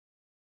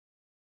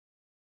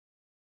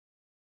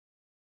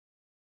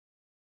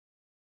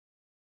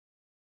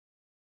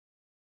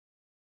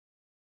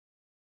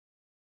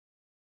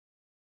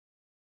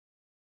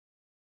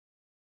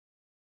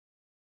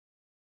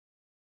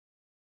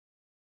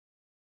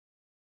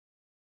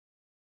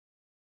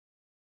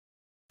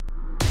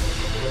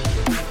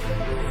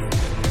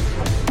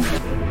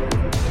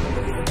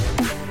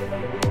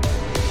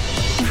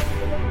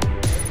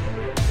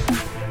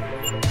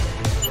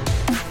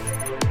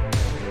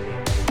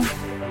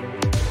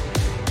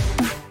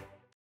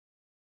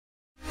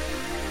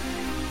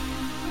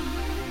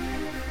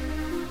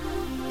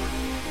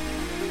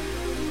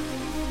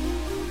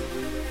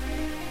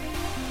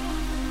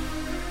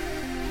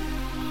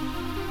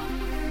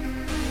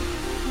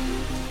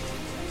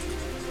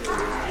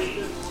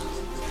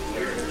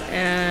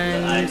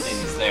And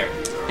It's there.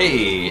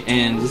 Hey,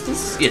 and is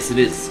this? Yes, it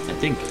is. I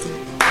think.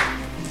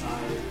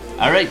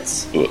 All right.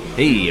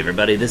 Hey,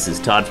 everybody. This is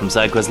Todd from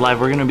SideQuest Live.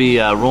 We're gonna be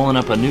rolling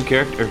up a new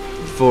character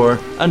for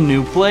a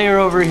new player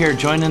over here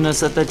joining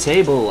us at the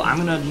table. I'm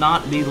gonna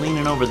not be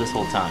leaning over this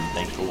whole time.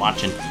 Thanks for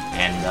watching,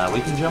 and we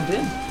can jump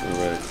in.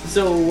 All right.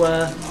 So,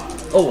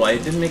 oh, I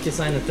didn't make you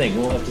sign the thing.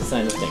 We'll have to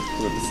sign the thing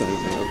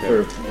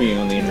Okay. for being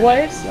on the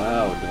internet. what?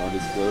 Wow,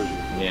 non-disclosure.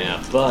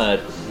 Yeah, but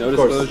No of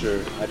course,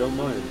 disclosure. I don't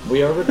mind.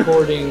 we are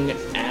recording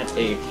at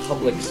a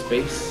public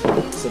space,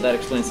 so that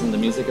explains some of the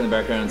music in the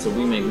background. So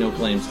we make no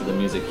claims to the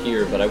music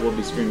here, but I will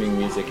be streaming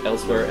music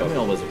elsewhere, and we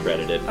always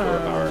accredit it for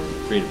our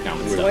Creative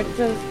Commons stuff. What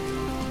does...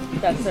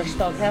 That's their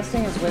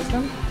spellcasting is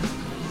wisdom?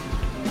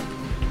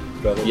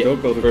 Bella, Yeah,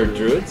 don't build a for druid.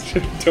 druids?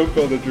 Don't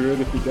build a druid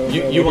if you don't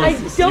know. You I want-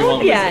 you don't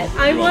want yet. wisdom.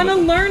 I You want want to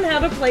wisdom. learn how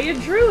to play a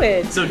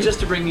druid. So just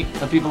to bring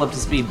people up to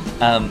speed,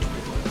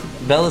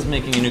 Bella's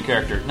making a new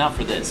character, not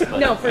for this, but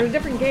No, for a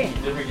different game.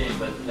 different game.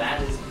 But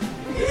that is.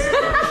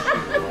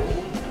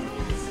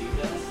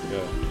 Yeah.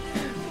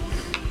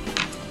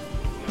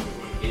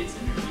 It's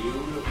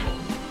beautiful.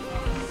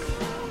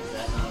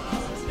 That's not an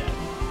awesome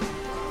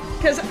stat.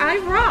 Because I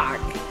rock.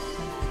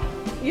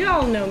 You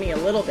all know me a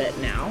little bit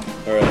now.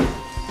 All right.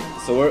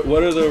 So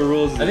what are the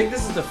rules? I think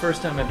this is the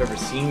first time I've ever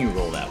seen you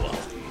roll that well.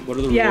 What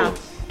are the Yeah. rules?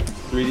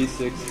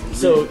 3d6.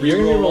 So you're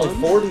going to Reroll roll ones?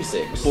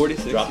 46.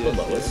 46, Drop yes,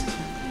 the lowest.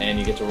 And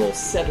you get to roll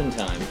 7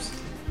 times.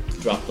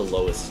 Drop the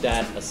lowest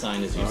stat,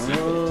 assign as you see fit.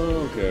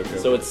 Oh, okay.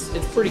 So it's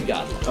pretty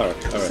godly. All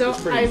right. So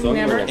It's pretty I've long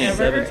never roll. ever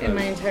 7 in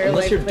my times. entire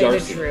Unless life you're played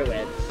Darcy. a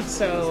druid.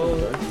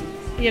 So,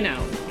 you know,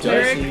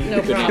 Darcy, cleric, no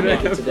could not problem.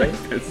 make it today.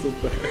 Pencil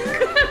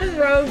back.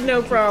 Rogue,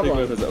 no Take problem.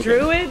 my pencil, okay.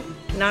 Druid,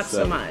 not so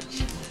 7. much.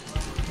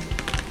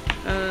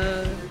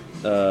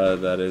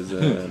 That is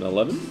an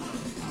 11.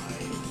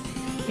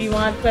 Do you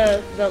want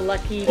the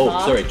lucky Oh,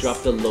 box? sorry,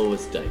 drop the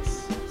lowest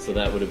dice. So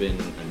that would have been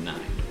a 9.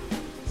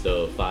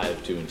 So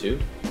 5, 2, and 2.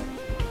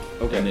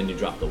 Okay. And then you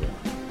drop the 1.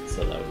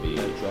 So that would be.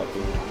 I dropped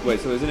it. Wait,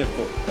 so isn't it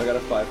 4? I got a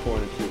 5, 4,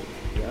 and a 2.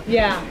 Yeah.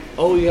 Yeah.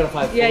 Oh, you got a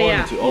 5, 4, Yeah, and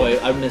yeah. a 2. Oh,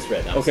 I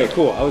misread. I'm Okay, sorry.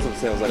 cool. I was gonna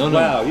say, I was like, No, no.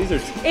 wow, these are.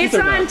 It's these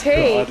are on not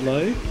tape.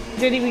 godlike.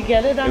 Did we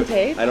get it on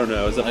tape? I don't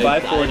know. It was a I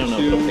 5, 4, don't and know a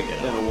if 2, it'll pick it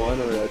up. and a 1,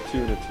 or a 2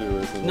 and a 2,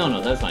 or something.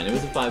 No, that's fine. It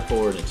was a 5,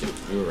 4, and a 2.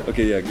 You were right.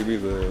 Okay, yeah, give me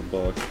the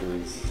box,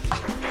 please.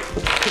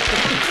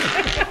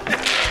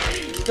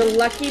 The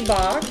lucky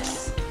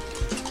box.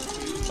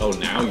 Oh,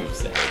 now you've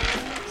said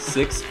it.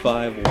 6,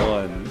 5,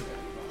 1.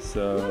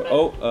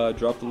 So,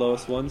 drop the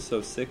lowest one,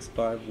 so 6,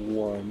 5,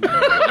 1.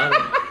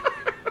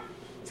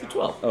 It's a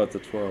 12. Oh, it's a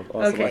 12.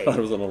 Awesome. Okay. I thought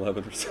it was an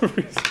 11 for some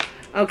reason.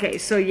 Okay,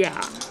 so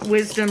yeah,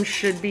 wisdom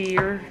should be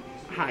your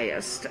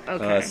highest.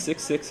 Okay.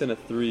 6, 6, and a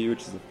 3,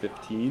 which is a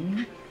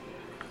 15.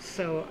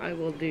 So I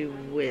will do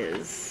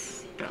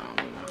wisdom.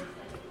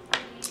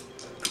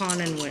 Con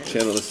and wiz.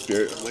 Channel the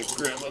spirit of my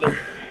grandmother.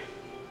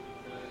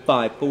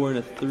 5, 4, and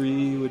a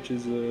 3, which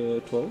is a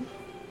 12.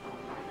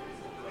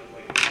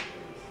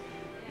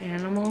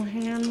 Animal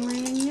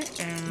handling Oh,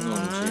 too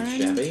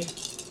and shabby.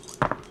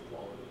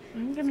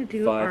 I'm gonna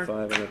do 5,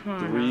 5, and a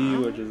Arcana. 3,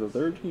 which is a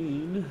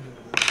 13.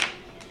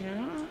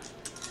 Yeah.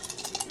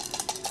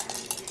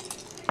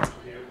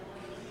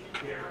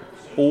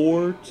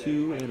 4,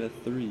 2, and a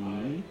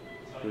 3,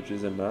 which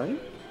is a 9,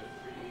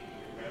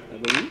 I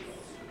believe.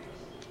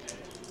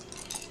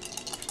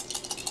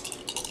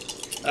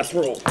 Let's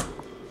roll.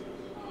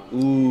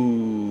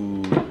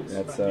 Ooh,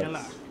 that's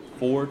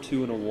 4,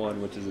 2, and a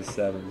 1, which is a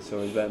 7. So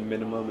is that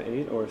minimum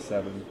 8 or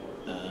 7?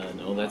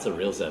 No, that's a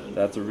real 7.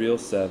 That's a real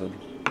 7.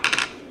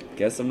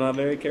 Guess I'm not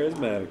very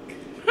charismatic.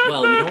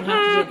 Well, you don't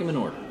have to take them in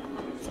order.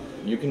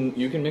 You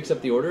can mix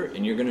up the order,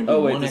 and you're gonna do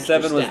Oh wait, one the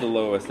extra 7 was stat. the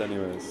lowest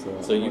anyways.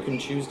 So you can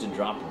choose to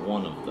drop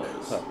one of those.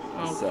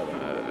 Oh,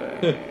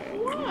 7.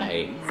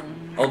 Why?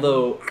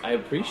 Although I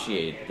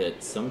appreciate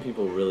that some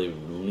people really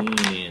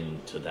lean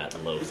into that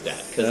low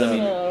stat. Because I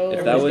mean, So-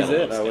 If that everybody's was got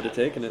a it, low I would have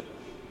stat. taken it.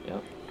 Yeah.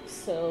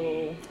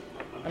 So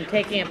I'm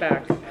taking it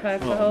back.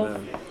 Half Oh health.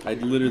 man, I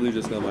literally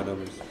just got my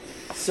numbers.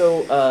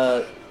 So,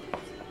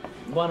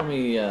 why don't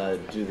we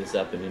do this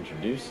up and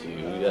introduce you?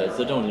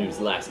 So don't use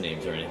last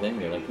names or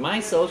anything. You're like, my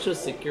social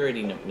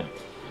security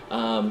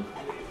no.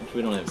 Which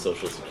we don't have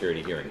social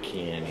security here in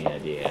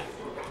Canada.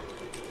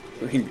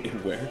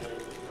 Where?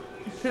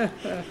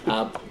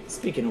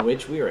 Speaking of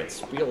which, we are at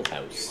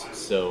Spielhaus.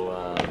 So,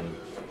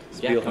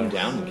 yeah, come Spielhaus.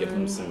 down and give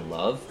them some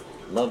love.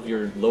 Love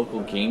your local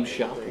game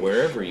shop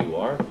wherever you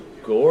are.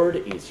 Gord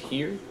is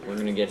here. We're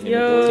gonna get him at the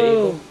Yo.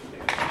 table.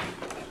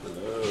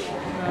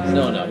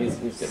 No, he's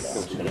good. I'm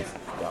just gonna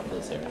drop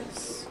this here.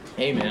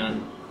 Hey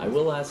man, I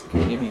will ask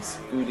maybe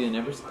scoot in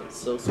ever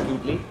so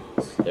scootly.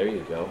 There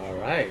you go. All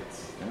right.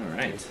 All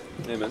right.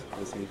 Hey man,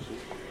 nice to meet you.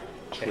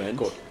 Trent.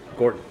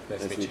 Gordon.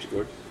 Nice Nice to to meet you.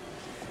 Gord.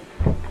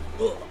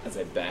 As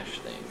I bash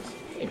things.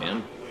 Hey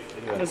man.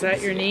 Was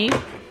that your knee?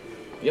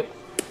 Yep.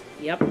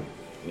 Yep.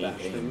 Me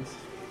Bash game. things.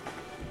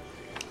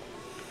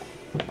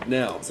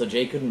 Now, So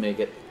Jay couldn't make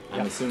it.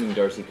 I'm assuming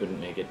Darcy couldn't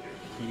make it.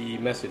 He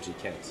messaged he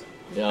can't.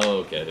 Oh,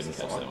 okay, I didn't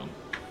catch that one.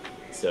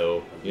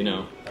 So, you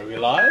know, Are we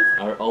live?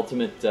 our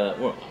ultimate,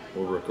 well,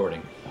 we're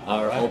recording.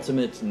 Our Right.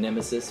 ultimate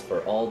nemesis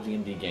for all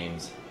D&D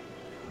games,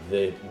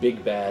 the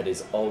big bad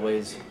is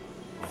always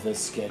the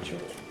schedule.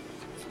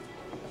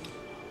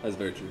 That's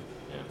very true.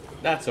 Yeah.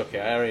 That's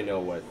okay. I already know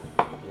what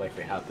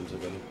likely happened to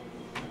them.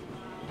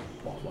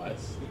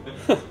 Plot-wise.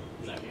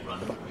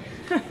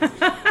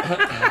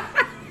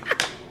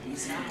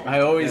 I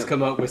always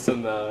come up with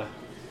some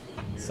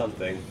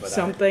something. But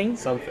Something?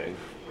 Something.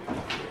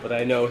 But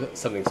I know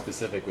something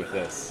specific with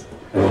this.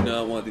 I do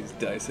not want these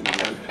dice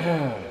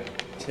anymore.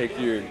 Take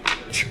your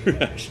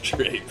trash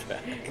tray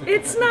back.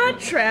 It's not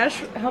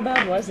trash. How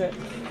bad was it?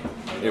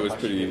 It was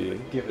pretty.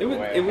 Give it It was.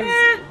 away. It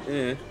was.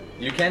 Eh.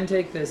 You can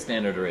take the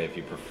standard array if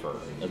you prefer.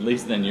 At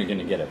least then you're going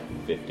to get a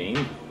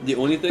 15. The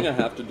only thing I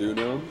have to do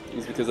now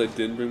is because I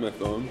didn't bring my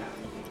phone,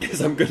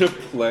 is I'm gonna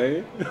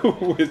play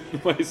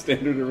with my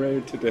standard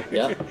array today,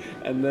 Yeah.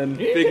 and then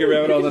You figure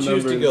can- out you all can the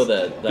choose numbers to go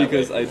that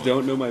because way. I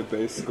don't know my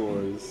base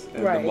scores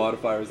and Right. the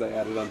modifiers I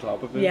added on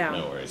top of it. Yeah.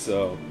 No worries.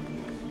 So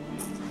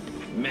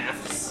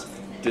Maths.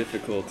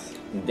 difficult.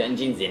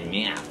 Dungeons and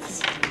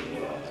maths.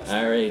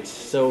 Alright,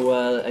 so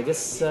I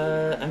guess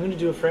I'm going to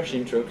do a fresh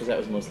intro because that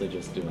was mostly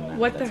just doing that.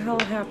 What the That's hell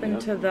cool.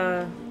 happened to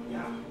the...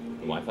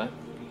 The Wi-Fi?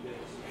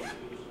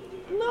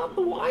 Not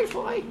the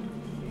Wi-Fi.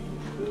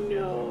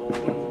 No.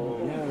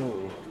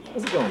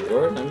 How's it going,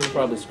 Gord? I'm going to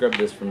probably scrub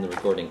this from the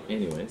recording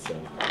anyway, so...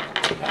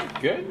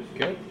 Good,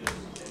 good.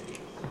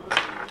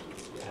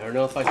 I don't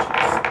know if I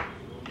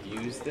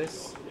should use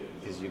this,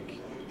 because you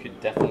could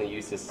definitely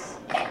use this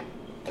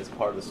as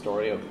part of the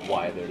story of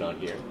why they're not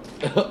here.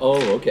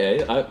 Oh,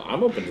 okay.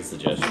 I'm open to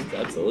suggestions,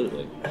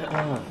 absolutely.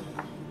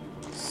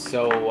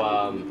 So,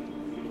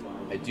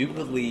 I do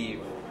believe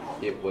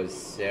it was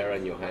Sarah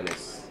and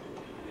Johannes.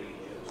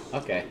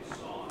 Okay.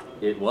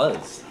 It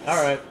was.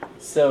 Alright.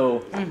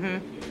 So, I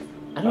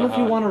don't know if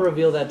you want to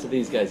reveal that to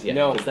these guys yet,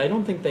 No. because I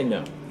don't think they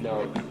know.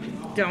 No,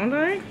 Don't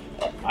I?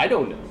 I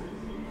don't know.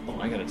 Oh,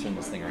 I gotta turn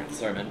this thing around.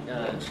 Sorry,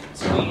 man.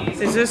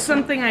 Squeeze. Is this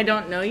something I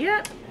don't know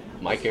yet?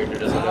 My character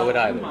doesn't know it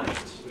either.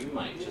 We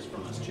might, just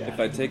from us chat. If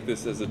I take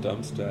this as a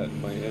dump stat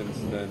in my ends,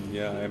 then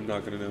yeah, I'm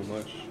not gonna know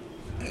much.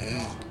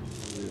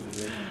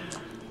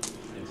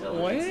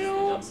 Well,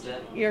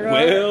 you're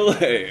Well,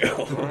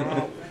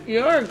 hell.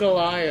 you're a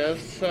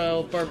Goliath,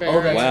 so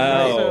barbarian.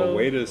 Wow, so-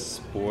 way to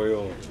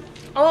spoil.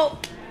 Oh,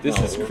 This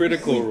is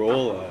Critical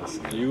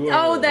Role-esque. You are.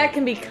 oh, that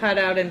can be cut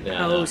out in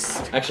Yeah.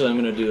 post. Actually, I'm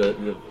gonna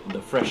do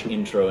the fresh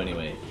intro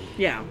anyway.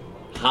 Yeah.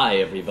 Hi,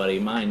 everybody.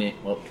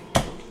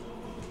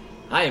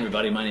 Hi,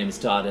 everybody. My name is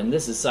Todd, and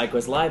this is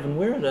SideQuest Live, and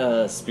we're at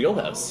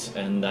Spielhaus,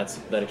 and that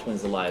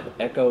explains the live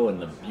echo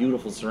and the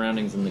beautiful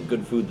surroundings and the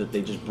good food that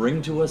they just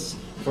bring to us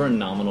for a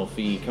nominal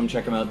fee. Come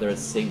check them out. They're at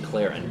St.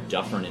 Clair and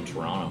Dufferin in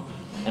Toronto.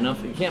 And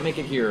if you can't make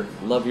it here,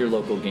 love your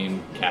local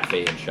game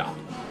cafe and shop.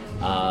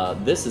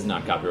 This is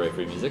not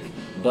copyright-free music,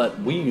 but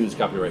we use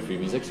copyright-free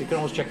music, so you can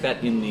always check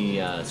that in the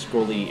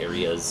scrolly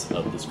areas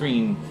of the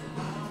screen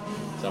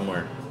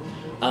somewhere.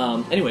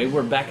 Anyway,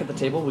 we're back at the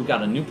table. We've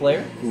got a new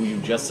player who you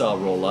just saw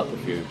roll up.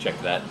 If you check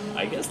that,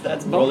 I guess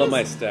that's Roll up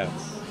my bonus.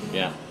 stats.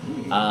 Yeah.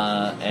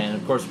 And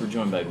of course, we're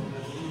joined by.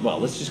 Well,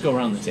 let's just go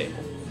around the table.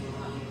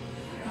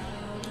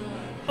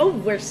 Oh,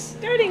 we're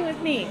starting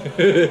with me.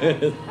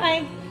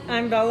 Hi,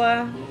 I'm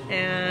Bella,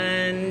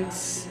 and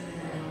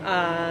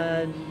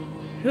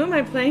who am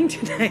I playing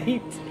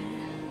tonight?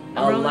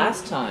 Rolling-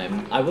 Last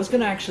time, I was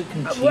going to actually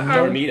continue. what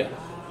are- Armida.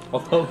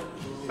 Although,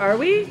 Are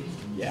we?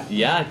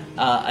 Yeah.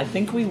 I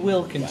think we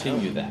will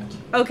continue that.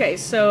 Okay,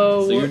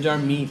 so, So you're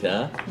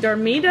Darmita,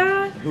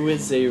 Darmida who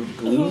is a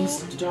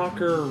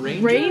Gloomstalker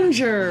Ranger.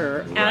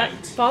 Ranger at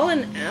Right.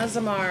 Fallen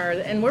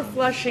Azamar, and we're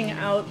flushing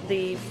out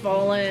the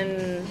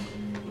Fallen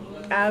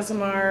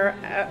Azamar.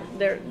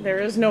 There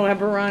is no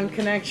Eberron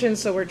connection,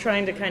 so we're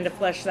trying to kind of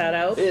flesh that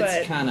out. It's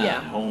but kind of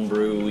yeah.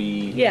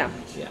 homebrewy. Yeah.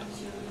 Yeah.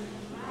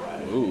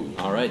 Ooh.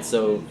 All right.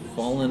 So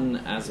Fallen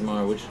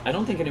Azamar, which I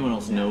don't think anyone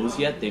else knows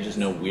yet. They just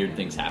know weird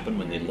things happen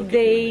when they look at you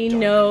They in the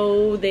dark.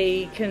 know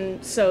they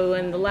can. So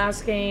in the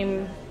last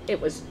game,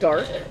 it was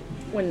dark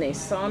when they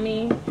saw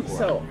me.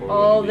 So Or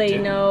all when they they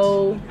didn't.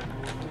 know,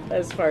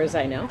 as far as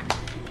I know,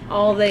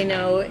 all they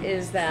know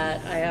is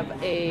that I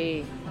have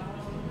a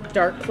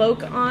dark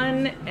cloak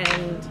on,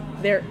 and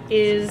there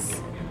is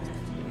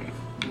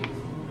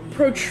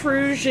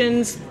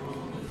protrusions.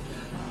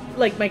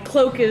 Like my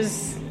cloak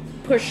is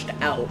pushed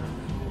out.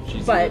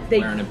 She's but they-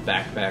 wearing a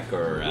backpack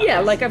or Yeah,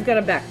 like I've got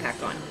a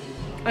backpack on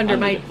under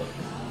my. the cloak.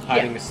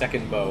 Hiding Yeah. a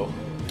second bow.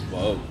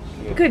 Whoa.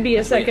 Could be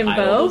a second Wait,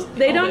 bow. those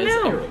They count don't as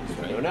know. arrows,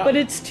 right? I don't know. But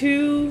it's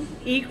two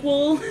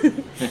equal,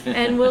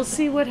 and we'll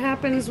see what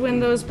happens when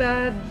those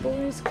bad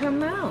boys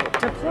come out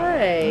to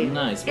play.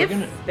 Nice. We're If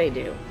gonna- they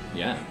do.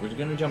 Yeah, we're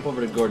gonna jump over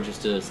to Gord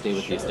just to stay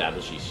with the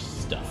established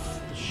stuff.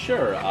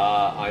 Sure,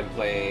 I'm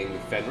playing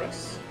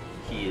Fenris.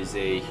 He is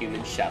a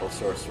human shadow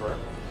sorcerer,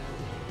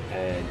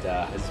 and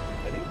has,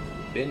 I think,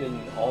 been in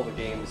all the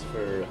games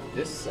for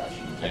this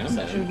session, Yeah.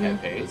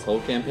 campaign. This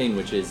whole campaign,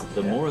 which is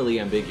the morally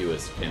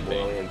ambiguous campaign.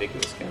 Morally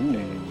ambiguous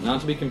campaign.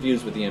 Not to be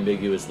confused with the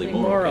ambiguously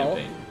moral Moral.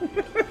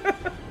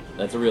 campaign.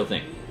 That's a real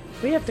thing.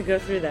 We have to go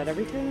through that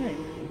every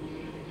time.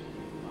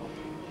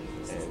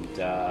 And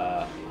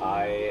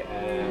I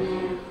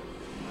am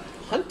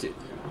hunted.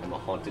 I'm a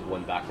haunted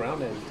one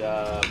background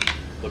and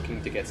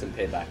looking to get some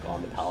payback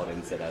on the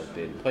paladins that have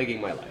been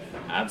plaguing my life.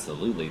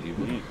 Absolutely, dude.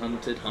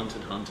 Hunted.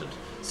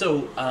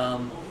 So,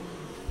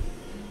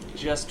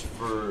 just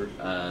for,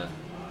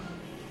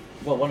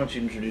 well, why don't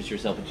you introduce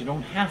yourself? But you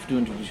don't have to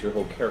introduce your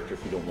whole character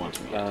if you don't want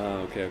to yet.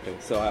 Okay.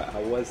 So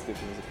I was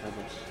thinking of how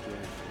much do I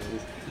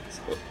introduce?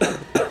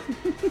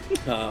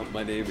 So,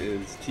 my name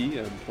is T.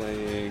 I'm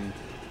playing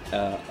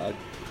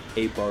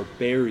a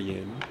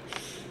barbarian,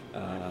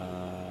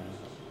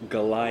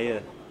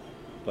 Goliath,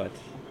 but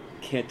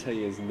can't tell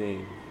you his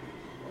name.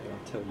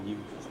 I'll tell you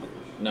his name.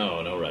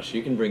 No rush.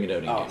 You can bring it out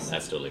in game. Awesome.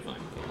 That's totally fine.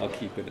 I'll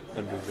keep it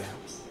under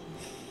wraps.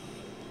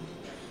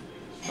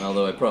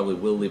 Although I probably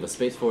will leave a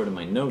space for it in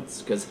my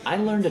notes, because I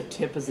learned a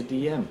tip as a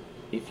DM.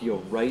 If you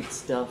write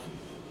stuff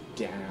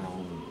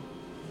down,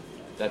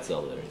 that's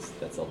all there is.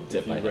 That's all the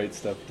tip If you I have. write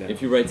stuff down.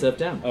 If you write stuff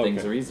down, Okay.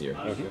 things are easier.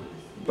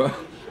 Okay.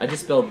 I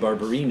just spelled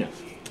Barbarina.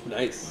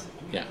 Nice.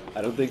 Yeah.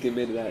 I don't think it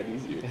made it that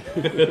easier.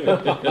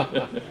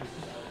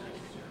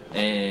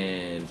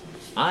 And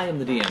I am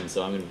the DM,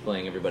 so I'm going to be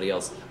playing everybody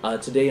else.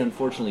 Today,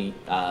 unfortunately,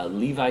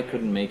 Levi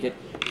couldn't make it.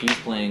 He's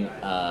playing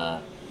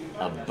a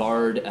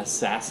bard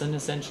assassin,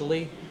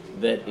 essentially,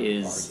 that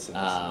is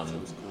a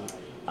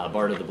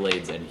Bard of the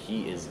Blades, and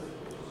he is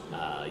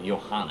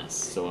Johannes.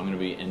 So I'm going to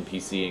be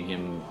NPCing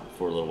him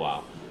for a little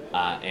while.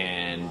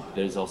 And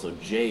there's also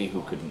Jay,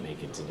 who couldn't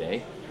make it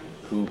today,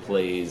 who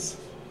plays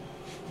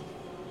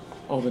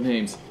all the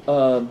names.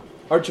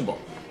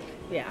 Archibald.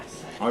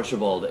 Yes.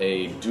 Archibald,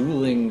 a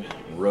dueling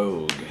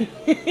rogue.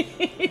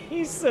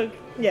 He's so,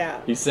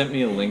 yeah. He sent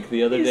me a link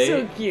the other He's day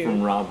so cute.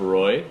 from Rob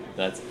Roy.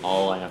 That's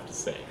all I have to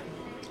say.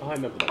 Oh, I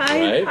remember that.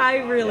 Right? I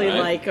really Right?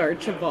 like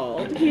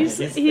Archibald. He's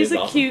He's a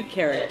awesome. cute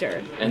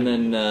character. And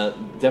then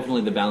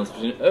definitely the balance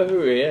between,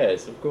 oh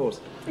yes, of course.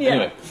 Yeah.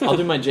 Anyway, I'll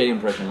do my Jay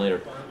impression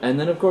later. And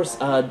then of course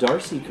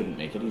Darcy couldn't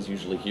make it, he's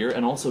usually here.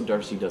 And also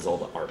Darcy does all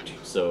the art.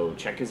 So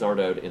check his art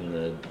out in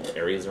the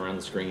areas around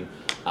the screen.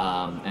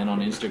 And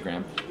on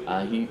Instagram.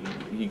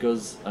 He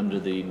goes under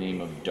the name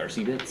of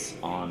Darcy Bits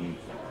on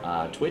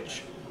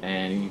Twitch.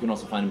 And you can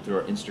also find him through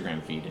our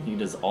Instagram feed. And he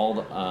does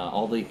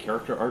all the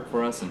character art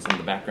for us and some of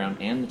the background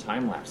and the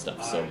time-lapse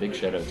stuff. So big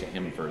shout out to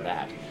him for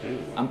that.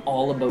 I'm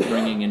all about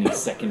bringing any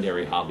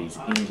secondary hobbies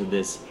into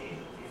this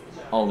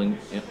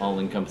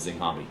all-encompassing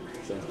hobby.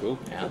 Sounds cool.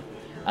 Yeah.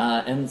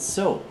 And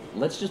so,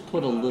 let's just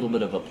put a little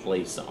bit of a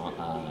place on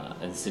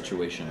a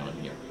situation on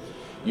here.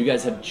 You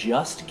guys have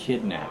just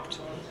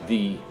kidnapped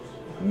the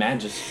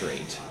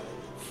magistrate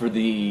for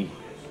the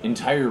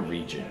entire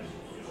region,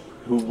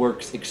 who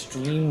works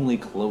extremely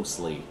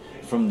closely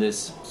from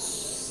this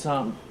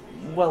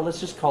let's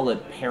just call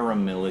it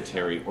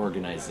paramilitary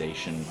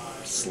organization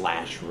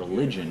 /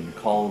 religion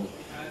called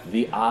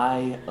the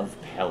Eye of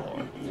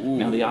Pelor.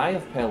 Now, the Eye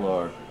of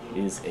Pelor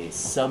is a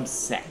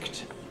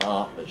subsect,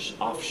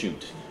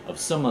 offshoot of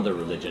some other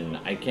religion.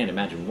 I can't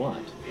imagine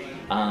what.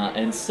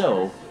 And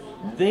so,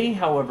 they,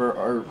 however,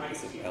 are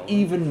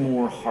even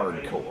more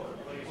hardcore.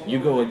 You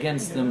go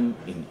against them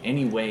in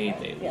any way,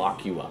 they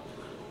lock you up,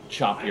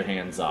 chop your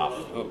hands off,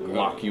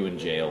 lock you in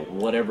jail,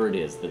 whatever it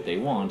is that they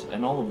want,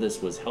 and all of this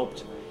was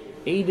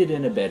aided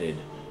and abetted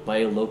by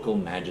a local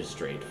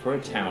magistrate for a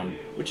town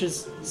which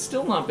has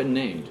still not been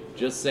named.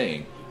 Just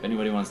saying, if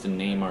anybody wants to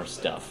name our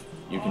stuff,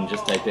 you can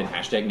just type in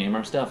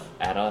 #NameOurStuff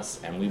at us,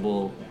 and we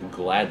will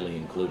gladly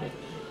include it.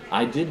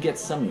 I did get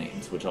some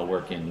names, which I'll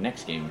work in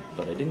next game,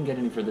 but I didn't get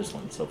any for this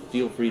one, so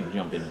feel free to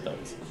jump in with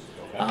those.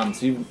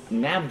 So you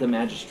nabbed the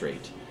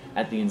magistrate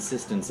at the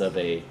insistence of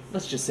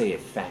let's just say a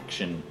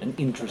faction, an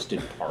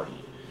interested party.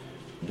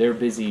 They're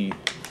busy,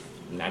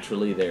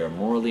 naturally they are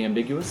morally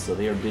ambiguous, so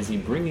they are busy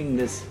bringing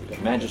this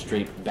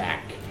magistrate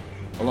back.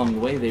 Along the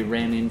way, they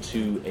ran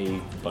into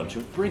a bunch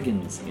of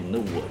brigands in the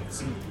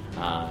woods,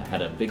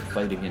 had a big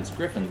fight against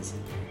griffins,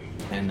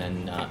 and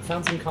then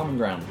found some common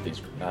ground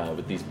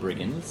with these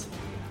brigands.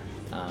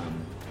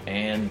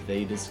 And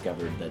they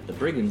discovered that the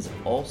brigands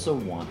also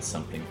want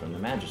something from the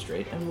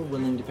magistrate and were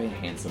willing to pay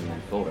handsomely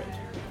for it.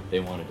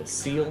 They wanted a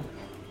seal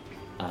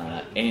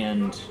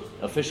and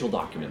official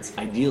documents,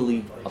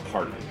 ideally a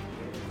pardon,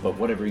 but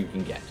whatever you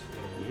can get.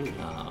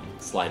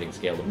 Sliding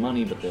scale of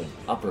money, but the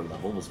upper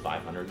level was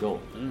 500 gold,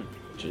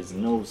 which is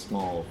no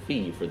small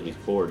fee for these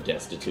poor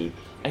destitute.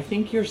 I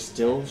think you're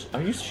still.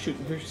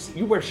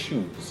 You wear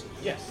shoes?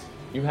 Yes.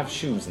 You have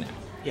shoes now.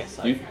 Yes.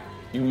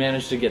 You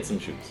managed to get some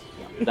shoes.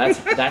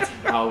 That's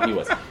how he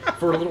was.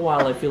 For a little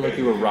while, I feel like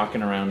you were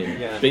rocking around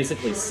in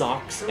basically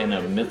socks and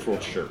a mithril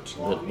shirt.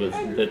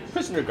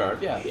 Prisoner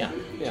guard. Yeah. Yeah.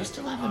 Do you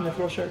still have a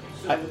mithril shirt?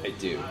 I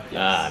do. Yes.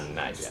 Ah,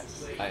 nice.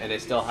 Yes. And I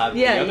still have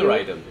Yeah, the other you-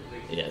 item.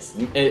 Yes.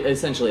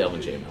 Essentially,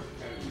 Elvin J.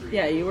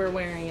 Yeah, you were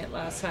wearing it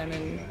last time,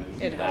 and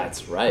it helped.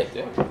 That's right.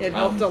 It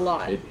helped a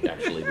lot. It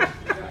actually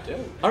did.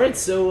 All right,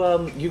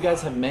 so you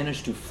guys have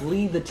managed to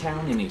flee the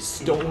town in a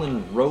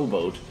stolen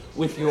rowboat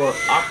with your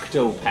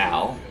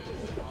Octopal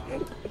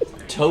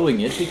towing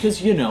it because,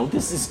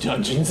 this is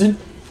Dungeons and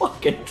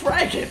fucking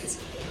dragons.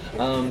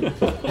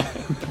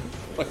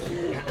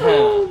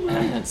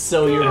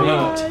 So you're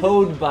being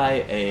towed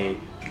by a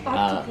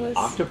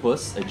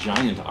octopus, a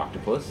giant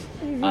octopus,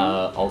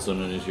 also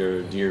known as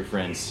your dear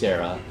friend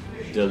Sarah,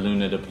 de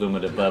Luna de Pluma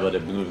de Baba de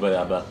Blue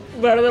Baba,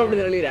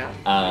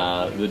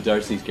 the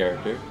Darcy's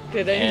character.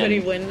 Did anybody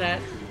And- win that?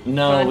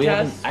 No, we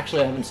haven't. contest?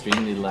 Actually, I haven't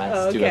streamed the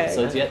last two Okay.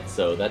 episodes yet,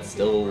 so that's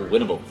still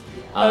winnable.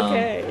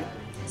 Okay.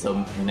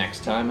 So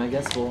next time, I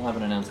guess we'll have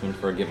an announcement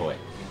for a giveaway.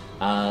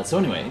 So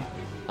anyway,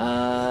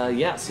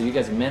 yeah. So you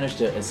guys managed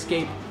to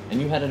escape,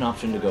 and you had an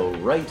option to go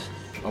right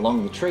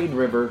along the Trade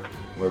River,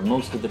 where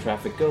most of the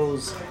traffic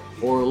goes,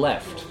 or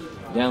left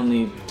down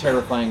the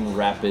terrifying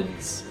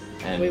rapids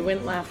and We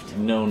went left.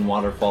 known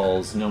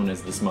waterfalls known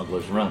as the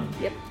Smuggler's Run.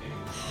 Yep.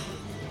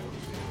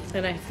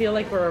 And I feel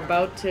like we're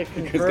about to You guys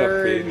got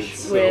converge baited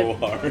so with.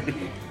 hard.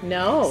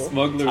 No.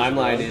 Smugglers. Timeline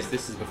Run. is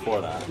this is before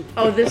that.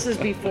 Oh, this is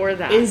before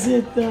that. Is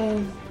it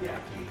though?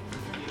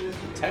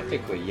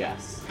 Technically,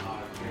 yes.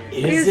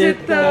 Is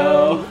it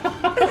though?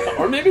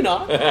 Or maybe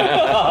not.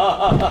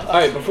 All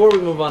right. Before we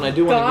move on, I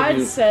do want to God give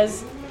you.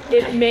 says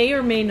it may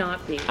or may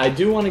not be. I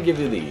do want to give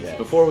you these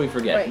before we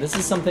forget. Right. This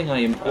is something I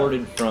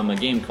imported from a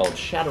game called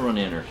Shadowrun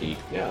Anarchy,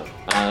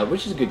 Yeah.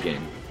 which is a good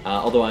game.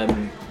 Although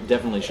I'm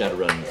definitely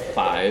Shadowrun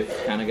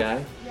 5 kind of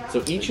guy.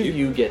 So each of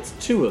you gets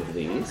 2 of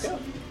these,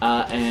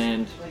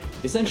 and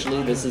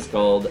essentially this is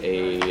called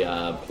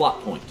a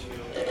plot point.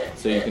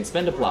 So you can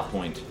spend a plot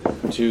point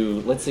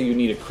to, let's say you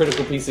need a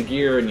critical piece of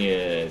gear and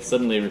you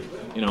suddenly,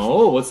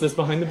 oh, what's this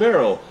behind the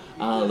barrel?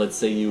 Let's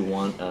say you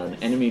want an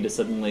enemy to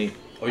suddenly...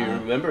 Oh, you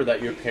remember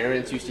that your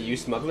parents used to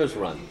use Smuggler's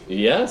Run.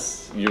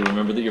 Yes, you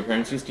remember that your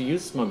parents used to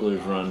use Smuggler's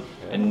Run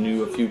and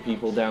knew a few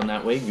people down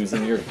that way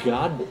using your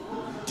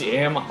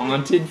goddamn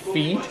haunted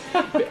feet.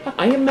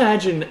 I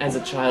imagine as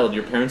a child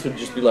your parents would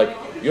just be like,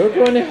 "You're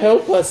going to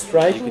help us,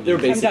 right?" They're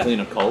basically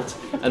in a cult.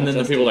 And then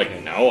the people are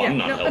like, "No, I'm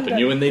not helping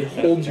you." And they'd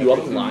hold you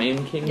up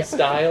Lion King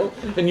style.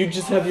 And you'd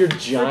just have your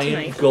giant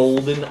tonight.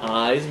 golden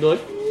eyes and be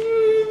like,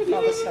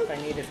 All the stuff I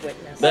needed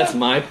witness. that's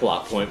my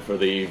plot point for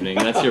the evening.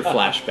 That's your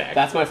flashback.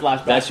 That's my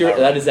flashback.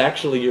 That is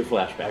actually your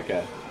flashback.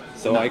 Okay.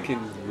 So I can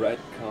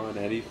retcon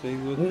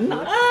anything with this?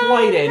 Not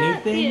quite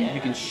anything.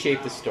 You can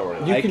shape the story.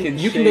 You I can, can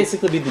you can shape-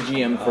 basically be the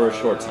GM for a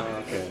short time.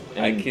 Okay.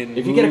 And I can.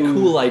 if you get a move-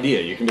 cool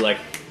idea, you can be like,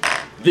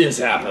 "This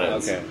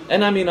happens." Okay.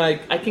 And I mean, I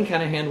can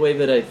kind of hand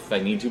wave it if I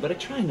need to, but I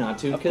try not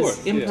to Of because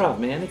course, yeah. improv,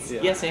 man. It's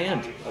yes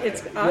and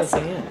It's yes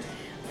awesome. and.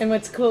 And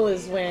what's cool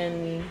is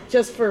when,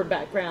 just for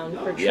background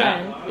for Trent,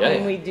 Yeah, when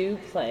yeah. we do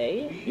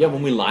play Yeah,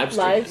 when we live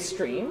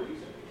stream,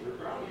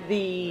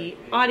 the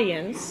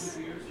audience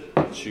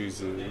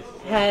chooses.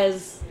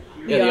 has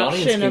the, Yeah, the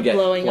audience option can of get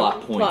blowing plot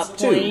up points, plot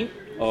too. point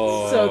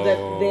so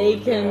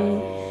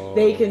that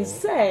they can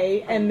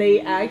say, and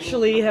they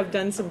actually have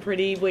done some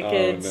pretty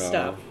wicked Oh, no.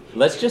 stuff.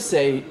 Let's just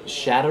say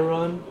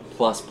Shadowrun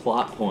plus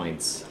plot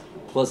points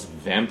plus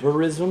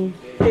vampirism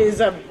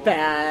Is a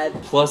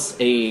bad. plus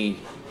a.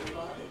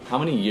 How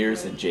many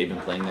years had Jay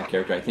been playing that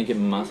character? I think he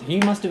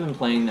must have been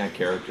playing that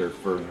character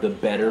for the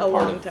better A part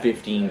long of time.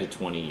 15 to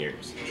 20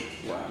 years.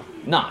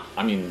 Not,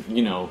 I mean,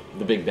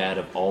 the big bad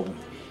of all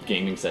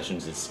gaming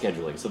sessions is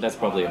scheduling, so that's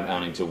probably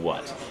amounting to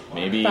what?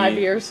 Maybe 5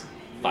 years.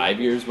 5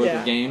 years worth Yeah.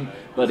 of game,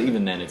 but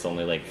even then it's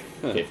only like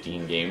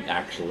 15 game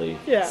actually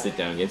Yeah. sit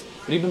down games.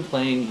 But he'd been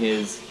playing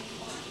his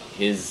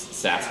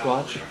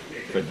Sasquatch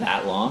for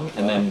that long,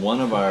 and then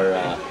one of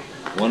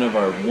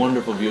our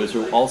wonderful viewers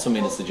who also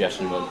made a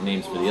suggestion about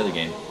names for the other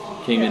game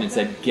came in and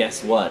said,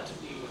 "Guess what?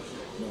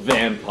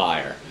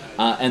 Vampire."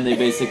 And they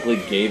basically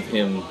gave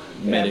him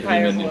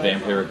metahuman and blood.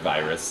 vampiric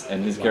virus,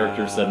 and his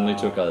character suddenly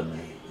took a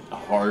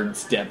hard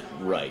step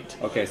right.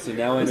 Okay, so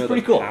now I It's know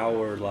pretty the cool.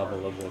 power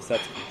level of this.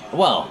 That's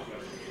Well,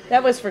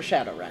 That was for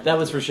Shadowrun. that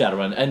was for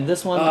Shadowrun, and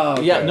this one, Oh,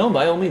 okay. yeah, no,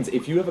 by all means,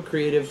 if you have a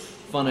creative,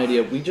 fun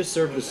idea, we just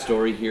served the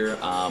story here.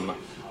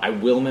 I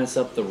will mess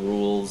up the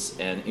rules,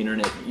 and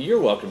internet, you're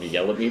welcome to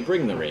yell at me,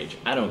 bring the rage,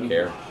 I don't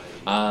care.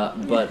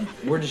 But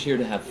we're just here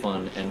to have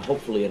fun and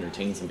hopefully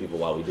entertain some people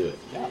while we do it.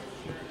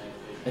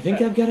 I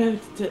think I've got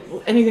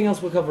anything else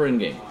we'll cover in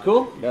game.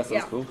 Cool? yes, that's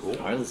Yeah. cool.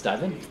 All right, let's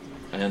dive in.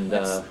 And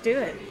Let's do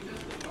it.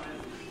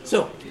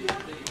 so,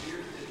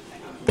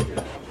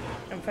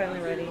 I'm finally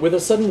ready. with a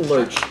sudden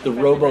lurch, the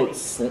rowboat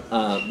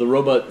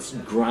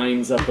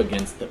grinds up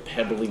against the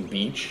pebbly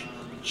beach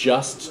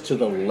just to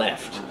the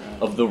left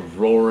of the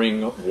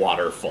roaring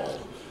waterfall.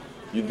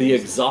 The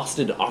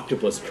exhausted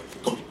octopus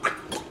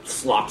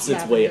slops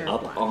its way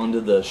up onto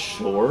the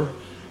shore,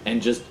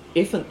 and just,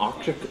 if an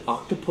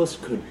octopus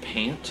could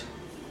pant,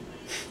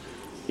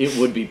 it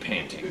would be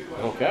panting.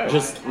 Okay.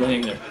 Just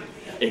laying there,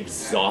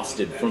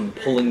 exhausted from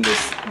pulling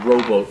this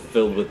rowboat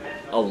filled with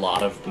a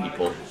lot of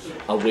people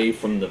away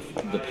from the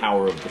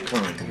power of the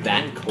current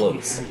that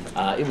close.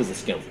 It was a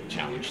skill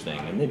challenge thing,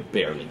 and they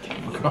barely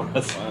came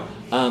across.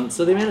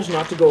 So they managed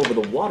not to go over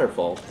the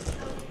waterfall,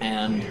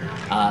 and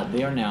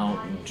they are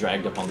now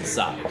dragged up on the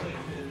side.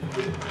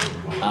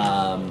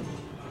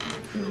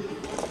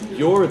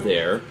 You're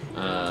there,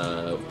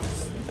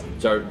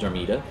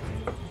 Darmida.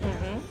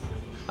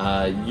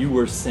 You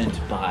were sent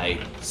by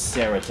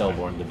Sarah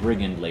Telborn, the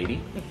brigand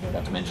lady.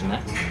 Forgot to mention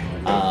that.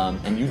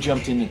 And you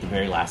jumped in at the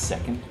very last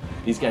second.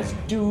 These guys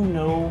do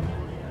know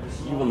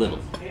you a little.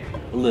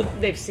 A little.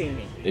 They've seen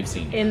me. They've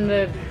seen you. In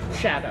the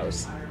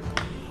shadows.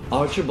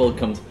 Archibald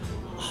comes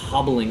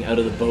hobbling out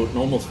of the boat and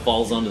almost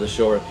falls onto the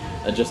shore,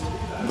 just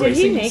Did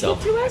bracing he make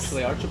himself. it to us?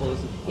 Actually, Archibald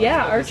isn't.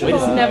 Yeah,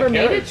 Archibald's Wait, never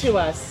made it carriage. to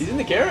us. He's in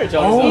the carriage.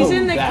 Oh, He's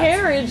in the that's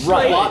carriage.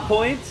 right. Plot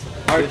point.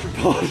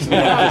 Archibald.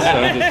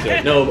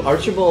 No,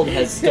 Archibald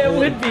has stolen.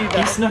 would be He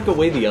that. snuck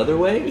away the other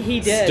way. He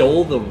did.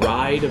 Stole the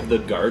ride of the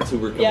guards who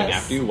were coming Yes.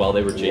 after you while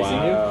they were chasing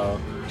Wow.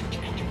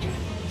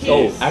 you.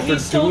 Oh, after he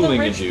stole the dueling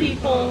rich at you.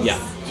 people's- Yeah.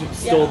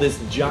 Stole Yeah. this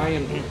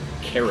giant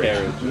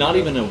carriage. Not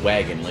even a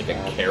wagon, like a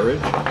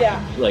carriage. Yeah.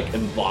 Like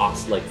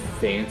embossed, like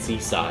fancy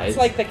size. It's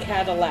like the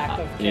Cadillac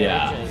of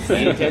Yeah. carriages.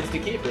 He intends to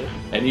keep it.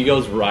 And he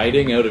goes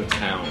riding out of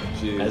town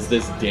Jeez. as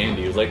this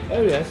dandy who's like,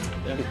 oh yes.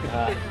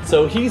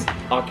 So he's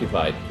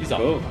occupied. He's up.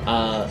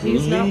 Oh.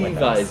 He's not with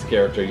Levi's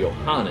character,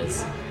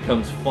 Johannes,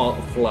 comes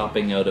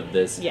flopping out of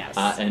this. Yes.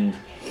 And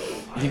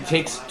he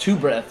takes 2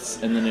 breaths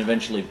and then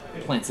eventually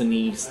plants a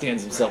knee,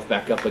 stands himself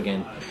back up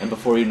again, and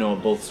before you know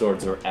it, both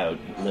swords are out,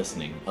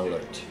 listening,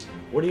 alert.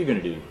 What are you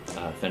going to do,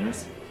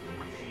 Fenris?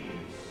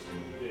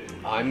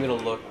 I'm gonna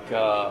look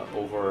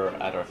over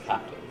at our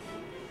captive.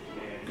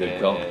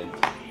 Good call. And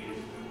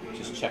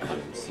just check on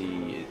him,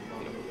 see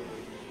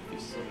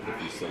if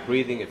he's still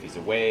breathing, if he's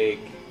awake,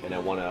 and I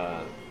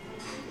wanna,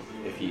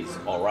 if he's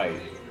all right,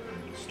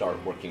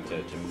 start working to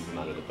move him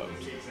out of the boat.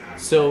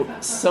 So,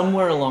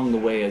 somewhere along the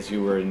way as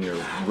you were in your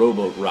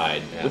rowboat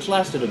ride, which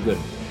lasted a good,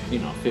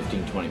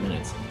 15, 20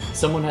 minutes,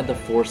 someone had the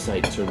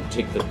foresight to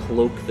take the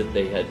cloak that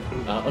they had,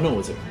 it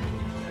was a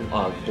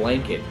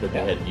blanket that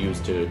they had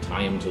used to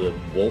tie him to the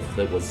wolf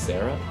that was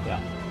Sarah. Yeah.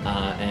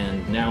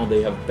 And now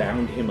they have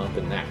bound him up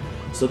in that.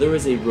 So there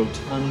is a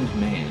rotund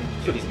man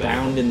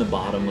bound in the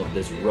bottom of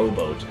this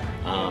rowboat.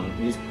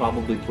 He's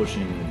probably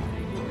pushing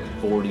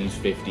 40s,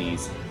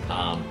 50s.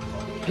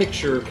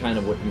 Picture kind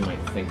of what you might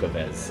think of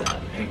as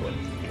Penguin,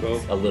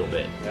 Cool. a little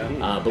bit,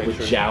 Yeah. but with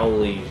Picture.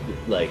 jowly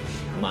like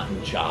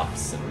mutton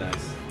chops and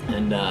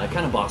Nice.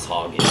 kind of Boss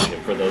Hoggish.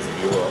 For those of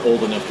you who are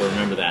old enough to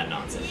remember that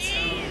nonsense.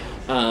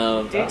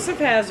 Dukes of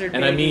Hazzard,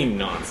 And I baby. mean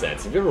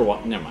nonsense. If you ever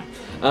watched, never mind.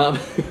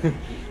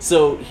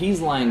 So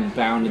he's lying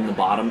bound in the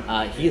bottom.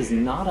 He is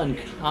not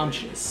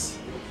unconscious.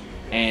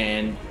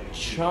 And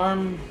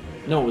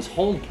it was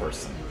Hold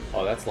Person.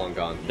 Oh, that's long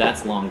gone.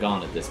 That's long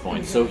gone at this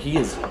point. So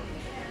he's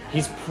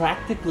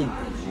practically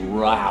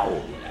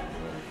growled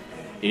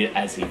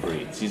as he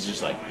breathes. He's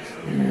just like,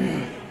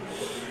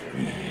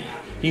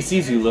 he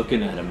sees you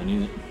looking at him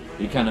and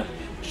he kind of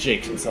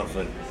shakes himself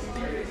and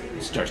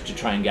starts to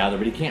try and gather,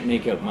 but he can't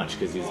make out much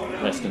because he's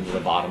pressed into the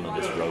bottom of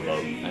this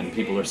rowboat and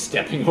people are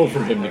stepping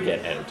over him to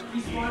get out.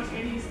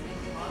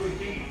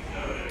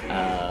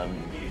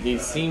 He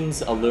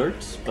seems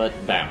alert but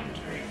bound.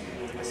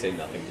 I say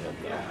nothing to him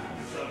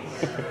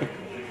though.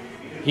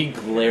 He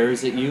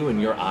glares at you and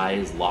your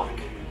eyes lock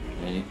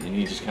and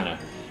he just kind of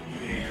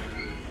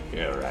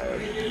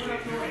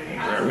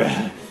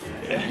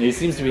he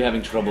seems to be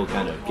having trouble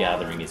kind of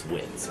gathering his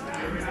wits.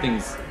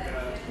 Things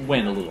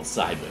went a little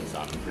sideways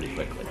on him pretty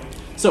quickly.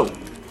 So,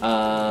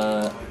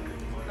 I'm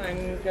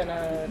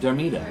gonna...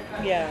 Darmida.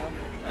 Yeah.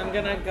 I'm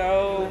gonna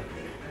go...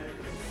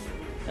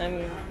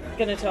 I'm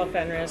gonna tell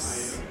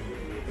Fenris,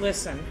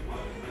 listen,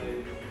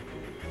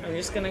 I'm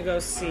just gonna go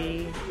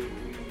see,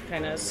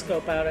 kind of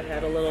scope out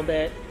ahead a little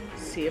bit,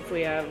 see if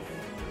we have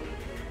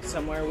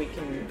somewhere we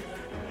can,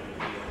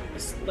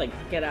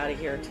 get out of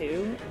here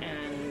too,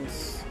 and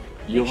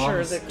make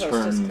sure the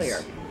coast is clear.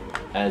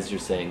 As you're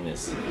saying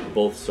this,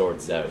 both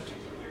swords out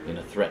in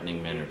a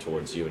threatening manner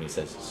towards you, and he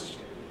says,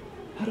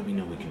 how do we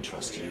know we can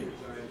trust you?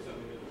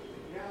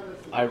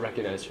 I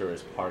recognize her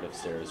as part of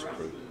Sarah's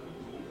crew.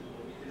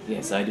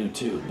 Yes, I do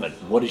too, but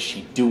what is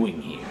she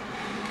doing here?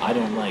 I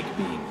don't like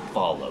being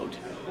followed.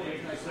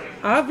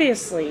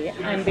 Obviously,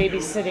 I'm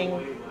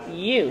babysitting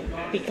you,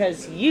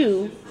 because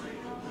you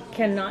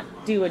cannot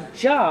do a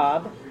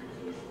job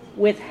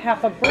with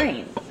half a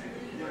brain.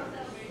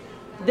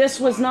 This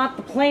was not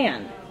the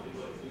plan.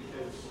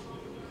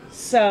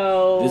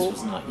 So... This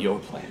was not your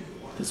plan.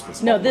 This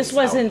was No, always this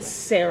our wasn't plan.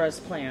 Sarah's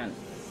plan.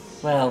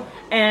 Well,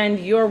 And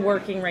you're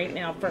working right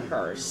now for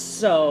her,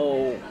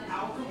 so...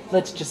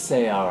 let's just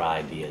say our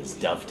ideas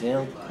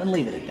dovetailed and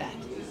leave it at that.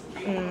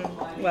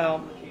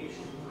 Well,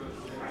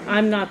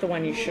 I'm not the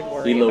one you should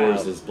worry He lowers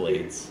about. his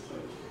blades,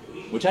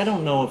 which I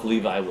don't know if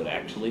Levi would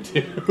actually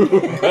do.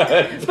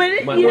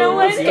 But you know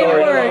what? It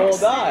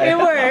works. It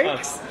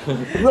works.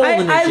 Roll I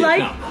initiative. like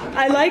No.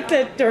 I like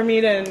that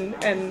Darmida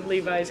and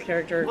Levi's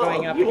character are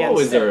going up you against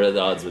always it. are at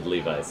odds with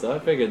Levi, so I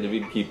figured that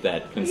we'd keep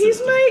that consistent. He's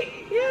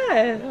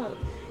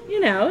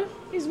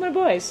he's my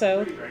boy,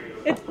 so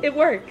it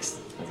works.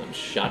 As I'm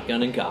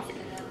shotgunning coffee.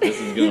 This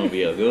is going to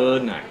be a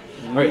good night.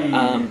 All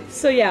right,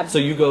 So yeah, so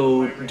you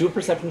go do a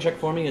perception check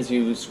for me as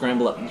you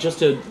scramble up, just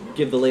to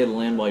give the lay of the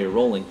land while you're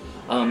rolling.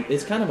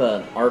 It's kind of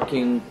an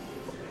arcing.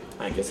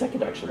 I guess I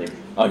could actually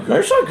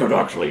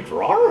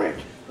draw it.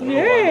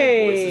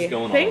 Yay!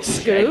 going Thanks,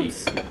 all shaggy.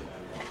 Scoops.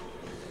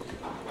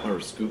 Or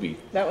Scooby.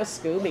 That was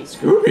Scooby.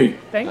 Scooby!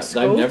 Thanks,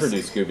 I Scoops. never do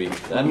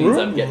Scooby. That means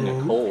I'm getting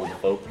a cold,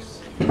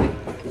 folks.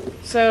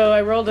 So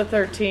I rolled a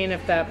 13,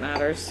 if that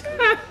matters.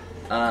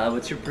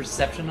 What's your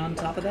perception on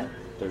top of that?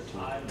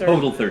 13.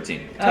 Total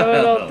 13.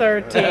 Total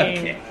 13.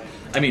 Okay.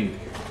 I mean,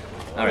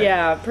 alright.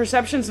 Yeah,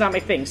 perception's not my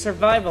thing.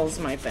 Survival's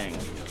my thing.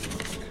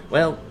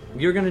 Well,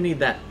 you're gonna need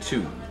that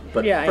too.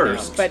 But Yeah,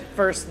 first. I know. But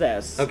first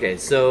this. Okay,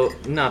 so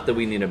not that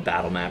we need a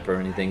battle map or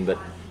anything, but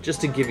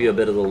just to give you a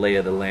bit of the lay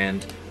of the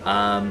land.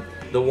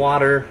 The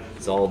water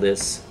is all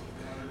this,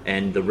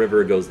 and the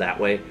river goes that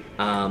way.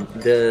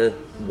 The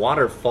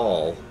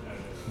waterfall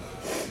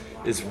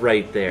is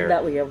right there.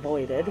 That we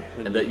avoided.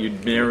 And that you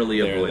narrowly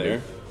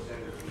avoided.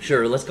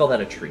 Sure, let's call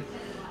that a tree.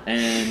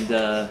 And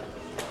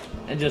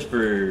just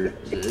for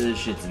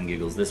shits and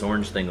giggles, this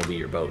orange thing will be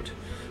your boat.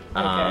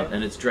 Okay.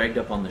 And it's dragged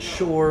up on the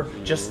shore,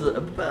 just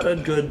about a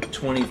good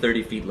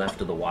 20-30 feet left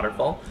of the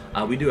waterfall.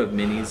 We do have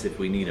minis if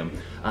we need them.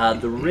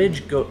 The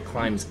ridge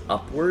climbs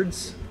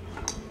upwards,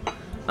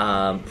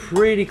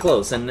 pretty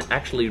close, and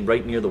actually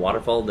right near the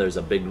waterfall there's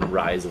a big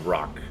rise of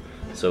rock.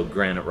 So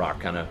granite rock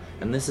kind of,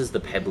 and this is the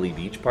pebbly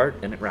beach part,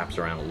 and it wraps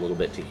around a little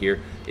bit to here.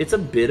 It's a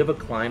bit of a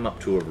climb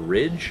up to a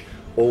ridge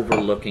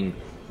overlooking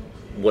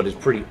what is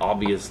pretty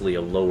obviously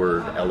a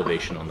lower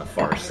elevation on the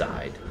far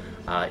side.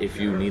 If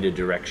you need a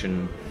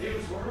direction,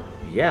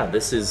 yeah,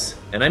 this is,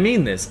 and I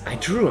mean this, I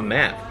drew a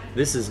map.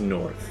 This is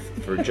north,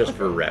 just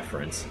for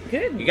reference.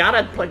 Good. You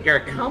gotta put your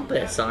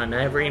compass on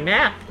every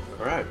map.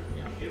 Alright.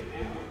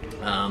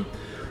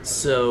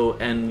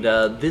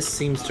 This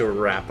seems to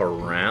wrap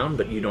around,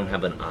 but you don't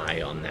have an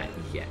eye on that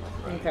yet.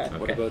 Okay.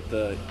 What about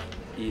the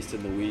east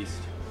and the west?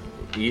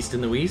 East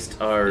and the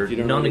west are If you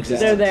don't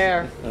non-existent.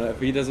 They're there. If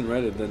he doesn't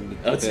write it, then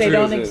That's They true.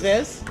 don't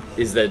exist?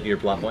 Is that your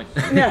plot point?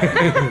 No.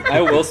 I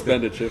will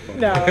spend a chip on it.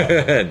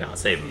 No. No,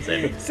 save them,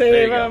 save them. There you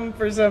Save go. them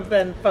for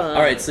something fun.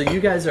 All right, so you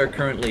guys are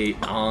currently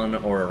on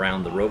or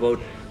around the rowboat.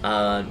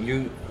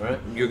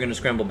 You're going to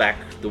scramble back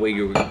the way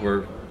you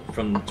were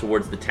from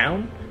towards the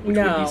town, which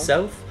would No. be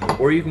south,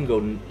 or you can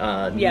go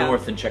Yeah.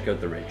 north and check out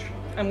the ridge.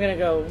 I'm gonna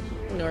go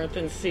north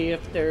and see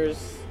if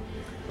there's.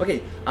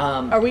 Okay.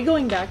 Are we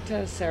going back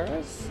to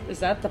Sarah's? Is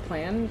that the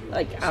plan?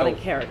 Like out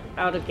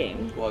of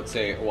game. Well, I'd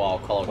say, I'll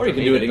call out. Or you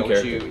can do it in don't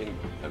character. You,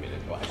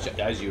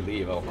 as you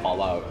leave, I'll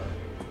call out.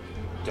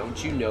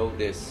 Don't you know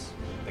this,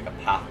 like a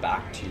path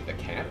back to the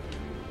camp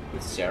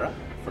with Sarah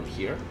from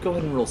here? Go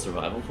ahead and roll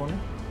survival for me.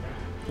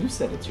 You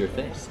said it's your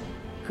thing.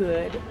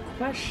 Good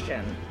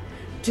question.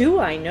 Do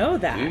I know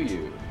that?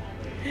 Do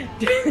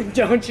you?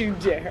 Don't you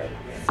dare.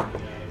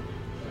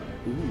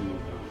 Ooh.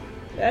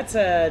 That's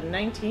a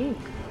 19.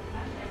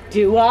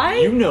 Do I?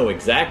 You know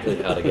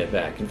exactly how to get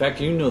back. In fact,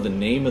 you know the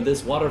name of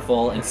this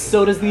waterfall, and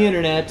so does the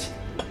internet.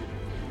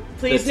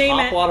 Please the name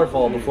top it.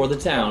 waterfall before the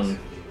town.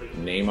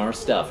 Name our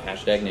stuff.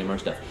 Hashtag name our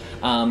stuff.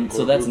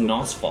 So that's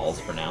Nos Falls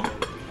for now.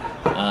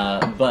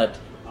 But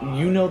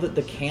you know that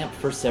the camp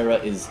for Sarah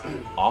is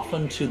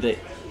often to the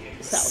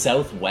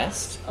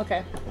southwest,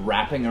 Okay.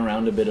 wrapping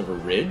around a bit of a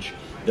ridge.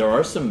 There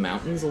are some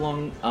mountains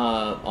along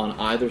on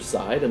either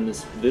side, and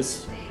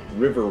this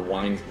river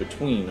winds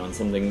between on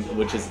something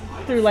which is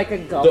Through like a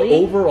the gully.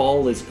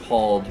 overall is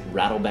called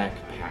Rattleback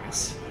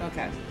Pass.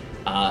 Okay.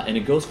 And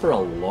it goes for a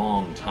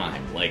long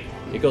time. Like,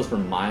 it goes for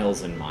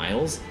miles and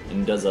miles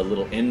and does a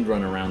little end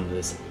run around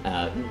this,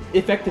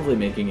 effectively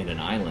making it an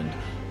island.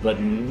 But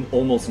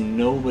almost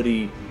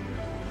nobody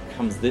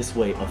comes this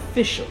way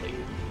officially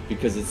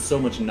because it's so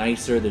much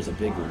nicer. There's a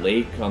big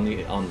lake on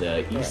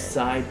the east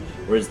side,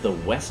 whereas the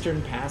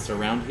western pass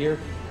around here,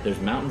 there's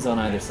mountains on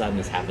either side, and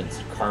this happens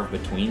to carve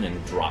between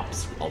and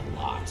drops a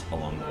lot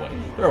along the way.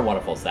 There are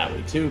waterfalls that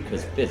way too,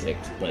 because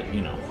physics, but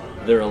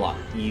they're a lot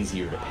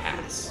easier to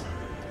pass.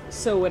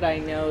 So would I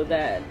know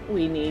that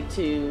we need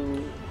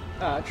to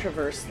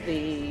traverse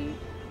the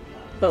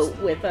boat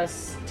with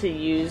us to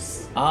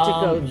use to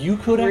go? You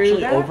could through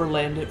actually that?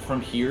 overland it from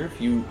here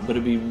but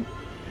it'd be.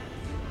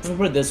 Let me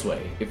put it this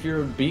way: if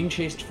you're being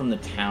chased from the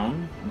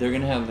town, they're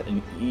gonna have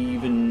an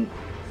even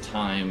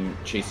time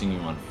chasing you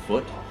on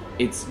foot.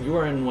 You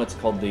are in what's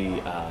called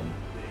the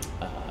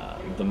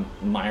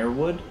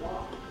Mirewood.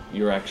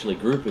 Your actually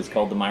group is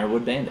called the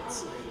Mirewood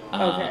Bandits.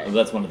 Okay.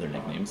 That's one of their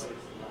nicknames.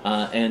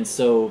 And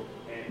so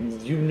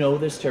you know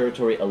this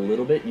territory a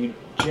little bit. You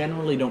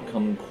generally don't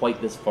come quite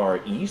this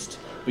far east,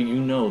 but you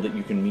know that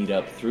you can meet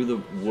up through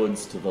the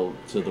woods to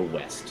the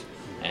west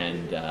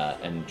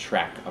and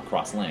track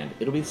across land.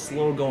 It'll be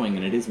slow going,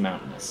 and it is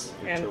mountainous.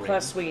 And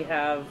plus we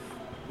have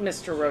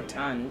Mr.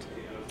 Rotund,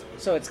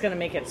 so it's going to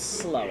make it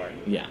slower.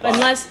 Yeah.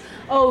 Unless,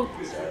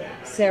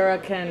 Sarah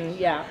can,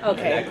 yeah,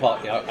 okay. And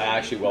I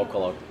actually will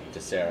call out to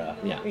Sarah.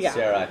 Yeah.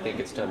 Sarah, I think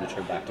it's time to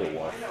turn back to a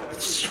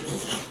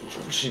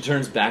wolf. She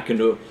turns back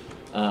into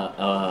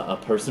a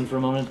person for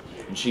a moment,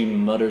 and she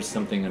mutters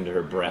something under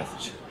her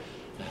breath.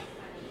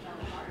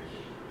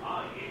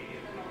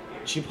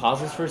 She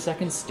pauses for a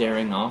second,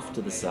 staring off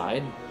to the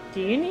side.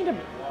 Do you need a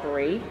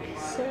break,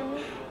 Sarah?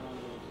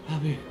 I'll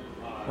be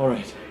all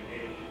right.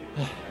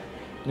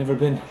 Never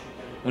been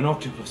an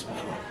octopus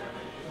before.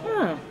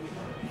 Oh,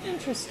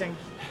 interesting.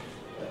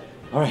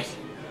 All right.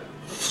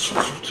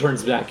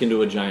 Turns back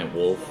into a giant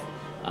wolf.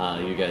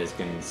 You guys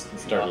can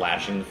start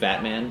lashing the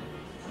fat man.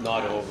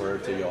 Nod over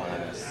to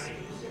Johannes.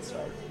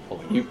 Start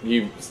pulling.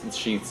 He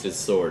sheaths his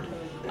sword.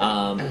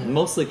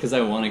 Mostly because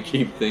I want to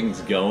keep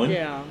things going.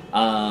 Yeah.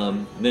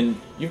 Then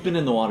you've been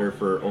in the water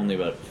for only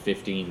about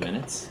 15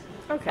 minutes.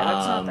 Okay,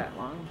 that's not that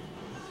long.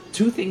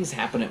 Two things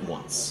happen at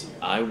once.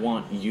 I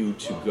want you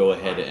to go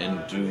ahead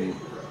and do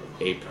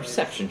a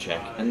perception check,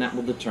 and that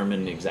will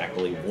determine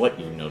exactly what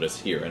you notice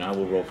here, and I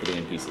will roll for the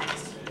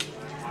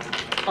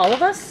NPCs. All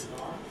of us?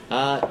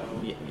 Yeah,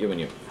 you and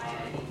you.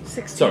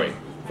 16. Sorry,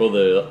 for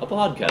the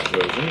podcast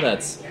version,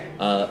 that's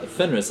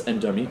Fenris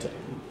and Darmita.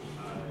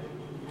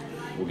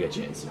 We'll get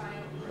you in soon.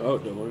 Oh,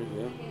 don't worry.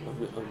 Yeah,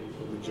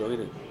 I'm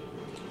enjoying it.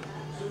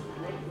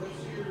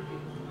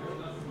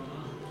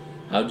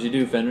 How'd you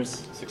do,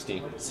 Fenris?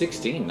 16.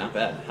 16, not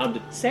bad. How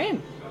did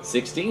Same.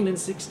 16 and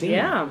 16?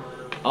 Yeah.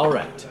 All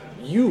right.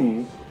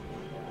 You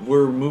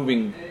were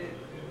moving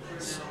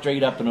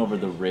straight up and over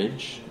the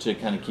ridge to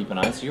kind of keep an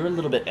eye, so you're a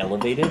little bit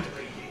elevated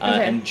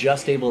Okay. and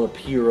just able to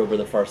peer over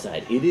the far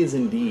side. It is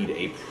indeed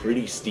a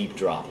pretty steep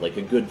drop, like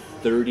a good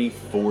 30,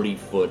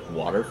 40-foot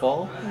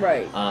waterfall.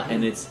 Right.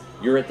 And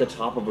you're at the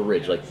top of a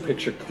ridge, like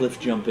picture cliff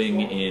jumping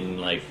in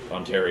like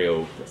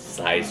Ontario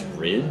size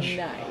ridge.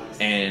 Nice.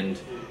 And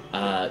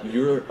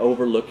you're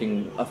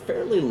overlooking a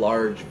fairly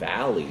large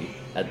valley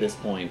at this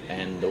point,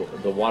 and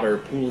the water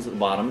pools at the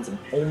bottom. It's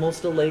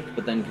almost a lake,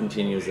 but then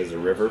continues as a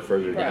river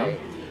further down, Right.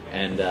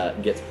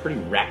 and gets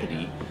pretty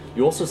rapidy.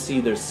 You also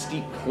see there's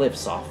steep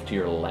cliffs off to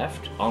your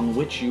left, on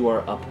which you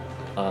are up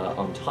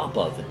on top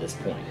of at this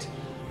point.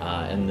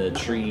 And the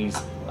trees,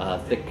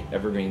 thick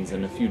evergreens,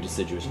 and a few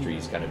deciduous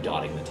trees kind of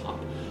dotting the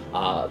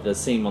top. The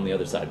same on the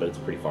other side, but it's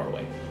pretty far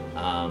away.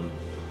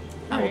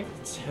 Alright.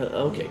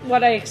 Okay.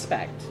 What I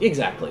expect.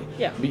 Exactly.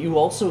 Yeah. But you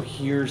also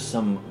hear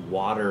some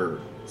water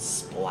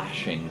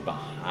splashing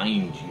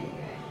behind you,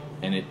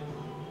 and it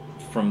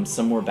from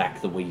somewhere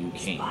back the way you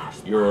came.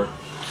 Your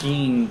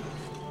keen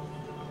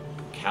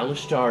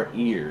Kalishtar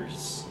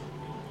ears.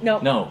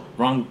 Nope. No,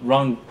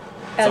 wrong.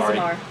 Sorry.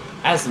 Azamar.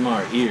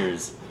 Azamar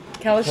ears.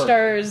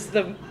 Kalishtar is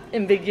the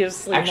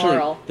ambiguously Actually,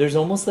 moral. there's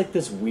almost like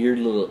this weird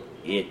little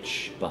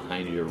itch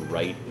behind your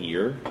right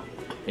ear,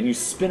 and you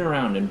spin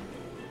around and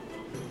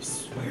I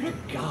swear to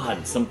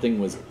God, something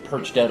was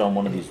perched out on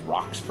one of these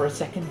rocks for a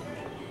second,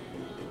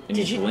 and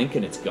Did you you- blink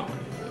and it's gone.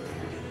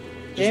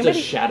 Did Just a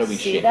anybody shadowy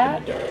see shape that?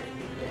 in the dark.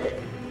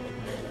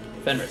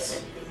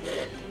 Fenris,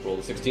 Roll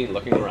the 16,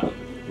 looking around.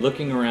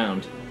 looking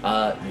around,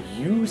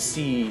 you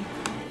see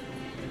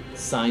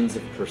signs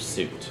of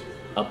pursuit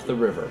up the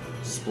river,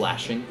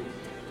 splashing.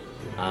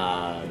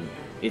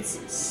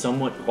 It's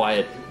somewhat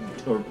quiet,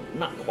 or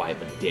not quiet,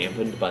 but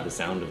dampened by the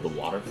sound of the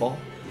waterfall.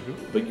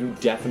 But you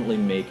definitely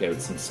make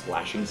out some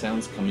splashing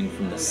sounds coming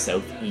from the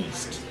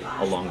southeast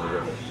along the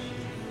river.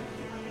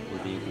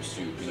 We're being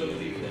pursued. We need to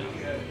leave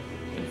now.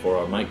 And for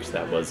our mics,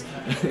 that was.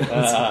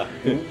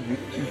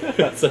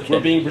 That's okay.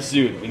 We're being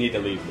pursued. We need to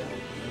leave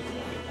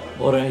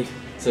now. All right,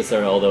 says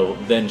Sarah, although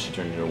then she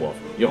turned into a wolf.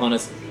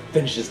 Johannes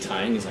finishes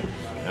tying. He's like,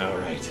 all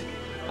right,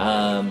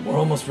 we're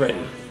almost ready.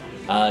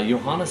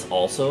 Johannes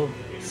also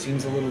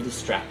seems a little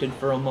distracted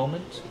for a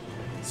moment,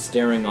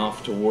 staring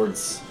off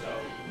towards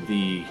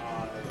the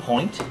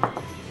point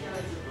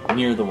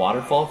near the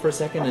waterfall for a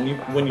second. And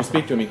when you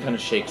speak to him, he kind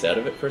of shakes out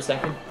of it for a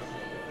second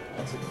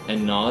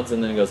and nods,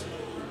 and then he goes,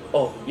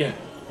 oh, yeah.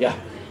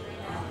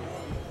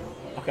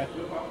 Okay.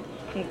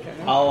 Okay.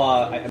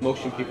 I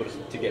motion people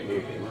to get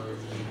moving.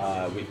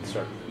 We can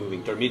start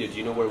moving. Dormita, do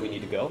you know where we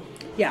need to go?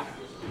 Yeah.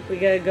 We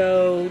gotta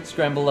go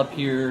Scramble up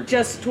here.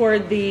 just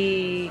toward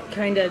the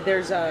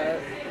there's a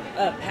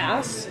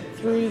pass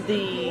through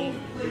the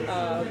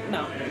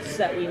mountains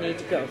that we need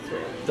to go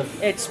through.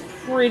 It's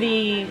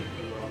pretty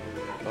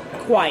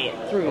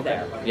quiet through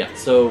there. Yeah,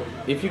 so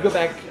if you go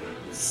back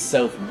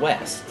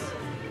southwest,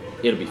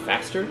 it'll be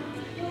faster,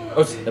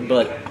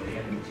 but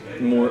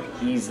more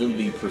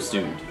easily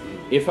pursued.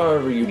 If,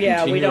 however, you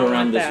Yeah, we continue don't around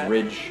want this that.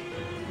 ridge,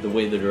 the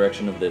way the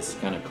direction of this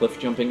kind of cliff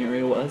jumping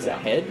area was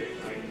ahead,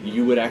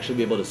 you would actually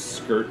be able to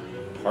skirt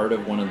part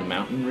of one of the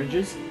mountain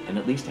ridges and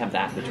at least have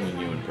that between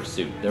you and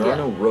pursuit. There Yeah. are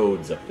no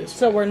roads up this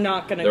So way. we're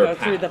not gonna There go are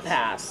through the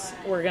paths.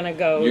 pass. We're gonna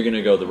go. You're going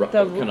to go the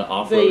kind of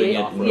off-roading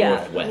it yeah,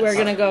 northwest. we're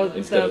gonna go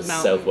instead the of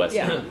mountain. southwest.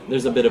 Yeah.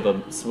 There's a bit of a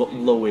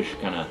lowish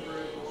kind of,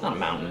 not a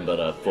mountain, but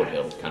a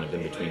foothill kind of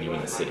in between you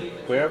and the city.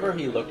 Wherever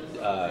he looked,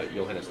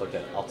 Johannes looked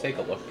at, I'll take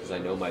a look because I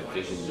know my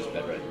vision is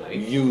better at night.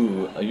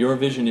 Your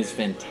vision is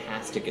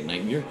fantastic at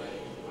night.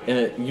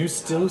 You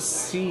still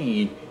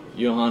see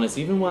Johannes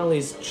even while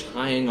he's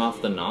tying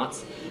off the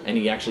knots, and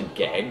he actually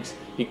gags.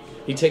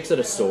 He takes out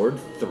a sword,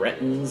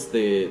 threatens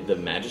the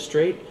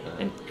magistrate,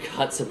 and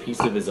cuts a piece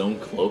of his own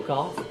cloak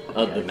off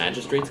of the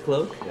magistrate's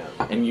cloak,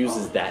 Yeah. and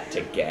uses that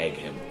to gag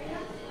him.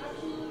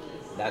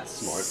 That's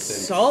smart.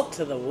 Since Salt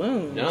to the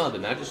wound. No, the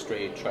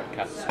magistrate tried to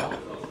cast a spell.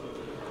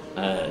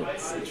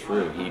 It's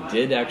true. He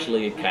did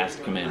actually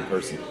cast command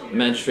person. The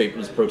magistrate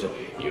was protest.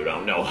 You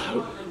don't know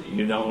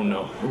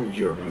who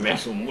you're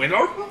messing with.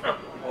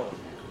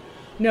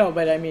 No,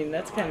 but I mean,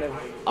 that's kind of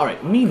All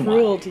right. Meanwhile,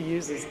 cruel to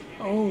use his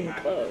own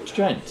clothes.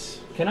 Trent,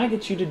 can I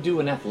get you to do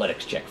an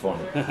athletics check for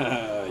me?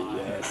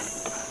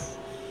 Yes.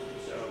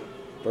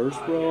 First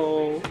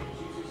roll.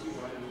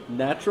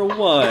 Natural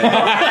 1. And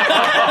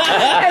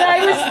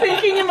I was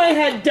thinking in my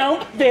head,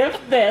 don't biff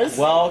this.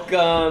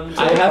 Welcome to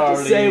I the have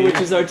party. to say, which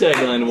is our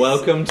tagline.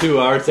 Welcome to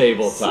our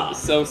tabletop.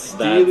 So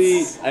steely,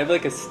 That's- I have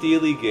like a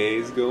steely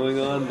gaze going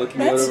on,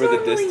 looking out That's over the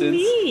normally distance.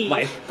 me.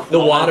 My The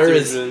water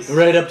quads are is just-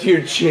 right up to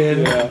your chin.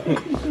 Yeah.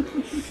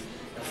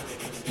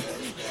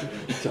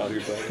 Tell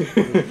your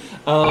buddy.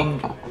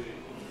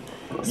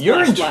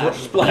 You're in, Splash,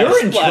 tr- splash,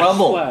 you're in splash,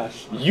 trouble.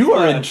 splash, You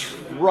are in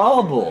splash.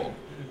 trouble.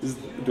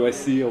 Do I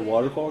see a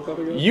waterfall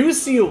coming up? You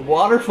see a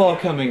waterfall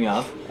coming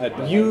up. I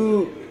died.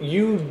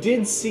 You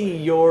did see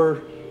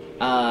your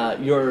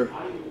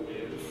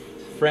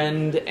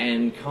friend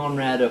and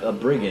comrade, a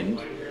brigand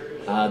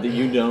that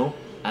you know,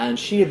 and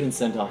she had been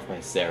sent off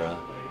by Sarah,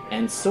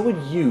 and so had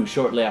you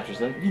shortly after.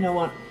 She's like, you know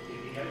what,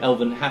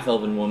 elven, half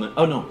elven woman.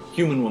 Oh no,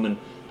 human woman,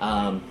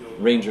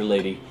 ranger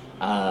lady,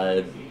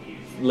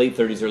 late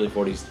 30s, early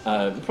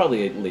 40s,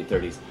 probably late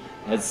 30s,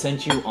 has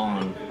sent you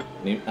on.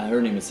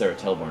 Her name is Sarah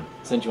Telborn.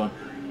 Sent you on.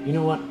 You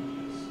know what?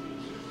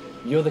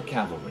 You're the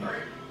cavalry.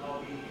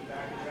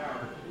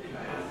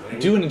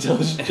 Do an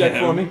intelligence check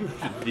for me.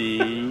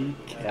 The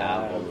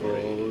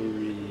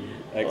cavalry!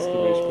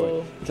 Exclamation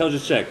Oh. point.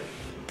 Intelligence check.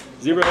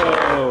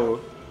 0,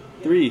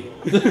 3.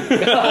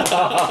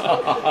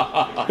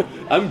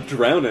 I'm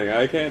drowning.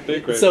 I can't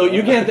think right So now.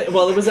 you can't.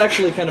 Well, it was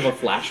actually kind of a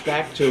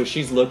flashback to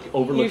she's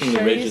overlooking You the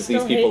sure ridge you as these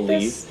still people hate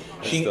leave. this?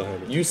 I still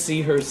hate it. You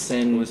see her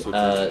send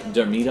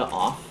Darmida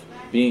off,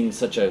 being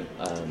such a.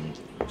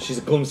 She's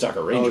a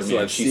Gloomstalker Ranger, so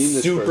man. I've seen She's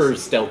this super person.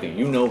 stealthy.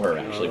 You know her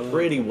actually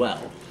pretty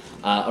well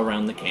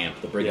around the camp,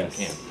 the brigand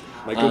Yes. camp.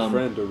 My good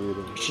friend,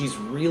 Dorita. She's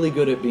really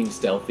good at being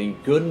stealthy,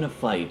 good in a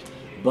fight,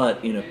 but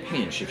in a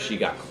pinch, if she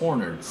got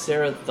cornered,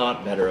 Sarah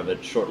thought better of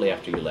it shortly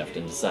after you left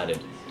and decided,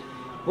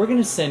 we're going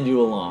to send you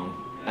along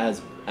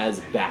as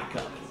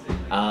backup.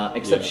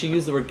 Except Yeah. she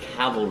used the word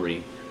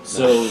cavalry,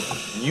 so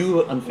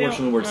you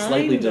unfortunately were Now,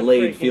 slightly I'm the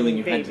delayed, freaking feeling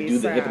you had to baby do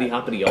the sad. hippity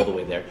hoppity all the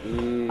way there.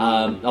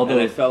 Although,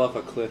 And I fell off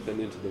a cliff and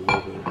into the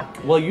river.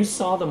 well, you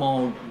saw them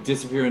all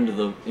disappear into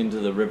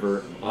the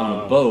river on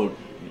a Oh. boat,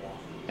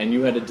 and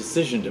you had a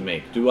decision to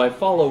make: do I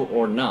follow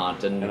or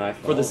not? And, And I for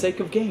the followed. sake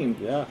of game,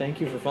 Yeah.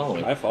 thank you for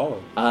following. I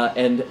followed.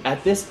 And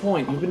at this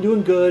point, you've been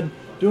doing good.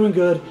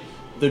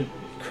 The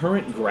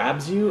current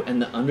grabs you,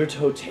 and the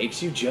undertow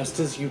takes you just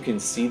as you can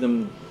see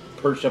them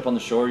perched up on the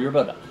shore. You're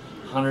about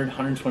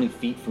 120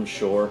 feet from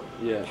shore,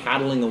 Yeah.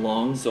 paddling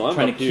along, So I'm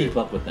trying up to here. keep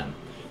up with them.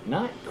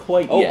 Not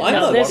quite Oh, yet. I'm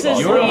No, on this the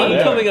is waterfall. the-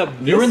 I'm coming up.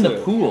 You're in the this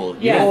way. pool.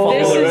 Yeah, You're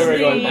this following- is river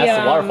going- the,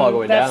 that's the waterfall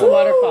going that's down. the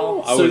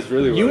waterfall. I was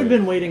really You had worried.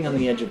 been waiting on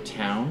the edge of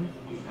town,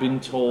 been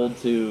told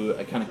to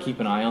kind of keep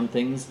an eye on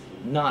things,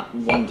 not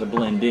one to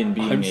blend in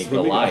being I'm a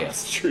swimming Goliath.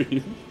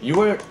 upstream. You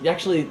were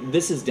actually.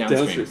 This is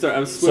downstream. Downstream. Sorry,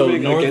 I'm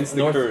swimming against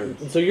the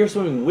current. So you're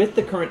swimming with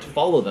the current to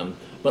follow them,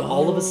 but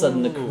all of a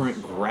sudden the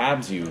current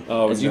grabs you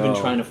Oh, as you've been no.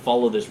 trying to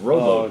follow this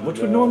rowboat, Oh, which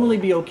would no. normally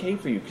be okay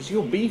for you because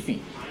you're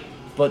beefy,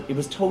 but it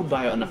was towed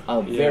by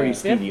a very Yeah.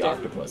 speedy Biffed it.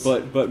 octopus.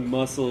 But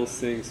muscle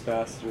sings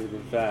faster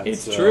than fat.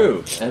 It's so-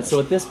 true. And so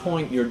at this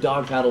point, your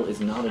dog paddle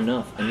is not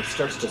enough, and it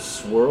starts to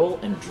swirl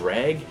and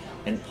drag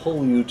and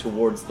pull you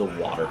towards the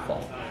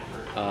waterfall.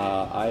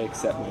 I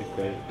accept my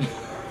fate.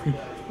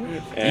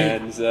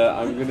 And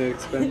I'm going to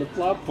expend the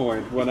plot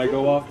point when I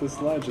go off the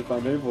sledge if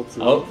I'm able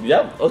to. Oh,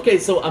 yep. Okay,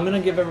 so I'm gonna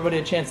give everybody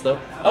a chance though.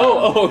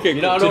 Okay.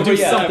 You're not To over do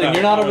yet. something.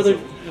 You're not over the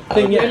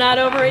thing yet. You're not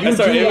over it. You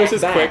Sorry, do it was look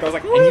just back, quick. I was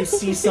like, and you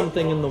see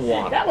something in the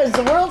water. That was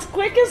the world's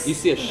quickest. You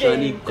see a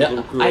shiny game.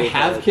 Yeah, glow. I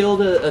have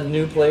killed a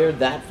new player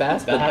that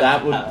fast, but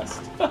that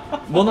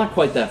would well, not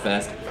quite that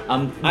fast.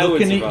 I'm I would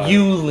looking at survive.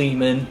 you,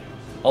 Lehman.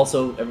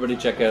 Also, everybody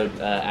check out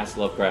Ask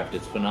Lovecraft.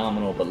 It's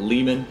phenomenal. But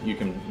Lehman, you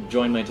can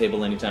join my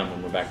table anytime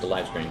when we're back to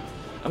live stream.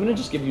 I'm gonna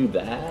just give you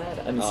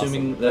that. I'm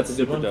assuming that's a good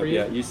super one dope. for you.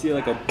 Yeah, you see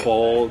like a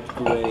bald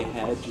gray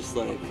head, just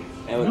like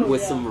and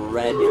with some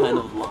red kind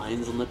of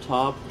lines on the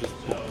top, just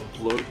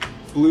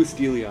blue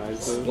steely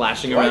eyes. Though.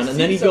 Splashing around, and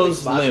then he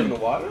goes in limp. the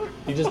water.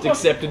 He just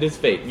accepted his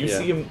fate. You Yeah.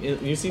 see him.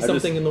 You see I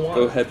something just in the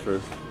water. Go head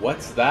first.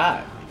 What's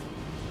that?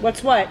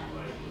 What's what?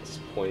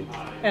 Just point.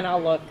 And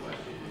I'll look.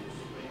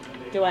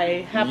 Do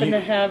I happen You- to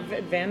have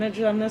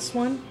advantage on this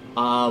one?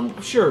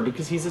 Sure,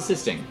 because he's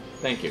assisting.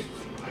 Thank you.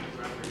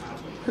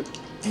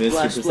 Missed your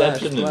Splash,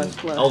 perception, splash, and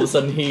splash. all of a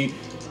sudden he.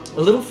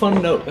 A little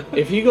fun note: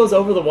 if he goes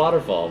over the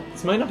waterfall,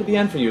 this might not be the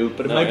end for you,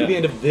 but it might be yeah. the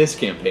end of this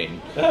campaign.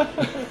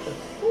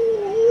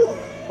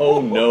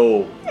 Oh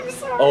no!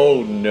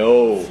 Oh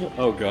no!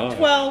 Oh god.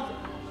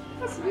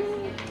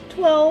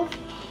 12.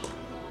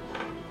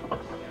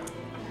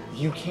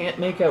 You can't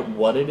make out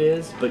what it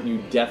is, but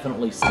you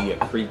definitely see a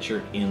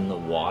creature in the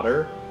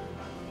water.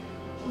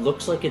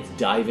 Looks like it's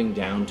diving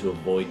down to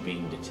avoid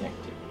being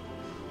detected.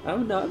 I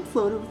don't know. I'm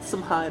floating with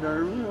some hide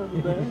armor.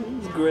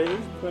 It's great.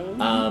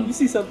 You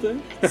see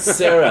something?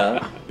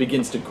 Sarah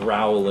begins to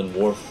growl in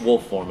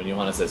wolf form, and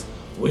Johanna says,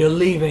 "We're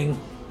leaving."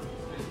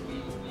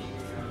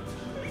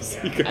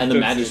 And the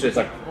magistrate's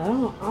like,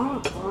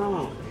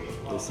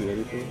 Don't see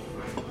anything.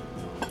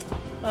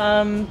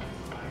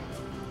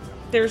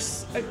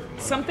 There's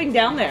something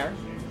down there,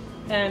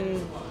 and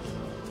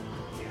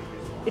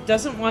it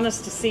doesn't want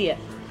us to see it.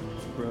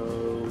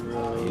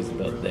 he's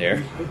about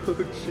there.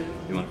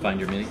 You want to find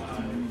your mini?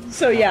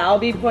 So yeah, I'll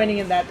be pointing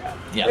in that.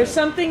 Yeah. There's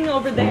something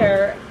over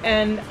there,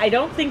 and I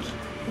don't think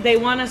they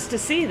want us to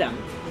see them.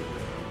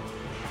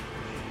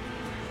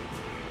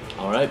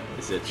 All right.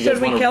 Should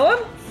we kill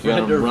him? You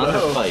want to run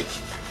or fight?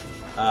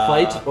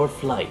 Fight or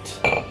flight?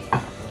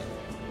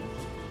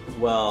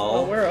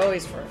 Well, we're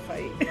always for a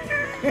fight.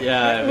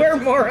 Yeah. We're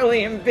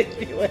morally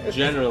ambiguous.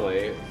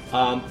 Generally,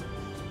 can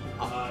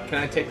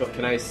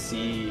I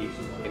see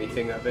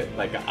anything of it?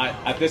 Like,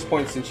 at this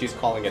point, since she's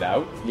calling it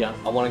out, Yeah.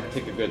 I want to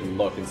take a good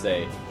look and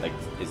say, like,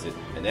 is it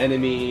an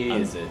enemy?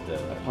 Is it?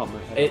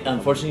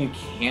 Unfortunately, you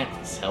can't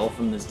tell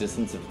from this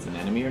distance if it's an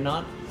enemy or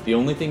not. The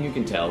only thing you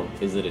can tell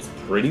is that it's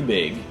pretty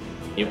big.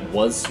 It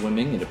was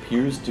swimming. It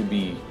appears to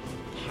be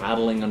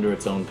paddling under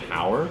its own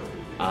power.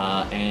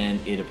 And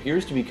it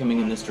appears to be coming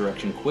in this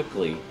direction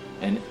quickly.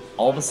 And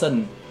all of a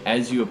sudden,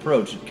 as you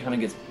approach, it kind of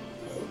gets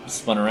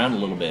spun around a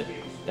little bit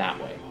that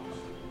way.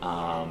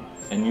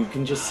 And you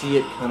can just see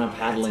it kind of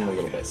paddling a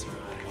little bit.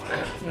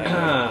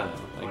 I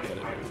get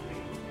it.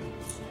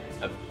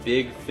 A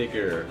big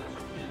figure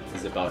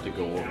is about to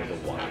go over the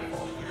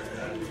waterfall.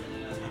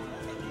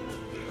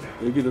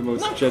 Maybe the most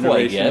Not generational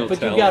quite yet,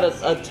 but you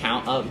got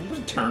talent.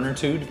 a turn or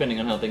two, depending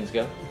on how things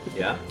go.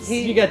 Yeah.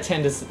 You got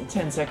 10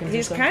 seconds.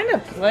 He's or so. kind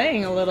of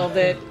playing a little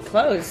bit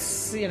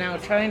close,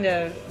 trying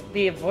to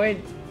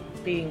avoid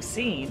being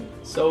seen.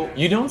 So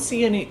You don't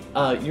see any.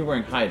 You're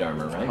wearing hide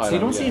armor, right? Hide so you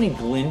don't armor, see yeah. any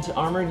glint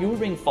armor. You were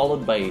being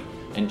followed by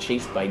and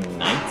chased by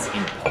knights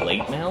in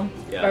plate mail.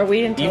 yeah. Are we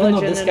Even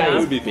intelligent though this guy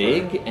enough? is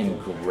big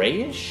and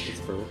grayish, It's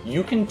fur.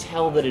 you can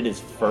tell that it is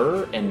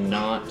fur and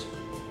not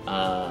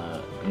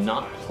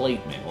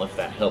plate mail. If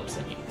that helps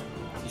any.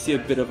 You see a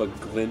bit of a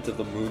glint of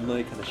the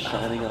moonlight kind of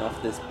shining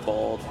off this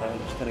bald head.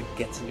 Just kind of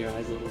gets in your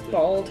eyes a little bit.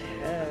 Bald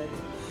head.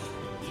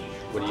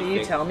 What Do you you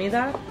think? tell me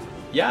that?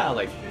 Yeah,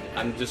 like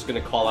I'm just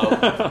gonna call out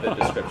the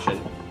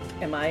description.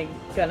 Am I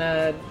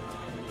gonna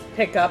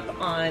pick up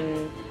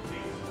on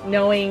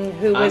knowing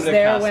who I'm was gonna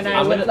there cast when it. I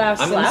I'm gonna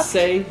last left?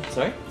 say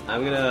sorry.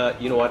 I'm gonna,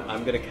 you know what?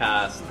 I'm gonna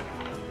cast.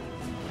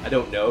 I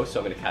don't know, so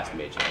I'm gonna cast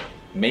Mage Hand.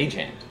 Mage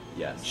hand.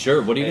 Yes.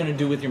 Sure. What are you Okay. gonna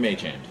do with your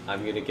mage hand?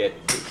 I'm gonna get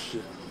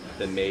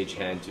the Mage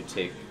Hand to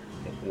take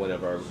one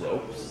of our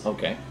ropes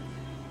Okay.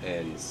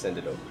 and send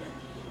it over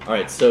there. All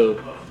right. So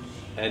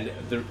And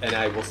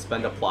I will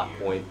spend a plot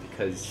point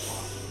because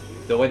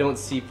though I don't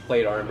see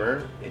plate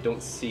armor, I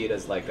don't see it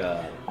as like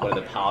one of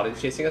the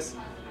paladins chasing us.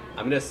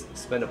 I'm gonna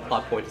spend a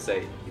plot point to say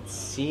it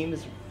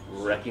seems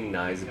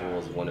recognizable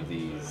as one of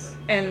these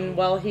And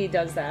while he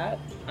does that,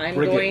 I'm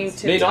brigands. going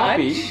to May touch. not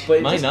be, but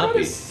it Might just not kinda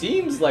be.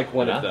 seems like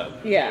one of Yeah. them.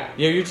 Yeah.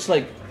 yeah, you're just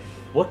like,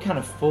 what kind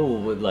of fool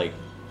would like?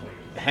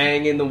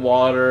 Hang in the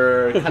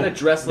water, kind of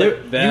dressed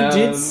like them. You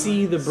did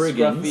see the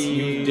brigands. scruffy.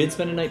 You did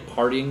spend a night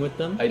partying with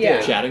them. I did.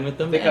 Yeah. Chatting with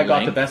them. I think at I got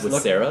the length best with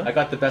look. Sarah. I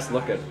got the best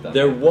look at them.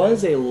 There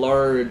was a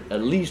large,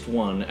 at least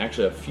one,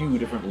 actually a few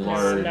different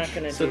large. not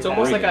gonna So it's do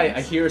almost that. like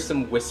I hear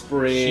some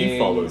whispering. She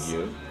followed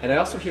you. And I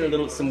also hear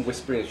some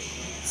whispering,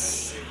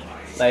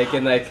 like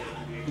in like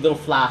little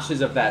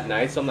flashes of that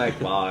night. So I'm like,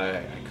 well,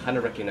 I kind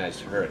of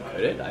recognized her.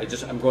 Could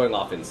it? I'm going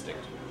off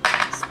instinct.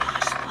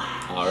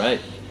 All right,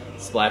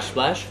 splash,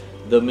 splash.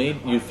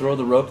 You throw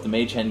the rope. The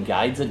mage hand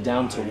guides it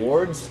down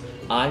towards.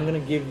 I'm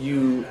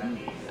gonna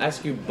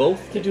ask you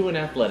both to do an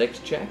athletics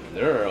check.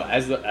 No.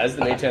 As the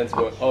mage hand's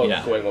going,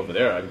 Yeah. going over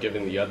there, I'm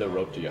giving the other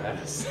rope to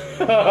Johannes.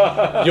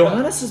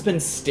 Johannes has been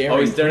staring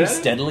he's staring pretty at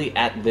it? steadily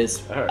at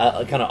this,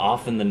 Alright. kind of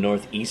off in the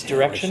northeast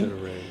direction,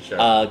 should've ran. Sure.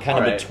 kind of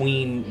Alright.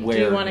 between you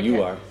where wanna you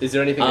ca- are. Is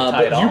there anything to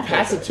tie it But you off?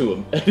 pass it to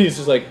him, and he's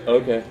just like,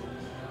 okay.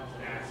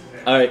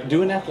 All right,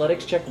 do an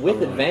athletics check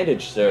with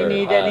advantage, sir. You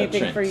need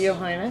anything Trent. for your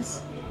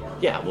highness?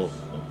 Yeah, we'll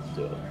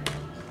do it.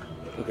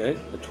 Okay,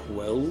 a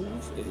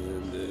 12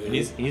 and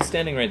He's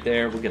standing right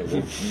there. We'll get a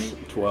little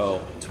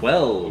 12.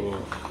 12.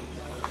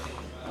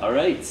 All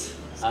right.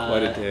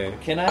 quite a day.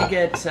 Can I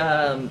get?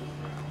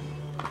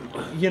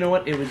 You know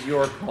what? It was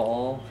your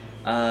call,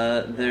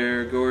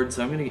 there, Gord.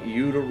 So I'm going to get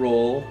you to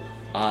roll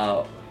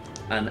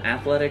an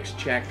athletics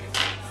check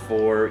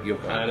for Johannes,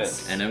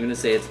 Johannes. and I'm going to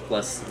say it's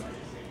plus.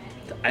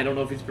 I don't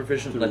know if he's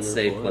proficient. Let's or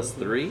say four. plus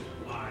 3.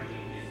 All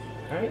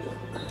right.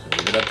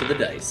 Leave it up to the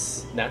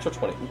dice. Natural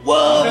 20.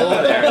 Whoa!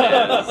 There it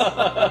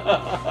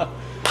is.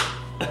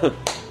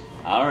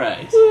 All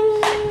right.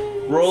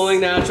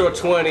 Rolling natural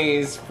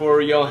 20s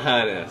for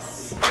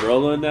Johannes.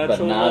 Rolling natural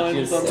But not ones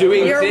just- on the-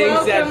 Doing You're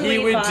things that welcome, he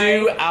would Levi.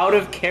 do out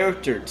of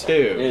character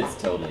too.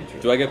 It's totally true.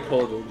 Do I get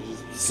pulled? Or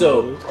just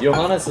So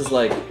Johannes is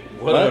like,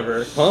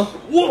 Whatever. Huh?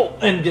 Whoa!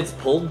 And gets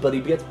pulled, but he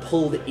gets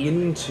pulled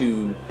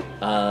into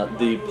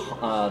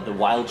the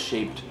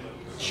wild-shaped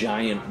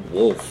giant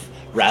wolf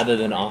rather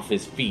than off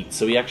his feet.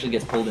 So he actually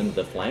gets pulled into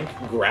the flank,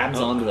 grabs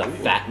onto the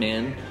fat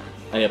man,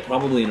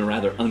 probably in a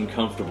rather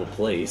uncomfortable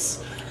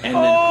place, and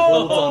then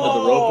holds onto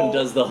the rope and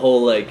does the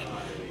whole like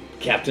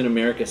Captain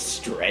America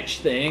stretch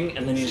thing,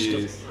 and then he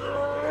just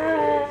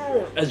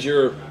goes, as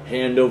you're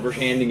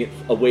handing it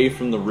away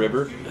from the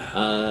river,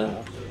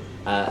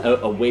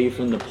 away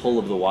from the pull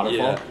of the waterfall.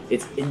 Yeah.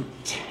 It's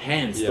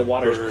intense. Yeah, the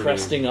water's burning.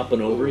 cresting up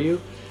and over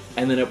you,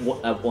 and then at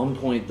one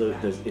point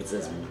it's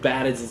as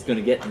bad as it's going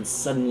to get, and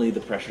suddenly the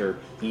pressure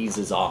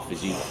eases off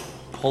as you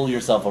pull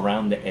yourself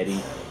around the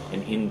eddy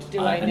and Do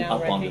I and now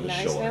up onto the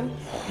recognize shore. him?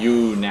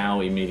 You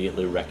now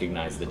immediately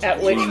recognize the At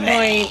which tattoo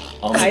point,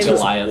 on the I,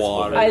 Goliath's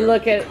water. I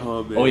look at.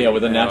 Oh yeah,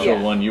 with a natural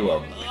Yeah. one, you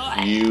are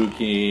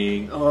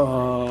puking.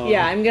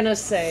 Yeah, I'm gonna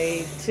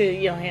say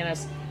to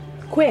Johannes,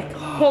 quick,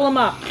 pull him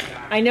up.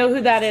 I know who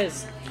that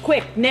is.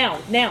 Quick, now.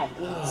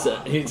 So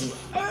he's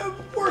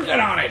working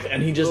on it,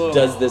 and he just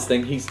does this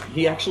thing.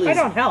 He actually I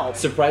don't help.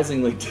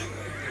 surprisingly.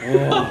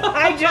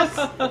 I just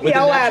With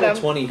yell a at natural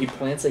him. 20, he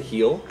plants a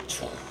heel,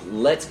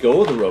 lets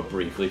go of the rope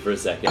briefly for a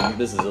second.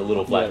 This is a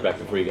little flashback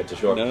before you get to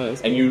shore. No,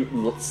 that's and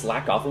you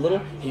slack off a little.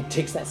 He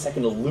takes that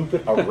second to loop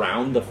it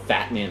around the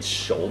fat man's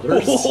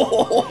shoulders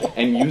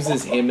and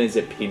uses him as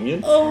a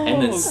pinion, and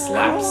then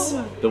slaps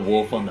the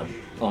wolf on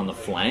the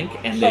flank,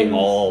 and they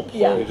all pull.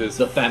 Yeah.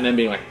 The fat man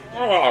being like,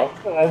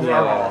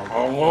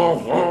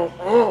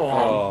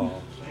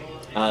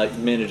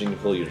 managing to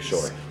pull you to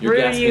shore. You're Screw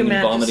gasping you, and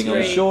vomiting on the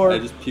magistrate. shore. I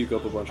just puke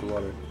up a bunch of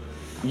water.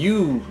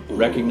 You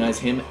recognize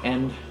him,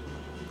 and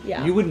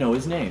Yeah. you would know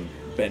his name.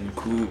 Ben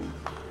Coom.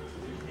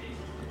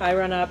 I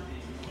run up.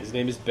 His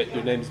name is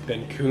your name is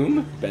Ben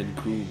Coom. Ben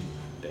Coom.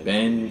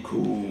 Ben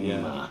Kuma.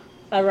 Yeah.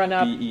 I run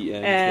up,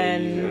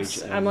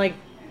 B-E-N-K-U-H-N. and I'm like,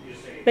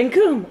 Ben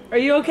Coom, are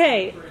you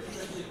okay?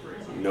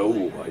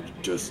 No, I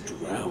just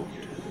drowned.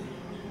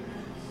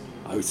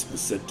 I was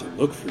sent to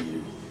look for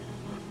you.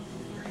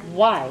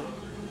 Why?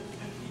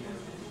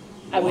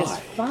 I was Why?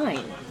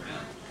 fine.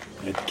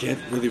 I can't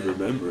really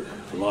remember.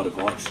 A lot of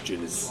oxygen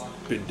has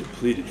been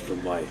depleted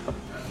from my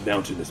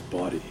mountainous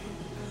body.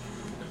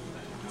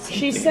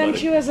 She Something sent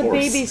about you as a horse.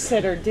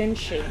 babysitter, didn't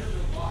she?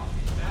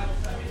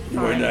 You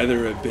are Fine.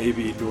 neither a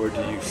baby nor do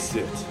you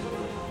sit.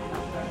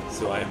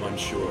 So I am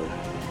unsure.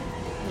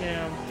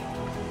 Yeah.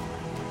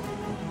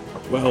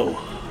 Well,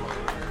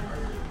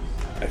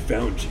 I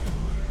found you.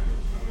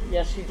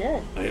 Yes, you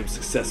did. I am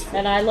successful.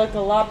 And I look a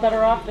lot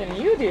better off than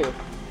you do.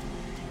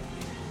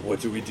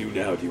 What do we do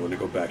now? Do you want to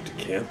go back to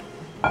camp?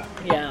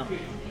 Yeah.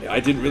 I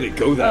didn't really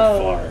go that Oh,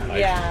 far.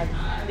 yeah.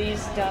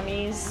 These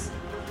dummies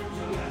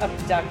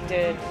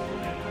abducted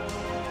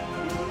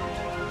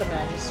the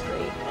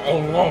magistrate.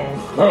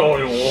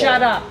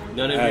 Shut up.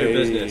 None of I, your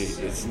business.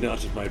 It's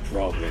not my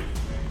problem.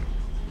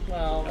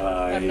 Well,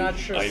 I'm not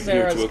sure I'm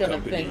Sarah's here to gonna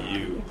accompany think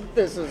you.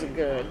 this is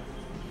good.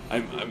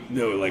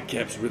 No, like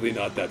camp's really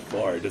not that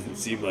far. It doesn't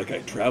seem like I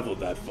traveled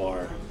that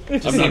far.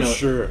 Just, I'm You not know,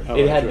 sure. How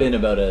It I had tra- been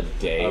about a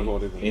day I've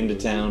only been into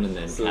busy. town, and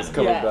then So kind it's of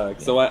coming Yeah.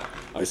 back. So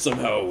I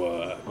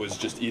somehow was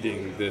just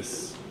eating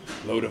this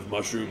load of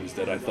mushrooms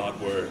that I thought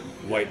were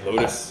white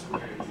lotus.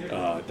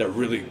 They're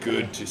really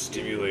good to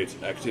stimulate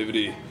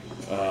activity,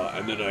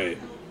 and then I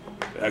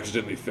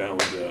accidentally found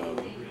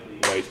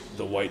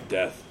the white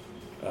death,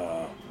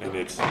 and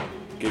it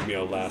gave me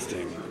a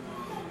lasting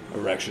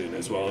erection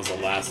as well as a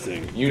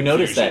lasting. You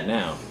notice that confusion.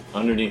 now,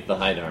 underneath the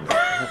hide armor.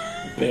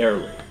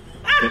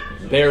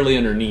 Barely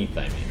underneath,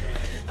 I mean.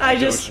 I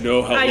Don't just,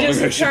 know how I long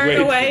just I should turn wait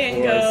away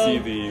and before I see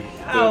go, the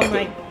oh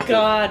my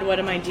god, what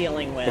am I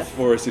dealing with?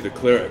 Before I see the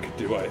cleric,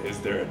 is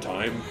there a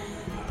time?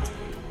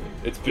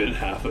 It's been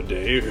half a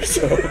day or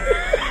so.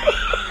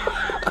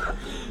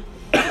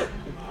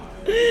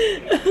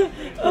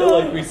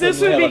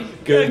 This would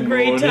be a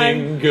great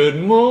time.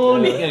 Good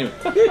morning.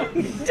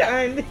 Anyway,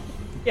 Time.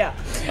 Yeah.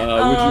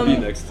 Would you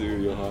be next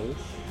to Johannes?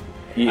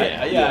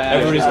 yeah, yeah,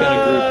 everybody's kind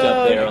of grouped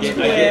up there. On I the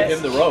gave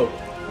him the rope.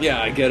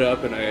 yeah, I get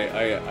up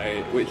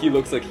and wait, he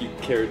looks like he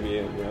carried me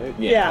in, right?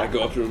 Yeah. I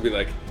go up to him and be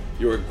like,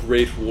 "You're a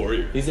great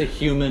warrior." He's a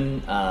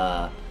human,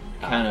 kind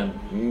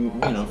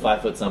of,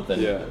 5 foot something.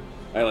 Yeah.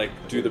 I like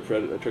do the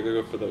predator. I try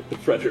to go for the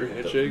predator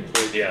handshake.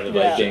 Like, Yeah, the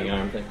Yeah. Viking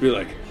arm thing. Be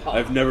like,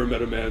 I've never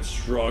met a man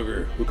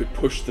stronger who could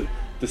push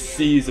the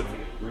seas of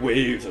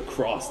waves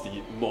across the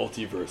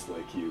multiverse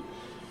like you.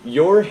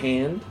 Your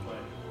hand,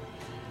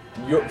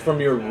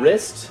 from your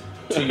wrist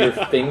to your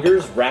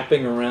fingers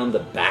wrapping around the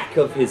back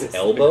of his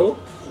elbow,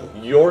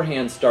 your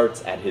hand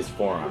starts at his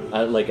forearm,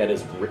 like at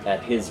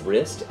his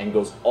wrist, and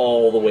goes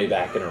all the way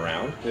back and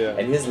around. Yeah.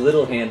 And his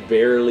little hand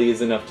barely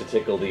is enough to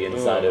tickle the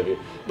inside of you,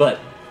 but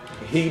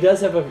he does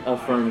have a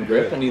firm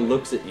grip, Good. and he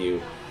looks at you,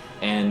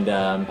 and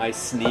I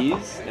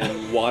sneeze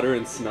and water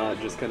and snot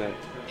just kind of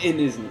in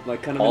his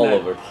like kind of All in that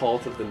over.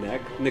 halt of the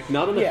neck,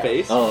 not on the Yeah.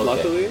 face, Oh, okay.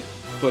 luckily,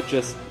 but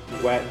just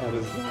wet on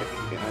his neck.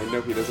 I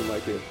know he doesn't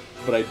like it,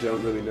 but I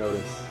don't really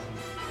notice.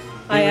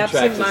 I retracts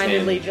his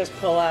absentmindedly hand. just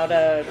pull out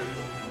a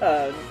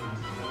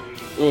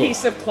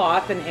piece of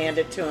cloth and hand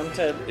it to him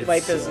to It's,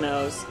 wipe his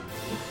nose.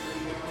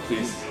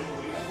 Please,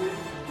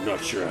 I'm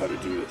not sure how to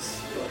do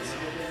this, but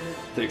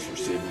Thanks for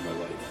saving my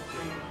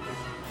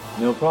life.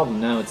 No problem.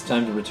 Now it's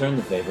time to return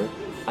the favor.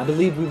 I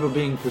believe we were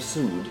being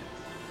pursued.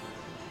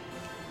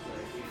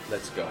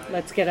 Let's go.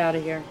 Let's get out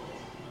of here.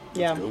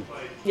 Yeah. Go.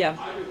 Yeah.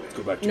 Let's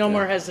go back to No camp.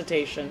 more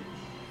hesitation.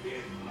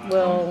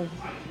 We'll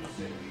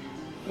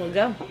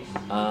go.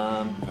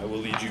 I will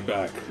lead you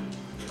back.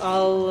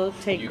 I'll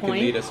take You point.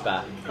 can lead us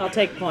back. I'll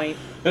take point.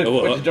 Oh,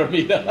 well, Point to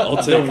Dormita. I'll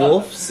The take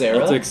wolf, Sarah.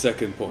 I'll take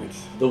second point.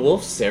 The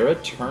wolf, Sarah,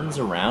 turns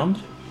around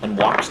and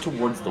walks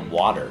towards the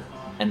water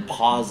and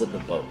paws at the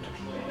boat.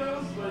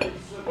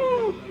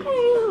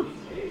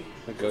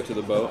 I go to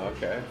the boat.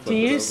 Okay. Do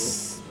you?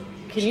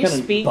 Can you kinda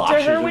speak to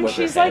botches her it when with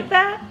her she's head. like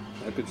that?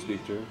 I could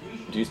speak to her.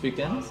 Do you speak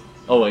Dennis?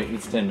 Oh wait,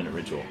 it's 10-minute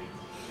ritual.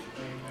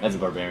 As a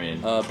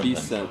barbarian.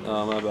 Beast sometimes. scent.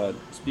 My bad.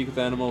 Speak with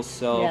animals.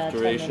 Self. Yeah, 10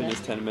 duration minutes.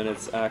 is 10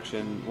 minutes.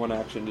 Action. 1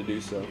 action to do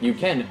so. You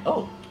can.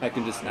 Oh, I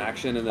can just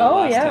action and then Oh,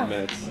 last yeah. 10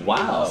 minutes.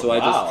 wow. So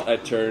I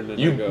turn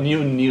and I go.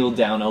 You kneel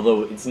down,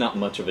 although it's not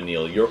much of a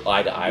kneel. You're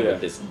eye to eye Yeah.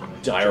 with this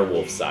dire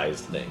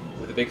wolf-sized thing.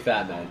 With a big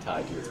fat man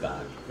tied to his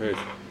back. Great.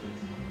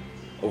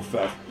 Oh,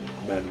 fat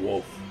man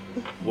wolf,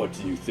 what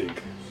do you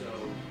think?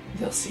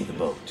 They'll see the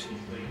boat.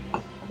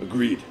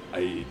 Agreed.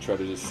 I try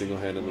to just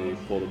single-handedly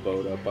pull the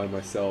boat up by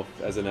myself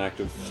as an act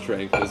of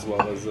strength as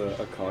well as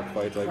a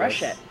cockfight, I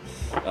Crush guess.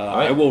 it.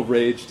 I will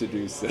rage to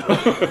do so.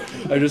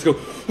 I just go,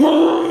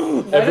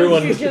 Why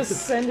Everyone- don't you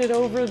just send it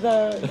over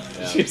the?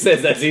 She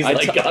says as he's I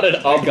like t- got it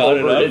up I got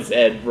it over up, his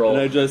head, bro.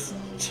 and I just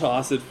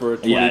toss it for a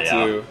 22.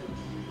 Yeah.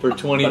 For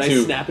 22. But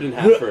I snap it in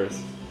half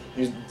first.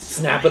 You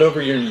snap it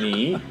over your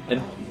knee, and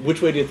which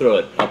way do you throw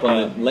it? Up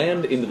on the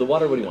land, into the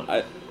water? What do you want?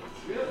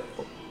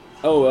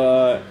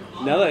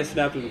 Now that I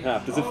snapped it in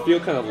half, does it feel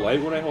kind of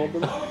light when I hold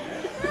them?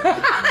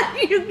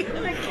 You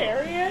gonna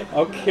carry it?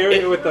 I'll carry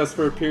it with us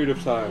for a period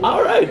of time.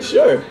 All right,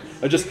 sure.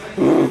 I just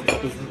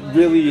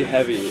really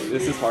heavy.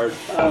 This is hard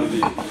to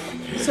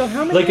do. So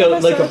how many Like of a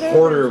us like are a there?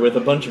 porter with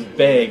a bunch of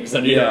bags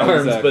under your Yeah,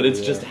 arms, exactly, but it's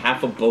yeah. just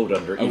half a boat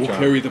under I will each arm.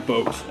 carry the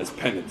boat as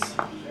penance.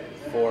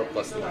 4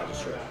 plus the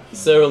magistrate.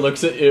 Sarah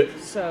looks at you,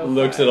 So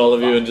looks at all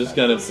of you, and just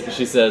kind of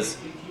she says,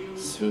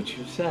 "Suit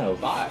yourself."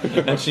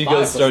 5. And she 5 goes,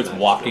 plus starts the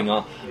walking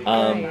off.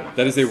 Right.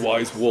 That is a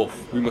wise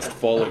wolf. We must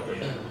follow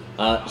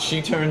her.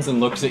 She turns and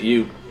looks at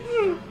you.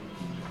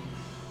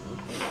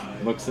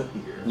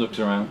 Looks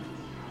around.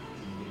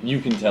 You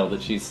can tell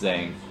that she's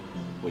saying,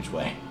 "Which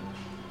way?"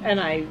 And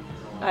I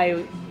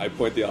I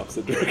point the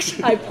opposite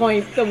direction.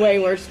 point the way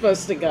we're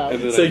supposed to go.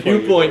 And then So I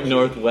you the point direction.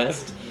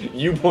 northwest.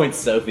 You point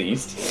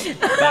southeast.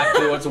 Back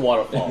towards the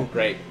waterfall.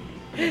 Great.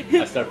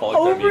 I start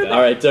following Over Dormita.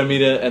 All right,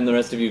 Darmita and the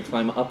rest of you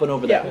climb up and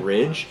over that Yeah.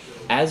 ridge.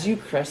 As you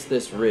crest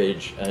this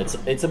ridge,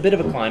 it's a bit of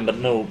a climb, but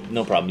no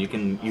problem. You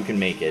can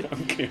make it.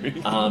 I'm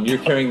carrying. You're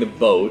carrying the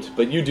boat,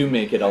 but you do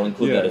make it. I'll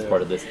include Yeah, that as yeah.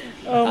 part of this.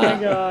 Oh my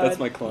god. That's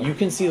my climb. You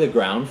can see the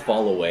ground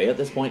fall away at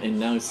this point and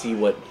now see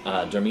what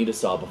Darmita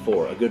saw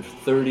before. A good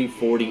 30,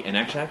 40, and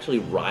actually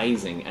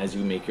rising as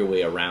you make your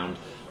way around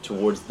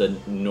towards the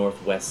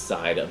northwest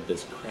side of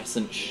this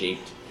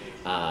crescent-shaped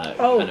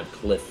kind of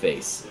cliff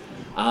face.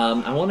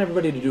 I want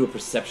everybody to do a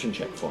perception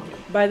check for me.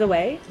 By the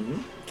way,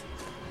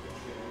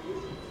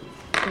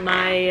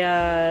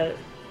 my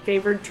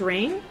favored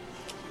terrain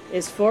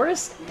is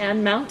forest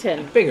and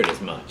mountain. Figured as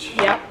much.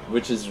 Yep.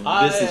 Which is,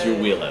 this is your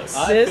wheelhouse.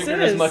 I This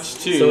figured is- as much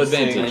too. So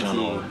advantage seeing, on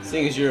all.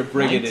 Seeing as you're a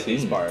brigand in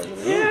these 19. parts.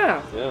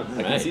 Yeah. Yeah, I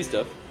can Right. see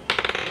stuff.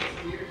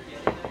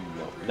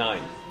 9.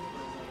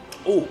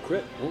 Oh,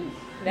 crit. Oh.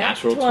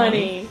 Natural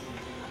 20.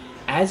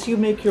 As you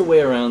make your way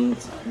around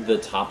the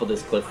top of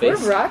this cliff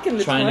face, We're rocking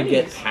the trying to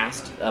get 20s.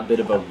 past a bit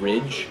of a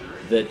ridge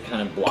that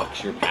kind of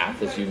blocks your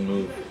path as you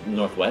move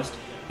northwest,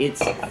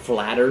 it's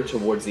flatter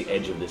towards the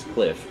edge of this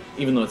cliff,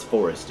 even though it's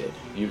forested.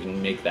 You can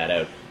make that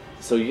out.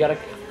 So you gotta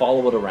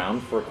follow it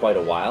around for quite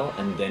a while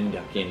and then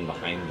duck in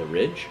behind the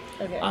ridge.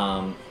 Okay.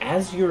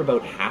 As you're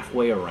about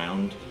halfway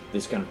around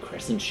this kind of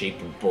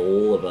crescent-shaped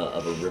bowl of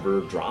a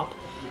river drop,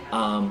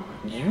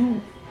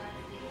 you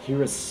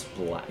hear a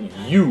splash.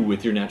 You,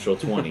 with your natural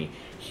 20,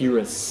 hear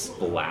a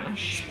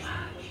splash.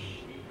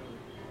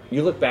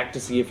 You look back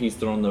to see if he's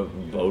thrown the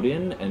boat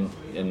in, and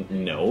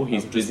no,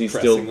 he's busy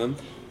pressing them.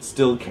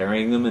 still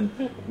carrying them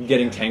and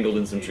getting tangled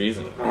in some trees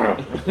and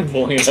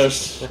pulling it out.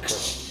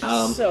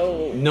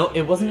 So No,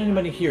 it wasn't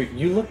anybody here.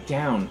 You look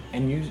down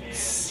and you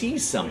see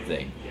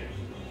something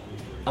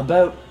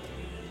about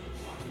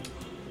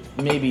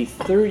maybe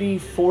 30,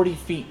 40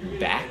 feet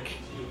back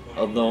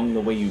along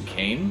the way you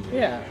came.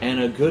 Yeah.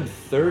 And a good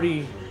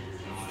 30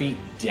 feet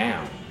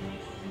down,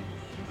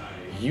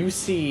 you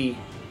see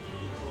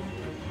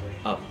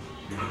a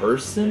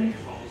person.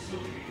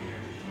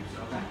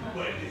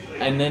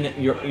 And then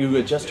you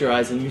adjust your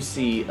eyes and you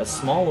see a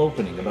small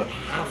opening about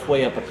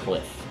halfway up a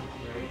cliff.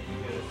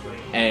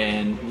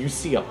 And you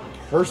see a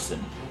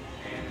person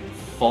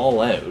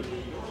fall out.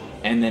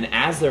 And then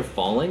as they're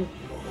falling,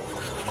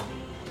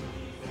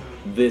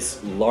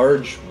 this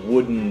large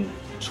wooden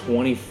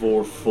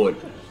 24-foot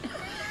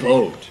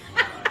boat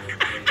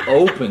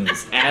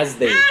opens as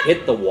they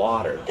hit the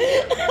water.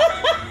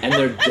 And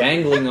they're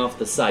dangling off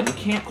the side. You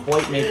can't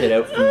quite make it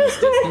out from this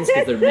distance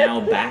because they're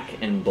now back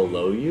and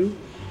below you.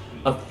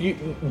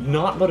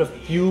 Not but a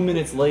few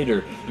minutes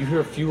later, you hear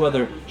a few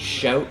other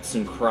shouts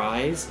and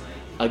cries.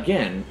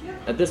 Again,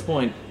 at this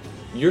point,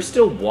 you're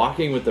still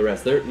walking with the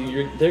rest. They're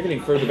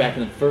getting further back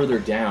and then further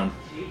down.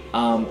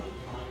 Out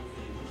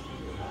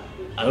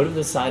of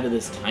the side of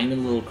this tiny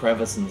little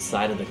crevice in the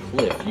side of the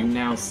cliff, you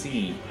now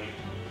see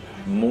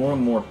more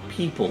and more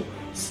people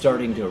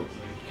starting to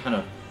kind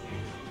of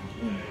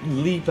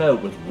leap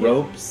out with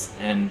ropes,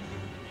 and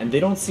they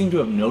don't seem to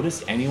have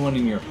noticed anyone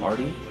in your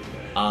party.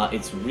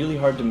 It's really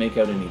hard to make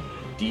out any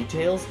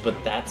details,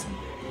 but that's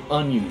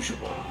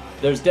unusual.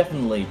 There's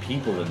definitely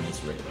people in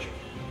this ridge.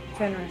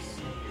 Fenris.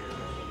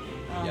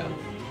 Yeah.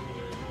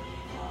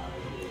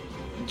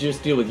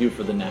 Just deal with you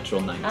for the natural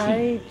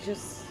 19.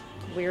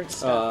 Weird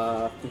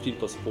stuff. 15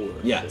 plus 4.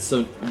 Yeah,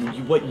 so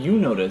what you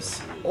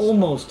notice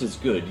almost is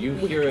good. You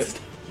hear it.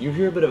 You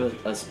hear a bit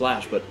of a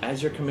splash, but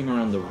as you're coming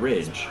around the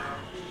ridge,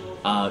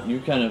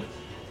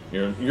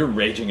 you're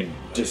raging and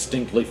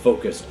distinctly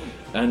focused,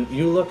 and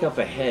you look up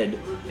ahead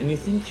and you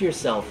think to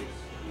yourself,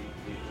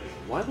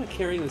 Why am I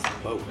carrying this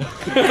boat?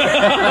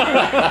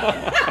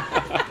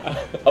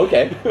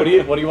 "Okay, what do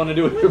you want to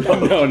do with your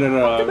boat?"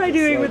 No. What am I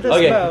doing with this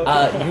Okay,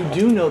 boat?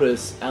 you do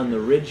notice on the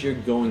ridge you're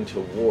going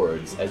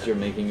towards as you're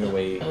making your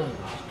way,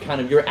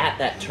 you're at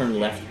that turn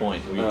left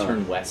point where you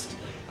turn west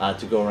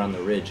to go around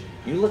the ridge.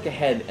 You look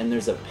ahead and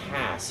there's a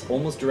pass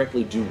almost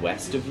directly due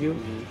west of you,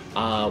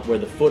 where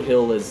the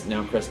foothill is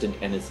now crested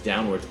and it's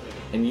downwards.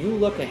 And you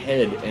look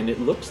ahead and it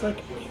looks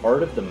like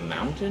part of the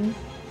mountain,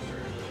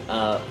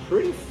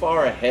 pretty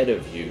far ahead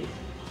of you,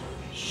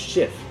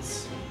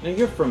 shifts. Now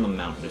you're from a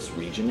mountainous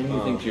region and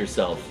you think to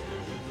yourself,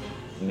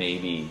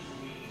 maybe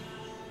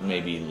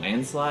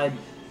landslide?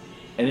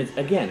 And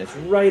it's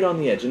right on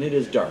the edge and it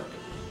is dark.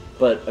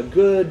 But a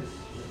good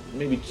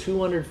maybe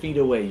 200 feet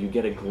away, you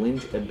get a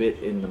glint a bit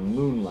in the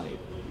moonlight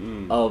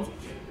of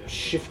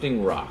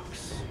shifting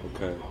rocks.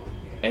 Okay.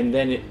 And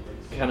then it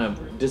kind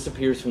of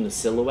disappears from the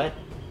silhouette.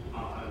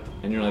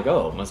 And you're like,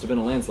 oh, it must have been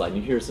a landslide.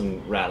 You hear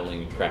some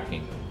rattling and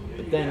cracking.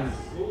 But then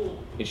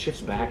it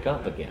shifts back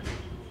up again.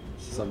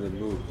 Something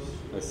moves.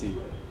 I see.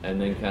 And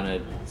then kind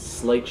of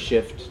slight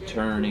shift,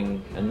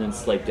 turning, and then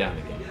slight down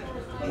again.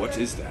 What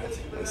is that?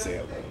 I say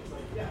out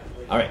loud.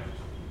 All right.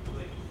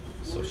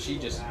 So she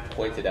just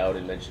pointed out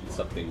and mentioned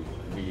something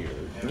weird.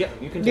 Yeah,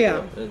 you can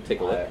take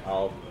a look.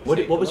 I'll What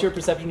take was a look. your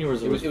perception?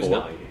 Yours It was 4?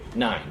 9.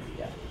 9.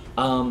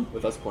 Yeah.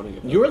 With us pointing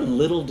at You're a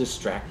little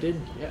distracted,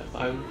 Yeah.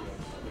 I'm.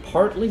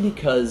 partly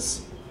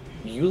because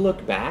you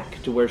look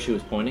back to where she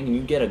was pointing and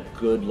you get a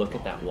good look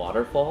at that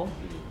waterfall,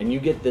 and you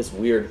get this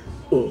weird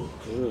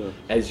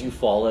as you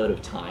fall out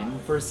of time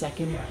for a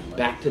second,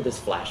 back to this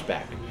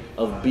flashback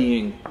of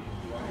being.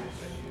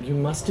 You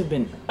must have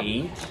been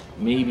 8,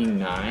 maybe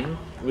 9.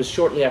 It was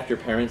shortly after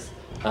your parents.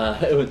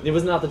 It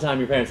was not the time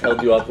your parents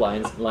held you up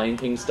Lion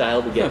King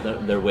style to get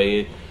their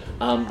way.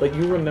 But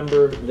you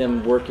remember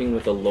them working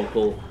with a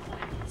local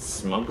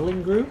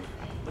smuggling group,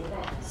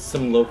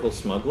 some local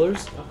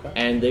smugglers,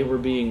 and you were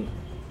being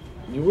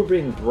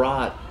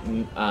brought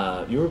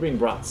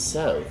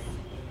south.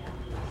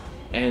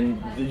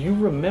 And you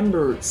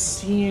remember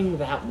seeing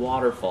that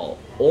waterfall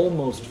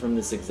almost from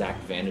this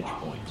exact vantage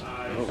point.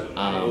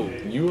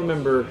 You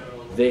remember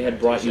they had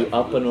brought you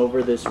up and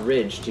over this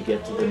ridge to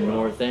get to the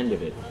north end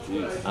of it,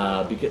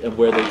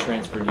 where they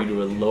transferred you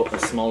to a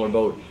smaller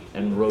boat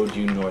and rowed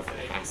you north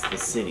past the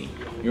city.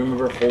 You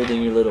remember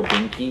holding your little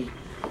binky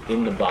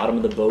in the bottom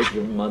of the boat,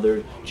 your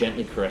mother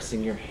gently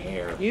caressing your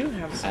hair. You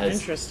have some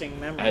interesting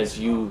memories.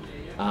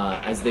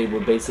 As they were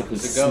basically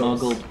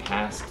smuggled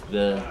past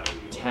the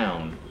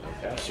town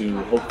to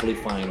hopefully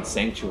find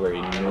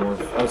sanctuary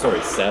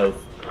south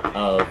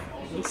of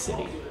the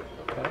city.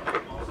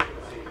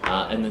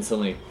 And then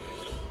suddenly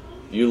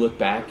you look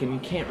back and you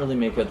can't really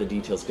make out the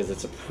details because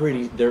it's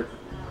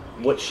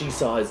what she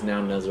saw is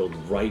now nuzzled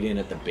right in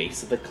at the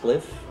base of the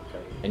cliff.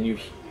 Okay. And you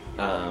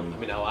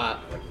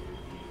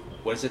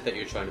what is it that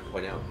you're trying to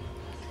point out?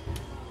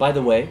 by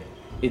the way,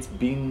 it's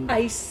being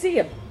I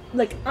see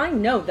I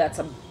know that's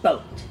a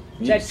boat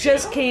You that see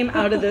just came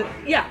out of the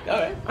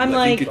Alright. I'm I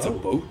like think it's a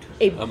boat.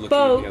 a I'm looking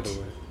boat the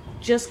other way.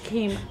 just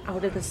came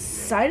out of the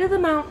side of the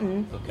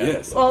mountain. Okay.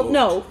 Yes. a Well, boat.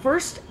 no,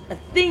 first a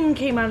thing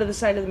came out of the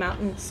side of the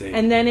mountain, Same.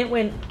 and then it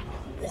went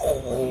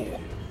and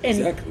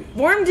Exactly.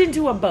 formed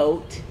into a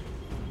boat,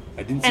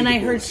 I didn't see and the I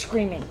heard boat.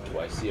 screaming Do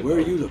I see a Where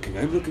are boat? you looking?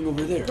 I'm looking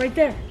over there. right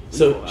there.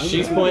 So I'm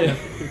she's looking.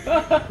 pointing.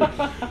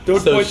 Don't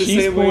So point the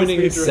she's same way as pointing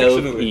me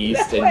directionally.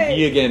 southeast, That and way.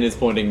 he again is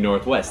pointing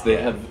northwest. They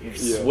have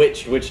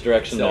switched which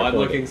direction So they're I'm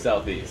pointing. looking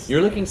southeast.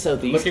 You're looking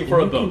southeast. Looking for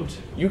a and you boat.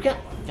 You got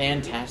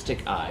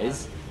fantastic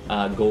eyes,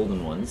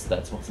 golden ones.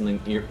 That's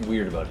something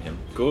weird about him.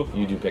 Cool.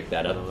 You do pick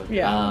that up.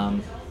 Yeah.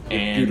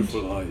 And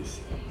Beautiful eyes.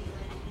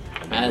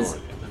 as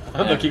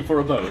I'm looking for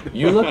a boat.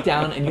 you look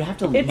down and you have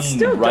to It's lean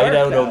still right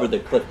dark out out. over the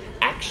cliff.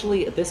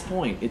 Actually, at this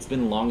point, it's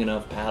been long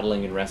enough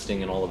paddling and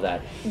resting and all of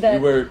that. That- You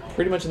were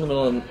pretty much in the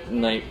middle of the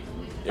night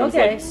It was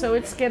Okay, like- so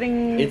it's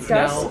getting it's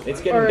dusk. now.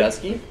 It's getting or-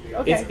 dusky.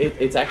 Okay.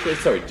 It's actually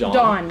dawn.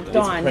 Dawn. It's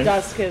Dawn. prin-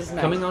 Dusk is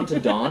night. Coming on to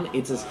dawn.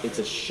 It's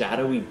a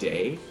shadowy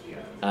day.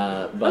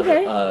 But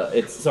Okay.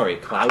 it's a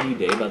cloudy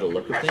day by the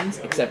look of things.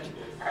 Except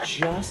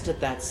just at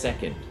that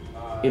second,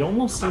 it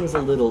almost seems a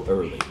little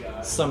early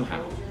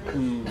somehow.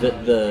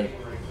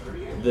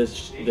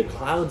 The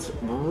clouds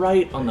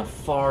right on the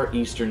far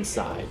eastern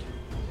side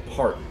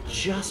part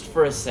just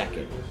for a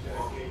second,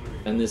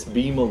 and this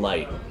beam of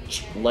light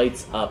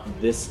lights up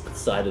this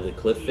side of the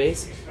cliff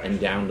face and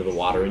down to the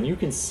water, and you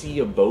can see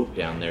a boat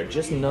down there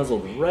just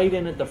nuzzled right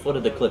in at the foot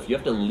of the cliff. You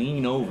have to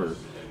lean over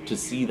to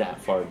see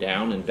that far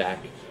down and back.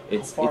 How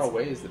far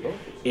away is the boat?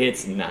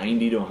 It's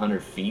 90 to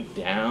 100 feet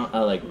down,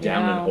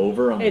 down Wow. and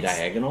over on the It's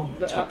diagonal,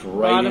 the, tucked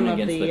right in bottom of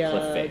against the the,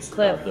 cliff face,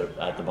 cliff.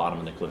 at the bottom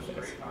of the cliff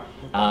face.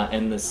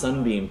 And the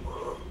sunbeam,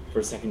 for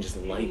a second, just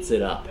lights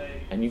it up,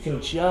 and you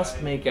can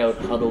just make out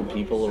huddled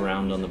people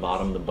around on the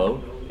bottom of the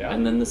boat. Yeah.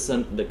 And then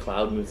the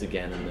cloud moves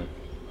again,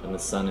 and the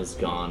sun is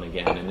gone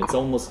again, and it's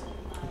almost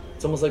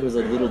like it was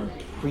a little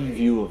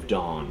preview of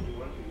dawn.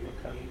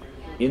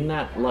 In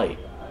that light,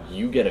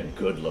 you get a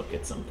good look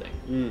at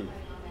something.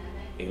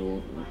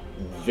 A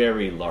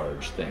very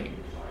large thing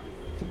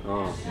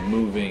Oh,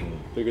 moving.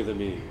 bigger than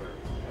me.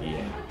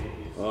 Yeah,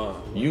 Oh,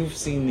 you've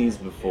seen these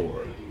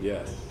before.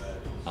 yes.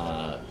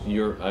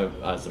 You're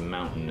as a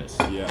mountainous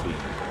Yeah.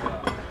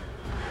 being.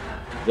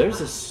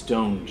 There's a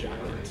stone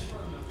giant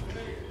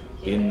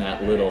in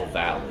that little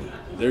valley.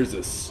 There's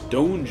a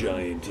stone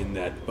giant in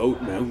that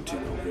boat mountain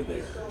over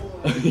there.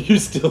 You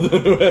still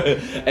don't know.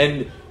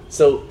 And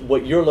so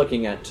what you're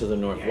looking at to the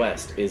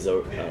northwest is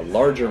a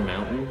larger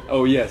mountain.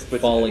 Oh yes, but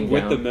Falling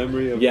with down. the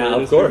memory of Yeah,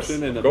 your of course,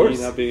 description and of of me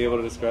course. not being able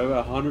to describe it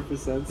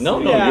 100%. No,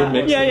 same. no, Yeah, you're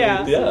mixing.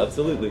 yeah. Yeah,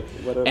 absolutely.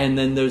 Whatever. And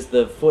then there's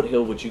the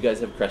foothill, which you guys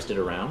have crested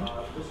around.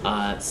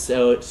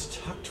 So it's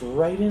tucked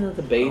right in at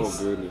the base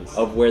Oh, goodness.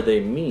 of where they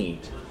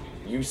meet.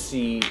 You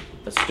see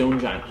a stone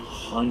giant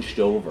hunched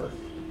over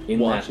in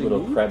Watching that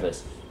little me?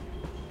 crevice.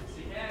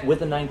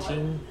 With a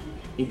 19,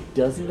 it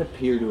doesn't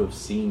appear to have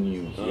seen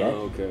you yet.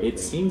 okay, It okay.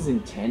 seems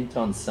intent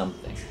on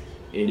something.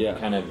 It Yeah.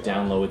 kind of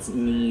down low, its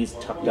knees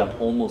tucked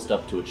up almost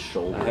up to its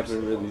shoulders.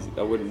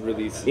 I wouldn't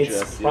really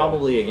suggest. It's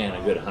probably, again,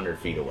 a good 100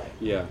 feet away.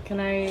 Yeah. Can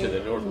I To the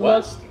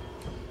northwest.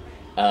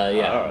 Yeah,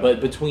 Alright.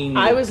 but between.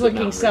 I was the looking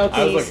mountain southeast.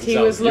 I was looking He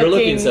was south. You're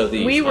looking. looking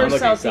southeast. We were I'm looking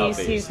southeast.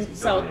 southeast. He's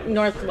south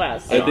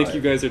northwest. I think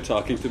you guys are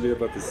talking to me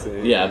about the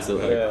same. Yeah,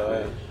 absolutely.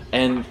 Yeah.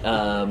 And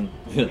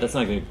that's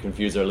not going to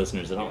confuse our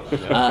listeners at all.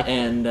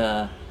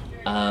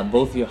 And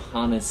both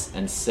Johannes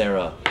and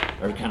Sarah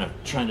are kind of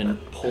trying to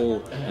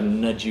pull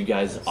and nudge you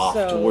guys off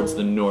So- towards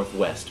the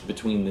northwest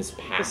between this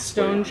pass.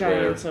 stone where,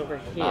 giant's over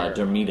here.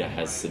 Dermida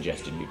has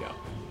suggested you go.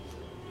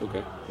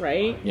 Okay.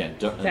 right? Yeah,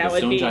 the That would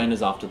stone be- giant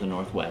is off to the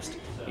northwest.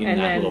 In And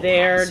that then little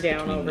they're pass down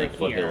between over the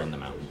foothill here. and the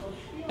mountain.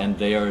 And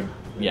they are,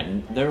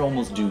 they're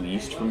almost due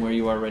east from where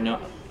you are right now.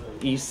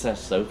 East /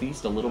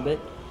 southeast a little bit.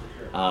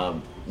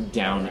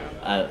 Down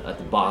at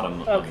the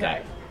bottom of Okay.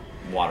 that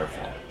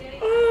waterfall.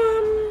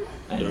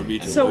 And-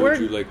 Darmita, So what would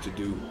we're- you like to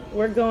do?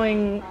 We're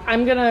going.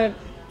 I'm gonna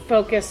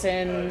focus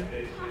in.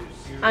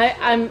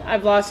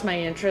 I've lost my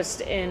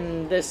interest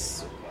in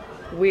this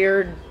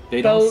weird.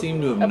 They don't boat.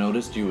 seem to have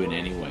noticed you in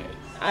any way.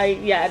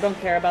 I don't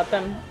care about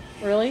them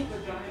really.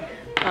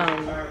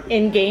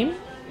 In game,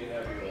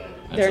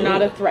 they're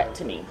not a Absolutely. threat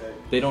to me.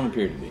 They don't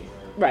appear to be.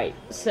 Right.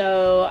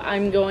 So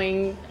I'm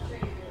going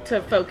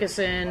to focus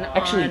in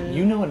Actually, on.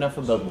 you know enough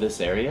about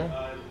this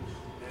area.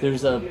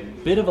 There's a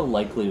bit of a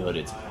likelihood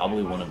it's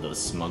probably one of those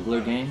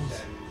smuggler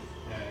gangs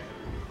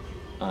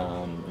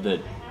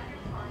that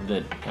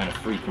kind of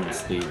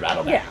frequents the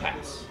Rattleback Yeah.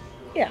 Pass.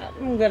 Yeah,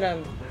 I'm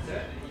gonna.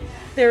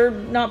 They're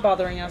not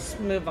bothering us.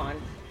 Move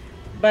on.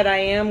 But I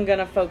am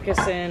gonna focus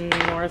in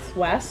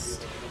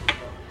northwest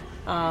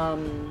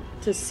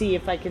to see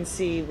if I can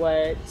see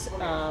what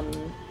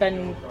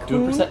Ben Do a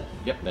Kuhn. percent.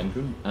 Yep, Ben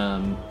Kuhn.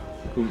 Ben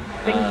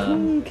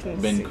Kuhn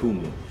can Ben see.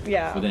 Kuhn.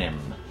 Yeah. With an M.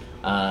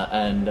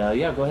 And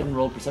go ahead and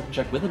roll a perception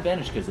check with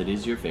advantage because it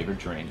is your favorite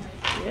terrain.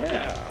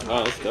 Yeah.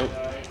 Oh, that's dope.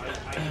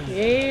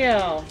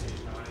 Yeah.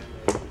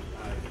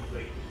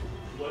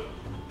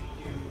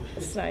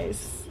 That's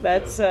nice.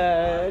 That's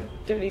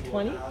dirty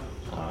 20.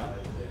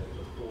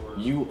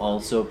 You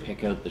also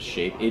pick out the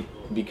shape.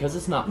 Because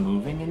it's not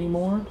moving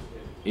anymore.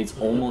 It's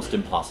almost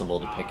impossible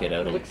to pick it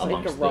out Looks like a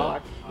amongst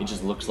rock. It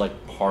just looks like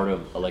part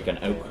of like an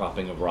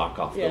outcropping of rock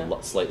off Yeah.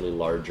 the slightly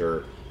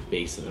larger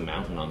base of the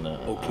mountain on the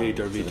Okay,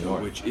 to the Darmita,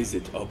 north. which is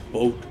it, a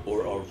boat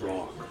or a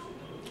rock?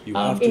 You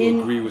have to In-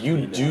 agree with You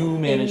me now. do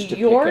manage to In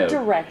your pick out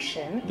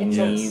direction, the it's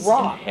knees a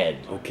rock. and head.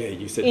 Okay,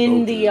 you said In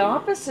boat the earlier.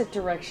 opposite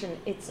direction,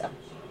 it's a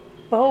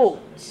boat.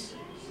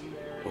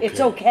 It's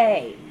Okay.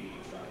 okay.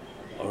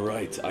 All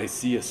right, I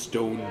see a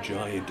stone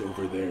giant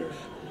over there.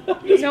 No,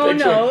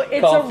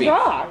 it's Coffee. a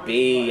rock.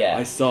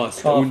 I saw a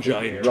stone Coffee,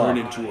 giant rock. turn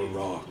into a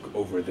rock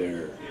over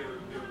there,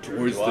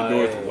 towards Why- the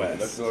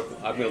northwest.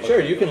 I'm gonna look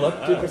Sure, at you can it.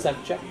 look. Do a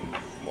perception check.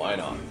 Why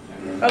not?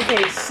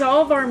 Okay,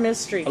 solve our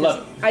mystery. 'Cause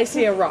 11. I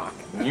see a rock.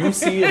 You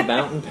see a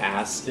mountain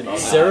pass.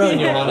 Sarah and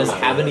Johannes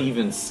haven't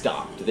even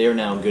stopped. They are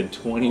now a good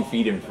 20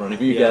 feet in front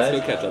of you Yeah, guys.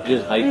 let's go catch up.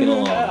 Just hiking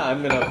along.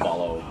 I'm gonna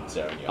follow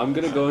Sarah. I'm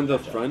gonna go in the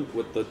front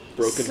with the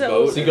broken So-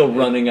 boat. So you go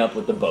running up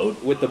with the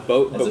boat. with the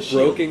boat, As a but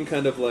shield. broken,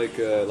 kind of like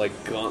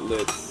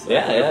gauntlets.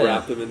 Yeah, I've yeah,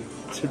 wrapped them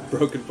into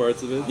broken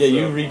parts of it. Yeah, so.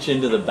 you reach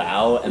into the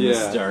bow and the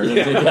Yeah. stern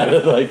Yeah. together,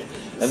 like,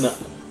 and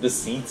the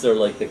seats are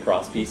like the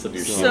cross piece of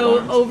your shield So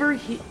arms.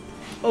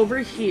 over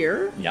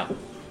here Yeah.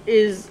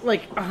 is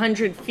like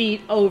 100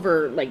 feet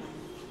over, like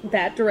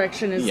that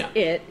direction is Yeah.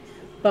 it,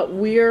 but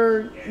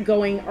we're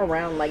going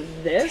around like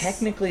this.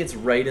 Technically, it's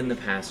right in the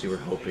pass you were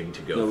hoping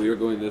to go. No, we were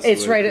going this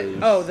It's way. right at. please.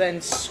 Oh, then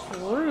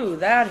screw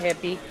that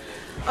hippie.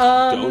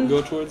 Don't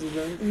go towards the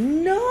giant.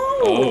 No.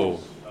 Oh.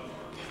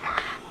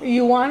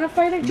 You want to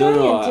fight a No, giant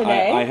no,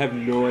 today? I have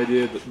no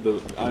idea.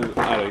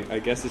 I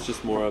guess it's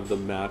just more of the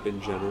map in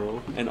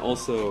general, and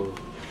also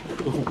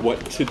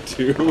what to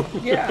do.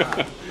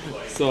 Yeah.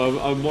 So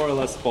I'm more or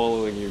less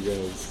following you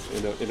guys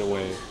in a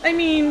way. I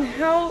mean,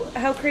 how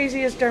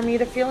crazy is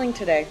Darmita feeling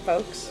today,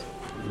 folks?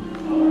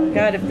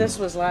 God, if this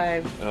was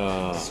live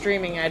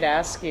streaming, I'd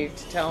ask you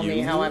to tell me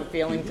how I'm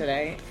feeling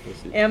today.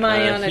 Am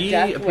I on a he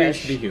death appears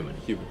wish? to be human,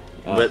 Human.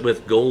 but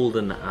with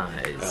golden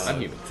eyes. I'm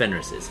human.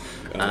 Fenris is.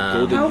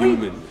 Golden How we-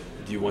 human.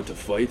 Do you want to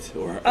fight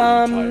or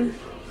are you tired?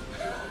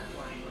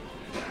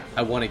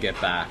 I want to get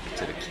back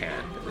to the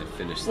camp and then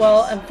finish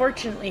Well, this.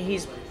 unfortunately,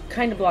 he's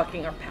kind of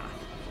blocking our path.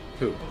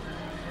 Who?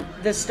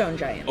 The stone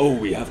giant. Oh,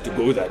 we have to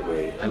go that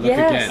way. I look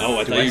Yes. again. Oh,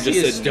 I Do thought I you see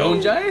just a said stone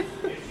no. giant?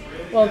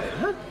 Well,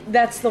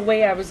 that's the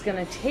way I was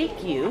going to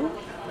take you.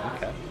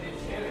 Okay.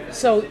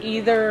 So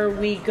either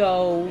we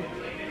go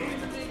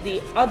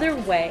the other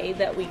way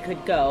that we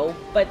could go,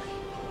 but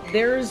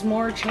there's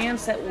more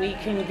chance that we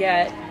can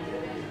get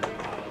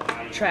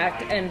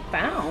tracked and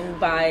found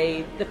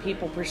by the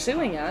people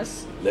pursuing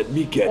us, Let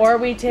me get. or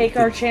we take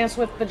our chance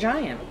with the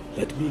giant.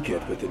 Let me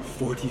get within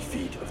 40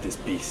 feet of this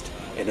beast,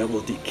 and I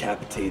will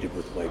decapitate it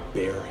with my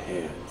bare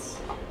hands.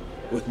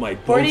 With my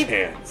both 40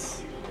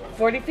 hands.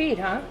 40 feet,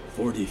 huh?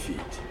 40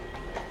 feet.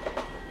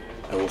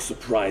 I will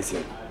surprise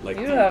him like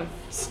You the have-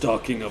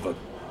 stalking of a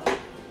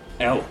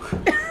elk.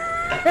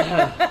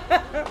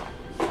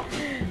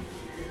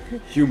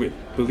 Human,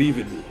 believe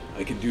in me.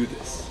 I can do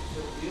this.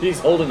 He's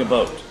holding a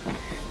boat.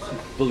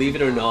 Believe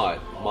it or not,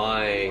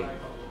 my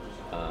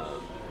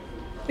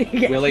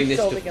Yeah, willingness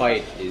to holding it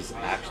fight up. is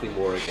actually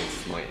more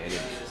against my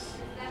enemies.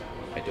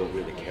 I don't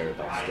really care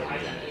about stone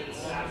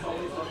giants.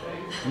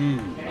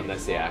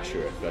 Unless they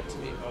actually are a threat to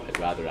me. I'd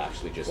rather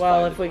actually just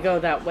Well, find if we go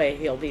that way,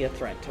 he'll be a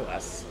threat to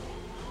us.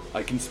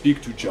 I can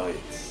speak to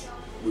giants.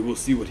 We will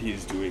see what he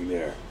is doing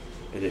there.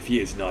 And if he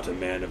is not a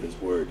man of his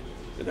word,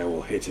 then I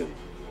will hit him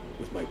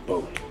with my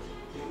boat.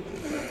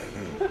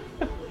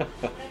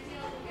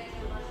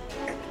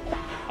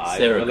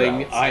 Sarah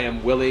growls. I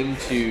am willing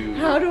to.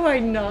 How do I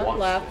not Watch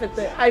laugh at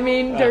that? I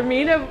mean,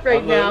 Darmina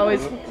right now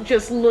is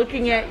just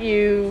looking at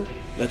you,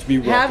 Let me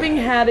walk having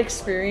ahead. had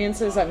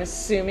experiences, I'm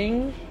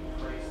assuming,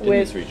 In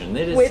with this region.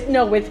 It is.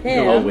 with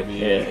him. Oh, with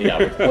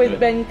yeah, With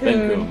Ben Ben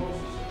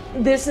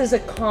Kuhn. This is a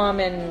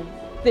common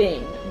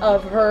thing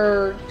of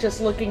her just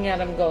looking at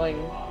him going,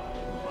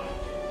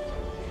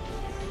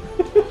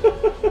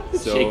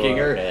 So, shaking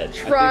her head. I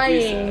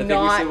trying think we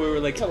not said we were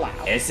like to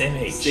laugh.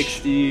 SMH.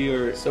 60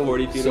 or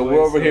 40 feet So away.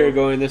 we're over here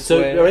going this So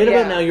way. right Yeah.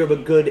 about now you're a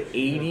good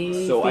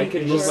 80 So I feet,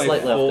 can just move my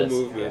slight full left this.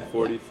 movement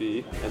 40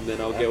 feet, and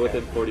then I'll get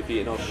within 40 feet,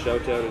 and I'll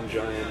shout out in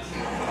giant.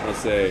 I'll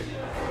say,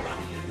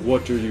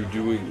 "What are you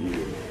doing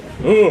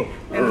here?"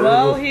 And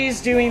while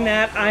he's doing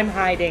that, I'm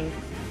hiding.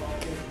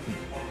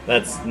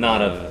 That's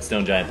not a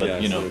stone giant, but Yeah,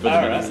 you know, so- but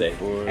Alright. to say.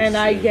 Four, And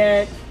I six.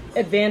 get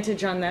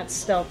advantage on that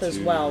stealth as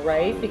well,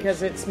 right?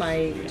 Because it's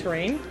my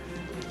terrain.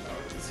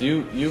 So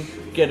you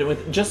get it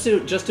with just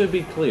to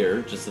be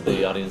clear, just so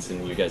the audience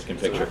and you guys can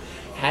picture.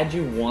 Had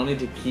you wanted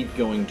to keep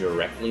going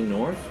directly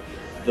north,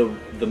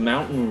 the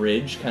mountain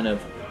ridge kind of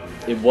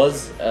it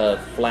was a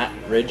flat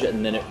ridge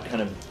and then it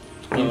kind of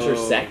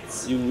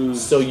intersects. You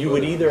lose So you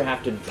would footing. either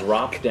have to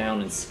drop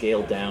down and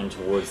scale down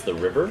towards the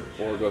river,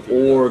 Or go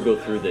through or go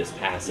through this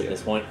pass at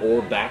this point,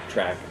 or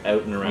backtrack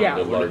out and around Yeah.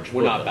 the We're large.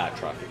 We're not woodland.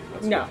 backtracking.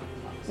 That's No,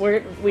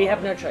 we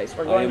have no choice.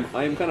 We're I going.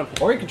 am kind of.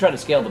 Or you could try to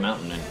scale the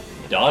mountain and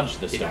dodge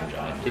the stone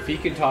giant. If he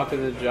can talk to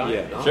the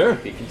giant, Yeah. Sure.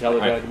 If he can tell the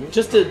All right, giant to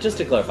move. Just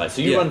to clarify,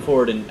 so you Yeah. run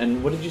forward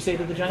and what did you say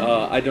to the giant?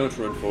 I don't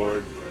run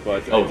forward,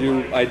 but Oh.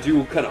 I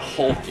do kind of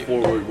halt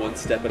forward one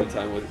step at a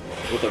time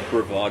with a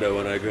bravado,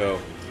 and I go,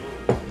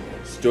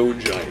 "Stone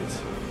giant,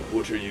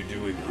 what are you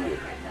doing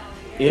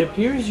here?" It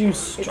appears you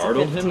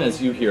startled him 15.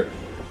 as you hear.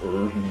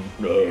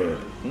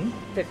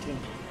 15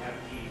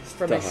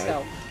 for my Die.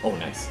 stealth, Oh,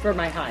 nice. for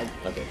my hide.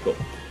 Okay, cool.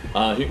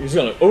 He's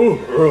gonna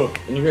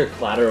and you hear a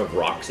clatter of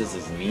rocks as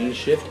his knees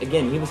shift.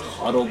 Again, he was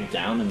huddled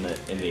down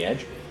in the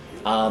edge.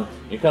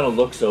 He kind of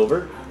looks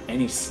over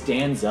and he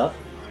stands up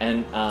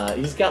and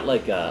he's got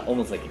like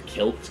almost like a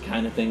kilt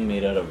kind of thing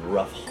made out of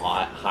rough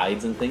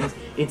hides and things.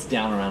 It's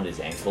down around his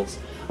ankles,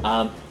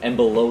 and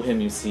below him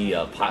you see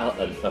a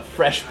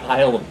fresh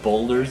pile of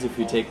boulders. If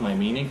you take my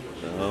meaning.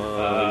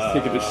 Oh,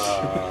 he's taking a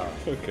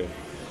okay.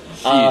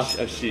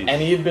 Sheesh. And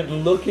he had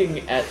been looking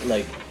at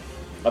like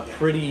a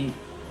pretty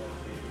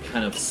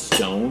kind of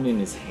stone in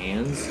his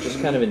hands, just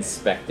kind of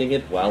inspecting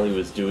it while he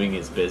was doing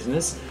his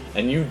business,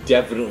 and you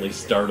definitely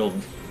startled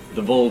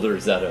the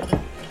boulders out of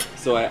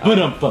So I hurried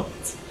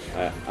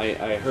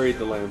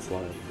the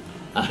landslide.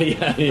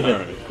 yeah.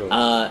 Alright,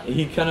 cool.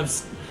 He kind of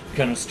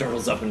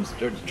startles up and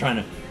starts trying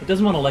to. He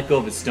doesn't want to let go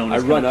of his stone. I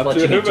He's run kind of up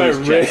to clutching him, I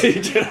into his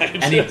chest,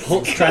 rage, and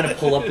he's trying to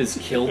pull up his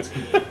kilt.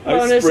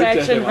 Bonus sprint at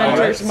action, him.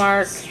 Hunter's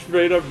Mark.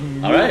 Straight up.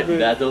 All right,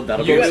 movement. that'll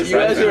You go guys,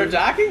 surprise are round.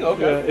 attacking?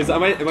 Okay. Yeah.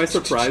 Am I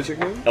surprising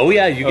him? Oh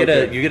yeah, you get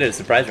Okay. a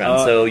surprise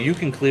round, so you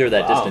can clear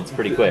that distance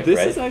pretty quick, This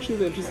right? is actually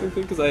the interesting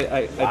thing because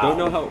I don't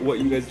know what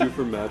you guys do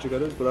for magic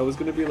items, but I was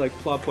gonna be like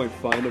plot point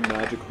find a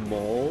magic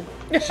mall.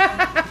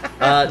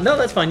 No,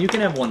 that's fine. You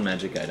can have one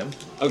magic item.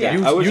 Okay,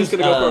 Yeah. I was Use,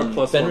 just gonna go for a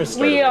plus Fenris one.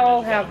 started We with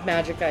all it. have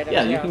magic items.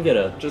 Yeah, you can get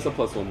a Just a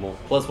plus one more.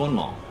 +1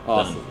 maul.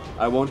 Awesome. Done.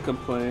 I won't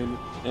complain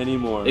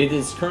anymore. It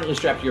is currently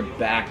strapped to your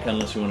back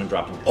unless you want to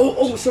drop him.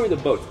 Oh, sorry, the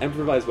boats.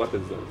 Improvised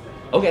weapons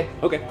though. Okay.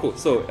 Okay, cool.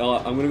 So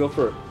I'm gonna go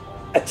for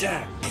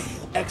attack,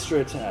 extra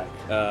attack.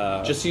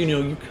 Just so you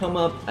know, you come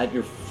up at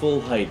your full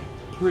height,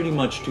 pretty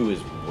much to his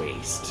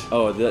waist.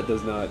 Oh, that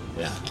does not.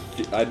 Yeah.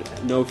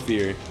 No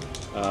fear.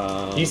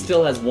 He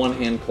still has one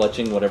hand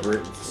clutching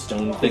whatever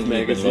stone thing you've been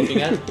magazine.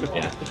 looking at.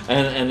 Yeah.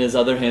 And his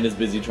other hand is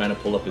busy trying to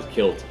pull up his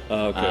kilt.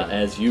 Okay.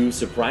 As you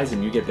surprise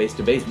him, you get base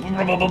to base.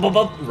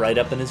 Right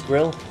up in his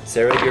grill.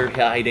 Sarah, you're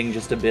hiding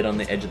just a bit on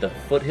the edge of the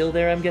foothill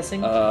there, I'm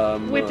guessing?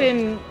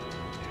 Within,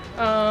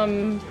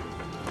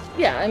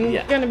 yeah, I'm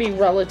Yeah. gonna be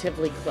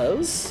relatively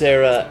close.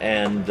 Sarah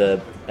and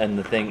the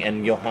thing,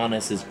 and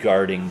Johannes is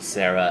guarding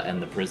Sarah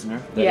and the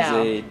prisoner. That is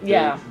a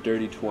Yeah.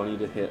 dirty 20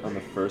 to hit on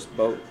the first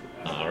boat.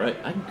 Alright,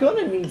 I'm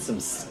gonna need some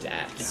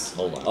stats.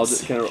 Hold on. I'll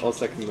second the roll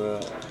the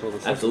second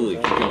Absolutely,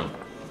 attack. keep going.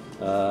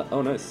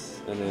 Oh, nice.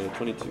 And a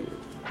 22.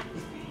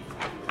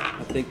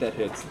 I think that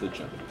hits the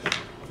giant.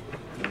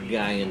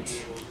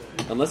 Giant.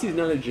 Unless he's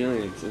not a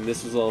giant, and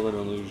this was all an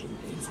illusion.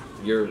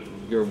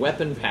 Your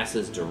weapon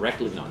passes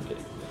directly. No, I'm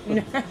kidding.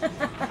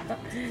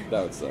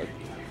 That would suck.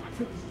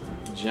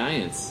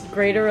 Giants.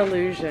 Greater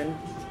illusion.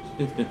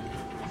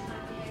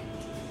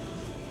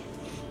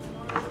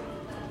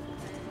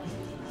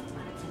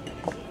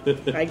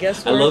 I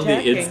guess I we're love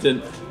attacking.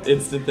 the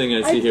instant thing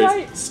I see I here.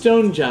 thought-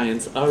 Stone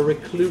giants are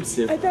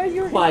reclusive, I thought you were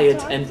gonna quiet,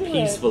 talk and to it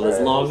peaceful as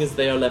first. long as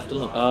they are left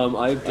alone.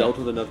 I've dealt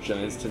with enough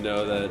giants to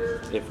know that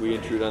if we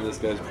intrude on this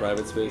guy's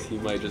private space, he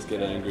might just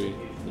get angry.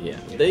 Yeah,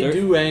 they They're-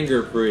 do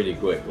anger pretty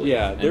quickly.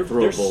 Yeah, and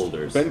throw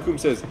boulders. Ben Kum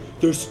says,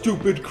 they're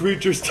stupid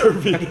creatures,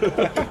 Turbine.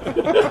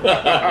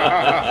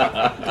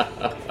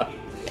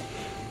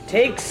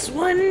 Takes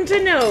one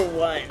to know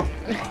one.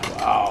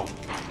 Wow.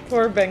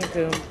 Poor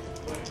Benkum.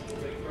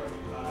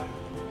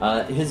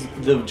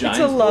 The giant's voice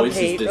is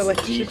love-hate this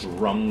relationship. deep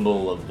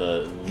rumble of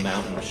the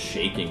mountain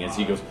shaking as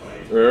he goes,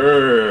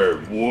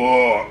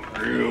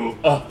 what you?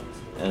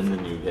 And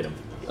then you hit him.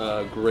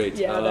 Great.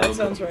 Yeah, that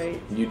sounds right.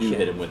 You do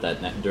hit him with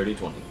that dirty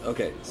 20.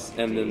 Okay,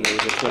 and then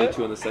there's a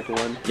 22 on the second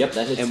one. Yep,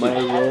 that hits Am you.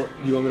 I roll?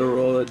 You want me to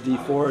roll a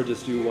d4 or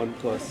just do 1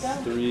 plus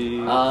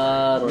 3?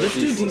 or Let's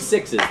do D6?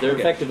 D6s. They're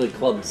Okay. effectively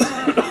clubs.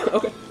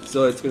 Okay,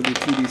 so it's going to be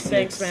 2d6.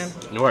 Thanks, man.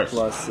 No worries.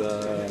 Plus,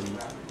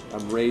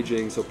 I'm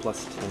raging, so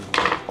plus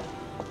 10.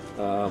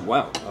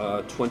 Wow,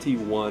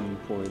 21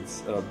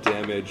 points of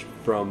damage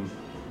from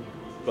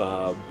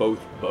both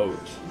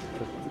boats.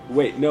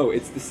 Wait, no,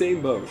 it's the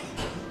same boat.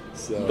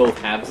 So Both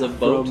halves of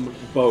boat. From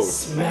both.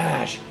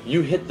 Smash!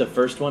 You hit the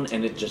first one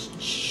and it just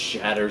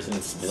shatters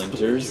and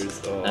splinters.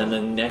 Splinters, oh. And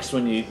the next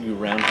one you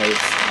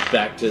roundhouse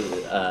back to,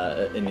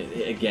 and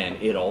again,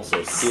 it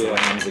also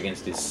slams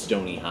against his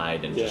stony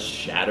hide and just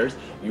shatters.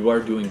 You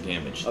are doing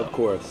damage, though. Of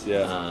course,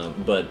 yeah.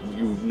 But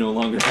you no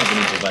longer have an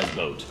improvised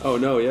boat. Oh,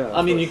 no, yeah.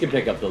 I mean, of you course. can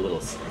pick up the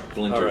little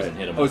splinters All right. and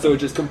hit them. Oh, so it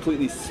just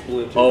completely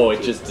splinters. Oh,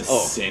 it just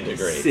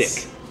disintegrates.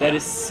 Sick. That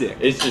is sick.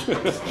 It's just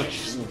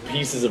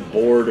pieces of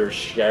board are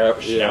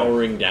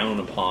showering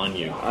down upon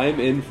you. I'm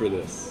in for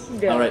this.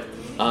 Yeah. All right,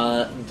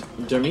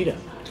 Dermida.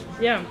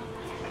 Yeah.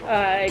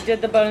 I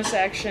did the bonus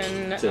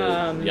action.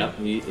 Yep,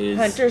 he is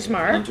Hunter's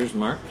Mark. Hunter's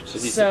Mark.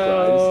 Is he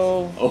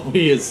So Oh,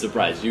 he is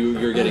surprised.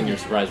 You're getting your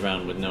surprise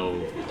round with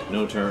no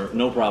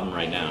problem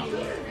right now.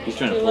 He's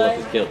trying to pull up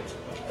his kilt.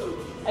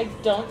 I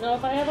don't know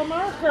if I have a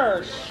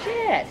marker.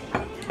 Shit.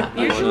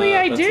 You Usually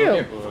I pencil do.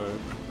 here?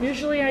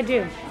 Usually I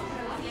do.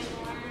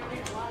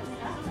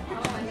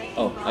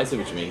 Oh, I see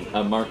what you mean.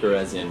 A marker,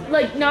 as in.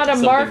 Like not a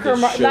Something marker,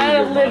 to show not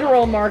your a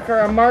literal marker.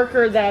 A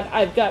marker that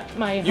I've got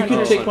my. You can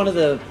hunter's- take one of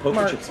the poker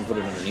Mark. chips and put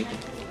it underneath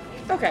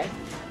it. Okay.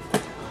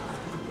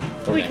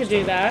 For We next could do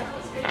time, that.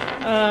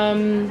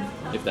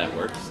 if that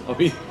works. Oh,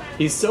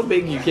 he's so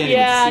big you can't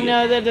Yeah, even see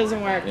no, it. that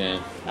doesn't work. Yeah.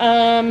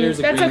 Here's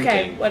a That's green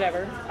okay. thing.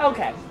 Whatever.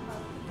 Okay.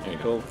 There you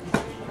go.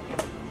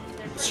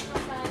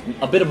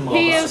 A bit of moss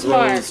He is grows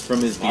marked. from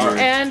his beard.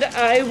 And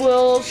I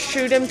will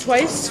shoot him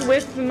twice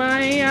with my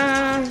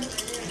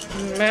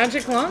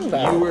magic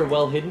longbow. You were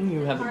well hidden.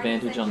 You have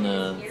advantage on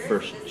the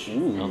first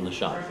on the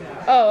shot.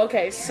 Oh,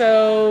 okay.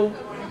 So,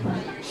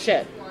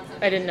 shit.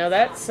 I didn't know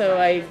that, so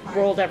I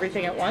rolled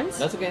everything at once.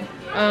 That's okay.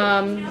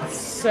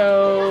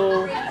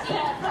 So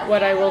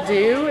what I will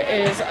do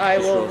is I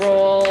will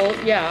roll.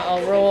 Yeah,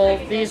 I'll roll.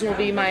 These will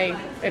be my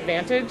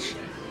advantage.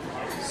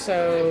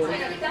 So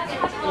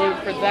blue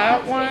for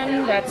that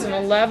one. That's an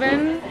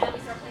 11,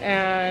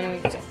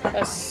 and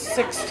a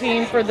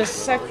 16 for the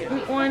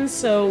second one.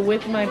 So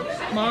with my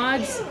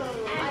mods,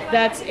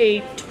 that's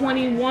a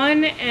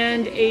 21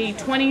 and a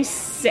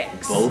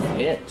 26. Both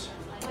hit.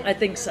 I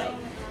think so.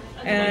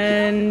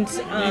 And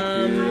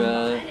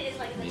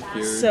Make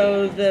your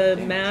so the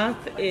math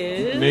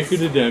is make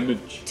it a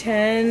damage.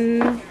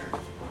 10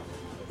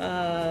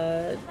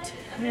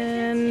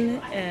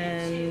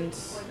 and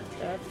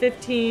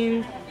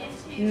 15,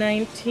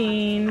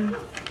 19,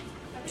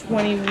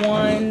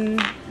 21,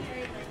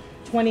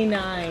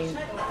 29.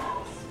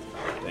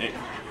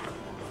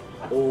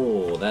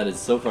 Oh, that is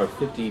so far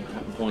 50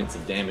 points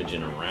of damage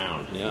in a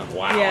round. Yeah.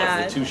 Wow. Yeah.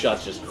 As the two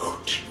shots just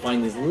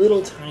find these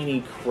little tiny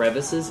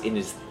crevices in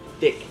his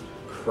thick,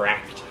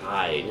 cracked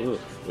hide, Ooh.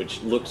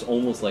 which looks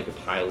almost like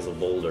piles of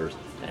boulders.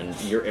 And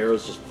your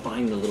arrows just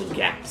find the little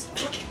gaps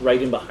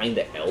right in behind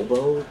the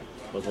elbow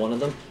with one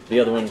of them. The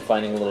other one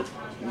finding a little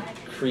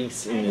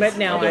crease in his But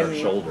now other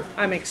shoulder.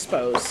 I'm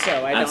exposed, so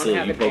I Absolutely,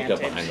 don't you have poked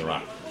advantage. up behind the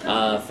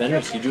rock.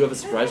 Fenris, you do have a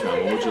surprise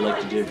round. What would you like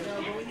to do?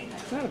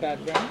 It's not a bad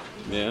round.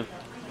 Yeah.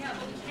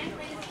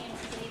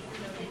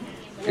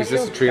 Is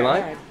this a tree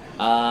line?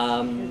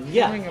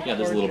 Yeah, Killing a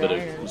there's a poor little bit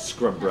giant. of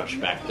scrub brush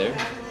back there.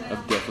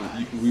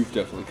 We've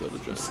definitely killed a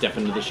giant. Step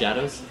into the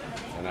shadows.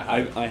 And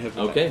I have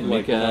Okay,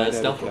 make a 9 out of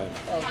stealth 10. roll.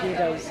 Oh, he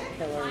does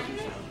killer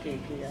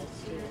DPS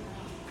too.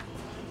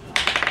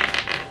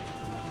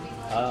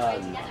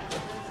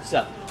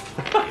 So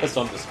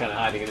I'm just kind of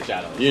hiding in the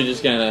shadows. You're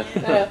just kind of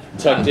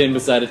tucked in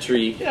beside a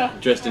tree,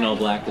 dressed in all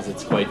black because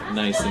it's quite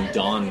nice and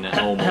dawn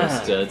now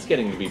almost. It's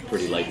getting to be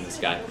pretty light in the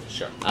sky.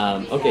 Sure.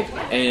 Okay,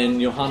 and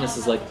Johannes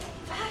is like,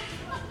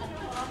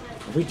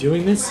 are we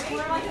doing this?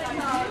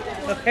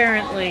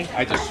 Apparently.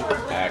 I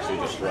actually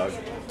just shrugged.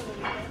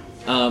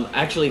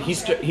 Actually,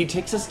 he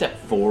takes a step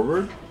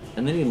forward,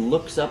 and then he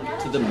looks up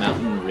to the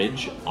mountain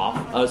ridge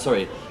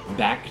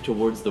back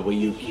towards the way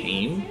you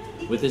came,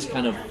 with this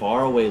kind of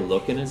faraway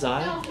look in his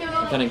eye. He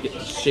kind of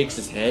shakes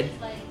his head,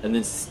 and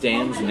then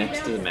stands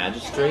next to the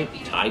magistrate,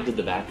 tied to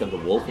the back of the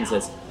wolf, and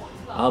says,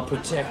 "I'll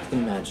protect the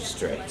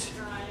magistrate."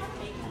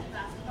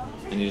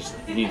 And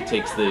he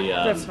takes the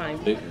That's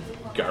fine. the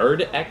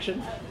guard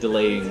action,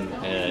 delaying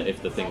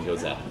if the thing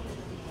goes at him.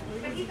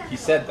 He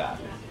said that.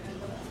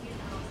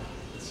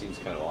 It seems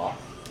kind of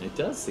off. It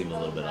does seem a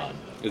little bit odd.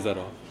 Is that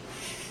all?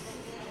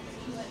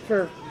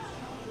 For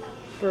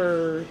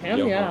him,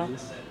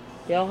 Johannes? yeah.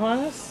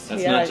 Johannes?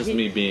 That's yeah, not just he-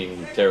 me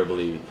being terrible.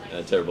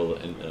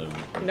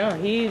 And, No,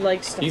 he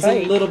likes to he's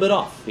fight. a little bit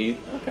off. He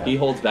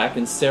holds back,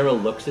 and Sarah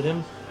looks at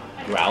him,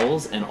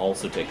 growls, and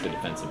also takes a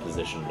defensive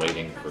position,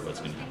 waiting for what's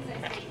going to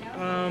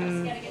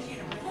happen.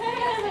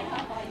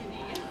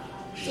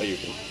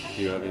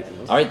 Do you have anything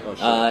else? All right, Oh,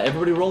 sure.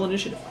 everybody, roll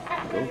initiative.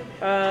 Go.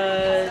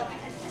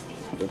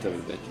 Don't have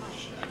advantage.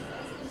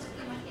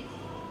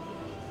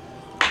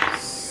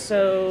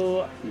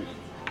 So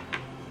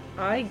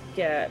I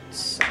get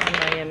on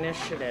my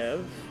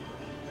initiative,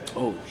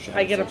 Oh, shit.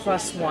 I get a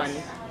 +1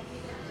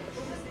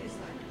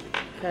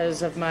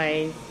 because of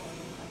my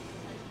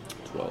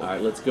 12. All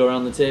right, let's go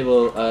around the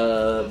table.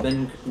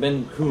 Ben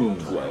Koom.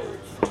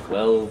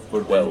 12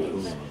 for Ben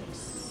Koom.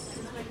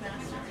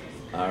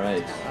 All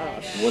right.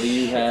 What do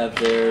you have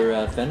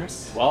there,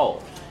 Fenris?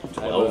 12.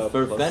 12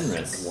 for Plus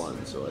Fenris.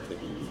 1, so I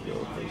think we go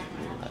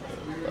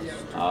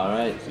first. All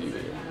right.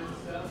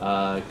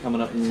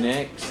 Coming up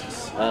next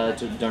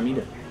to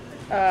Darmida.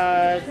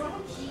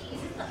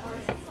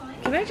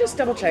 Can I just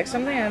double check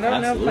something? I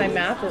don't know if my Absolutely.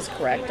 math is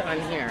correct on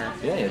here.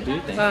 Yeah, do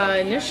you think?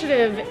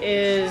 Initiative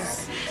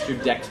is It's your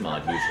dex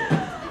mod usually.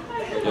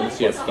 Plus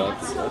Yes.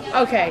 thoughts.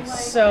 okay.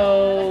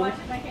 So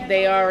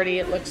they already,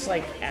 it looks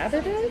like,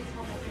 added it.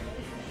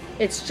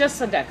 It's just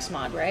a dex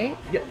mod, right?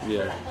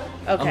 Yeah.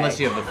 Okay. Unless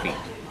you have a feat.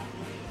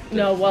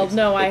 No, well,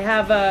 no. I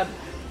have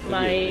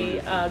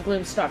my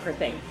Gloomstalker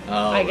thing.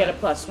 Oh, I get a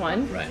right.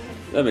 +1. Right.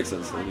 That makes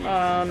sense.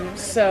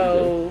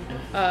 So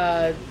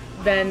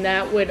then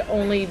that would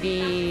only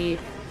be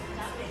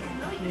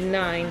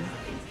 9.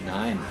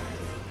 9.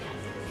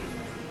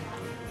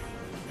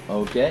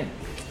 Okay.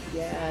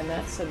 Yeah, and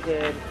that's a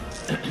good.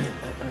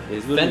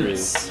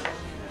 Fenris.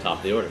 Top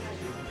of the order.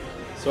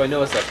 So I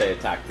noticed that they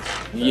attacked this.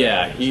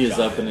 Yeah, he is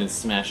up in his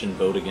smashing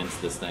boat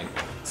against this thing.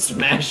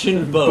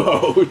 Smashing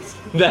boat.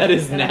 That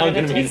is And I'm now gonna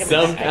going to be take him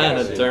some as kind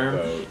of smashing term.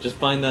 boat. Just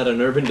find that on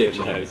Urban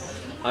Dictionary.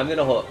 I'm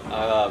gonna hold.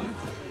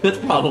 That's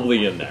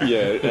probably in there.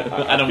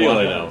 Yeah. I don't feel want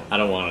to that. know. I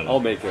don't want to know. I'll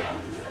make it.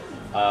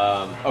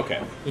 Okay.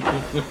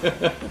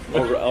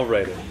 I'll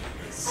write it.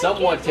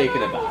 Somewhat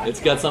taken aback. It's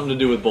got something to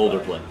do with boulder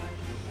play.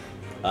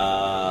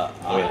 How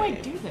do I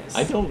do this?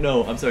 I don't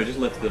know. I'm sorry, just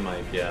lift the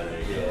mic. Yeah, there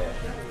you go.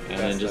 And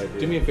then just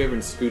do me a favor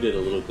and scoot it a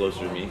little closer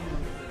to me.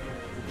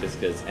 Just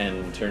because,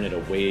 and turn it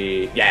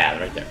away. Yeah,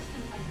 right there.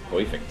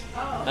 Perfect.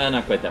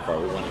 Not quite that far.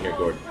 We want to hear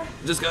Gordon.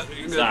 Just got.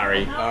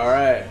 Sorry. All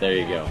right. There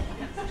you go.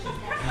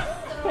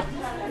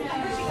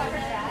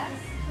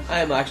 I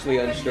am actually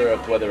unsure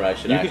of whether I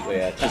should You actually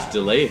can attack. just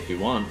delay if you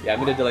want. Yeah, I'm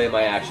gonna delay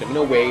my action. I'm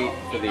gonna wait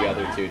for the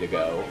other two to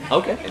go,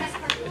 Okay.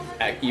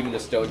 and even the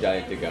stone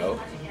giant to go.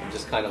 I'm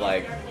just kind of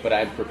like, but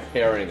I'm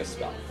preparing a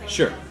spell.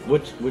 Sure.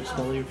 Which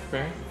spell are you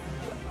preparing?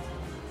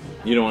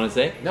 You don't want to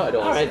say? No, I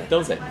don't All wanna right, say.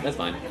 don't say. That's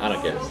fine. I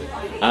don't care.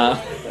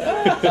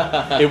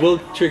 It will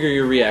trigger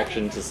your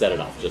reaction to set it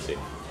off. Just so you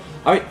know.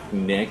 All right.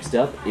 Next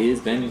up is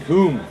Ben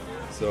Coom.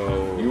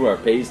 So You are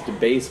face to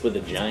base with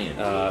a giant.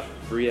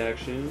 free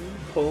action.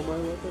 Pull my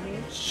weapon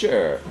out?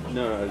 Sure.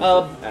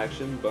 No,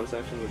 action, bonus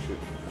action. What should?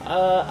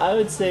 I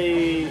would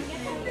say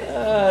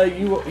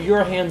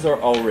your hands are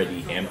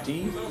already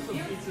empty.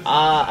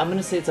 I'm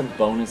gonna say it's a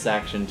bonus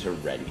action to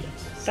ready it.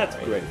 That's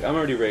great. I'm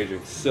already raging.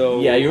 So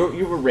Yeah, you're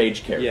a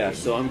rage character. Yeah,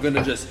 so I'm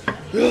gonna just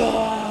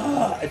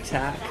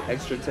attack,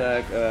 extra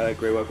attack,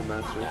 Grey Weapon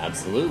Master,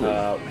 Absolutely.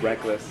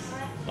 reckless.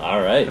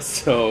 All right.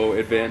 So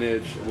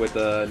advantage with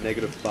a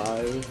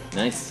 -5.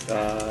 Nice.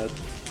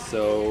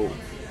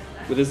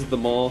 But this is the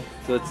maul,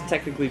 so it's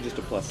technically just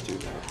a +2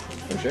 now.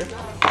 For sure.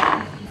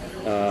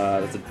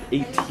 That's an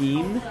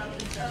 18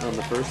 on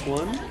the first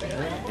one,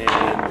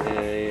 and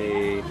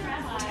a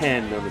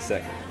 10 on the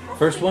second.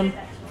 First one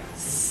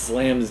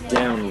slams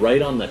down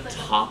right on the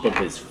top of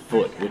his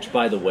foot, which,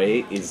 by the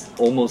way, is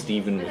almost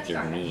even with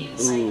your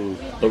knees. Ooh.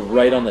 But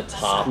right on the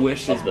top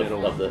Squish his of the middle.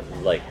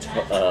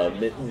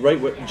 right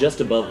where, just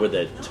above where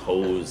the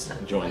toes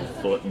join the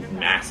foot,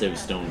 massive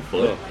stone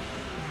foot. Oh.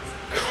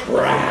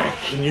 Crack!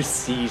 And you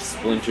see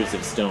splinters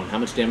of stone. How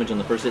much damage on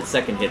the first hit?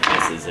 Second hit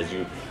misses as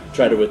you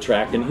try to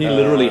retract, and he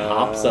literally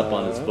hops up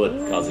on his foot,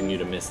 causing you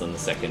to miss on the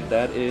second.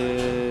 That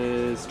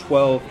is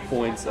 12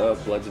 points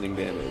of bludgeoning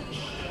damage.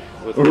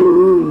 With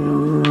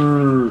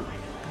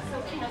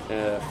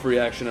free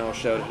action, I'll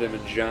shout at him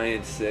in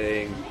giant,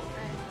 saying,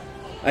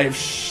 "I have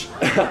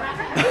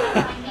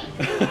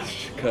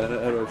God,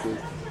 how do I say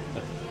this?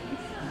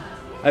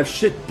 I have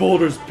shit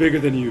boulders bigger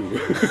than you."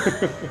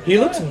 He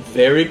looks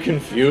very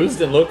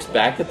confused and looks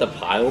back at the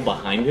pile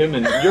behind him,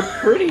 and you're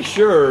pretty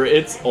sure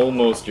it's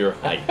almost your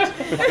height.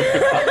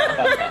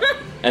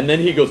 And then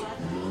he goes,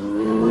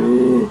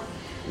 "Little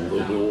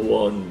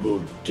one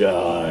will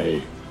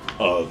die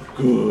a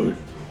good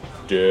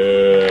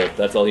death."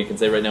 That's all he can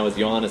say right now as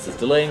Johannes is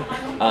delaying.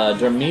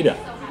 Dermida,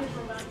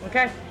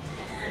 Okay.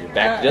 you're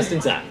back just in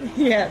time.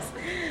 Yes.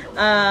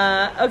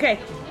 Okay.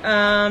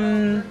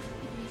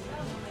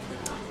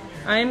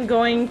 I'm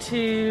going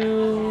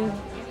to.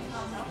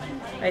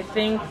 I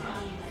think.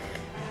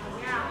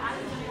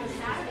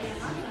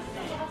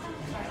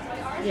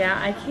 Yeah,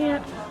 I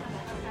can't.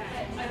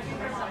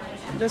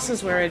 This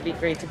is where it'd be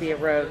great to be a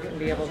rogue and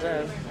be able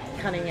to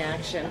cunning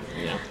action.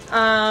 Yeah.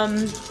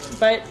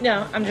 But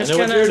no, I'm I just know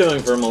gonna what you're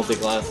doing for a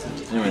multi-class.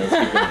 Anyway,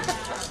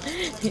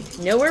 let's keep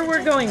going. know where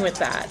we're going with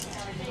that.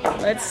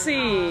 Let's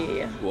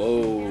see.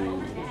 Whoa.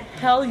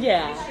 Hell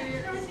yeah.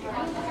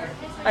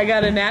 I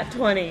got a nat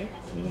 20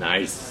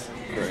 Nice.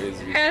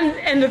 Crazy.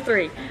 and a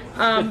 3.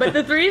 But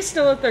the 3 is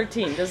still a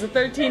 13. Does a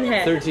 13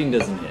 hit? 13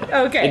 doesn't hit.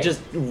 Okay. It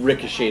just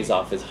ricochets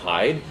off his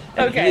hide.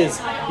 And Okay.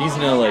 he's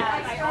now like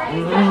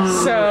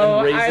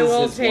So raises I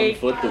will his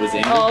take one foot that was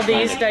injured, all trying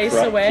these to dice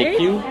away. kick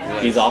you.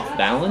 He's off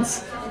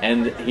balance,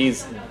 and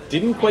he's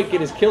didn't quite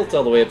get his kilt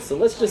all the way up. So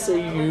let's just say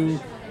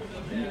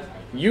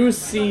you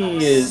see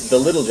is the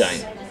little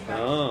giant,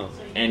 Oh.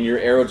 and your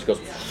arrow just goes.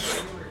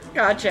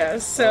 Gotcha.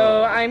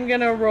 So I'm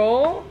gonna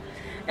roll,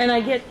 and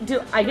I get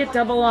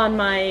double on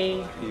my.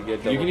 You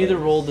get You can either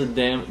roll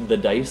the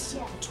dice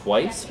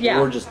twice, Yeah.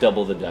 or just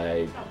double the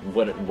die.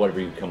 Whatever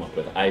you come up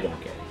with, I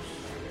don't care.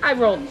 I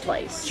rolled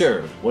twice.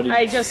 Sure. What?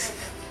 It's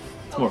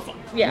more fun.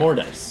 Yeah. More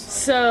dice.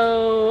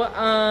 So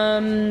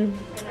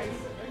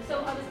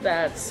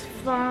that's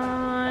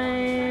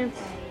 5,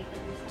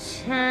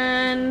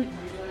 10,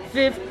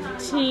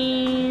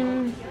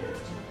 15,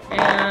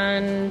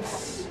 and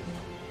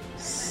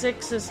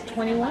 6 is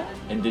 21.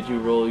 And did you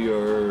roll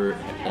your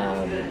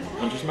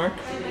hunter's mark?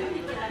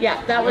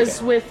 Yeah, that was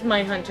Okay. with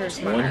my hunter's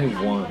The one mark.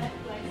 who won.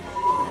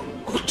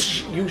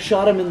 You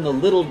shot him in the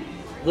little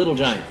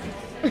giant.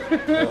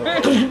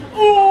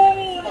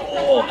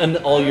 Oh, and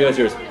all you guys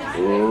hear is.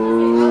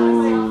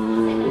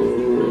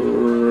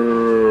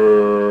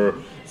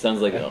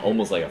 Sounds like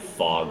almost like a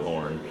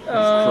foghorn.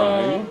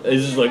 crying.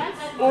 It's just like.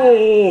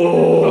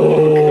 Oh.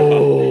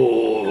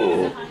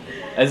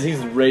 As he's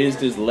raised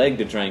his leg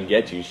to try and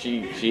get you, she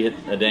hit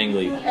a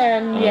dangly.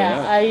 And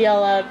yeah. I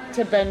yell out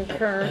to Ben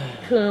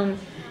Coom,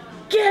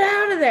 "Get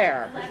out of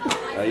there!"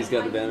 He's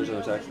got advantage on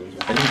attack rolls.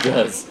 And he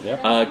does.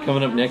 Yep.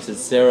 Coming up next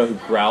is Sarah, who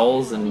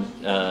growls, and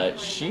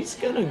she's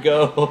gonna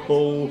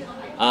go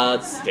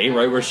stay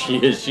right where she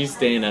is. She's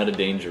staying out of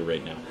danger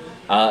right now.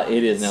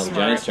 It is now the Smart.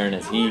 giant's turn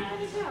as he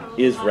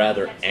is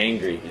rather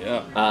angry.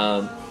 Yeah.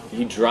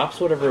 he drops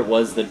whatever it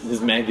was that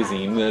his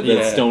magazine that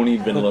Yeah.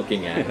 Stoney'd been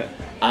looking at,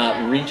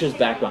 reaches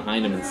back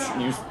behind him,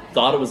 and you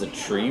thought it was a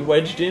tree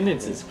wedged in.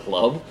 It's his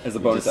club. As a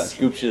bonus He just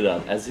action. scoops it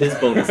up as his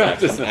bonus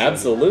action.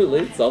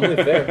 Absolutely, it's only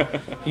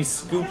fair. He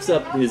scoops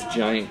up his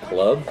giant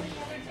club.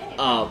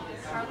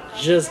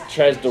 Just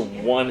tries to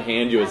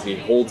one-hand you as he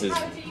holds his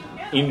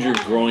injured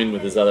groin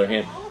with his other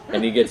hand,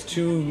 and he gets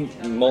two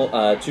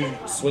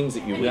swings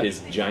at you with Yeah. his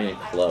giant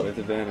club. With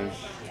advantage.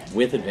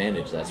 With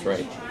advantage, that's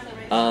right.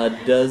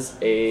 Does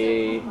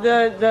a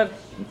The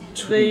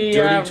dirty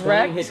 20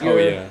 wrecked hit Oh, your...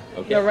 yeah.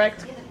 Okay. the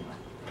wrecked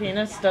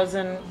penis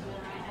doesn't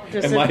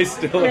Am I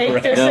still make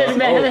erect?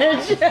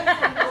 disadvantage.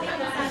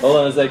 Hold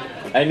on a sec.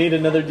 I need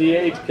another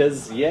D8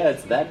 because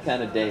it's that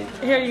kind of day.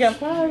 Here you go.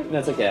 Bye.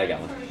 That's okay. I got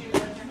one.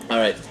 All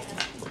right.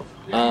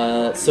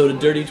 So the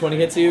dirty 20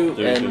 hits you,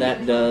 Dirty and 20.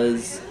 that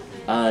does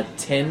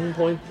 10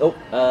 points.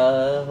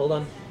 Hold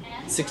on.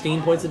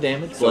 16 points of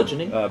damage,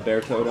 bludgeoning.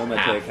 Bear totem, I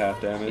Half. take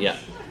half damage. Yeah.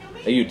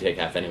 You'd take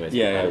half anyways.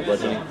 Yeah, yeah,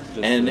 Bludgeoning.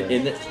 just And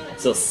the-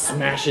 so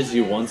smashes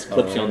you once,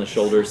 clips you on the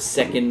shoulder.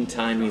 Second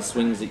time he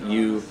swings at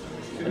you.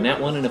 And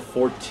that one in a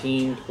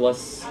 14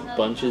 plus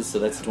bunches, so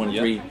that's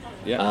 23. Yep.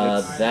 Yeah,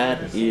 it's-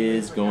 that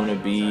is going to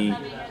be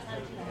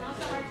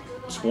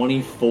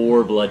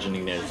 24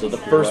 bludgeoning there. So the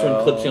first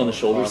one clips you on the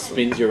shoulder, Awesome.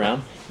 spins you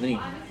around, and then he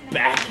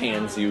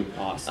backhands you.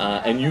 Awesome.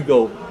 And you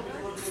go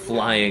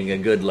flying a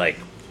good,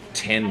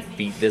 10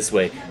 feet this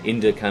way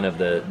into kind of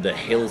the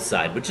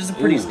hillside, which is a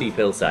pretty steep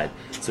hillside.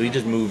 So he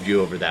just moved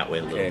you over that way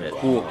a little Okay, bit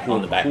cool,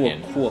 on the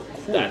backhand. Cool.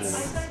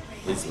 That's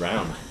his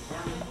round.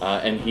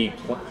 And he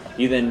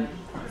then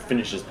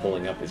finishes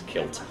pulling up his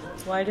kilt.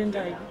 Why didn't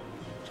I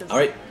just All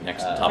right,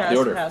 next top of cast the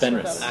order, pass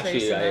Fenris. without Actually,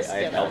 facing I us?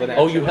 held Yeah. an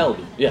Oh, action. you held,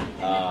 yeah.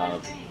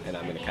 And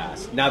I'm going to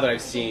cast. Now that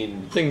I've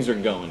seen Things are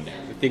going down.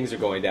 things are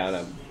going down,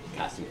 I'm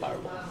casting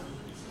Fireball.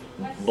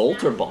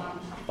 Bolt or ball?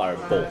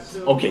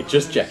 Firebolt. Okay,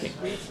 just checking.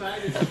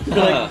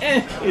 You're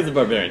he's a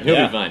barbarian. He'll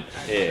Yeah. be fine.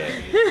 Yeah.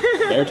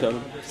 Bear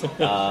totem.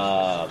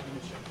 I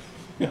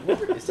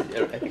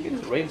think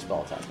it's a range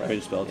spell attack, right?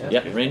 Range spell attack.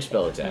 Yeah, range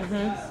spell attack.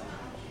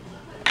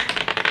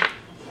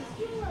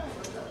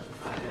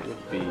 It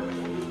would be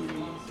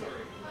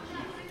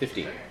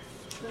 15.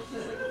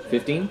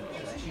 15.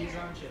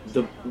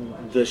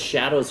 The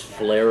shadows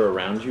flare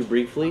around you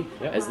briefly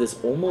Yep. as this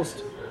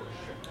almost.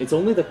 It's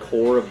only the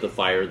core of the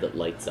fire that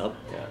lights up.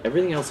 Yeah.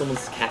 Everything else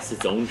almost casts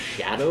its own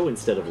shadow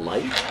instead of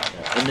light,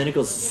 and then it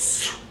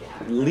goes,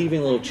 leaving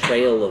a little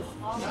trail of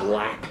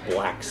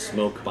black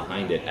smoke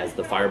behind it as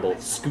the firebolt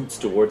scoots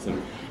towards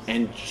him.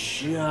 And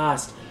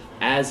just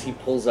as he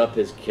pulls up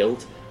his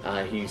kilt,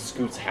 he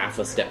scoots half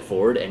a step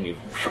forward, and you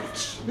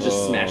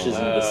just smashes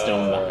into the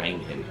stone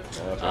behind him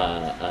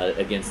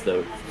against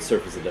the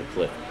surface of the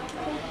cliff.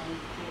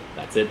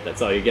 That's it.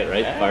 That's all you get,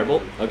 right?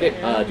 Firebolt. Okay.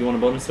 Do you want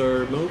a bonus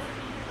or move?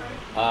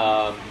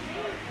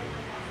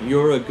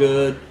 You're a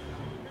good.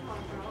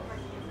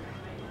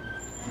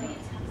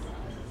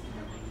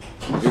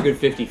 You're a good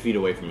 50 feet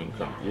away from him,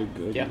 Crum. You're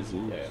good. Yeah. Easy.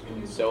 Yeah.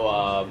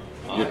 So,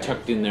 You're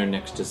tucked in there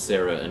next to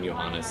Sarah and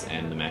Johannes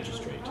and the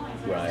magistrate,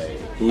 right.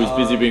 who is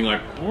busy being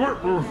like, I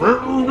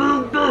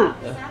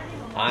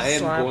am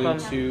Slap going him.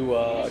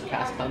 to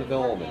cast Hound of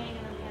Omen.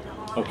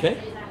 okay.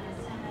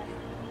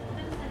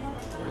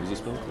 What is this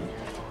spell?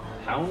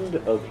 Hound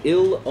of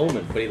Ill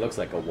Omen. But he looks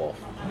like a wolf.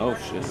 Oh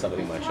shit.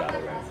 Summoning my shadow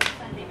right.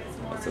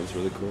 That sounds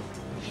really cool.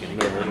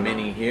 A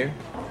mini here.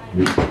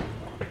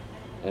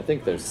 I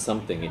think there's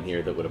something in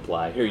here that would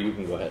apply. Here, you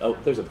can go ahead. Oh,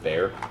 there's a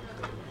bear.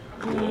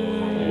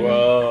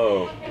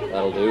 Whoa.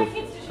 That'll do.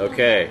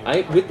 Okay.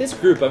 With this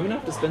group, I'm gonna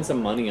have to spend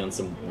some money on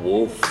some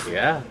wolf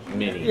Yeah.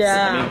 minis.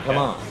 Yeah. I mean, come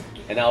on.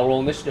 And I'll roll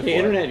initiative Hey, for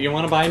it. internet, you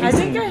want to buy me I some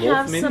think I wolf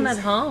have some minis? at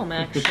home,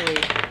 actually.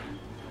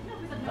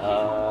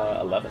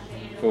 11.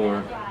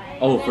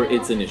 For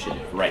its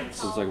initiative, right?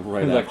 So it's like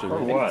right Like, after. for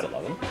me. what? It's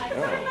 11.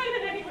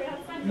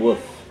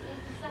 Woof.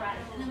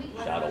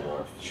 Shadow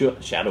wolf.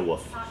 Shadow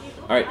Wolf.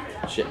 All right.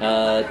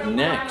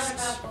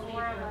 Next,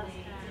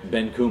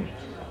 Ben Kum.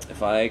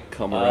 If I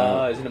come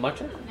around, Isn't it my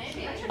turn?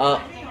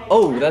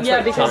 That's Yeah,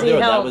 right. because Top of he the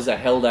order. That held. was a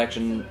held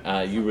action.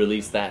 You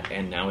release that,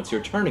 and now it's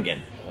your turn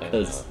again.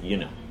 Because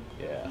Yeah.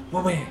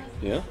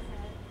 yeah.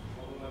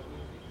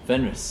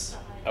 Fenris.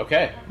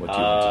 Okay. What do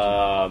you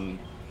want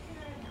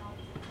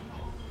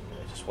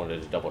I just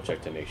wanted to double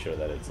check to make sure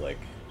that it's like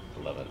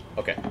 11.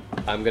 Okay.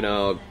 I'm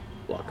gonna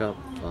walk up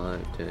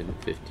 5, 10,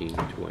 15,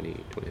 20,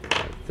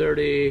 25,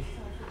 30.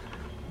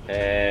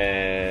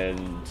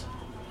 And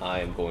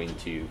I'm going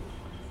to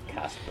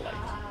cast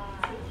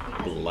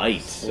Blight.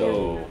 Blight.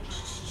 So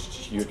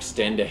You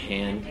extend a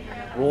hand.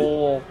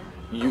 roll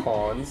You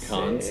con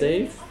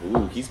save.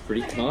 Ooh, he's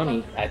pretty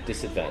conny. at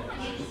disadvantage.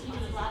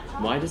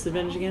 Why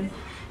disadvantage again?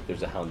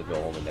 There's a Hound of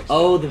Omen next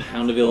Oh, the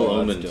Hound of Ill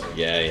Oh, that's Omen. dope.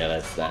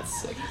 Yeah,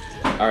 that's sick.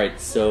 All right,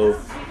 so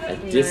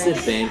at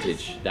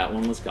disadvantage, that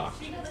one was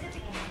cocked.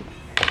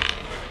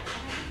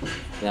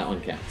 That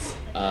one counts.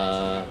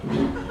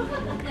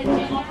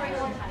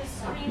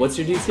 What's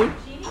your DC?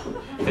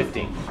 to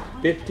 15.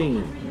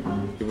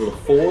 15. You rolled a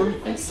 4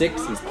 and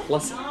 6. He's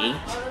plus 8.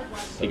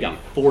 He got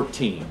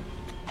 14.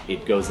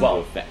 it goes into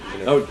effect.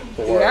 Oh,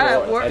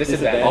 Yeah, at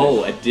disadvantage.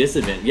 Oh, a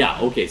disadvantage. Yeah,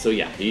 okay, so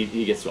yeah,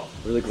 he gets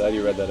 12. Really glad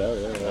you read that out.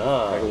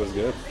 Yeah. It was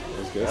good. It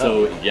was good.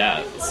 So yeah,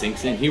 it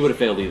sinks in. He would have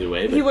failed either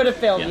way. But He would have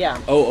failed, yeah.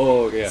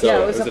 Oh, yeah.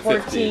 Yeah, it was a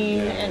 15, 14,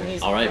 yeah. and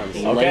he's all right.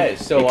 Okay,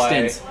 so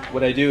extends.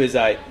 what I do is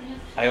I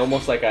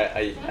almost like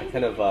I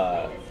kind of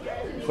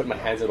put my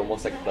hands out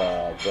almost like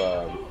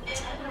the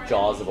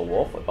jaws of a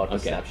wolf about to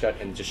Okay. snapshot,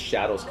 and just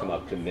shadows come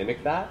up to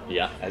mimic that.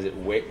 Yeah. As it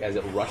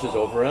rushes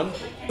over him,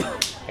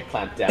 I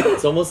clamp down.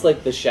 It's almost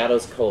like the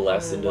shadows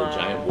coalesce into a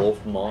giant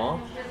wolf maw,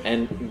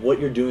 and what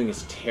you're doing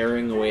is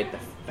tearing away at the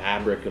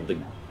fabric of the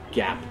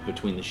gap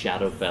between the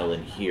Shadowfell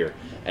and here,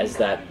 as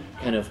that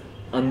kind of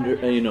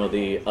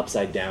the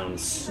upside down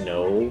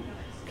snow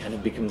kind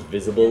of becomes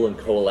visible and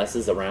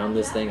coalesces around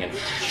this thing,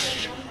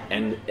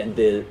 and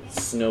the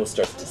snow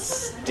starts to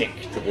stick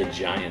to the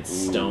giant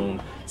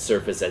stone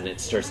surface, and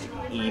it starts to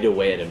eat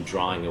away at him,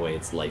 drawing away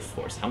its life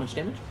force. How much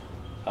damage?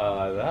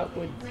 That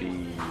would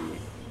be,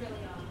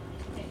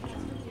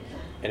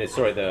 and it's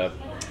sorry the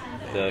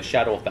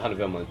shadow of the Hunt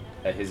of Emlyn.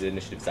 His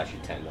initiative is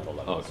actually 10, not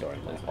 11. Oh, sorry,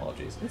 my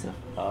apologies. That's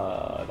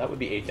enough. That would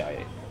be 8 die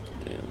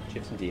 8. Damn. Do you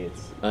have some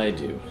d8s? I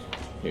do.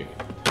 Here you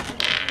go.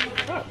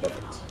 Ah,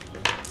 perfect.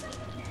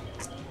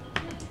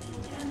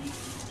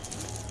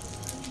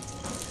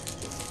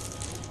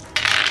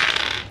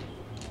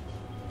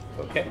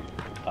 Okay.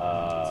 4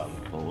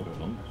 of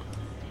them.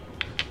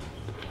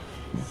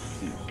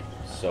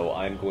 So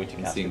I'm going to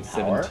cast Seeing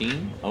Empower,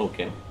 17. Oh,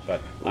 okay.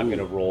 but I'm going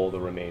to roll the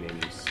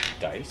remaining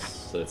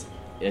dice. So that's.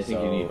 I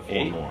think you need 4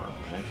 8. more,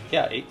 right?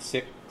 Yeah, 8,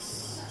 6,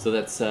 So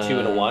that's 2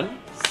 and a 1.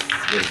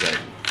 What is that?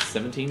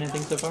 17, I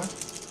think, so far.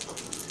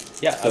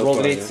 Yeah, I So rolled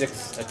an far, 8, yeah.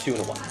 6, a 2, and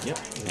a 1. Yep.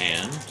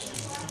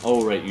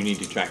 And right, you need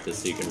to track this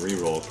so you can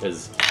re-roll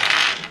because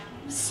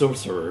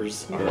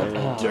sorcerers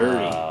are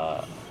dirty,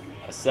 A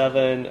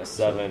 7, a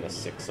 7, a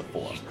 6, a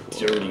 4.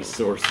 dirty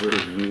sorcerer.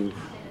 You.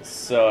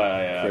 So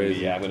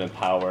Crazy. I'm going to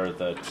empower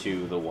the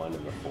 2, the 1,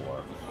 and the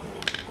 4.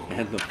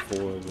 And the 4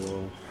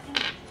 roll.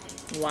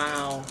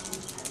 Wow.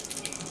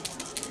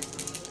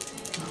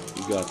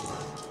 You got this.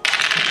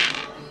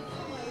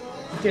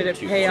 Did it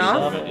 2, pay 4,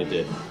 off? 7. It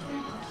did.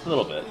 A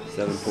little bit.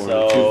 7, 4.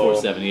 So 2, 4,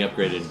 7. He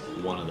upgraded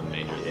one of them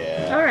majorly.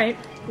 Yeah. All right.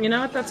 You know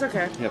what? That's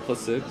okay. Yeah,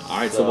 plus 6. All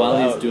right. So So while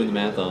that he's would doing the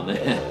math on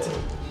that,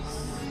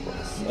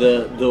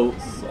 the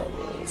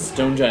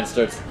stone giant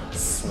starts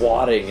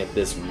swatting at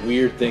this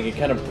weird thing. It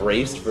kind of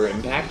braced for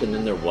impact, and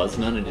then there was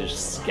none, and it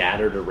just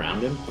scattered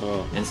around him,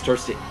 and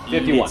starts to eat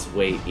 51. its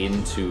way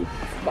into.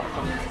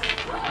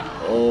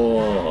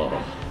 Oh.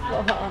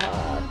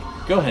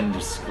 Go ahead and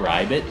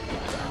describe it.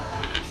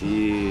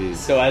 Jeez.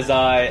 So as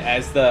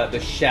the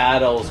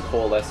shadows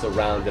coalesce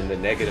around him, the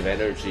negative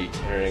energy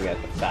tearing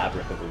at the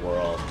fabric of the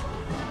world,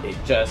 it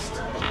just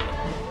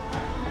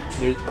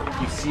you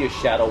see a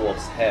shadow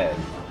wolf's head,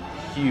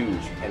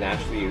 huge, and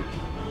actually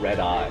red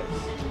eyes,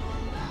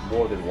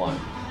 more than 1,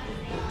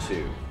 or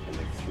 2, and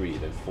then 3,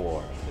 then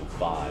 4, then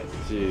 5,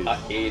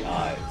 Jeez. 8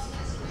 eyes,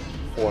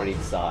 4 on each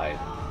side,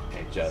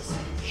 and just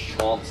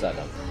chomps at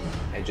him,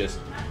 and just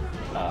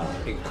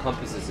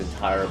encompasses his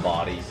entire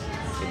body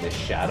in this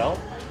shadow.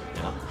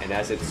 And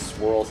as it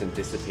swirls and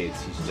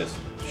dissipates, he's just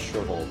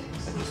shriveled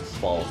and just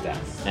falls down.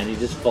 And he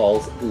just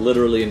falls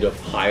literally into a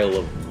pile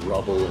of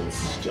rubble and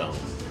stone.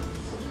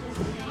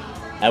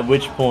 At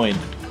which point,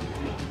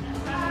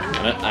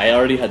 I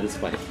already had this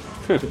plan.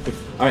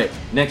 All right,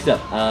 next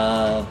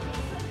up,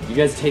 you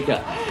guys take a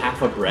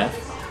half a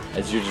breath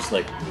as you're just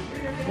like,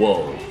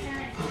 whoa.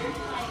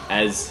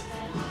 As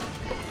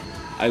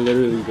I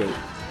literally go,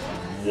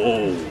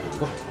 whoa.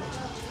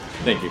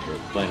 Thank you for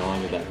playing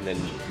along with that. And then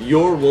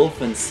your wolf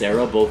and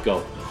Sarah both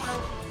go,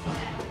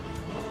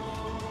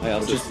 I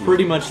also which is see-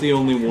 pretty much the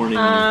only warning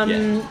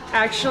you get.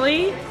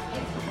 Actually,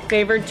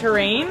 favored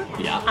terrain.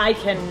 Yeah. I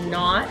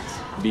cannot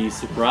Be be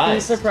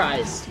surprised.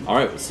 surprised. All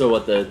right, so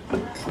what the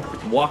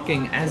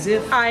walking as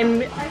if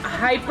I'm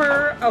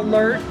hyper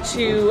alert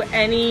to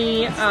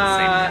any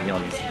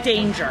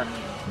danger.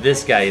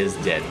 This guy is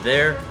dead.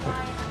 There,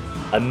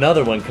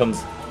 another one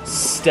comes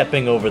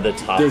stepping over the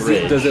top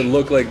ridge. Does it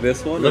look like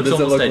this one? or looks does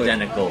it almost look like-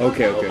 identical.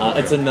 Okay.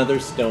 It's another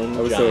stone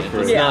I was so giant.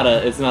 afraid. It's Yeah.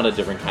 it's not a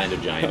different kind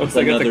of giant. I was It's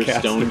like at the another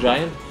castle. stone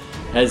giant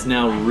has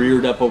now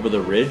reared up over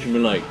the ridge and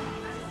been like,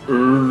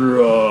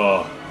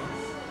 "Urgh,"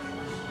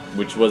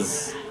 which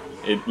was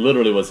it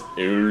literally was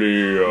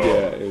Ilya.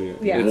 Yeah.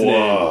 Yeah. Its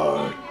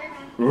name.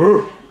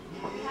 What?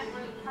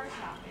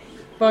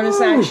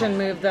 Bonus action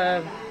move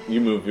the. You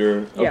move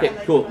your. Yeah. Okay,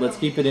 cool. Let's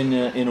keep it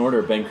in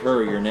order.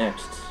 Ben-Hur, you're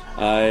next.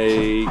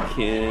 I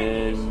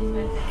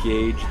can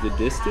gauge the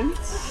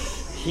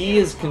distance. He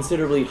is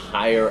considerably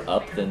higher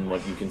up than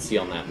what you can see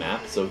on that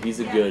map, so he's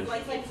a good,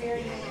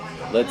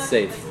 let's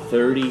say,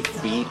 30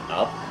 feet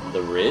up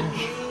the ridge,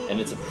 and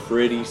it's a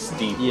pretty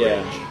steep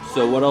ridge.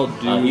 So what I'll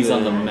do He's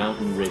on the then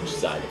mountain ridge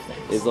side of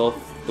things. is I'll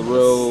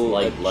throw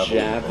Slight a level.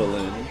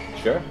 javelin.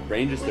 Sure,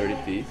 Range is 30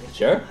 feet.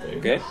 sure. There you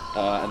Okay.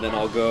 And then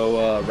I'll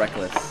go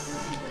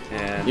reckless.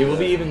 And It will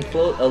be even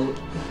close.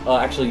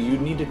 Actually, you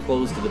need to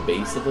close to the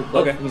base of the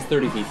cliff. Okay. He's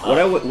 30 feet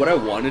up. What I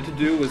wanted to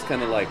do was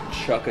kind of like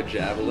chuck a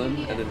javelin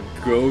and then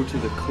go to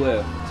the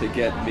cliff to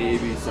get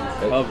maybe some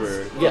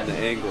cover Yeah. from the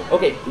angle.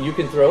 Okay, you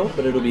can throw,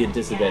 but it'll be a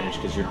disadvantage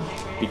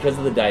because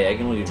of the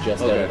diagonal. You're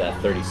just out of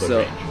that 30-foot So,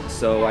 range.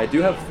 so I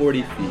do have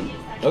 40 feet.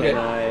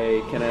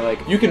 Okay. Can I like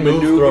You can move,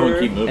 maneuver throw, and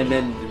keep moving. and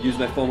then use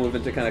my full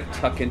movement to kind of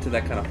tuck into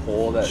that kind of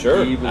hole that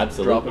Sure, he was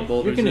absolutely. dropping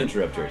boulders You can in?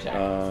 interrupt your attack.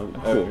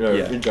 Cool. Or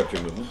Yeah. interrupt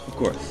your movement. Of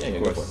course, Yeah, of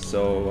go course. for it.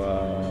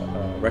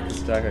 So,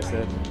 reckless attack, I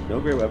said. No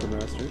great weapon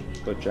master,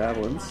 but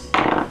javelins.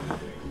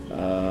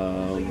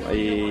 A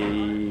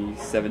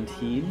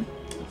 17.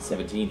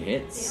 17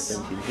 hits.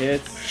 17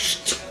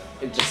 hits.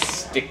 It just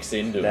sticks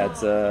into him.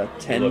 That's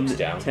 10, looks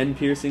down. 10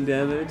 piercing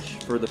damage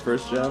for the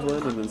first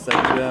javelin, and then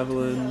second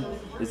javelin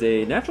is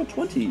a natural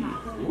 20.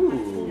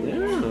 Ooh.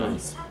 Yeah.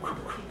 Nice.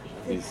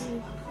 These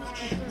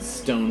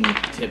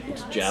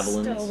stone-tipped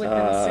javelins. Still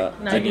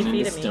within 90 digging feet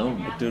into of me.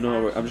 stone. I don't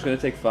know. I'm just gonna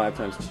take 5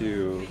 times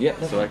 2. Yeah,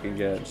 So I can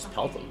get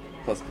Pelt them.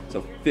 plus.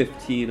 So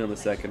 15 on the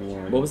second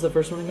one. What was the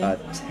first one again?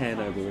 10,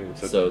 I believe.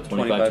 So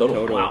 25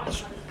 total. Wow.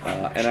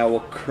 And I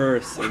will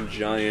curse in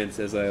giants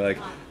as I like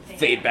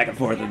fade back and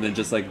forth, and then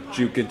just like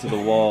juke into the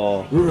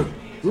wall.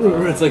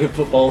 It's like a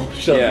football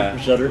Yeah.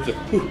 shutter.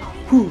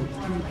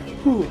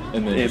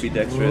 And then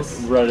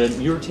Ambidextrous. Run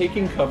in. You're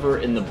taking cover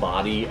in the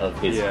body of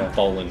his Yeah.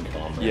 fallen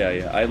comrade.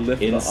 Yeah. I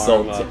lift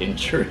Insult the arm up. to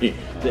injury.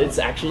 It's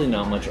actually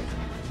not much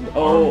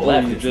Oh, arm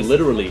left. you It's just-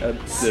 literally literally.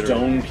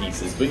 stone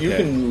pieces. But you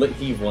Okay. can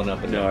heave one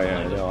up and No, down yeah,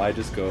 behind it. no. I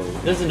just go.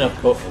 There's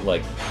enough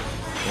like.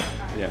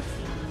 Yeah.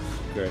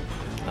 Great.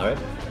 All right.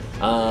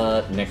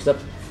 Next up,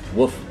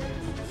 Wolf.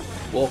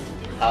 Wolf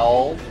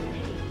howled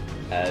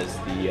as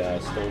the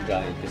stone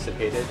giant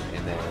dissipated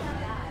and then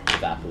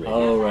evaporated.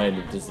 Oh right,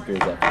 it disappears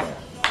after that.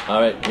 All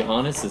right,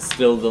 Johannes is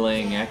still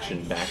delaying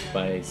action, backed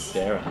by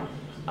Sarah.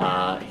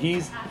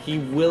 He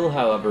will,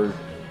 however,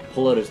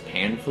 pull out his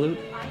pan flute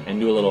and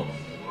do a little,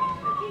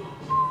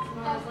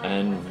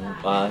 and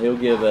he'll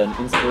give an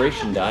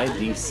inspiration die,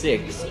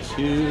 D6,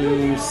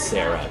 to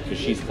Sarah because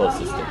she's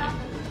closest to him.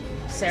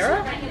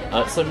 Sarah?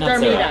 So not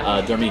Darmida.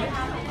 Sarah,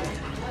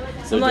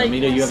 Darmida. So I'm like,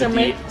 Darmida, you have so a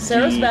ma-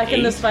 Sarah's back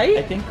in this fight?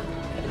 I think.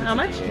 How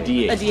much?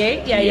 D8. A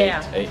D8?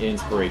 Yeah.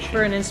 Inspiration.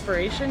 For an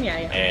inspiration? Yeah.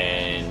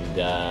 And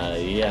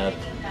yeah,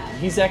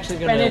 he's actually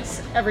gonna. And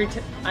it's every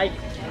I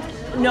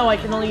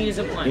can only use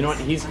it once. You know what?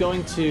 He's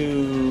going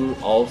to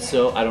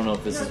also. I don't know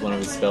if this is one of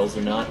his spells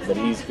or not, but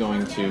he's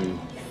going to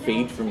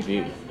fade from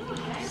view,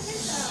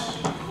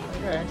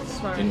 Okay,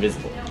 smart.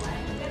 invisible.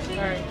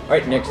 Alright. All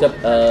right, next up,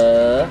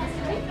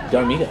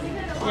 Darmida.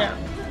 Yeah.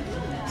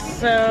 He's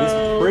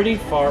So pretty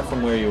far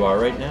from where you are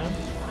right now.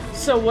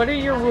 So what are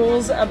your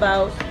rules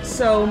about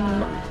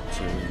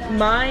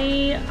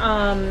my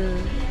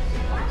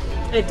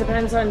it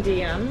depends on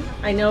DM.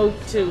 I know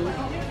to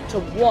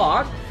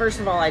walk, first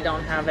of all, I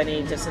don't have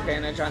any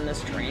disadvantage on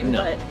this terrain,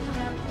 No.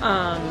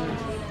 but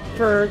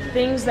for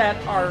things that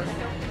are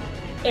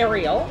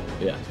aerial,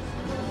 Yeah,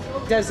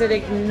 does it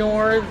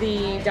ignore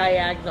the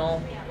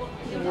diagonal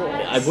rules?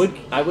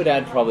 I would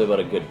add probably about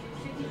a good.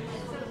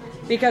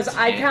 Because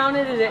I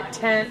counted it at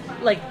 10,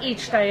 like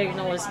each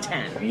diagonal is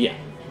 10. Yeah.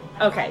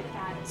 Okay.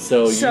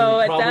 So you So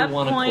at probably that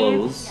want to point,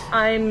 close.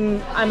 I'm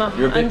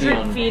You're a bit 100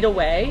 beyond- feet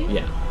away.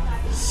 Yeah.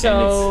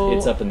 So And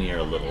it's up in the air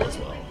a little as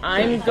well.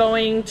 I'm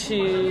going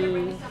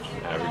to,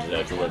 Average it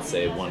out to, let's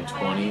say,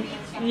 120.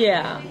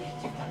 yeah,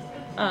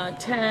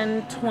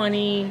 10,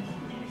 20,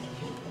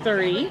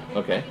 30.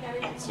 Okay.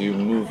 So you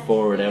move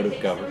forward out of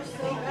cover.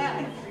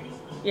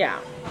 Yeah,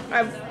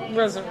 I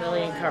wasn't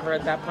really in cover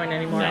at that point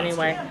anymore No.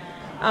 anyway.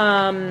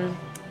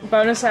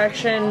 Bonus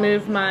action,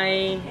 move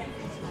my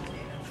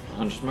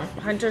Hunter's mark.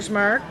 hunter's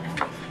mark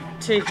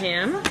to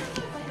him.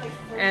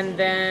 And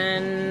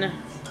then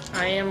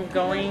I am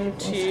going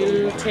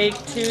to take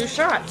 2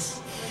 shots.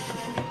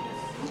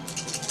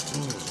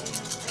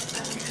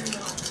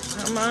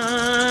 Come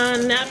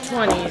on, nat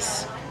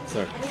 20s.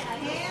 Sorry.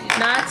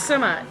 Not so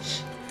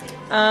much.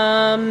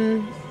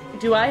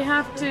 Do I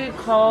have to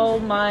call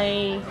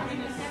my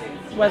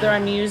whether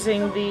I'm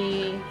using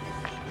the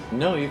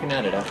No, you can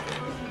add it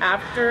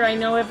after I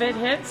know if it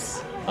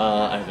hits?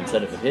 I haven't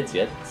said if it hits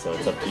yet, so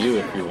it's up to you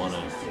if you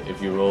wanna.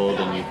 If you rolled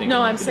and you think.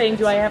 No, it I'm makes a saying,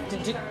 do I difference.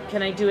 have to do?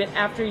 Can I do it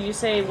after you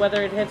say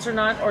whether it hits or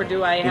not, or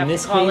do I In have to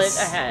this call case,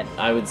 it ahead?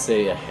 I would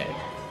say ahead.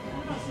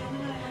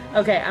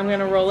 Okay, I'm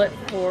gonna roll it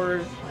for.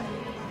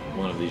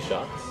 One of these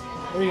shots.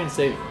 Or are you gonna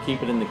say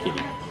keep it in the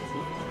kitty?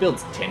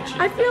 Builds tension.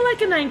 I feel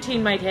like a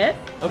 19 might hit.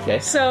 Okay.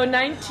 So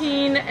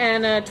 19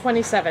 and a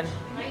 27.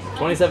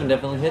 27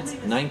 definitely hits.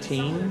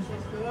 19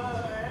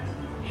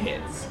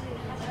 hits.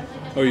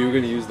 Oh, you were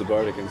gonna use the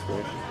bardic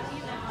inspiration.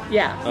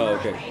 Yeah. Oh,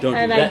 okay. Don't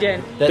And do I that.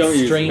 did. That Don't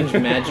use strange it.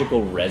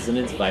 magical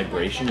resonance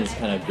vibration is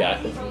kind of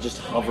got just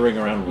hovering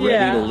around, ready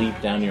Yeah. to leap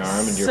down your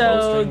arm and your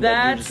So bowstring.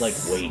 But you're just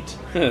that's-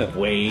 like,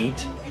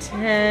 wait.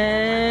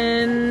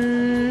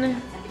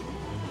 10.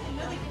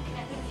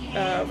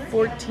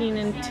 14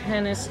 and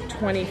 10 is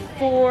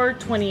 24,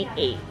 28.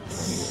 Wait.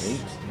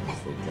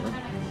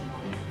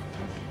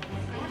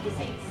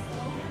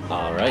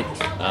 All right.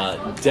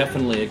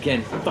 Definitely,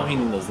 again,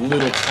 finding those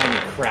little tiny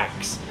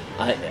cracks.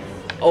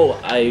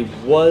 I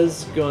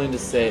was going to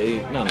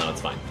say... No, it's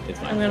fine. It's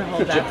fine. I'm gonna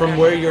hold that From back.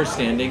 where you're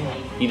standing,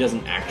 he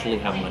doesn't actually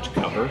have much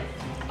cover.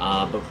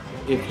 But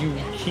if you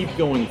keep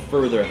going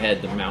further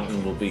ahead, the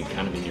mountain will be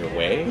kind of in your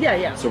way.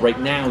 Yeah. So right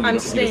now, I'm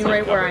staying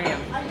right where I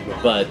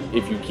am. But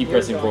if you keep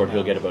pressing forward,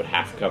 he'll get about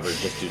half covered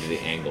just due to the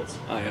angles.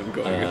 I am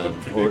going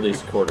up. Or at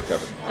least quarter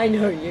covered. I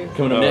know you.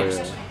 Coming up Oh, next,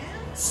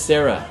 yeah.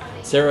 Sarah.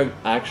 Sarah,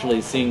 actually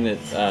seeing that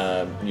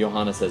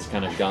Johannes has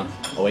kind of gone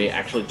away,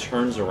 actually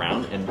turns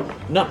around and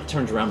not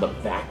turns around,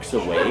 but backs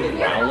away,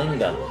 growling,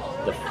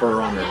 the fur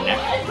on her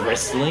neck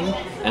bristling,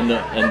 and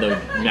the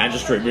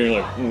magistrate being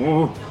like,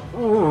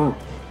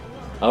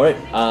 All right,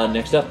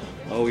 next up.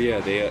 Oh yeah,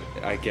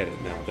 I get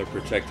it now. They're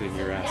protecting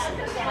your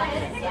assets.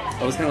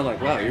 I was kind of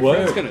like, wow, your What?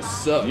 friend's gonna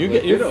suck. You but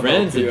get your it'll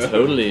friends help are you.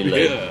 totally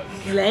like,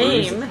 Yeah.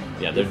 Lame.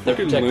 yeah, they're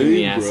Fucking protecting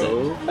the lame,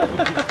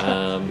 asset.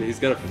 bro. He's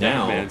got a fat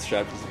now, man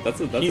strapped. That's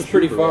he's a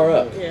pretty trooper far right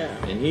up,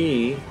 Yeah. and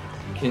he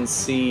can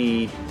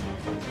see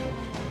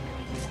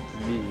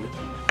me.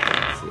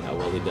 Let's see how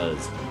well he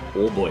does.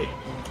 Oh boy!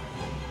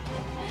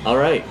 All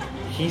right,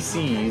 he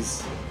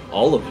sees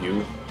all of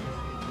you.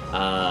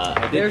 I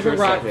did There's a curse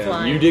rock at him.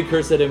 flying. You did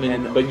curse at him,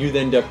 And- but you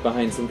then ducked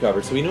behind some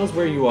cover, so he knows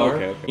where you are.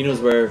 Okay. He knows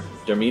where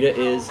Darmida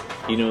is.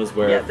 He knows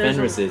where Yeah, there's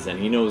Fenris is, and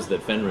he knows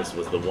that Fenris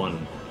was the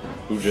one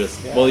who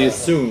just. Well, he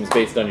assumes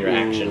based on your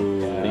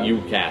action that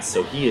you cast,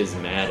 so he is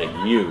mad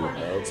at you.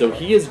 So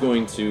he is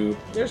going to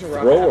There's a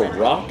rock throw a coming.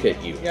 rock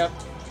at you. Yep.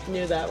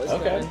 Knew that was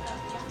Okay.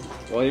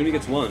 Well, he only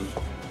gets one.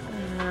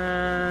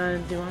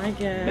 good. Do I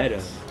get... Meta.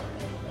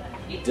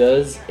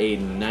 Does a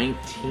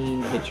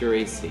 19 hit your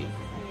AC?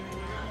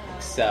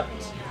 Except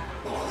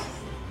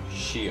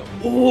shield.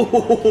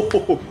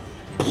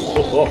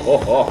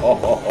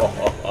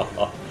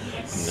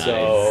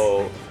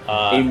 So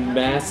A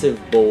massive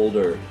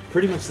boulder,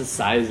 pretty much the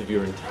size of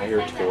your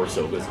entire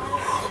torso, goes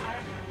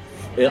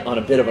on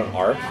a bit of an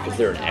arc because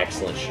they're an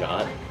excellent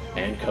shot,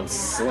 and comes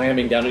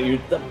slamming down at you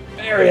at the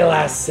very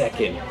last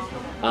second.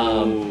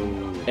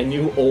 And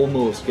you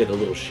almost get a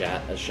little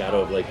a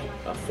shadow of like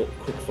a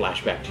quick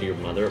flashback to your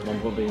mother at one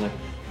point being like,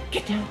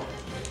 "Get down!"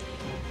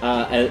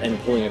 And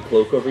pulling a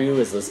cloak over you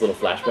is this little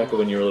flashback of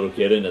when you were a little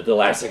kid, and at the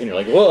last second you're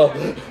like, "Whoa!"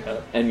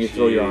 And you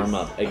throw your arm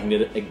up,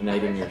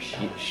 igniting your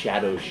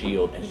shadow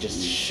shield, and it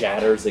just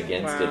shatters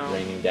against it, Wow.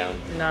 raining down.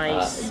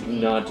 Nice.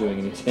 Not doing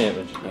any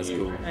damage to That's you.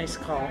 cool. Nice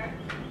call.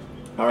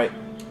 All right,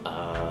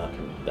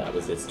 that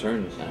was its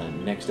turn.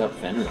 Next up,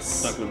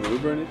 Fenris. Not gonna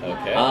move or anything.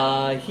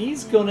 okay.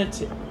 He's gonna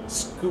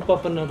scoop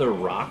up another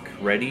rock,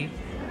 ready,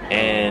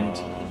 and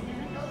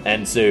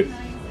so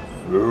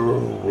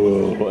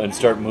and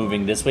start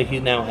moving this way. He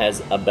now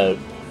has about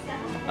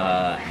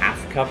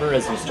half cover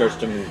as he starts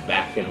to move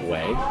back and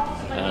away.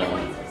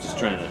 Just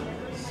trying to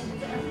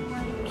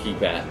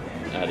keep at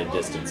a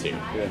distance here.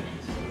 Good.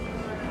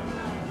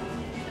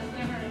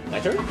 My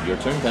turn. Your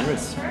turn,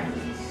 Fenris.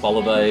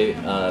 Followed by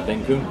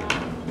Ben Kuhn.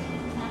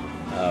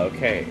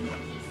 Okay.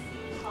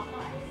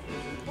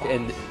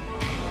 And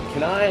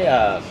can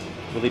I?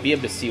 Will they be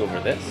able to see over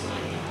this?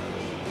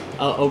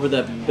 Over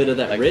that bit of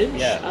that Like, ridge?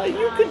 yeah.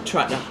 You could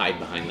try to hide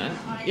behind that.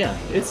 Yeah,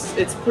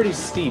 it's pretty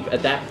steep.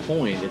 At that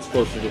point, it's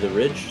closer to the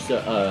ridge.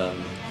 So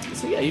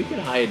yeah, you could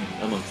hide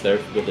amongst there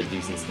with a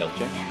decent stealth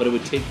check. But it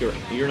would take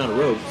you're not a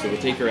rogue, so it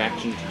would take your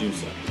action to do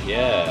so.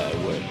 Yeah, I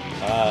would.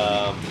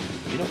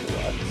 You know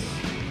what?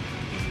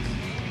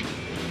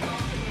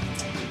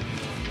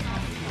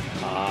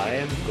 I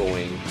am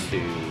going to.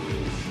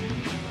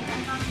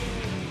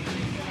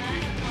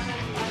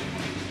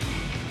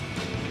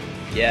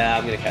 Yeah,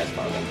 I'm gonna cast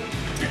Fireball.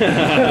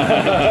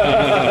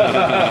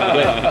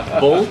 Wait,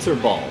 bolt or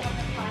ball?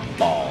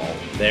 Ball.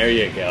 There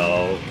you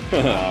go.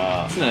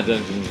 It's not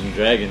Dungeons and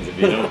Dragons if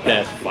you don't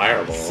cast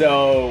Fireball.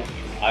 So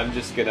I'm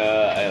just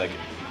gonna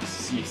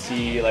you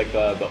see like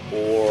the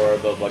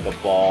orb of like a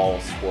ball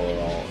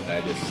swirl, and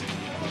I just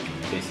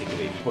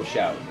basically push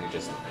out and it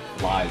just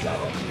flies out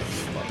of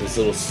me. This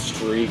little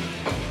streak,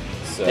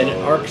 So and it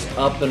arcs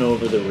up and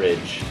over the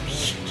ridge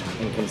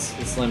and comes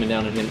slamming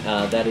down at him.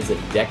 That is a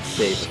dex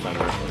save, if I'm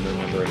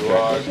remembering You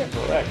are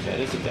correctly. correct. That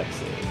is a dex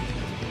save.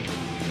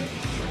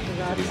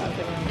 Forgot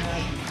something on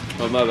that.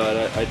 Oh my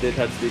bad. I did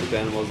have speak with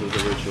animals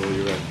as a ritual.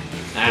 You're right.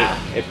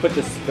 Ah. It put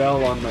the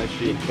spell on my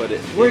sheet, but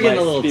it. We're in getting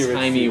a my little spirit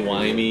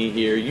timey-wimey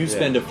here. You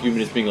spend a few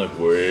minutes being like,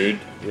 word.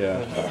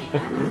 Yeah.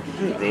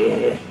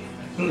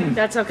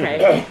 That's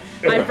okay.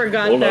 I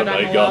forgot Hold that on,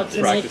 I'm I got allowed this.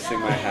 to make. Practicing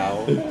my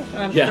howl.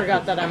 I Yeah.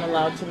 forgot that I'm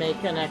allowed to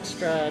make an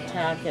extra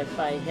attack if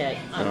I hit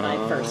on my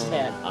first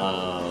hit.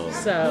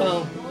 So-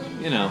 well,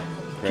 you know,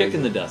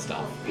 kicking the dust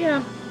off.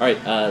 Yeah. All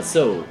right,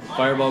 so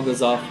fireball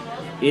goes off.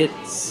 It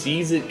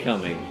sees it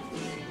coming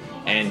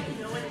and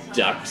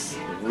ducks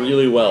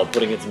really well,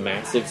 putting its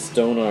massive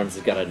stone arms.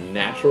 It's got a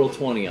natural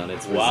 20 on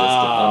its resistance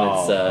on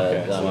its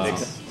Okay, so on it its,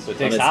 takes- so it on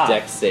takes its half.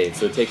 dex save,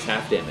 so it takes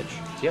half damage.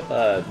 Do you have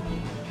a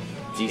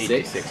D6.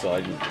 D6? So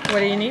I What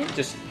do you need?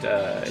 just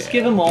Just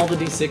give him all the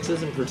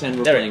D6s and pretend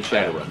we're There we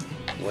playing go. Shadowrun.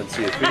 1,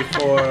 2, 3,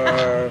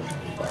 4,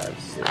 5,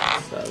 6,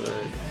 7,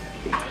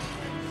 8.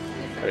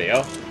 There we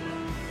go.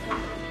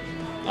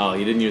 Oh,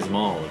 he didn't use them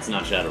all. It's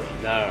not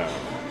Shadowrun. No.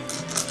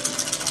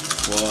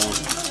 Well,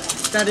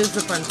 That is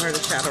the fun part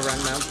of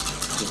Shadowrun, though.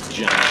 Just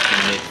giant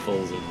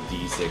mittfuls of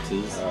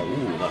D6s.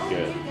 Ooh, not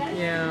good.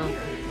 Yeah.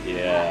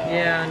 Yeah.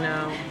 Yeah,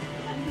 no.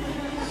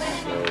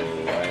 So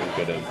I'm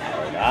gonna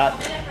try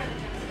that.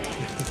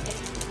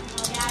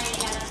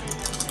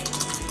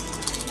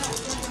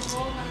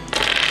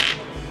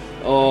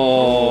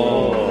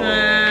 oh,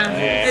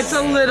 It's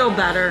a little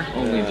better.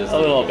 Only just A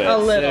little bit. A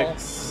little.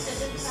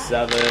 6,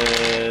 7,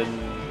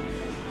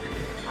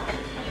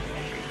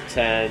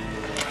 10,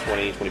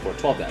 20, 24,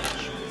 12 damage.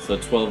 So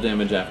 12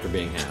 damage after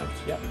being halved.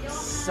 Yep.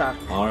 Suck.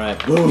 All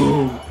right.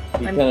 Boom.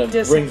 He I'm kind of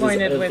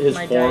disappointed brings with his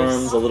my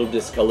forearms dice. a little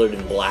discolored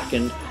and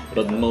blackened,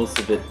 but most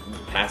of it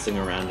passing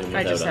around him I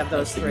without just have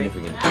those three.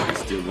 significant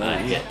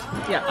hit.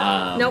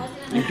 Yeah. Nope.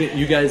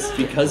 You guys,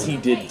 because he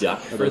did duck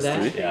for those that,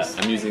 three? Yeah.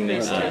 I'm using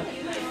this.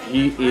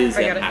 He is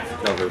I at got it.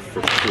 half cover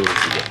for cruelty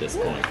at this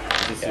point.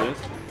 Yeah.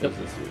 Yep.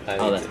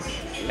 And, Oh, that's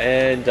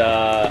and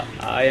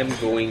I am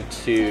going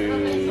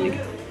to.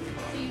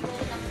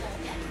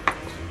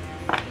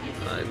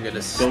 I'm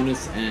gonna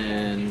bonus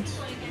and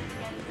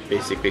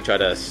basically try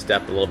to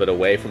step a little bit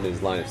away from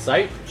his line of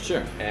sight.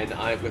 sure. And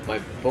with my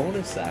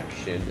bonus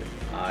action,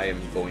 I am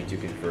going to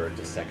convert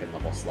a second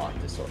level slot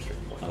to sorcery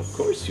points. Of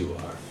course you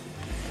are.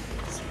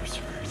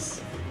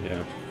 Sorcerers.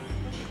 yeah.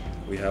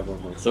 We have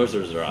one more.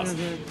 Sorcerers are awesome.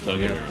 Don't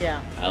get me wrong.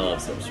 Yeah. I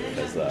love sorcerers.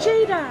 Because,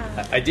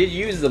 Jada. I did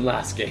use them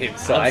last game,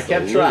 so I kept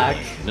Absolutely. track.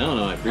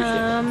 No, I appreciate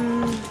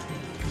that.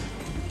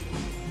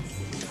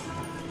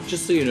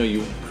 Just so you know,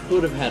 you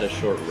could have had a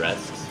short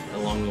rest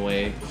along the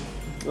way.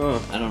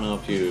 Oh, I don't know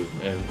if you.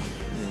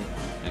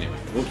 Anyway,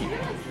 we'll keep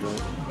going.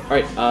 All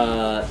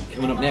right,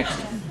 coming up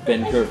next,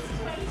 Ben Kerr.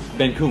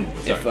 Ben Koom.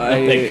 Sorry, If not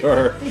I- Ben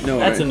Kerr. No,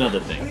 That's right. another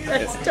thing.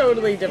 That's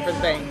totally different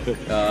thing.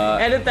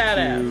 Edit that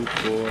out.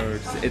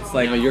 2, 4, it's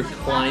like Now you're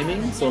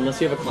climbing, so unless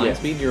you have a climb Yeah.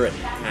 speed, you're at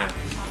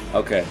half.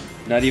 okay.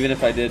 Not even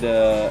if I did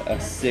a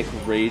sick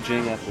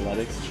raging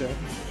athletics check.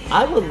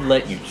 I would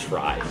let you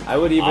try. I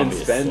would even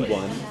Obviously. spend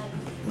one.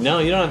 No,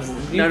 you don't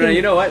have. No, can-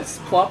 you know what?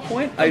 Plot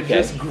point. I Okay.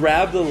 just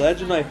grab the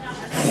ledge and I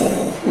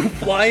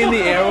fly in the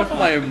air with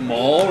my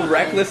maul,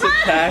 reckless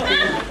attacking,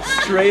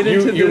 straight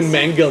into You this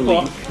manga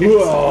leap.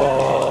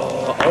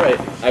 All right,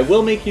 I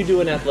will make you do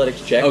an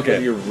athletics check. Okay.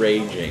 But you're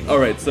raging. All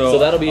right, so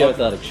that'll be an I'll-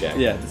 athletics check.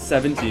 Yeah,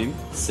 17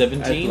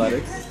 17.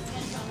 athletics.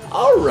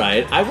 All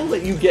right, I will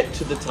let you get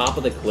to the top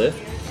of the cliff.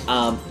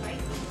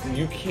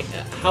 You can't.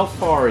 How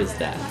far is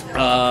that?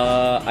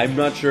 I'm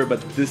not sure,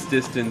 but this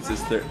distance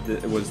is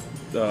it was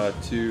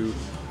 2,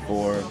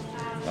 4, 6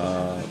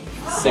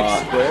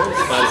 5. squares?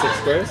 5, 6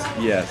 squares?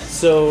 Yes.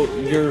 So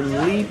your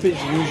leap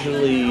is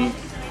usually.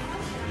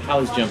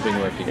 How's jumping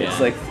work again? It's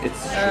like it's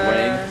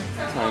strength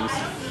times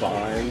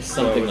 5,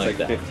 Something so like it's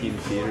that. 15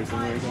 feet or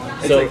something like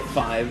that. So- it's like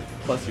 5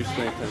 plus your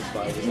strength times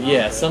 5. or something Yeah,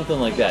 like that. something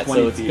like that.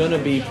 20 So it's feet. gonna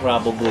be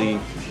probably.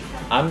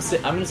 I'm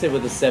gonna say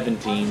with a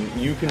 17,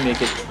 you can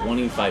make it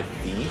 25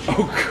 feet.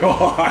 Oh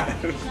god.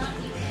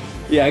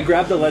 Yeah, I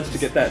grabbed the ledge to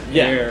get that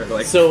Yeah. air.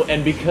 Like, So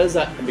and because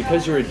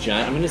you're a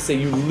giant, I'm gonna say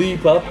you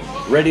leap up,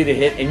 ready to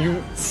hit, and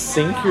you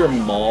sink your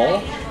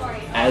maul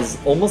as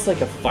almost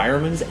like a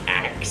fireman's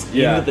axe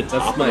yeah, into the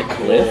top that's my of the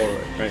cliff, goal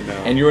right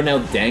now. and you are now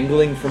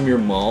dangling from your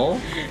maul.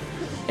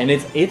 And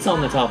it's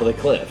on the top of the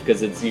cliff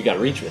because you got to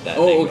reach with that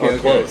Oh, thing okay, or okay,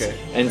 close. okay.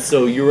 And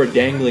so you are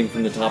dangling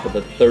from the top of the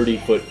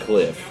 30-foot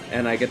cliff,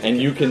 and I get to and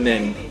you can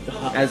then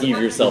as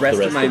heave yourself the rest,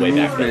 the of rest my of the way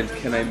back movement,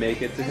 down. can I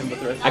make it to him with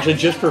the rest? Actually,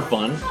 just for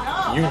fun,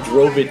 you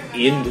drove it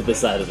into the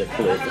side of the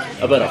cliff,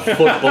 about a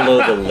foot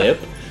below the lip,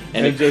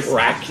 and it just-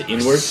 cracked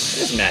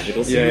inwards. It's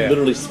magical. So Yeah, you yeah.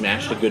 literally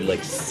smashed a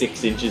good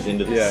 6 inches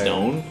into the Yeah, yeah.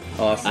 stone,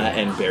 Awesome.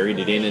 and buried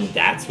it in, and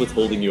that's what's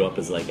holding you up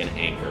as like an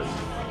anchor.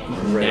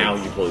 Great. Now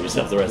you pull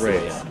yourself the rest Great.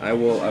 of the way up. I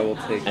will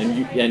take. And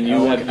you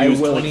I have will- I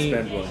used will 20.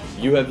 expend one.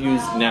 You have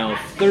used now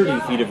 30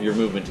 feet of your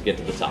movement to get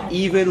to the top.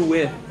 even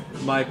with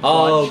my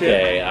Oh, quad chip.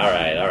 okay, all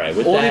right.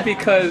 With Only that,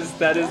 because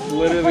that is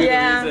literally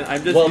Yeah. the reason.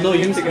 I'm just well, no,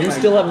 using you it to get my-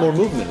 still have more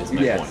movement. Is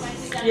my Yes.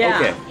 point. Yeah.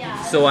 Okay.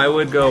 So I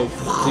would go.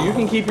 So you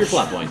can keep your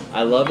flat point.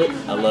 I love it.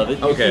 You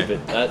Okay. keep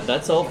it.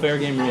 That's all fair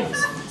game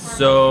rules.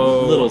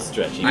 So Little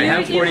stretchy. I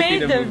have You 40 made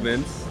feet of the-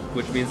 movement,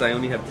 which means I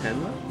only have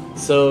 10 left.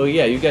 So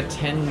yeah, you got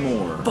 10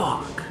 more.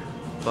 Fuck.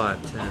 5,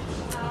 10.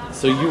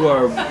 So you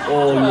are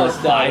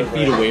 5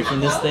 feet away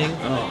from this thing,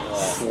 Oh.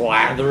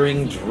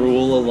 slathering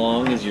drool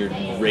along as you're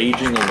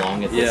raging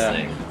along at this Yeah.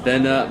 thing.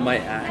 Then my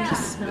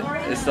action.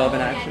 Is still have an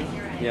action?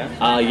 Yeah.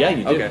 Yeah,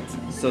 you do. Okay.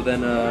 So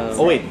then.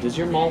 Oh wait, does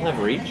your maul have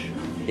reach?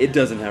 It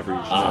doesn't have reach.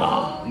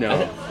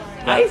 No.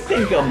 I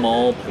think a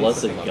maul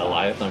plus a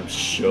Goliath arm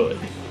should.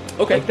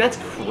 Okay. Like that's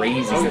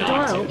crazy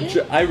not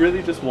to. I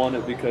really just want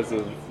it because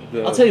of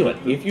the. I'll tell you what,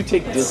 if you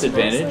take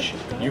disadvantage,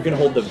 you can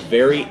hold the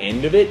very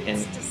end of it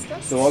and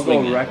So I'll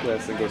swing go it.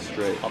 reckless and go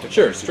straight.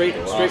 Sure, straight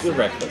with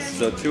reckless.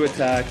 So 2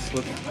 attacks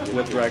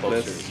with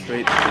reckless,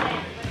 straight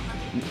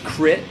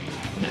crit,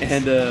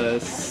 and a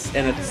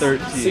 13.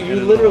 So you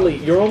and a- literally,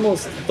 you're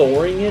almost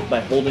thoring it by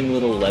holding a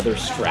little leather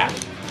strap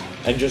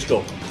and just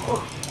go.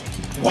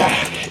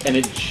 whack, and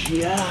it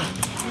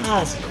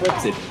just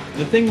clips it.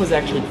 The thing was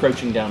actually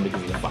crouching down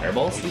because of the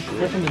fireball, so you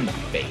clip him in the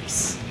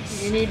face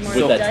You need more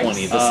with that dice?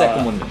 20. The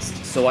second one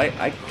missed. So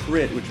I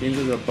crit, which means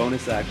as a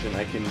bonus action,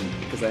 I can,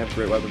 because I have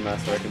Great Weapon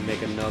Master, I can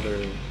make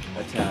another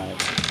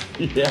attack.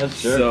 Yeah,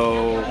 sure.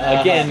 So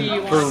Again, Do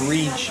you for want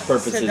reach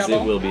purposes, it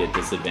double? will be a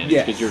disadvantage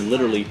Yeah. because you're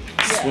literally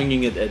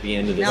swinging it at the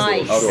end of this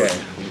Nice. little short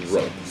Okay.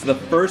 rope. So the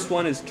first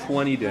one is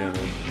 20 damage.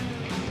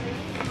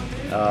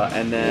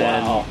 And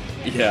then... Wow.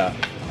 Yeah.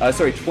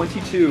 Sorry,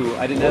 22.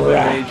 I didn't have the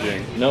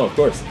raging. No, of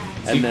course.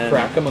 So And you then-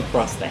 crack him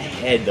across the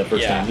head the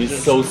first Yeah. time.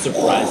 He's so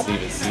surprised to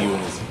even see you,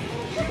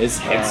 and his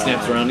head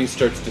snaps around. He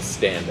starts to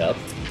stand up.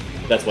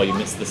 That's why you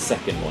missed the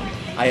second one.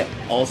 I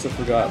also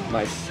forgot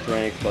my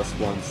strength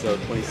 +1, so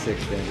 26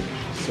 damage.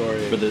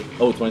 Sorry. For the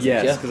 26.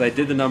 Yes, Yeah. because I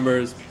did the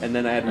numbers, and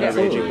then I had my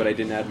Absolutely. raging, but I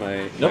didn't add my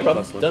No my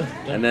problem. +1. Done.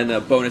 And then a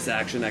bonus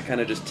action, I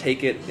kind of just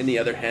take it in the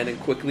other hand and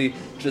quickly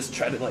just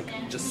try to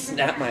just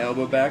snap my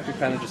elbow back to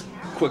kind of just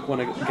quick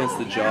one against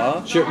the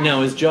jaw. Sure.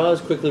 Now his jaw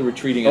is quickly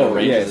retreating out of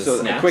range as it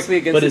so snaps, quickly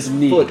against but his his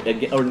knee. foot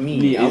or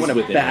knee I is want to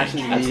within bash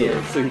his range. knee Absolutely.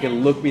 in so he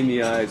can look me in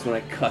the eyes when I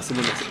cuss him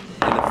in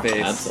the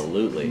face.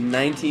 Absolutely.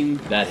 19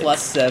 That plus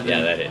hits. 7.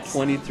 Yeah, that hits.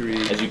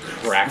 23. As you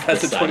crack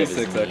That's the a side 26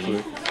 of his knee.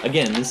 actually.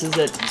 Again, this is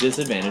at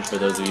disadvantage for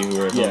those of you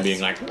who are at home Yes.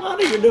 being like, "What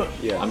are you doing?"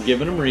 Yes. I'm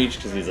giving him reach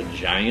because he's a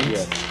giant.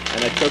 Yes.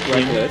 And I took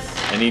reckless.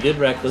 And he did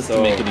reckless to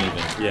So- make it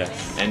even. Yes.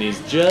 And he's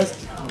just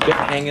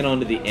hanging on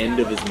to the end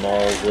of his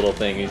maul's little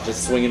thing. He's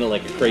just swinging it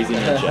like a crazy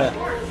ninja.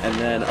 And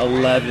then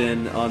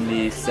 11 on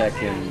the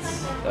second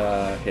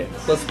hit.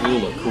 Plus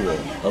rule of cool.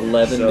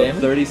 11 So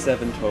damage?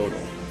 37 total.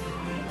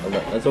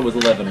 So it was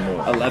 11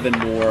 more. 11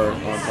 more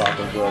on top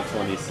of the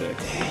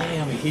 26.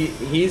 Damn,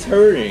 he's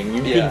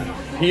hurting. Yeah.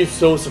 He is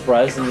so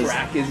surprised. And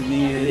Crack his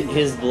knee.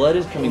 his blood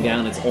is coming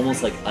down. It's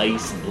almost like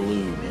ice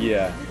blue.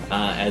 Yeah.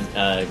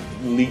 As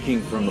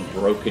leaking from a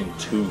broken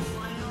tooth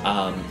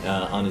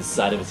on his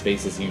side of his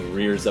face as he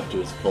rears up to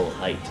his full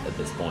height at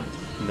this point.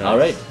 Nice. All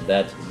right,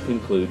 that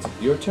concludes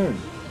your turn.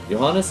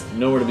 Johannes,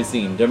 nowhere to be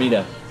seen.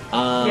 Darmida,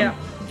 Yeah.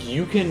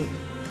 you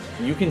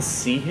can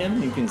see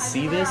him. You can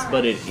see this,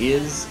 but it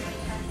is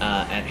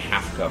at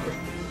half cover,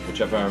 which,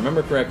 if I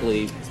remember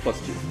correctly, It's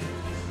 +2.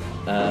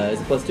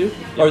 is it +2?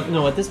 Or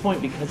no, at this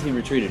point, because he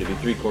retreated,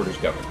 it'd be 3/4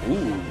 cover.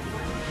 Ooh.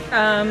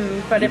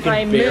 But You if can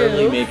I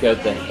barely move, make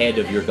out the head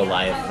of your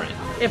Goliath friend.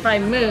 if I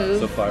move,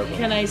 So fireball.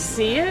 can I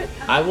see it?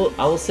 I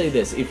will say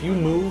this: if you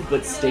move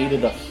but stay to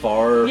the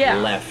far Yeah.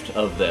 left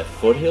of the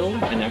foothill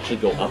and actually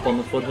go up on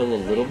the foothill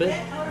a little bit,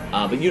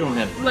 but you don't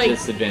have Like-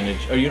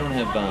 disadvantage, or you don't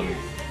have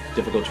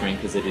difficult terrain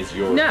because it is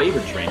your No.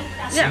 favorite terrain.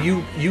 So Yeah.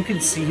 you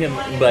can see him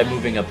by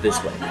moving up this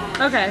way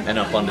Okay. and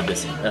up onto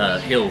this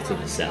hill to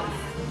the south,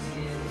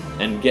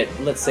 and get,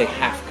 let's say,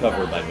 half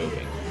cover by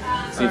moving.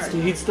 So Alright.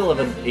 he'd still have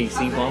an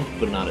AC bump,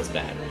 but not as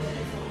bad.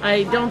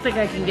 I don't think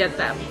I can get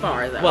that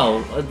far though.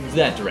 Well,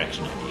 that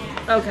direction. I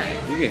mean. Okay.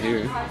 You get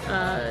here.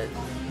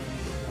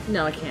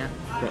 No, I can't.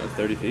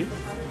 30 feet?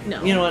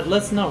 No. You know what?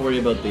 Let's not worry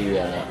about the.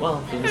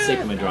 Well, for the sake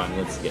of my drawing,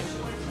 let's get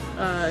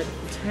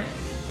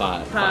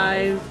 5,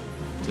 5,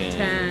 10.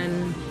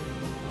 10.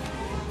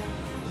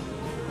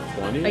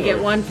 20? I get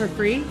or- one for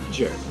free.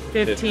 Sure.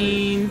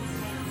 15,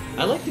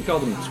 I like to call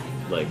them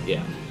like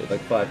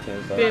Like 5,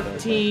 10, 5,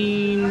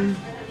 15,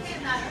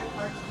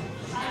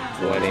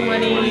 20,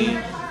 20,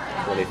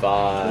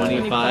 25.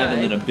 25,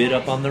 and then a bit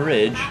up on the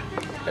ridge.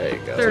 There you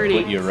go.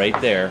 30. Put you right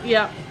there.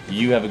 Yep.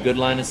 You have a good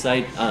line of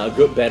sight. A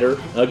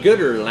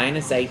gooder line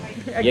of sight.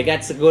 You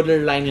got a gooder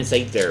line of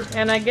sight there.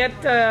 And I get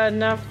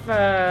enough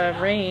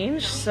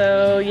range,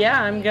 so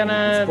yeah, I'm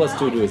gonna. It's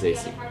 +2 to his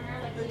AC.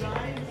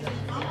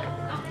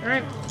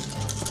 Alright.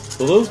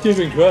 For those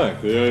keeping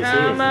track,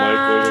 Come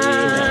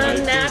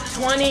on, nat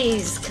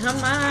 20s. Come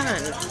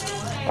on.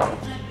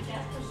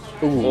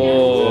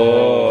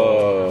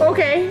 Oh.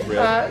 Okay.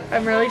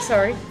 I'm really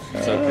sorry.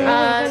 It's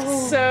okay.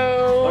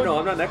 So Oh no,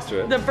 I'm not next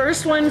to it. the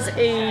first one's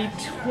a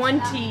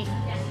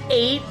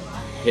 28.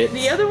 Hits.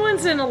 The other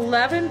one's an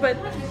 11, but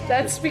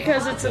that's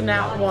because it's a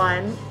nat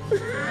 1.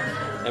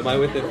 Am I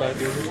within 5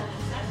 feet?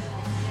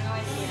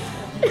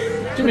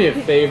 Do me a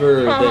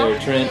favor Uh-huh. there,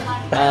 Trent.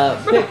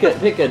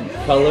 Pick a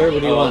color.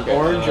 What do you want, okay.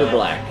 orange or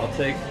black? I'll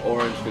take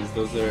orange because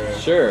those are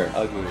Sure.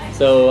 ugly.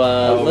 So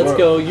let's more-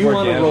 go. You more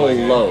want to roll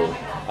gambling. low.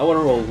 I want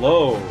to roll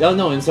low. Oh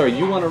no, I'm sorry.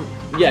 You want to?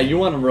 Yeah, you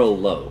want to roll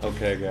low.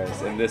 Okay,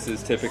 guys, and this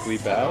is typically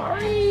bow.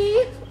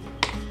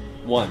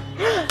 1.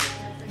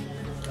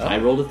 I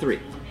rolled a 3.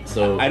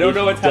 So I don't it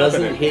know what's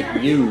doesn't happening.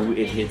 hit you.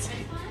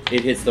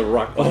 It hits the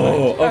rock. behind.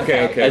 Oh,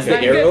 okay, okay. As the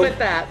I'm arrow, good with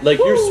that. like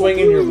you're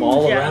swinging your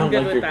maul Yeah, I'm around good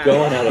like with you're that.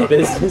 going out of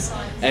business,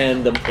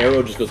 and the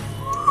arrow just goes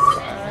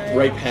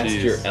right past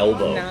Jeez. your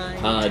elbow, 9,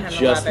 10,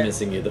 just 11.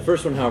 missing you. The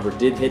first one, however,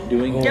 did hit,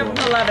 doing Yep,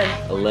 11.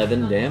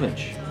 11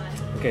 damage.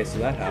 Okay, so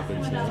that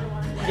happens now.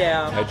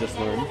 Yeah. I just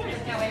learned.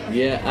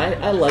 Yeah,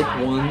 I like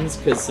ones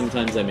because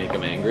sometimes I make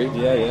them angry.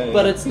 Yeah.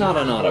 But it's not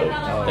an auto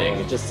thing. yeah.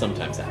 It just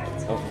sometimes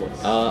happens. Of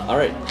course. All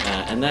right,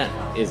 and that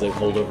is a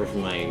holdover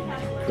from my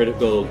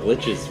critical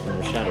glitches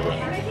from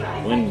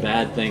Shadowrun, when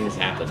bad things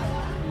happen.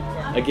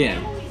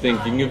 Again,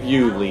 Thinking of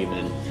you,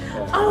 Lehman.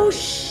 Oh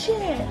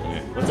shit!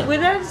 What's up? Would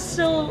that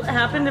still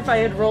happen if I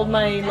had rolled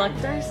my luck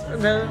dice,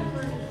 the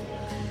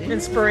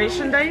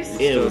inspiration dice?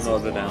 It was Still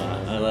the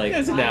down. I like.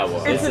 It's a nat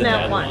one. It's a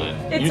nat one.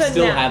 It's You a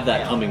still nat, have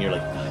that yeah. humming. You're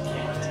like, not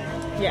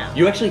yet. Yeah.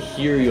 You actually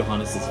hear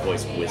Johannes'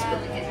 voice whisper.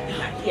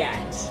 Not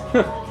yet.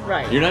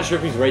 Right. You're not sure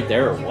if he's right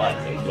there or what.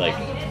 Like,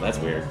 that's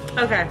weird.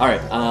 Okay. All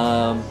right.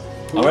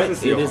 All right.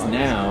 this It is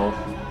Johannes?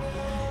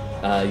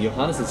 now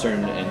Johannes'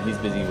 turn, and he's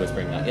busy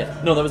whispering. Not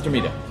yet. No, that was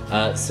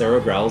Dermida. Sarah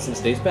growls and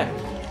stays back.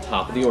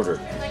 Top of the order.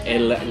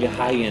 El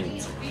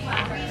Giant.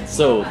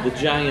 So the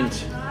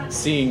giant,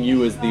 seeing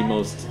you as the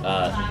most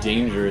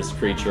dangerous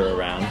creature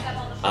around,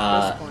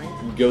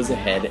 goes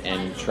ahead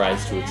and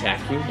tries to attack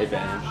you.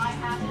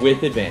 Advantage.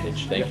 With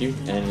advantage, thank you.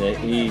 And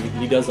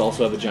he does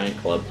also have a giant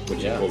club,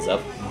 which he pulls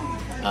up.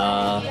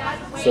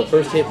 So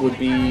first hit would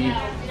be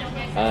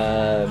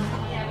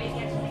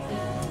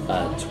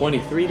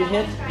 23 to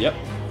hit, Yep.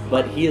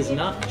 but he is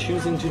not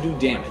choosing to do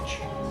damage.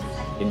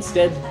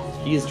 Instead,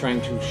 he is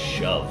trying to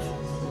shove.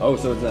 Oh,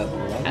 so it's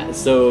that.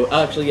 So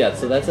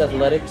that's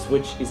athletics,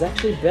 which is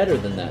actually better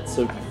than that.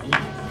 So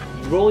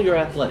roll your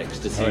athletics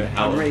to see Alright,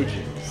 how I'm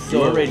raging.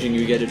 You are raging,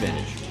 you get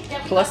advantage.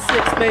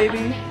 +6,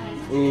 baby.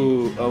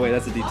 Ooh. Oh wait,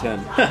 that's a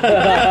D10.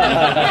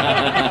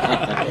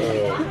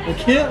 I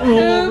can't roll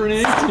over an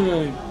 8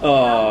 tonight.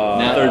 Oh,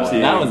 Nat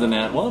 13. That was a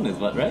nat 1, is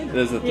what, right?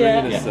 There's a 3 Yeah.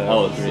 and a Yeah. 7.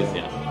 Oh, 3 is,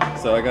 yeah.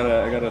 So I got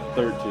a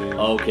 13.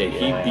 Okay,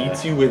 he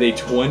beats you with a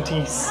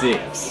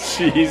 26.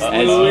 Jeez. As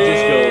he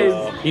just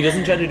goes, he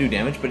doesn't try to do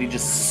damage, but he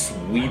just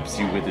sweeps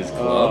you with his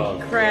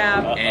club.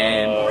 Crap.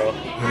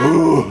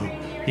 And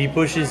he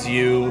pushes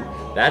you.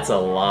 That's a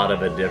lot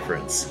of a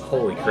difference.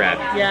 Holy crap.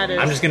 Yeah, it is.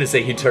 I'm just going to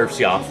say he turfs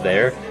you off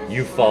there.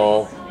 You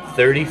fall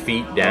 30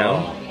 feet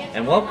down.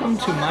 And welcome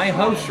to my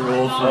house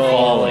rule for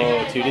falling.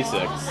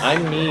 2d6. I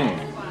mean,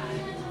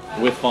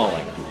 with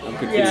falling. I'm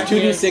confused. Yeah. It's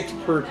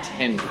 2d6 per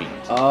 10 feet.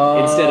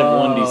 Instead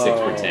of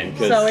 1d6 per 10.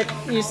 So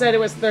you said it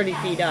was 30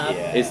 feet up.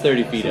 It's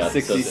 30 feet So up, so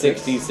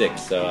 66.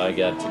 66. So I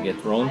got to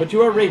get rolling, but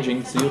you are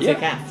raging, so you'll Yeah,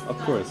 take half. of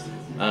course.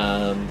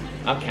 I'll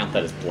count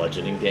that as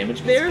bludgeoning damage.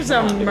 'cause There's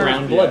come a on, the mer-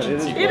 ground Yeah,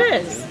 bludgeons it you. It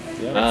is.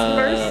 Yeah.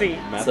 Mercy.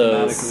 So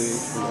Mathematically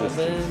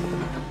 7.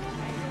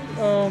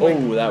 Oh my.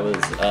 Oh, that was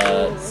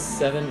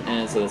 7,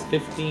 and so that's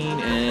 15,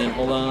 and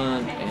hold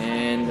on,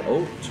 and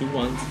 2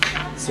 ones.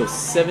 So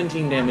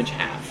 17 damage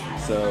half.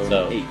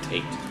 So 8.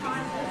 8.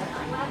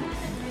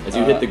 As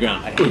you hit the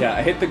ground. Yeah,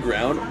 I hit the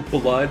ground.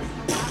 Blood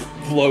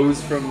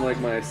flows from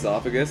like my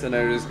esophagus, and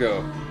I just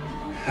go,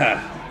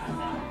 ha.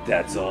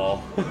 That's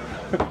all.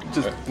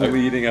 Just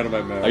bleeding out of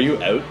my mouth. Are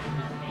you out?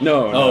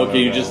 No. Oh, no, okay, no,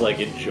 you're no. just like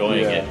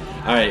enjoying Yeah. it.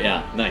 All right,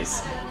 yeah,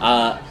 nice.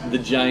 The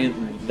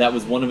giant, that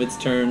was one of its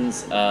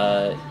turns.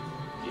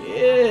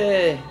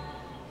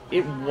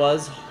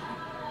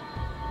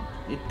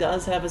 It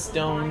does have a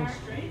stone.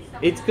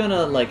 It's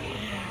gonna like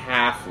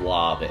half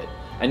lob it.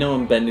 I know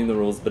I'm bending the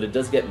rules, but it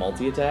does get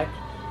multi-attack.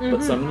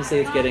 But so I'm gonna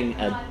say it's getting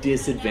a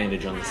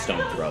disadvantage on the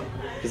stone throw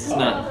because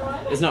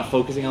it's not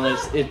focusing on it.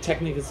 It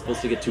technically is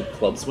supposed to get 2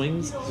 club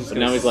swings, but gonna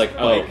now he's like,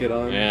 spike it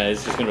on? yeah,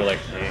 it's just gonna be like,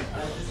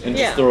 and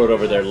Yeah. just throw it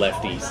over there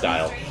lefty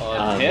style.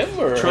 On him,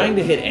 or- trying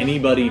to hit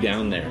anybody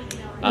down there?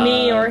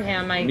 Me or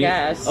him, I me-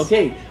 guess.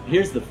 Okay,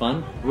 here's the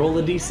fun. Roll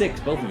a d6,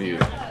 both of you.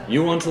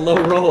 You want to low.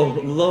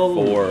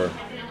 4.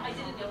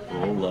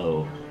 Roll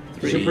low.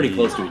 You're pretty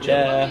close to each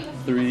other.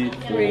 3,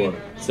 3.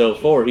 So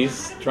 4.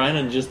 He's trying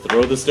to just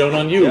throw the stone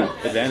on you. Yeah,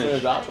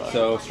 advantage.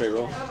 So straight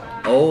roll.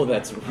 Oh,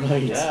 that's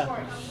right. Yeah.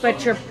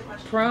 But you're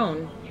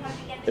prone.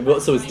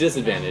 Well, so it's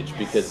disadvantage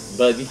because,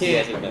 but you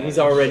can't. He's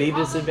already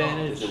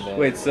disadvantaged.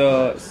 Wait,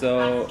 so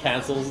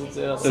Cancels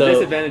itself. So So-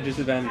 disadvantage,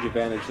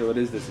 advantage. So it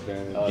is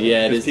disadvantage.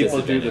 Yeah, it Because is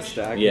people do disadvantage. the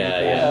stack. Yeah,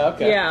 yeah.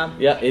 Okay. Yeah.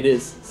 Yeah, it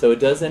is. So it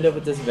does end up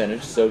with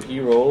disadvantage. So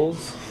he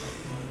rolls.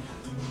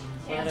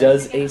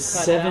 Does a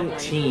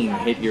 17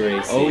 hit your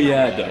AC? Oh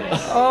yeah, it does.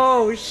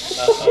 Oh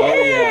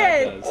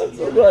shit! it does. I'm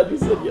so glad you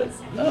said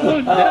yes.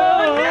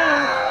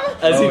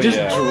 As he Oh, just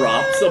yeah.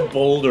 drops a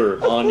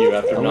boulder on you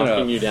after I'm gonna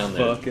knocking you down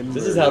there. fucking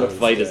This is how to murder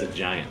fight this as a guy.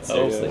 giant.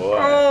 Seriously.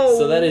 Oh.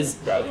 So that is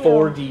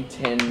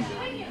 4d10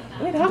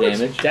 Wait, how damage.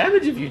 much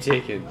damage have you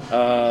taken?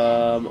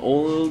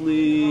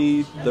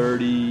 Only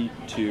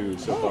 32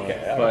 so far.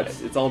 Okay, all but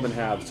right. it's all been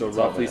halved, so all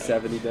roughly been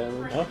halved. 70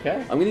 damage.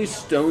 Okay. I'm gonna use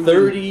stones.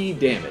 30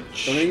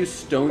 damage. I'm gonna use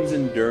stones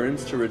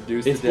endurance to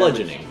reduce It's the damage.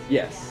 bludgeoning.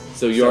 Yes.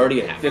 So you're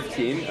already at half.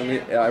 15.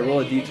 I roll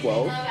a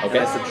d12. Okay.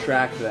 And I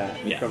subtract that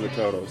Yeah. from the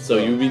total. So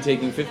you'll be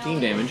taking 15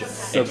 damage.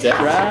 except-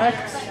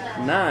 subtract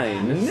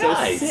 9. So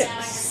Nice.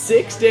 6.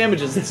 6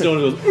 damages. And Stone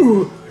goes,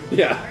 ooh.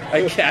 Yeah,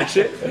 I catch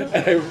it and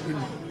I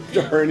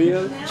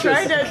hernia.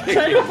 Try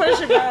to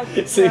push it back.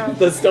 See,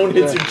 the stone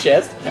hits your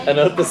chest, and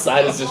up the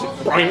side is just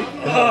boing.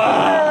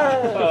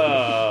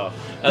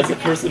 As a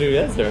person who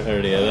has their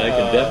hernia, I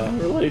can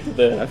definitely relate to I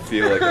that.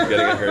 feel like I'm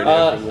getting a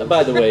hernia. from this.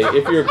 By the way,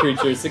 if you're a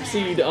creature,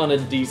 succeed on a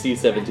DC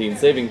 17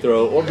 saving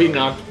throw or be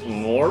knocked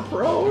more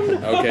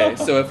prone. Okay,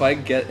 so if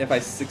I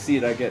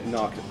succeed, I get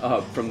knocked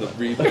up from the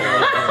rebound.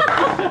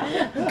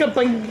 Good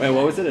thing. Wait,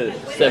 what was it?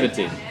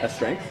 17. A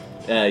strength?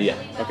 Yeah.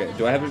 Okay.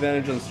 Do I have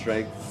advantage on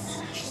strength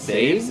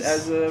saves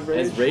as a rage?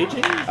 As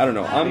raging? I don't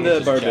know. I'm think the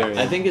it's just barbarian.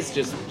 I think it's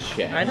just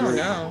check. I don't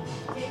know.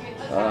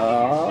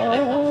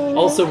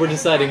 Also, we're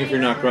deciding if you're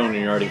not prone and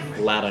you're already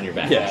flat on your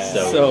back. Yeah.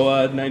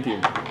 So,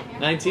 19.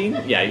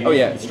 19? Yeah. You, Oh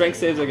yeah. Strength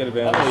saves I get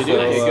advantage. Oh, you do? So,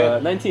 Okay,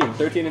 good. 19,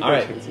 13, and All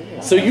right. 13. Yeah.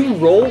 So you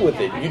roll with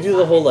it. You do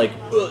the whole like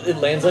it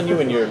lands on you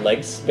and your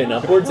legs spin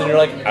upwards and you're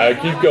like, I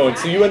keep going.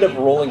 So you end up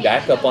rolling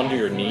back up onto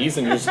your knees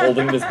and you're just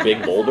holding this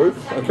big boulder,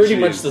 pretty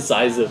much the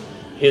size of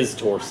his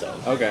torso.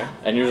 Okay.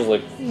 And you're just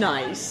like,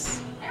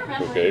 Nice.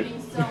 okay.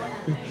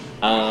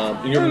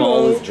 Your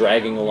maul is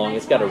dragging along.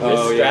 It's got a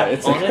wrist strap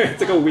It's on like, it.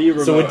 it's like a Wii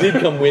remote. So it did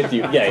come with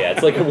you. Yeah.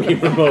 It's like a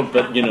Wii remote,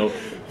 but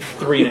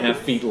 3.5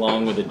 feet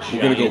long with a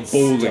gonna go giant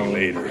bowling stone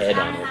later. head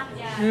on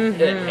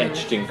it,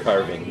 etched in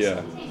carvings.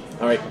 Yeah.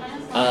 All right.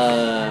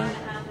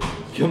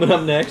 Coming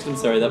up next. I'm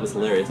sorry, that was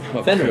hilarious.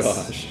 Oh Fenris.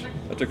 gosh.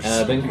 That took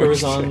so Benker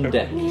is much on time.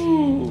 deck.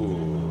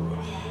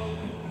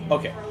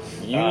 Okay.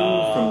 You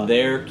from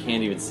there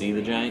can't even see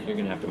the giant. You're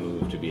gonna have to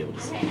move to be able to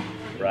see,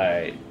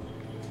 Right.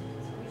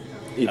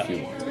 if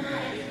you want.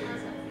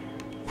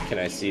 Can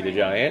I see the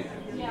giant?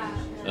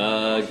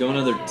 Go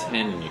another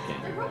 10 and you can.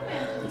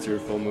 What's your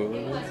full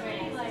movement?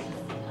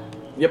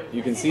 Yep,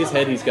 you can see his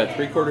head. He's got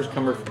 3/4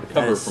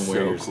 cover from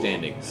where you're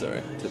standing.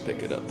 Sorry to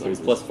pick it up. So he's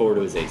 +4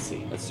 to his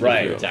AC. That's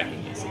Right. Your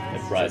attacking AC.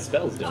 Right. So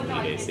spells don't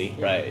need AC.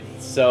 Right.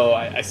 So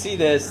I see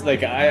this.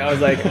 Like I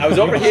was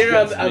over here.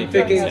 I'm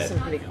thinking. That's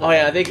pretty cool. Oh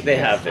yeah, I think they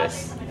have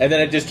this. And then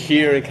I just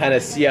hear and kind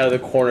of see out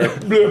of the corner,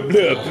 blub,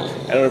 blub,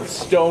 and a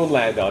stone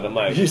land on. I'm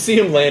like, You see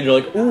him land, you're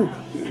like, ooh.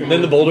 And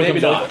then the boulder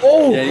Maybe comes not. out.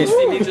 Oh! Yeah, you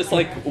see me just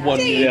like one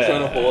knee Yeah.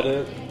 trying to hold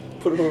it.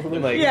 Put it over I'm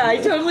my like, Yeah, I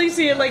totally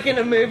see it like in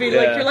a movie. Yeah.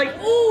 Like you're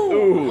like, ooh,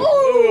 ooh,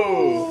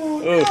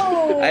 ooh,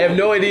 ooh. I have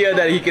no idea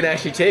that he can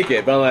actually take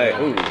it, but I'm like,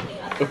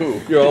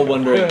 ooh. You're all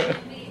wondering,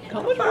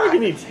 how much more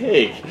can he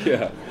take?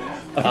 Yeah.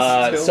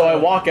 So I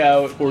walk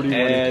out 41.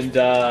 and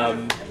You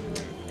I'm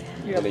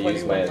have gonna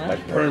use 41 my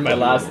left. burn my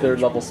last 3rd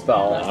level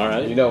spell. All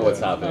right. You know what's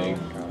happening.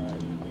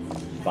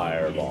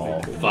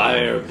 Fireball.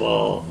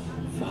 Fireball.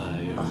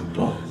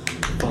 Fireball.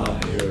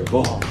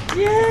 Fireball.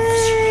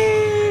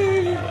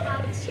 Yay!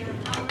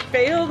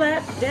 Fail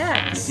that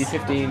dex.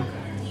 D15.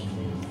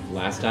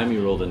 Last time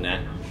you rolled a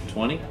nat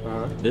 20.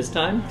 Uh-huh. This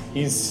time,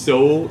 he's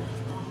so...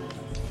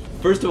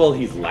 First of all,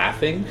 he's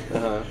laughing.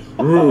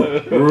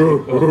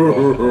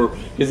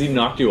 Because he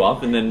knocked you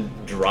off and then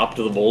dropped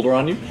the boulder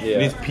on you. Yeah.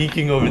 And he's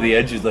peeking over the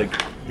edge. He's like,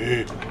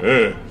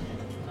 hey,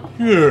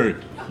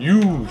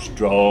 you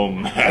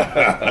strong.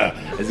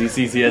 As he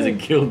sees he hasn't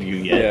killed you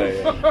yet.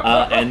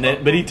 Yeah. And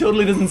then, but he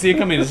totally doesn't see it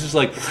coming. It's just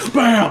like,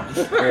 bam!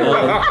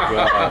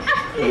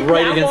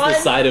 Right Nat against the one?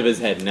 side of his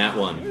head. Nat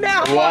 1.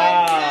 Now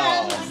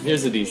Wow.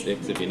 Here's a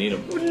d6 if you need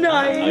them.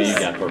 Nice. Oh, you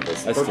got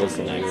purples. I still Purples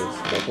see are nice.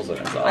 Purples are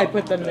nice. I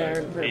put them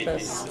there on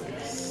purpose.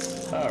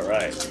 All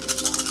right.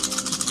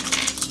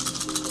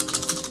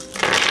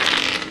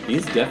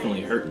 He's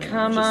definitely hurting.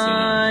 Come just so you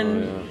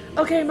know. on.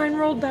 Okay, mine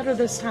rolled better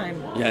this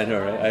time. Yeah, I know,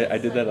 right? I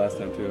did that last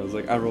time too. I was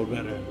like, I rolled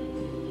better.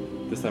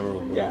 This time I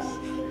rolled worse. Yeah.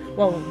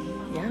 Well,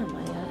 yeah,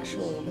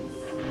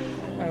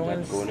 my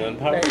ones Going on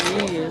power that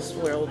score. you used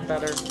rolled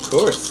better. Of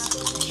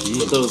course.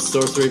 But those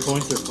sorcery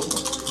points are full.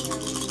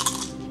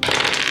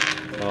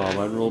 Oh,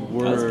 mine rolled That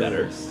was worse.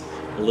 better.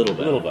 A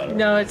little better.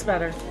 No, it's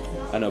better.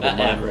 I know, but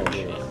mine Average.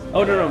 rolled. Yeah.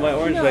 Oh no, my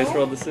orange No. dice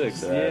rolled the 6.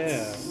 So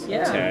that's-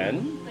 Yeah.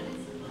 10,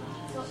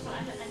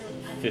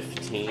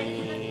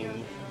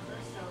 15,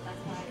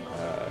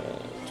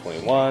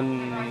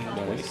 21,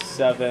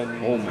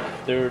 27,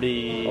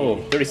 30, Oh.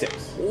 36.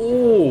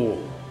 Oh.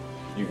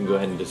 You can go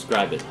ahead and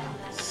describe it.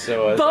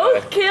 So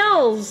Both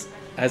kills.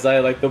 as I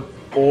like the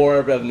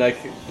orb of like,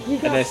 You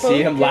got and I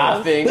see him both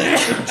laughing,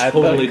 at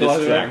Totally the-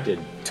 distracted.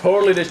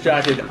 totally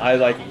distracted. I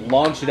like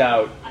launch it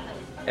out,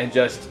 and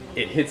just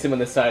it hits him on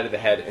the side of the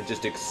head and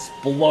just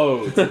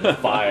explodes in the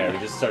fire. It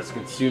just starts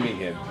consuming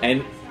him.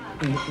 And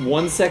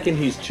 1 second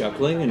he's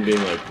chuckling and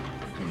being like,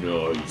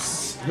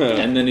 nice.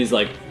 And then he's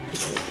like,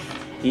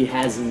 he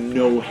has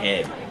no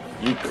head.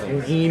 You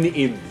clean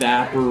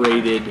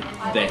evaporated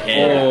the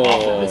head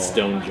off of the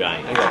stone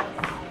giant.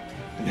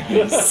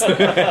 Nice.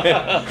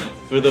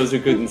 For those who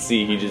couldn't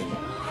see, he just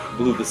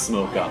blew the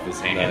smoke off his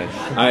hand.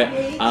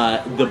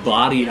 Alright, the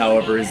body,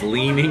 however, is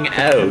leaning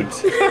out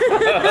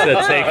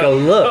to take a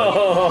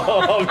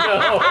look.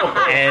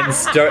 And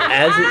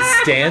as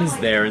it stands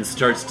there and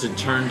starts to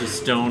turn to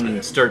stone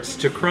and starts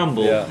to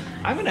crumble, Yeah.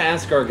 I'm going to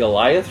ask our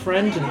Goliath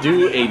friend to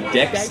do a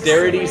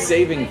dexterity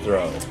saving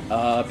throw.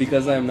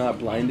 Because I'm not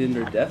blinded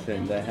or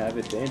deafened, I have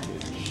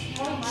advantage.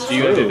 Do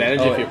you have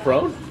advantage Oh, if you're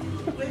prone?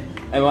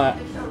 Am I?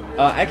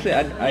 Actually,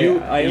 I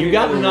You only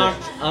got have a-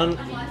 knocked on.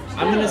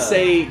 I'm going to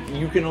say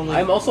you can only.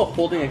 I'm also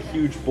holding a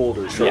huge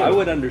boulder, so Yeah. I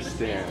would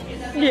understand.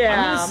 I'm Yeah.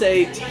 going to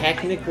say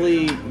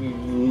technically,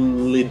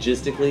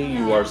 logistically,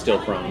 you are still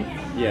prone.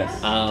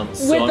 Yes.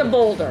 With the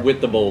boulder.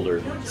 With the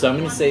boulder. So I'm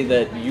going to say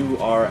that you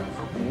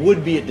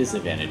would be at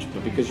disadvantage,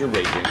 but because you're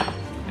raging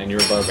and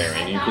you're a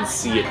barbarian, you can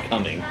see it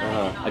coming.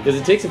 Because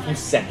it takes a few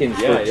seconds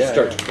for it to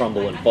start to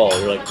crumble and fall.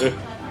 You're like,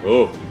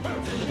 oh.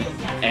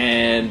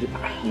 And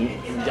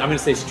I'm going to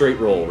say straight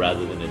roll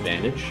rather than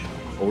advantage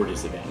or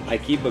disadvantage. I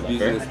keep Is that abusing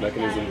fair? this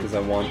mechanism because I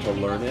want to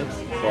learn it,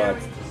 but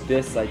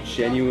this I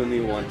genuinely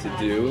want to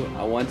do.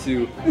 I want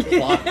to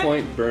plot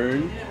point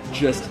burn,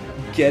 just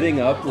getting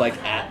up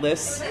like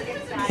Atlas,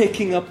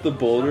 picking up the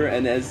boulder,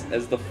 and as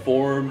the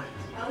form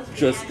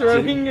just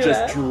Throwing it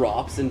just at-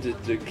 drops into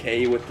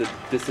decay with the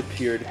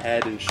disappeared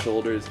head and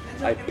shoulders,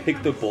 I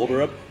pick the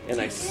boulder up and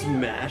I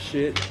smash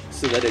it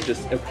so that it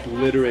just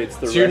obliterates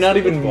the So you're rest not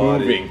of the even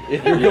body. moving.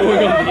 You're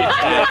going on the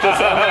attack.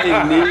 Just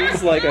on my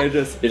knees, like I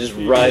just It just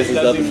rises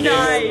up. doesn't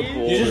Nice.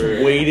 care. You're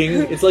just waiting.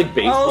 It's like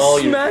baseball. I'll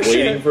You're smash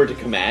waiting it. for it to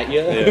come at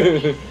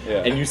you,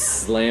 Yeah. and you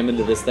slam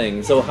into this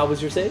thing. So how was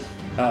your save?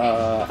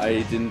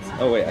 I didn't.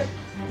 Oh wait, I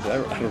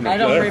don't know. I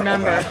don't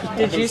remember.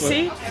 Did you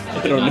see?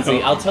 I don't know.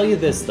 See, I'll tell you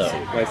this though.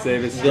 My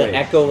save is The straight.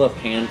 Echo of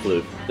Pan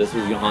Flute. This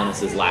was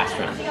Johannes' last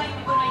round.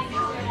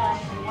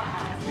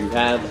 You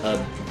have a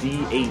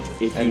D8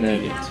 if you and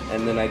then need it.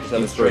 and then I just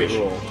have a straight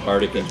Inspiration. roll.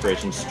 Bardic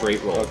Inspiration,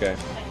 straight roll. Okay.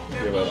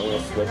 Here, wait, I'm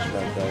gonna switch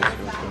my dice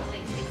real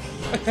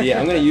quick. Yeah,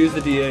 I'm gonna use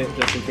the D8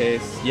 just in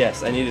case.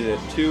 Yes, I needed a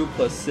 2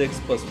 plus 6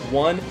 plus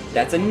 1.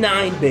 That's a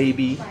 9,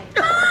 baby.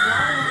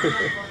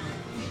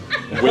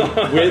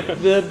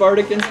 With the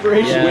Bardic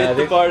Inspiration? With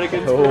the Bardic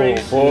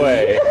Inspiration.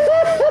 boy.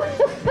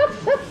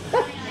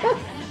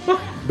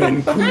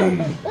 Ben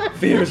Kum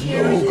fears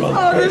no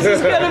god. Oh, this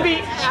is gonna be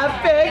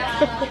epic.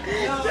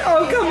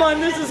 Oh, come on,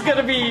 this is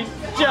gonna be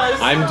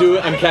just. I'm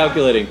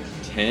calculating.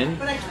 10,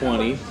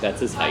 20,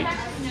 that's his height.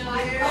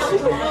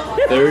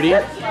 30,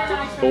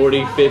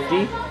 40,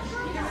 50.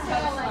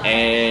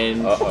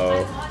 And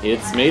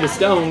it's made of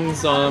stone,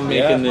 so I'm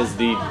making this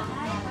D.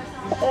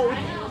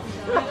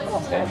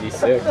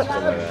 96.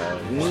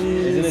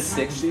 Isn't it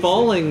 60?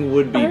 Falling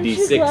would be Aren't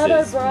you glad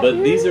I D6s, brought but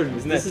you? these are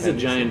that this is a 10?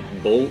 giant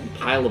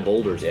pile of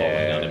boulders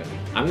falling on him.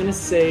 I'm gonna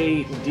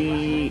say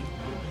D.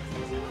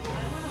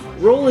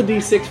 Roll a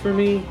D6 for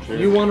me.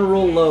 You want to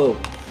roll low.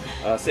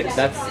 6.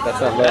 That's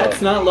not low.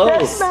 That's not low.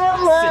 That's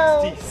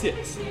not low.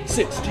 66.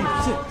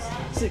 66.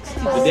 60.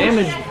 The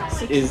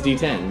damage is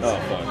D10s. Oh,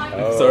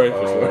 fuck. Sorry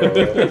for sure.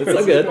 It's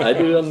all good. I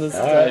do it on this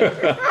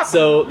side.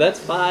 So that's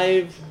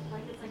 5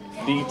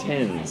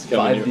 D10s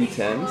coming 5 your-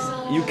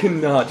 D10s? You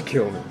cannot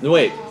kill me. No,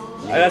 wait,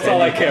 That's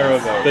all I care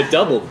about. but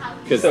double,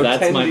 because So that's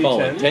 10 my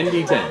falling. D10s? 10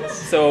 D10s.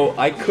 So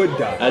I could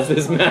die. As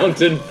this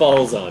mountain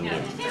falls on you.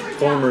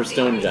 Former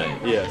stone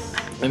giant. Yes.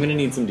 I'm gonna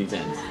need some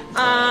D10s.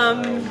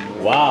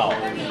 Wow.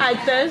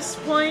 At this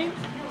point,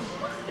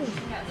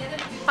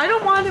 I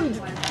don't want him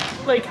to.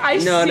 Like, I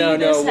see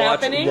this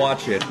happening.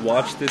 Watch it.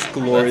 Watch this Let's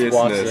gloriousness.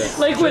 watch this.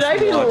 Like, would I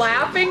be watch it.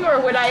 laughing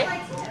or would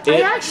I?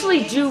 I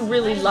actually do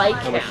really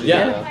like him.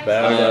 Yeah.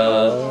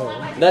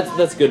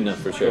 That's good enough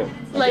for sure.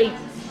 Like,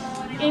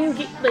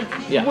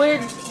 Yeah.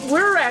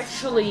 we're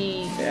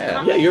actually.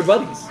 Yeah, you're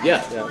buddies.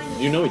 Yeah.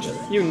 You know each other.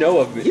 You know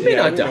of me. You may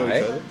not we know die.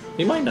 each other.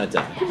 He might not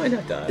die. You might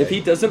not die. If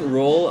he doesn't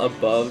roll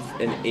above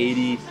an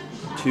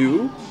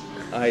 82,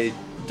 I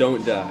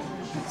don't die.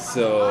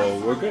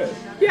 So we're good.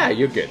 yeah,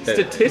 you're good.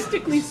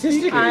 Statistically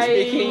speaking,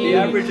 the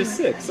average is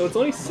 6, so it's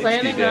only 60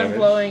 Planning on damage.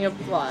 blowing a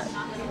plot.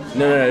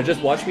 No,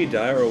 just watch me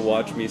die or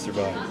watch me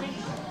survive.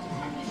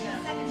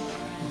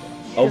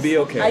 I'll be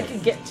okay. I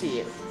could get to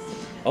you.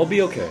 I'll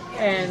be okay.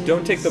 And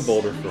Don't take the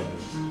boulder from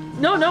me.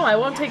 No, I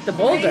won't take the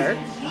boulder.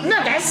 No,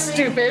 that's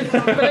stupid.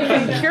 But I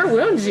can cure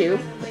wounds you.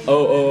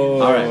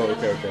 Oh, All right.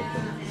 Okay.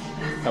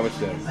 How much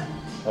damage?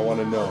 I want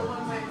to know.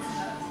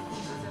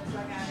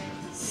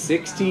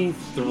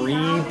 63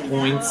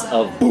 points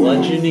of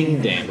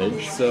bludgeoning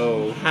damage.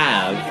 So,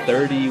 Have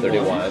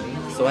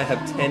 31. So I have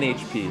 10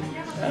 HP.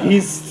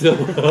 He's still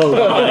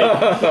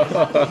alive.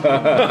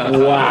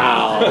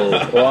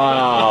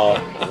 Wow.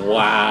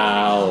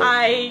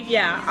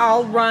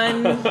 I'll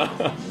run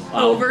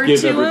I'll over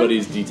give to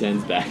everybody's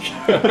D10s back.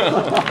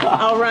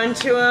 I'll run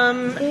to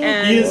him He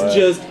and is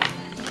just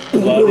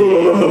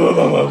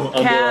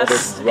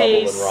cast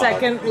a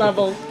second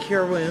level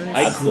cure wounds.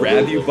 I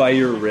grab you by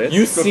your wrist.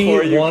 You see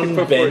before you- one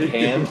before bent you-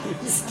 hand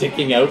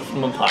sticking out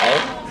from a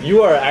pile.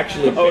 You are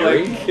actually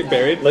buried. like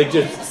buried? Like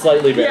just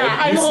slightly buried. Yeah,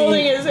 I'm you holding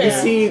see, his You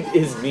hand. see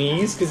his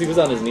knees, because he was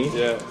on his knees.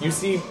 Yeah. You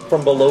see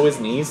from below his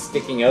knees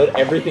sticking out.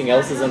 Everything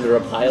else is under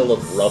a pile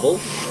of rubble.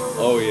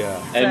 Oh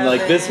yeah. And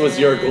like this was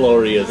your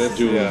glorious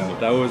doom. Yeah,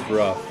 that was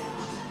rough.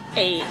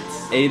 8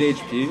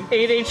 HP.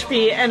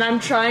 HP, and I'm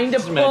trying to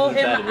Just pull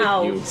imagine him that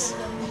out. with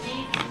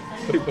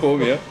You pull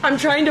me up. I'm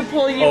trying to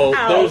pull you Oh,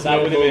 out there's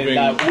no moving.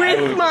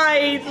 with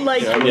my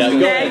like Yeah, go ahead.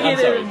 I'm sorry.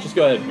 negative Just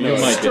go ahead. You might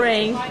do it.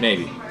 strength.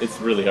 Maybe. It's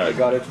really I hard.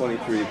 got a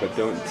 23, but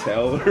don't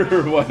tell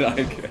her what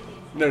I get.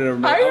 No.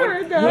 I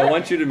heard that. I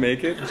want you to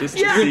make it just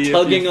to Yeah. see You're if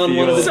tugging you on feel.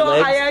 one of his So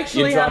legs. I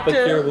actually you drop have a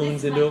to- cure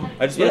wounds into him.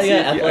 I just want to see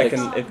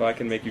athletics. if I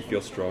can make you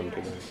feel strong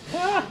today.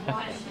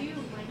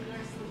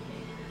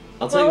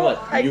 I'll tell you Well,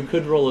 what. You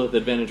could roll with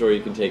advantage, or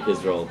you can take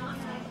his roll.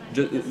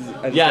 Just,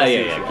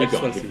 Yeah. Keep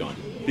going. Keep going.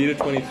 Beat a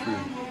 23.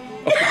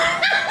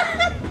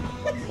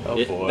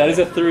 It- That is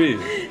a 3.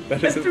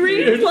 That is a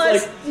 3 You're just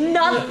plus like-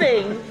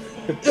 nothing.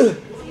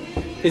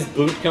 His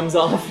boot comes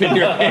off in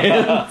your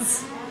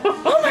hands.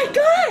 Oh my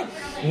god!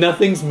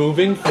 nothing's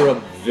moving for a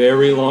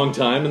very long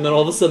time, and then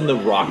all of a sudden the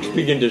rocks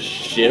begin to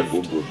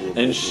shift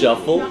and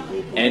shuffle,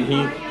 and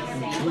he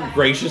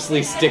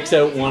graciously sticks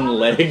out one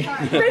leg.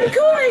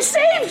 Benkule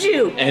saved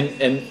you!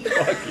 And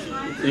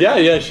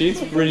yeah,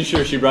 she's pretty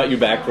sure she brought you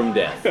back from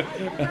death.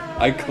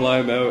 I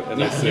climb out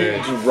and I say,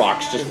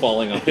 Rocks just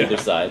falling off the other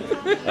side.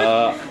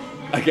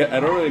 I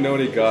don't really know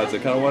any gods. I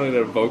kind of wanted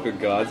to invoke a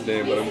god's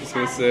name, but I'm just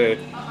gonna say,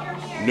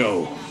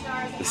 no,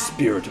 the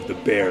spirit of the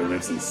bear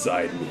lives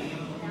inside me.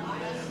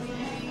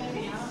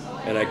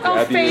 And I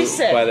grab you face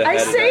it. by the I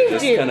head and I saved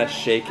just you. kind of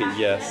shake it.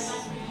 Yes.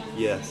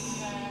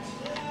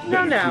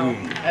 No.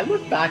 I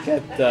look back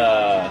at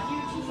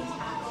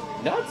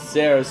not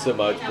Sarah so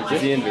much, but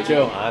just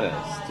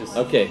Johannes. Just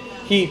Okay,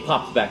 he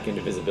pops back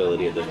into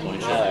visibility at this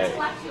point. like,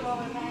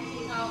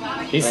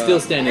 He's still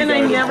standing And I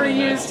guard in never front of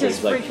that. used his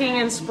He's like, freaking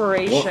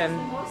inspiration.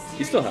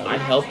 You still have I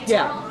it. helped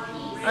Yeah.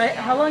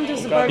 How long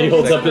does the He bardic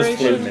holds up his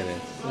inspiration?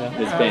 flute.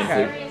 His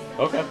band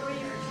Okay. okay.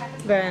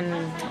 Then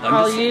I'm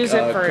I'll just, use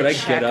it for could a I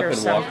check get up or and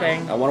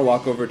something. walk? I want to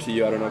walk over to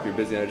you. I don't know if you're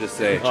busy. And I just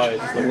say,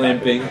 flute.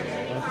 Limping.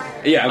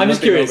 yeah. I'm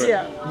just looking curious.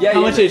 over. Yeah. How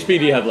much HP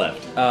do you have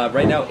left?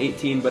 Right now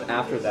 18, but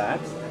after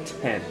that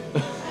 10.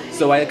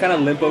 So I kind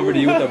of limp over to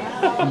you with look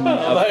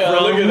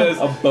at this.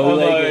 a bow I'm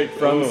leg like,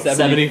 from ooh.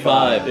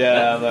 75.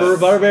 Yeah, For a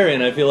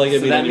barbarian, I feel like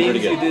it'd So be that pretty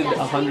means you good. did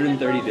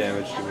 130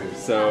 damage to me.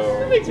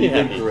 So makes me you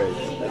did happy. great.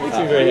 That makes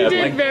me very You happy.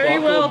 did very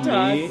buckled well,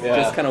 Todd. me, Yeah.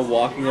 just kind of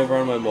walking over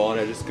on my maul,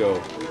 and I just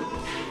go,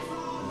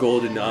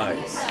 golden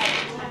eyes,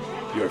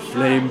 your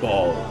flame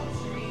ball,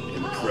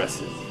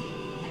 impressive.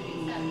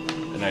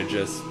 And I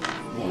just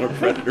want a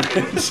predator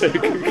handshake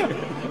again.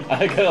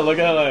 I kind of look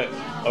at him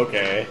like,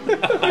 okay.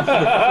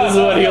 This is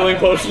what healing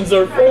potions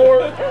are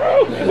for.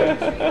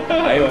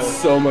 I am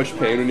so much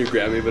pain when you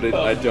grab me, but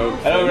I don't.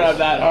 I don't grab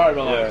that hard,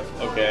 but I'm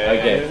like, okay.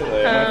 Okay.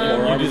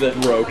 Like, You do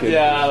that. broken.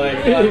 yeah,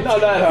 like,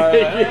 not that hard.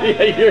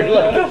 Yeah, you're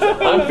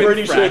like, I'm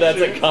pretty sure that's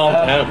a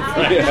compound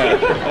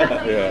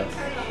fracture.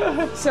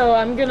 Yeah. So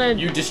I'm gonna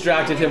You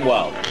distracted him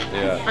well.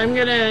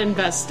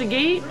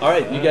 investigate. All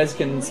right, you guys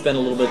can spend a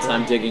little bit of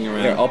time digging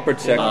around. Here, I'll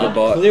protect the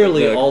bot.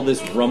 Clearly, the- all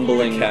this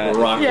rumbling, cat.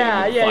 rocking,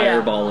 Yeah.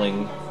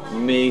 fireballing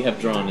may have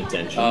drawn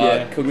attention.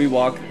 Could we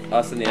walk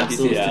us and the NPCs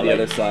Absolutely. to Yeah, the like-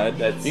 other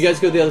side? You guys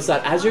go to the other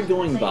side. As you're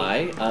going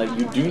by,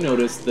 you do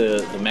notice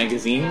the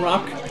magazine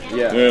rock.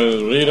 Yeah.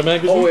 Read a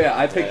magazine. Oh yeah,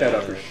 I picked that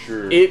up for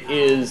sure. It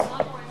is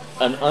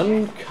an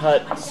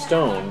uncut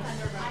stone,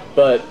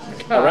 but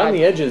around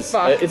the edges,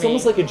 fuck it's me.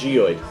 almost like a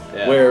geoid,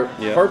 Yeah. where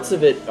Yeah. parts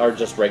of it are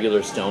just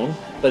regular stone,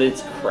 but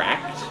it's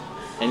cracked,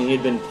 and he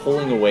had been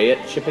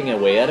chipping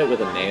away at it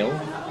with a nail.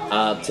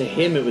 To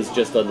him, it was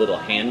just a little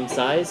hand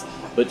size,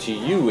 but to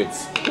you,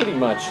 it's pretty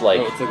much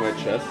like Oh, it's like my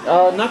chest.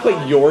 not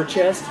quite your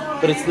chest,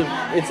 but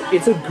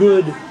it's a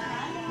good.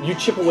 You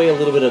chip away a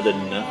little bit of the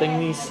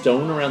nothingness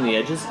stone around the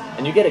edges,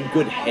 and you get a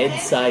good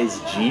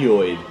head-sized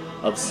geoid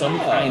of some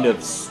kind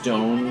of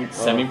stone,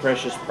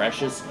 semi-precious,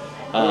 precious.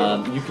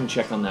 You can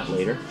check on that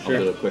later. Sure.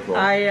 I'll do a quick roll.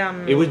 I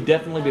It would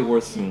definitely be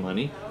worth some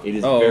money. It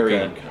is Oh, very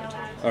okay. uncut.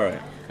 All right.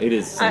 It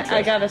is.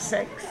 I got a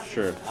 6.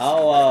 Sure.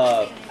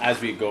 I'll,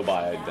 as we go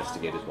by,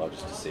 investigate as well,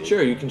 just to see.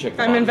 Sure, you can check.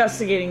 The I'm bottom.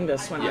 investigating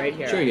this one right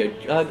here. Sure, yeah.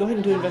 Go ahead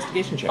and do an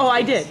investigation check. Oh,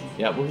 I please. did.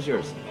 Yeah. What was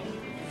yours?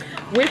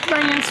 With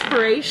my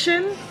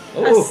inspiration,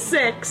 Oh. a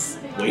 6.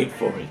 Wait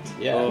for it.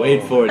 Yeah.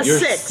 Wait for it. A You're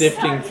 6.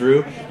 sifting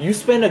through. You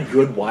spend a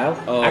good while.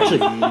 Oh, Actually,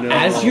 no.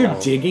 as you're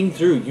digging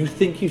through, you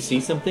think you see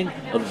something,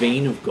 a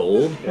vein of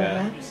gold,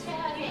 Yeah.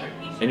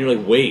 and you're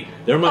like, wait,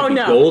 there might Oh, be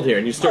no. gold here.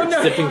 And you start Oh,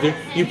 no. sifting through.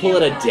 You pull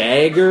out a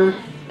dagger,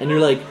 and you're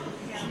like,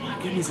 oh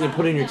my goodness, and you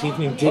put it in your teeth,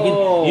 and you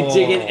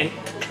dig in, and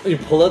you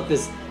pull out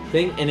this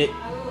thing, and it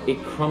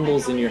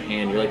crumbles in your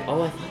hand. You're like,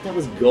 oh, I thought that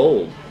was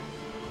gold.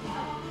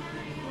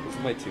 Was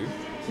it my tooth?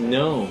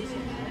 No.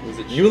 Was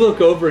it? You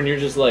look over, and you're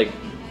just like,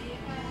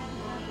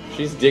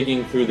 she's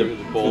digging through the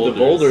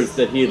boulders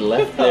that he had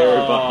left there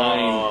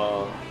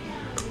behind.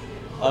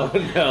 Oh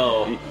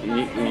no.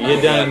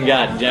 You done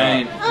got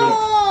giant.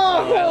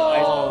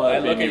 I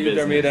Been look at your you,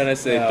 business. Darmida, and I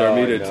say, Oh,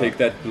 Darmida, no. take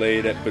that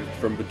blade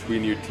from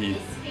between your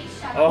teeth.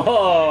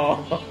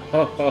 Oh.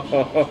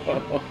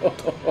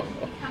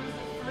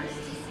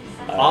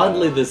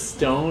 Oddly, the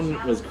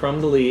stone was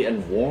crumbly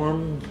and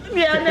warm.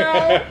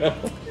 Yeah, no.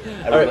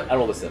 I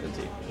rolled a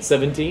 17.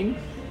 17.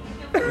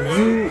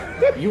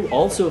 You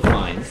also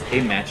find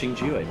a matching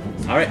geoid.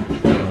 All right,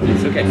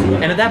 it's okay.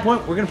 And at that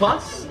point, we're gonna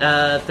pause.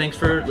 Thanks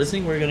for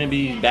listening. We're going to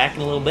be back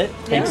in a little bit.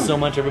 Thanks so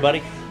much,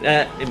 everybody.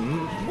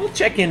 We'll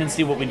check in and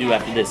see what we do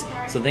after this.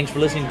 So thanks for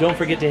listening. Don't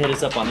forget to hit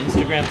us up on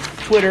Instagram,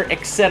 Twitter,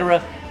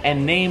 etc.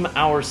 And name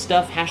our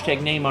stuff.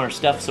 Hashtag name our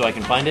stuff so I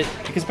can find it.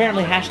 Because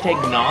apparently hashtag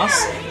Nos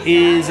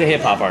is a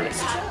hip-hop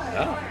artist.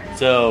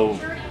 So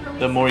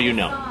the more you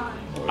know.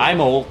 I'm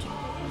old,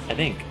 I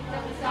think.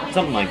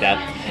 Something like that.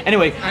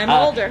 Anyway, I'm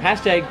older.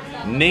 Hashtag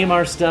name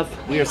our stuff.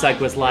 We are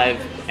SideQuest Live,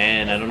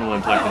 and I don't know why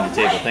I'm talking to the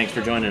table. Thanks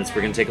for joining us.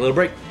 We're going to take a little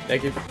break.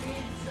 Thank you.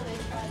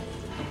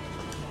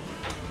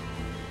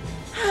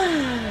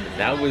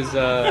 That was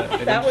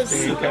That was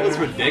That was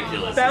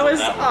ridiculous. that was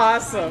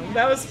awesome.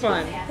 That was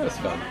fun. that was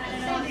fun.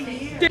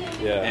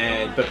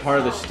 Yeah. But part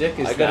of the shtick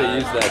is I gotta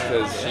use that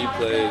because she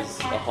plays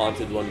a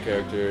haunted one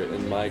character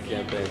in my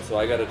campaign, so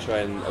I gotta try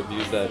and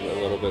abuse that a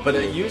little bit. But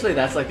too. usually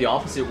that's like the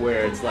opposite,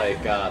 where it's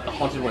like the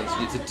haunted ones.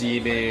 It's a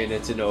demon,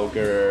 it's an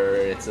ogre,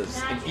 it's an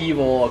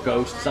evil, a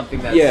ghost, something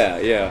that's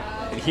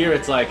yeah. And here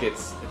it's like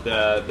it's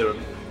the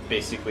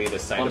basically the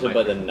sight Haunted of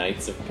by my the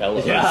Knights of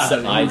Pelor. Yeah.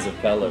 The Eyes of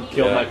Pelor.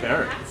 killed Yeah. my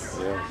parents.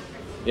 Yeah.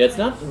 Yeah, it's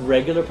not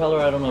regular Pelor.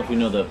 I don't know if you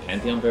know the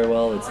Pantheon very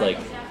well. It's like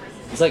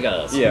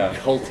a Yeah.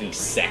 culty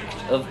sect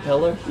of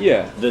Pelor.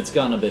 Yeah. That's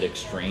gone a bit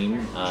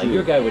extreme. True.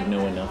 Your guy would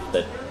know enough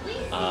that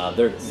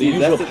they're the See,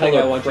 usual that's the thing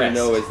Pelor I want you to crest.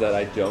 know is that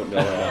I don't know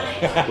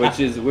enough, which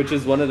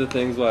is one of the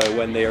things why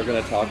when they are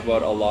going to talk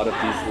about a lot of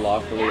these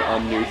lawfully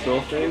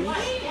unneutral things,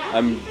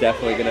 I'm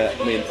definitely going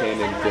to maintain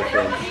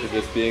indifference to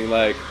just being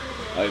like,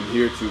 I'm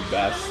here to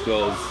bash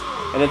skulls.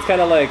 And it's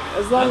kind of like,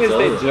 as long as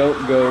they Absolutely.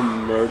 don't go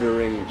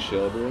murdering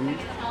children,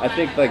 I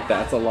think like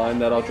that's a line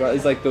that I'll draw.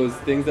 It's like those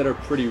things that are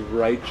pretty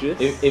righteous.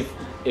 If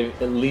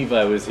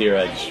Levi was here,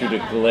 I'd shoot a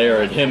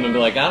glare at him and be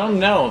like, I don't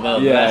know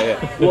about Yeah, that.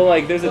 yeah. Well,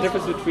 like, there's a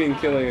difference between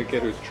killing a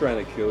kid who's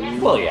trying to kill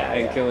you Well, yeah,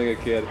 and yeah. killing a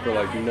kid for,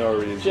 like, no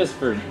reason. Just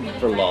for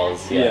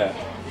lols. yeah,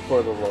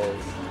 for the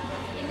lulz.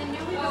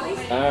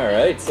 All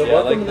right. So Yeah,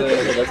 welcome to the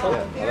table. That's all.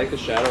 I like the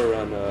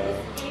Shadowrun.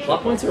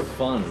 Plot points are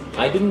fun.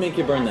 I didn't make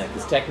you burn that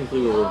because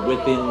technically we were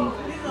within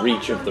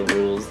reach of the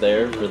rules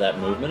there for that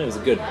movement. It was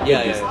a good.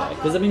 Yeah.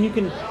 Because I mean, you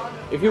can,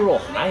 if you roll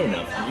high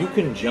enough, you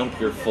can jump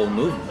your full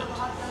movement.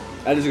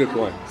 That is a good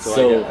point.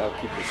 So I'll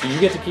keep So this. you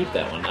get to keep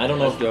that one. I don't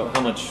know That's dope.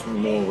 how much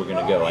more we're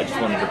gonna go. I just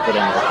wanted to put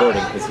on the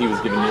recording because he was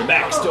giving you a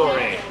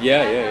backstory.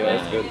 Yeah,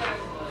 that's good.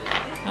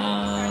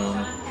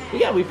 But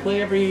yeah, we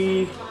play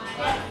every.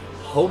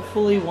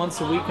 Hopefully once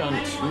a week on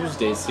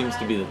Tuesdays seems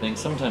to be the thing.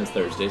 Sometimes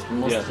Thursdays, but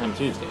most of the time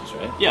Tuesdays,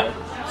 right? Yeah.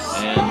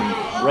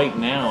 And right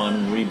now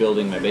I'm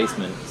rebuilding my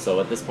basement, so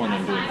at this point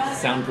I'm doing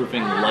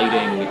soundproofing,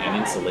 lighting, and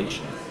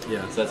insulation.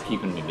 Yeah. So that's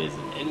keeping me busy.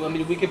 And I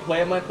mean, we could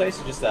play at my place,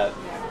 or just that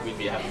we'd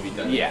have to be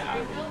done. Yeah.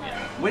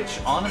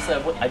 Which, honestly,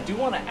 I do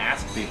want to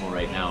ask people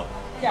right now.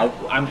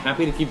 I'm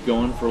happy to keep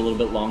going for a little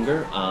bit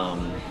longer.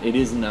 It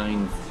is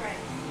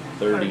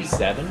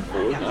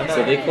 9:37,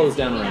 so they close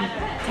down around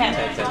 10,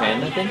 I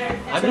think.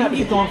 I'm happy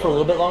to keep going for a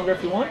little bit longer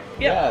if you want.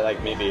 Yeah,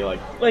 like maybe like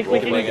Like we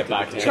we'll can bring it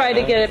back to try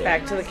to get it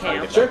back to the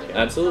camp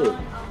Absolutely.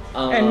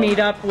 and meet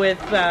up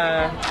with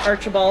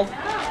Archibald.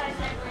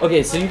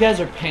 Okay, so you guys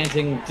are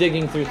panting,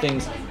 digging through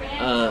things.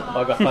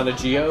 I got found a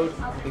geode.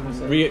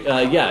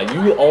 Yeah,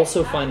 you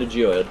also find a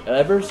geoid,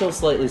 ever so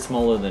slightly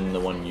smaller than the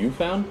one you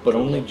found, but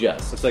only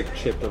just. It's like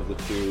chipped of the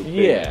two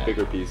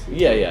bigger pieces.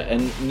 Yeah,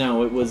 and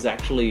no, it was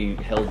actually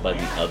held by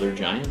the other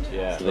giant.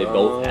 Yeah. So they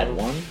both had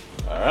one.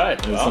 All right.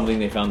 It was something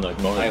they found like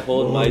more. I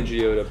hold my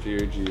geode up to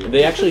your geode.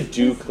 They actually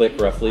do click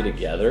roughly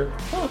together.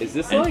 Is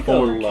this And like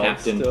forward a love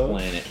Captain stone?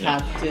 Planet. No.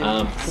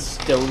 Captain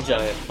Stone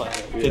Giant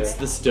Planet. It's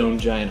the stone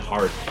giant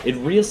heart. It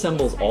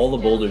reassembles all the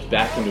boulders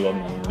back into a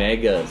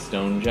mega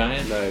stone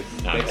giant. Nice.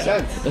 Makes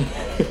sense.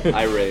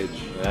 I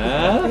rage.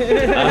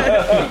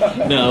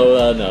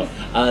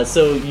 No.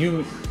 So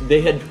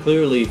they had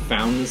clearly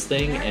found this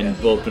thing and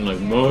both been like,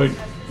 mine,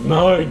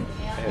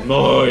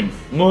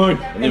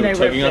 and they were they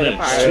tugging on ripped it it and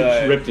apart.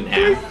 it's ripped in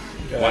half.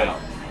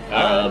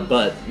 Wow.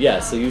 But yeah,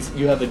 so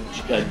you have a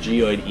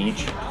geoid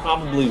each,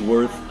 probably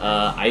worth.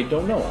 I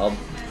don't know.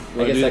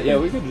 I guess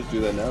we could just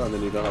do that now, and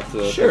then you don't have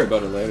to Sure. think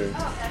about it later.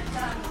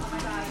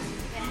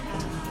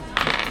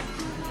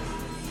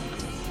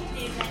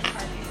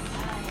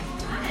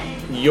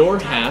 Your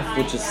half,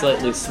 which is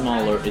slightly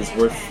smaller, is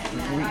worth.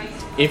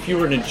 If you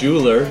were in a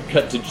jeweler,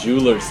 cut to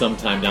jeweler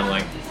sometime down the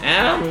line.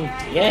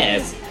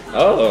 Yes.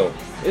 Oh,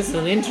 this is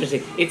an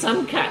interesting. It's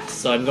uncut,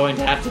 so I'm going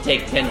to have to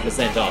take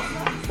 10% off.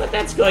 But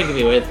that's going to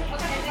be worth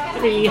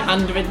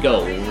 300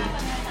 gold.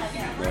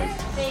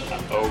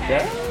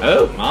 Okay.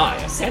 Oh my,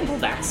 a sample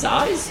that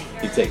size?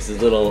 He takes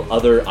his little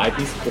other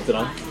eyepiece, puts it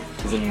on.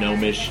 He's a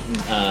gnomish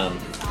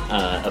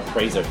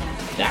appraiser.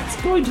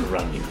 That's going to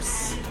run you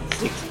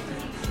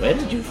Where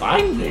did you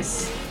find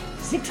this?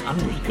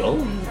 600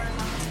 gold.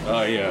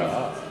 Oh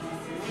yeah.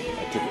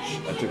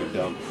 I took a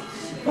dump.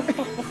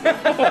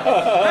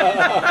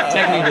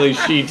 Technically,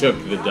 she took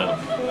the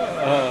dump.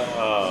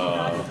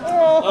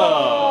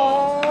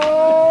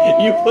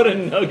 You put a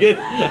nugget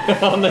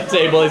on the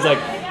table. He's like,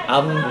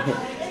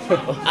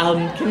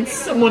 can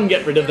someone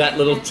get rid of that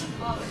little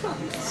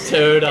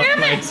turd off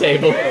my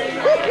table?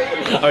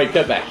 All right,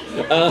 cut back.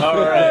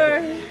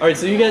 All right,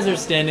 so you guys are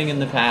standing in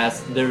the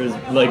past. There is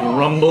like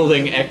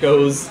rumbling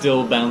echoes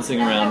still bouncing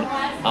around.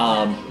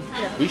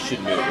 We should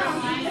move.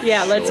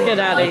 Yeah, let's get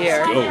out of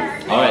here. Go.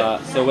 All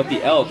right, So with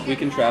the elk, we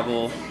can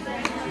travel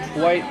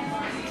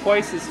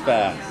twice as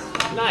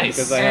fast. nice.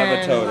 Because I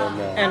have a totem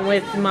now. And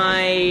with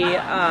my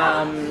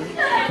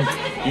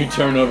You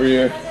turn over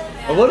your.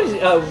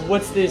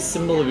 What's the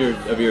symbol of your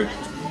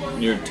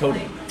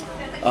totem?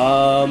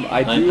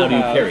 I do how do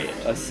you have carry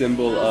it? a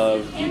symbol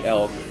of the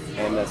elk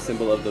and a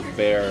symbol of the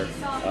bear.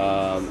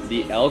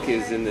 The elk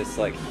is in this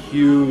like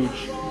huge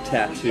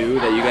tattoo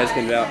that you guys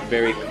can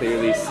very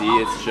clearly see.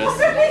 It's just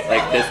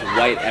like this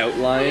white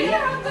outline,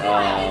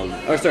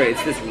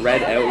 it's this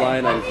red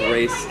outline on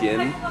gray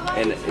skin,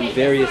 and in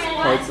various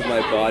parts of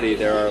my body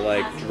there are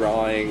like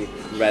drawing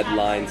red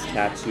lines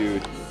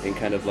tattooed in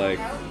kind of like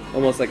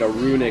almost like a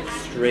runic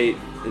straight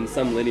in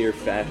some linear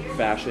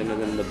fashion,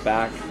 and then the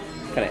back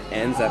kind of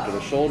ends after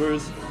the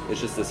shoulders. It's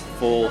just this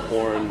full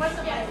horned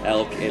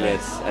elk in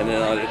it, and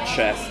then on its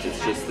chest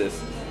it's just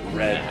this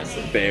red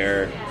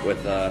bear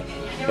with the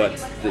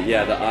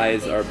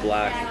eyes are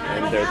black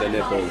and they're the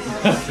nipples.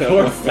 Of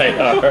course they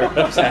are.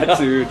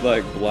 Tattooed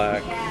like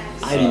black.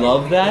 I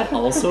love that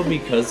also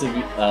because of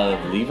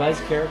Levi's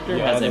character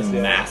has a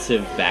Yeah.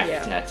 massive back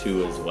Yeah.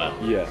 tattoo as well.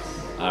 Yes.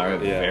 All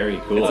right, Yeah.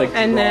 very cool. It's like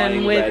And then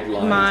drawing with red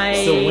lines.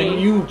 my so when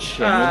you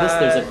channel this,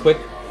 there's a Uh, quick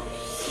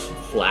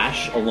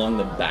flash along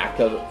the back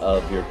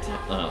of your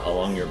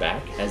along your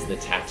back as the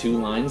tattoo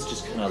lines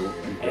just kind of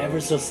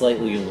ever so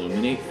slightly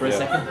illuminate for a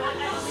second,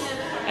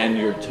 and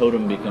your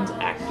totem becomes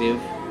active,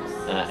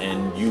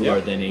 and you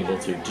are then able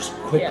to just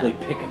quickly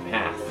pick a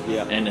path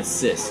and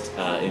assist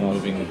in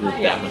moving the group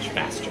that much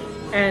faster.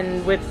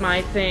 And with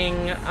my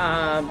thing,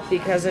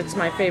 because it's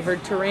my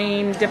favorite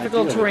terrain,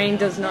 difficult terrain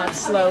does not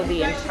slow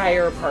the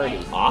entire party.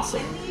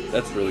 Awesome.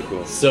 That's really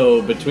cool.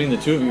 So between the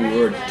two of you, you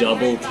were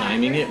double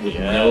timing it with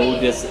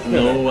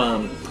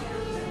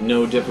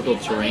no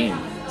difficult terrain.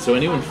 So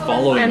anyone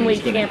following And you we is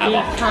going to can't have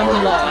a become hard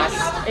time.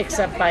 lost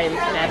except by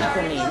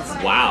magical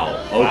means.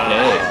 Wow.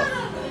 Okay.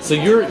 So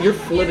you're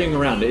flitting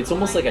around. It's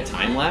almost like a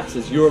time lapse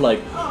as you're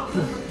like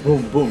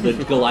boom boom. The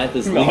Goliath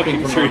is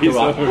leaping from rock to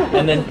rock,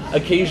 and then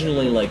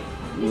occasionally like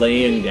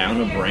laying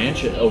down a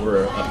branch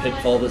over a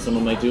pitfall that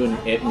someone might do,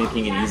 and it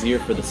making it easier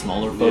for the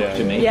smaller folk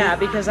to make. Yeah,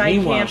 because I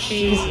Meanwhile, can't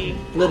she's be.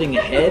 flitting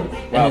ahead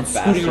and Wow, then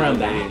scooting faster around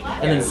than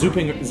back, me. and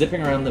then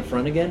zipping around the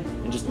front again,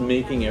 and just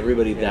making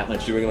everybody that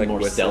much Doing like more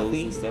whistles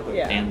stealthy and stuff.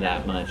 Yeah. and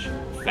that much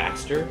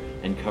faster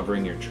and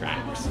covering your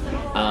tracks.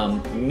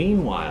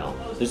 Meanwhile,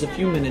 there's a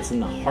few minutes in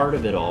the heart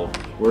of it all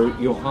where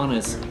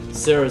Johannes,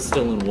 Sarah's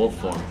still in wolf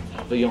form,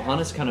 but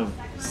Johannes kind of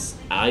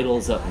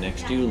idles up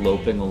next to you,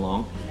 loping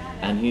along,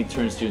 and he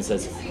turns to you and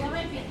says,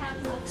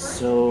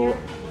 "So,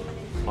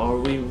 are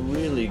we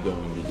really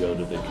going to go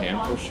to the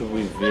camp, or should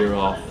we veer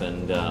off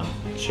and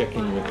check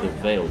in with the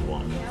Veiled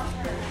One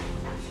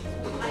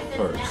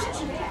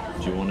first?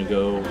 Do you want to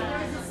go?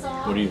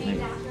 What do you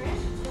think?"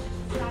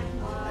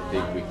 I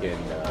think we can.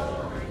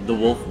 The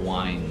wolf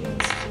whines,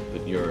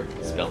 but your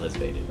spell has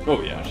faded.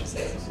 Oh yeah. She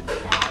says.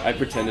 I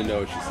pretend to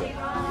know what she said.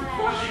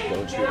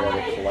 Don't you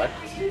want to collect?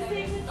 You're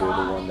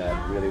the one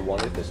that really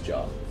wanted this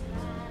job.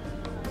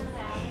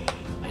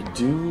 I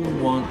do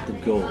want the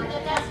gold,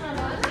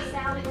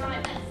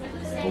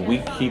 but we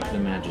keep the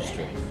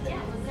magistrate.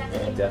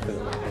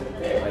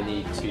 Definitely. I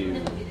need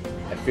to.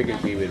 I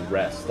figured we would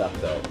rest up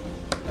though.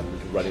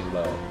 I'm running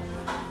low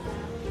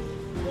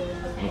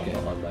Okay.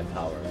 on my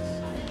powers.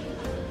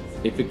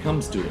 If it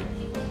comes to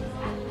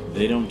it,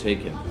 they don't take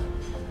him.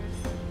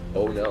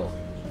 Oh no,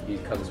 he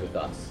comes with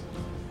us.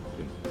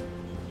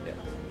 Yeah.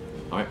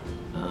 All right.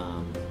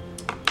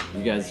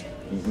 You guys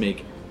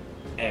make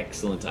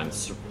excellent time,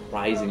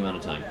 surprising amount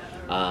of time,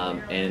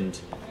 and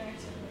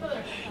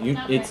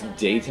it's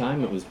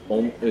daytime. It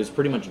was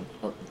pretty much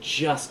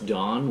just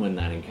dawn when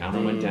that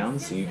encounter went down.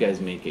 So you guys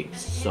make a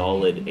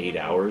solid 8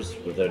 hours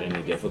without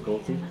any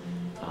difficulty.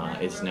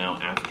 It's now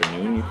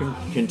afternoon. You can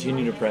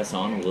continue to press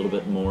on a little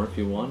bit more if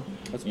you want.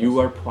 You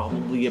are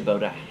probably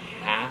about a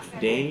half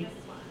day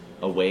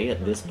away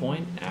at this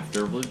point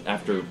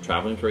after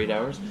traveling for 8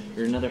 hours.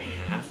 You're another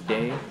half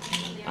day.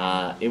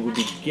 It would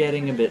be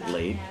getting a bit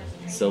late,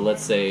 so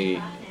let's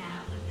say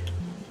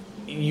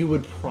you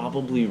would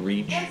probably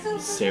reach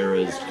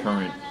Sarah's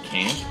current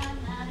camp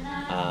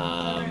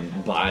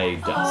by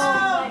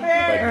dusk.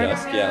 By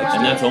dusk, yeah.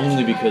 And that's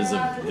only because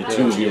of the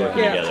two of you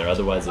working Yeah. together,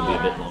 otherwise it'd be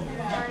a bit longer.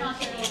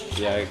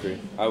 Yeah, I agree.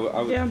 I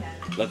would. Yeah.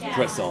 Let's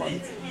press on.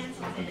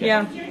 Okay. Yeah,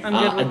 I'm good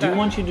I with do that.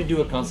 want you to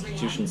do a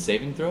Constitution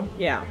saving throw.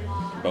 Yeah.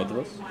 Both of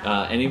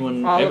us.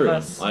 Anyone, All of everyone,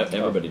 us.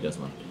 everybody does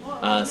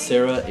one.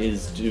 Sarah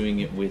is doing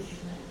it with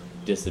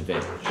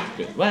disadvantage.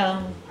 Good.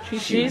 Well,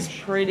 she's She's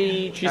huge.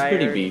 pretty She's tired.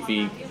 pretty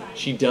beefy.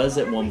 She does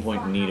at one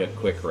point need a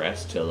quick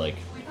rest to like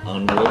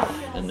unwolf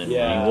and then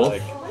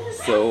rewolf.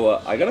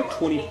 So I got a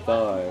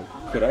 25.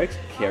 Could I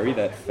carry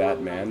that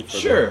fat man?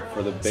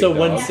 For the big So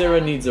when dog?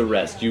 Sarah needs a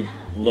rest, you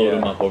load Yeah.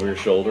 him up over your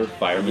shoulder,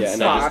 fireman Yeah, and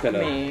style. I just Fuck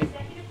kinda- me.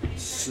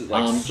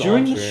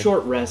 During the saunter.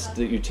 short rest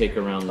that you take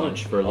around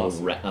lunch for a little,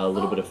 awesome. a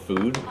little bit of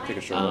food, Take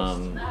a short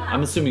rest.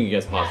 I'm assuming you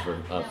guys pause for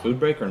a food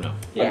break or no?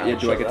 Yeah. Yeah.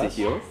 Do I Short get to rest?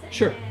 heal?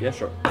 Sure. Yeah,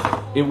 sure.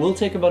 It will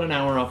take about an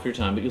hour off your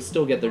time, but you'll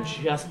still get there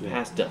just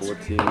past dusk.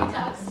 14.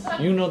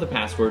 You know the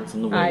passwords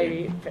and the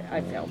way.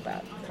 I failed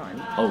that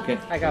time. Okay.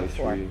 I got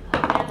 4. 23.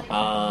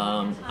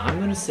 I'm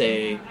gonna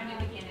say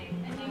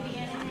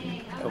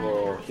I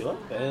will heal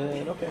up,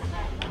 and okay.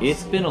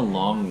 it's been a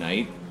long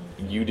night.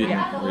 You didn't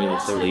Yeah. really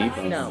sleep.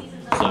 No,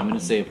 So I'm gonna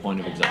say a point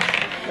of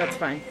exhaustion. that's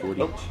fine.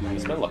 42.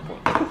 It's my luck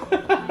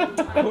point.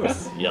 Of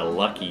course. You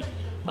lucky.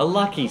 A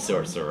lucky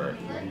sorcerer.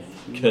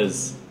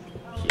 Because,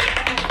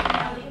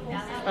 yeah.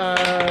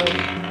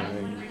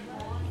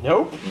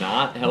 Nope.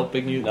 Not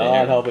helping you there.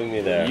 Not helping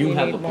me there. You You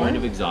have need a point more?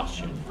 of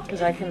exhaustion.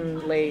 Because I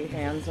can lay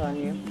hands on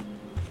you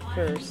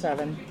for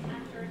 7.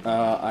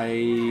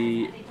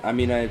 I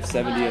mean, I have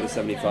 70 out of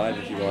 75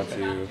 if you want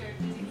to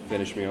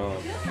finish me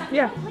off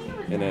Yeah.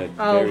 in a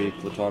Oh. very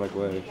platonic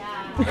way.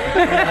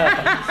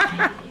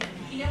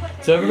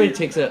 So everybody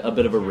takes a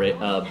bit of a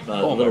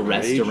little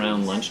rest rages.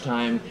 around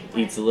lunchtime,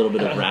 eats a little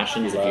bit of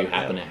rations if you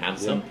happen to have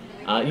some.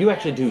 You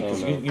actually do,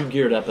 because you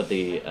geared up at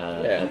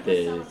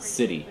the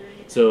city.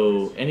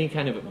 So any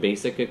kind of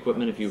basic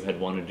equipment, if you had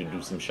wanted to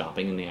do some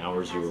shopping in the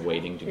hours you were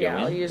waiting to go Yeah,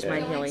 in. I'll use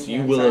my healing So you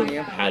hands will on have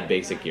you. had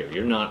basic gear.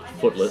 You're not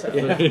footless.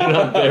 You're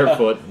not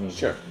barefoot. And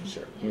Sure.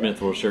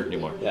 mithril shirt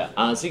anymore.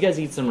 Yeah. So you guys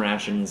eat some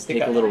rations,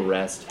 take a I- little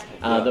rest.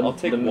 I'll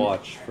take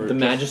watch for the just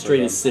magistrate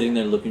for is sitting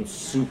there looking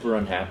super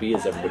unhappy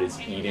as everybody's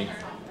eating.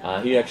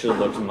 He actually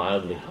looks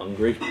mildly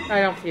hungry.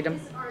 I don't feed him.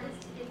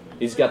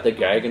 He's got the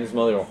gag in his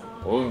mouth.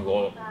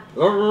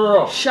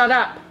 Shut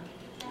up.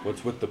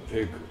 What's with the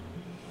pig?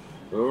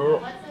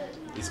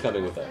 He's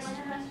coming with us.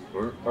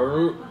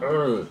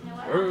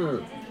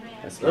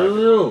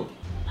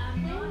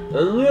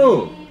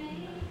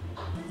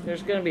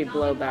 There's gonna be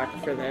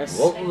blowback for this.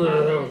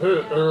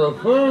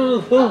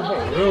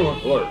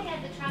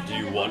 Do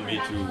you want me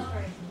to?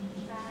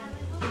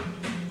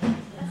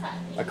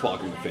 I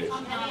clock in the face.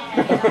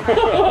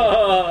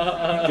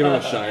 Give him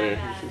a shiner.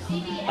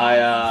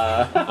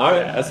 All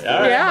right,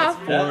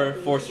 Yeah.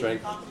 Four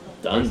strength.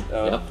 done.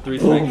 Yep. 3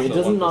 Boom. strength. It so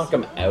doesn't one knock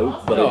him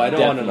out, but No, it I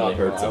don't want to definitely knock him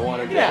hurts out. I him.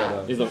 want to Yeah.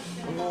 get He's like,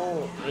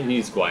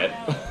 he's quiet.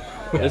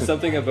 There's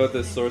something about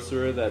this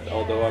sorcerer that,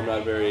 although I'm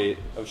not very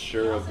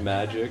sure of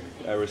magic,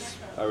 I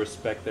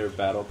respect their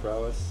battle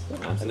prowess. And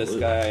this Absolutely.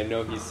 guy, I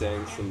know he's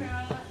saying some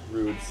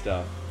rude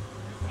stuff.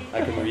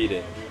 I can read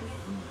it.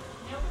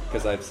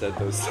 Because I've said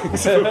those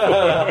things before.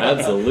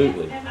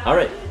 Absolutely. All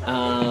right.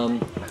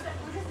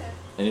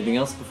 Anything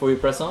else before we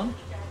press on?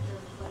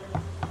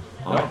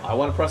 All right. I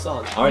want to press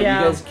on. All right, Yeah.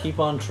 you guys keep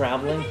on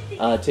traveling,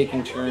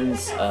 taking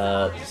turns.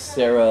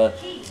 Sarah,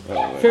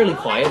 fairly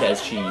quiet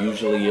as she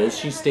usually is.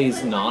 She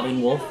stays not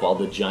in wolf while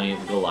the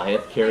giant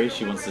Goliath carries.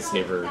 She wants to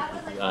save her.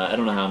 I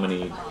don't know how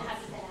many.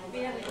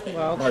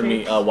 Well, Pardon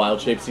me.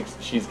 Wild shapes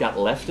she's got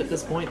left at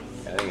this point.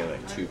 I think I have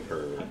like 2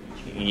 per.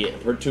 Yeah,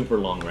 her 2 per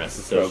long rest.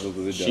 So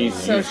Probably done. she's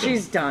so used them.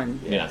 she's done.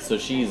 Yeah, so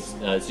she's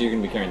so you're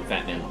gonna be carrying the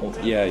fat man the whole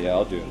time. Yeah,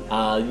 I'll do it.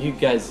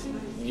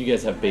 You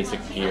guys have basic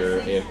gear,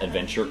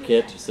 adventure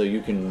kit, so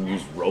you can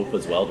use rope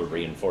as well to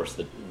reinforce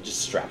the. Just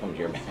strap them to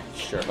your back.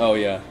 Sure. Oh,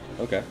 yeah.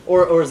 Okay.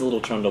 Or as a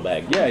little trundle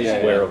bag.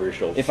 Just wear over your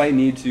shoulder. If I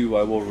need to,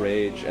 I will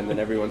rage, and then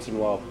every once in a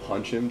while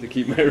punch him to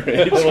keep my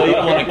rage. Well, you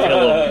don't want to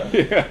kill him.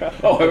 Yeah.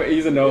 Oh,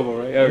 he's a noble,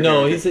 right? Okay.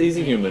 No, he's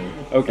a human.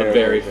 Okay, a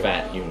very okay.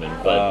 fat human.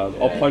 But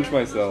I'll punch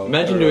myself.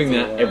 imagine every doing once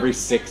in a that while. every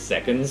 6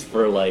 seconds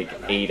for like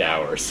 8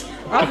 hours.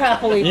 I'll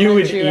happily You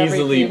would punch you every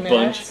easily few punch.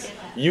 minutes.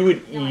 You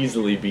would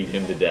easily beat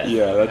him to death.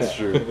 Yeah, that's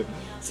true.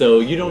 So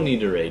you don't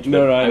need to rage.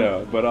 No, but I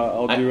know, but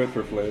I'll do it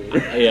for flavor.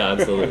 Yeah,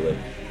 absolutely.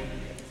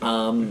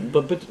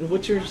 But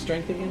what's your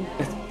strength again?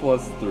 It's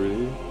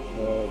 +3.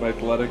 My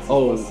athletics is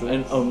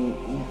 +6. And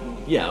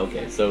yeah,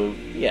 okay. So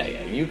yeah,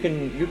 you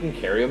can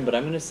carry him, but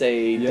I'm gonna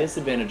say Yeah.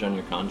 disadvantage on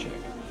your con check.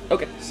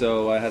 Okay,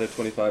 so I had a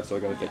 25, so I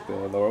gotta take the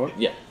lower one?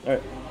 Yeah.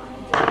 Alright.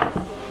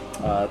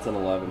 That's an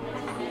 11.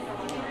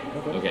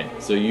 Okay,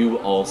 so you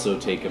also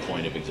take a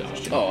point of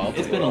exhaustion. Oh, I'll it's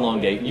take been it. a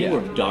long day. You Yeah. were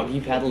doggy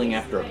paddling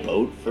after a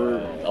boat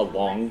for a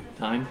long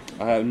time.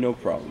 I have no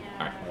problem.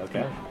 All right.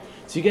 Okay.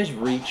 So you guys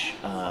reach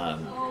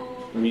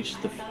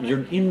the.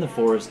 You're in the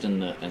forest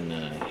and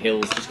the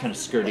hills, just kind of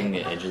skirting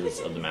the edges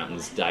of the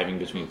mountains, diving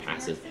between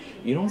passes.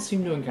 You don't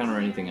seem to encounter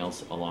anything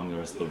else along the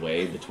rest of the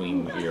way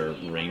between your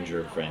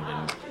ranger friend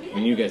and. I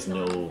mean, you guys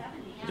know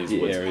these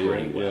The woods area,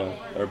 pretty well.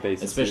 yeah. Our base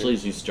is Especially here.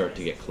 as you start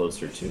to get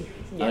closer to.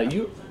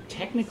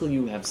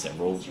 You have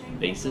several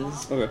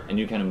bases, Okay. and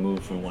you kind of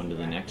move from one to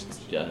the next,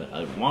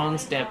 one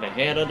step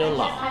ahead of the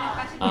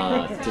law,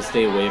 to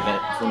stay away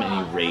from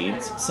any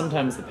raids.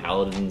 Sometimes the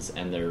paladins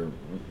and their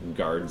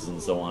guards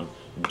and so on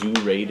do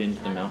raid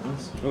into the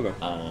mountains. Okay.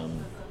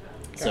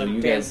 So you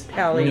Goddamn guys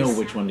pallies. know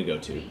which one to go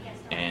to.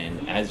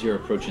 And as you're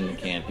approaching the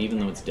camp, even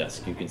though it's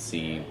dusk, you can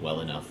see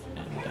well enough.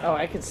 And, Oh,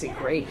 I can see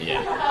great.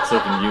 yeah, so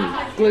can you.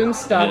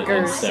 Gloomstalker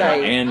And Sarah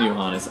sight. and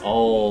Johannes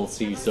all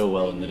see so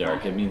well in the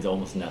dark, it means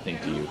almost nothing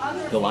to you.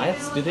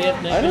 Goliaths, do they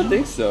have night I don't vision?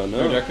 think so,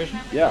 no. Or dark vision?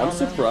 Yeah, I'm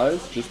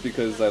surprised just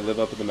because I live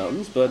up in the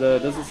mountains, but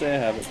it doesn't say I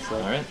haven't, so.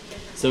 Alright.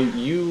 So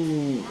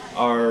you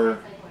are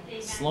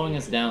slowing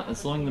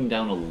them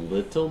down a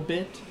little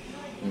bit,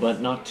 but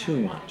not too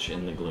much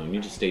in the gloom. You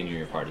just stay near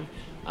your party.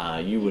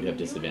 You would have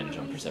disadvantage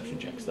on perception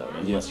checks, though,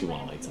 unless you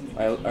want to light something.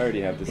 I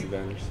already have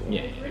disadvantage, so.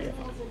 Yeah.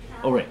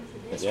 Oh, right.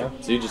 That's true.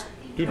 So you just...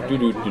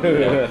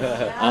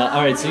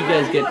 Alright, so you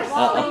guys get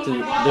up to...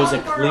 There's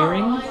a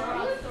clearing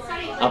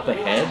up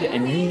ahead,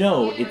 and you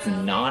know it's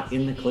not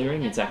in the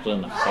clearing. It's actually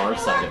on the far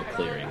side of the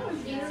clearing.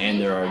 And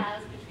there are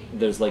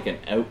there's like an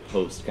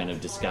outpost kind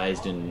of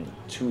disguised in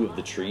two of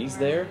the trees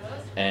there,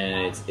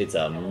 and it's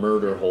a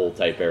murder hole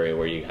type area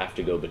where you have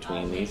to go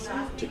between these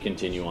to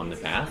continue on the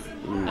path.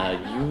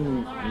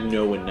 You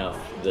know enough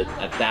that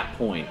at that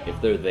point, if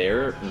they're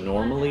there,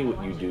 normally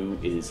what you do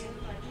is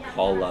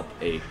call up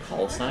a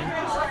call sign,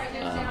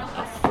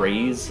 a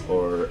phrase,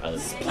 or an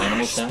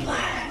animal sound.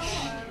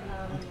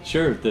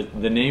 Sure,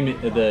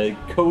 the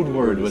code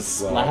word was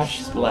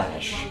splash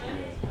splash.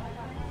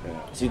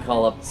 So you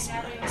call up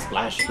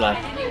splash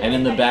splash, and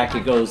in the back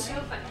it goes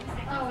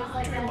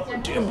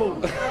Dimble.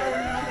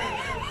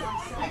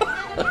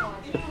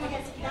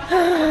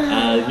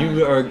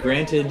 You are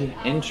granted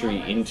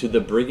entry into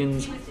the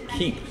Brigand's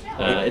Keep.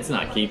 It's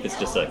not keep; it's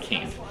just a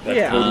camp.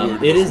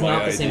 It is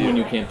not the same one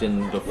you camped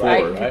in before.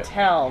 I could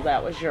tell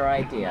that was your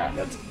idea.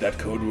 That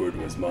code word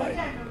was mine.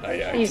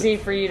 Easy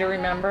for you to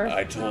remember?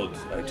 I told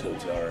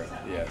Tara,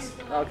 yes.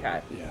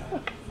 Okay. Yeah.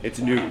 It's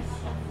new.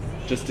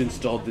 Just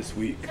installed this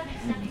week.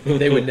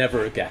 They would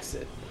never have guessed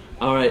it.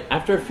 All right.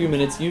 After a few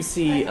minutes, you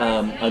see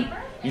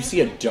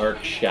a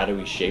dark,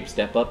 shadowy shape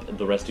step up.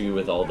 The rest of you,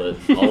 with all the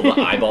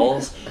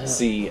eyeballs,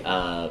 see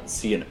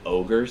an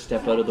ogre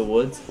step out of the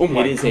woods. Oh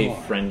my It is God. a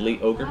friendly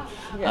ogre.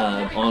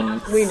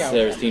 On We know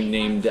Sarah's team,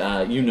 named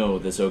you know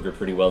this ogre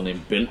pretty well,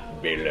 named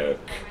Billick.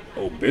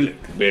 Oh, Billick.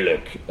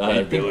 Billick.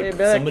 I think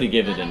Billick. somebody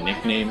gave it a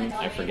nickname.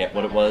 I forget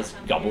what it was.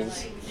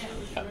 Gobbles.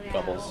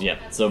 Gobbles. Yeah.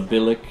 So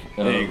Billick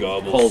Hey,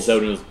 Gobbles. calls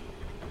out and goes,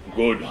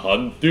 "Good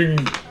hunting."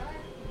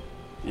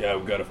 Yeah,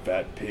 we got a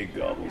fat pig,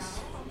 Gobbles.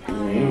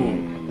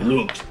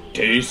 Looks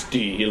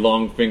tasty.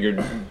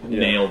 Long-fingered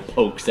nail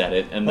pokes at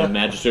it, and the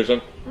magistrate's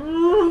like,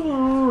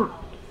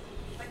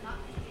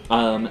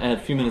 and a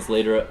few minutes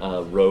later,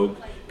 a rogue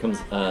comes,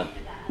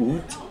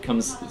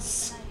 comes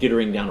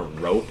skittering down a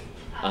rope,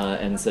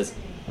 and says,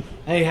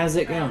 "Hey, how's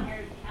it going?"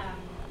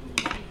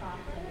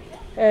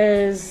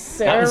 Is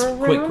Sarah That was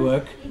quick around?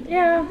 work.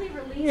 Yeah,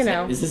 you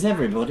know. Is this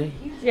everybody?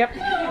 Yep.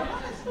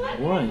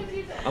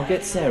 Right. I'll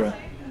get Sarah.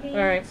 All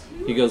right.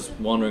 He goes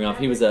wandering off.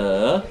 He was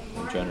I'm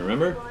trying to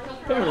remember.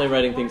 Apparently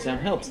writing things down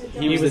helps.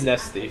 He was a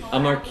nest thief. A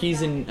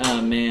Marquesan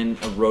man,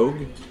 a rogue.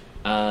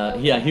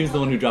 He was the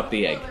one who dropped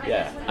the egg.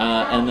 Yeah.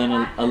 And then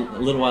a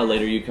little while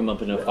later, you come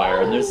up in a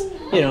fire, and there's,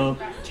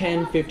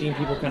 10, 15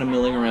 people kind of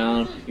milling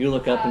around. You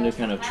look up into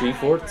kind of tree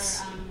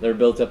forts that are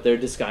built up there,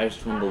 disguised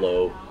from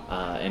below,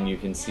 and you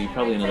can see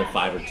probably another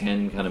 5 or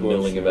 10 kind of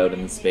milling about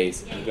in the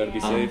space. You gotta be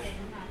safe.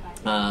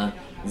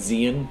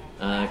 Zian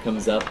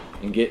comes up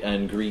and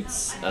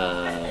greets.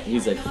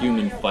 He's a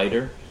human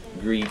fighter.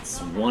 Greets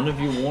one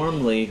of you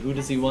warmly. Who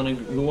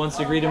wants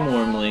to greet him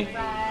warmly?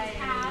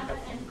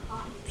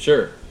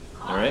 Sure.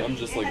 All right. I'm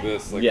just like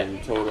this. Like Yeah. I'm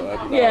total.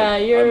 I'm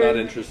you're- not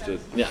interested.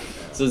 Yeah.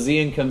 So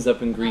Zian comes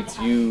up and greets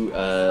you,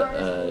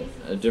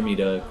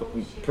 Dermida,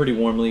 pretty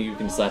warmly. You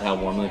can decide how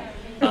warmly.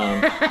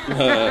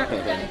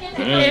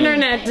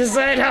 Internet,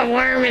 decide how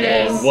warm it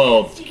is.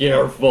 Well,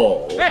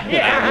 careful.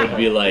 That would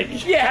be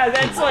like Yeah,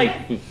 that's like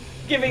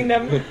giving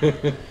them,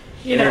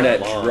 Internet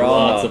drama.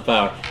 lots of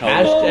power.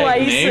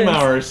 Hashtag name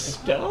license. our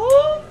stuff.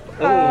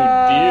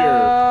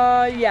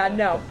 Oh Yeah,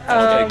 no.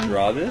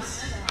 Draw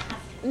this?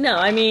 No,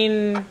 I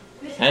mean, dear.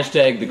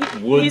 Hashtag the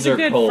woods He's a are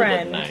good cold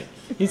friend. at night.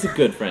 He's a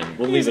good friend.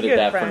 We'll He's leave a it at good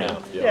that friend.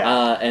 for now.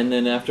 Yeah. And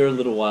then after a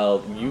little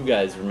while, you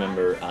guys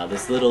remember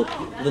this little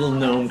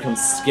gnome comes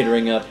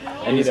skittering up,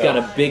 and he's got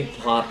a big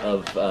pot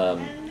of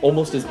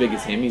almost as big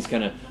as him. He's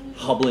kind of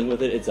hobbling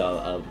with it. It's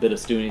a bit of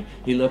stewing.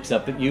 He looks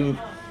up at you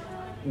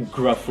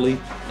gruffly,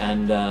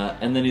 and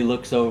then he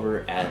looks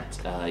over at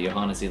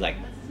Johannes. He's like,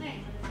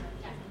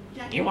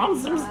 "You want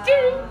some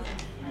stew?"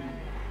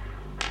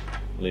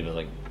 Leave it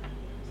like,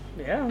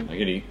 yeah. I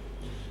could eat.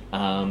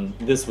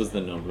 This was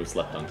the gnome who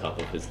slept on top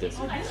of his disc.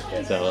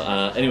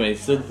 So anyway,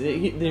 so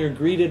they're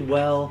greeted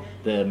well.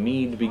 The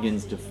mead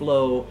begins to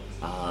flow.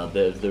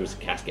 There's a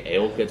cask of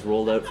ale gets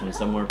rolled out from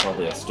somewhere,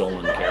 probably a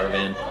stolen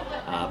caravan.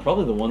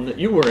 Probably the one that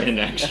you were in,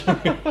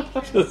 actually.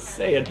 Just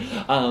saying.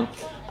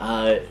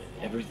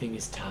 Everything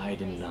is tied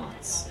in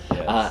knots.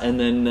 Yes. And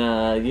then,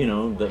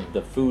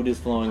 the food is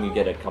flowing. You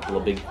get a couple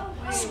of big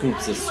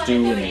scoops of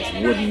stew in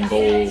these wooden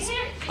bowls.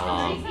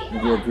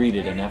 You're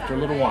greeted, and after a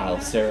little while,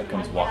 Sarah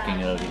comes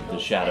walking out of the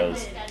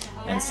shadows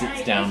and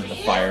sits down at the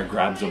fire,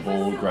 grabs a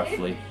bowl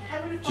gruffly,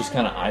 just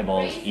kind of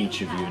eyeballs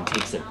each of you and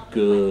takes a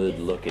good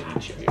look at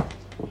each of you.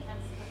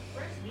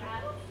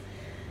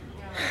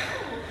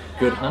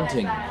 Good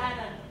hunting.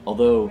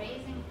 Although,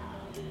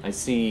 I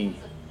see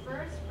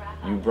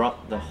you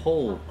brought the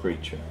whole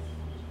creature.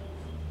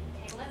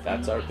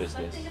 That's our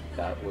business.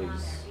 That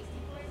was.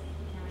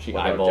 She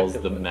What our eyeballs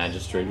objective the was.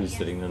 magistrate who's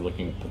sitting there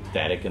looking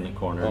pathetic in the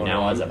corner. Oh, now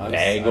no, has a I'm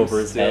bag over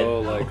his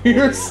still, head. like, You're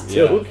holding-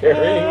 still yeah.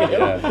 carrying him.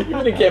 Yeah. You've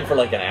been in camp for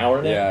like an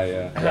hour now.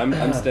 Yeah.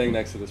 I'm staying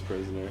next to this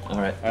prisoner. All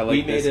right. I like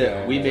We this made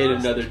guy. we made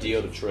another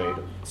deal to trade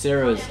him.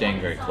 Sarah is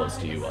staying very close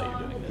to you while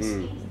you're doing this.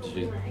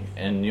 Mm.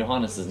 And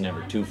Johannes is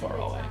never too far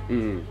away.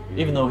 Mm.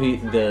 Even though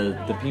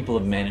the people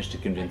have managed to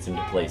convince him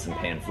to play some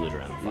pan flute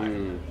around the fire.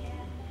 Mm.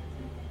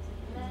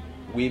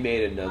 We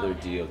made another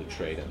deal to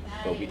trade him,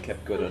 but we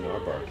kept good on our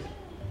bargain.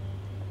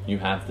 You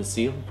have the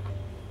seal?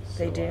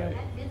 They do.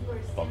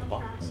 Bump the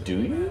box. Do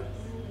you?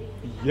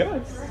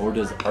 Yes. Or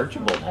does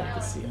Archibald have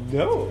the seal?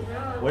 No.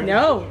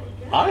 No,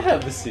 I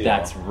have the seal.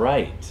 That's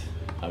right.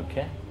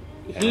 Okay.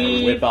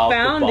 he whip out the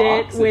found box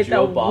it that with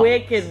Joe a bought.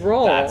 wicked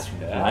roll. That's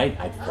right.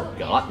 I'd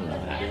forgotten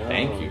that.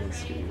 Thank you.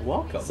 You're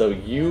welcome. So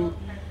you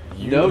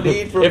no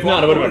need for If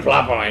not, it would have been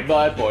flop point.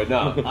 Flat point.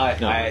 No.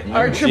 No.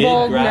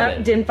 Archibald did grab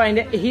it. didn't find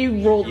it. He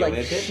rolled You like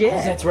whipped it? shit. Oh,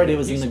 that's right. It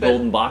was You in the spent-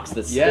 golden box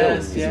that spilled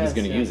Yes, because he was yes,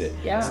 going to yes. use it.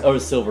 Yeah. Oh, a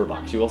silver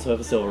box. You also have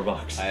a silver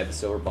box. I have a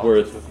silver box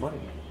Worth- with money.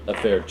 A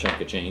fair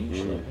chunk of change.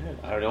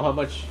 I don't know how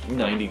much.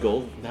 90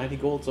 gold. 90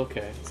 gold's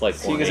okay. It's like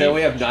Seeing as ornate, I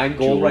only have 9 gold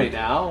jeweled. right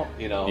now,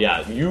 you know.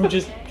 Yeah, you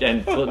just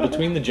and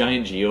between the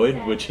giant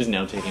geoid, which is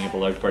now taking up a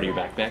large part of your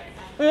backpack.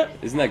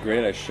 Isn't that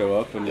great? I show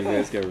up and you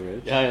guys get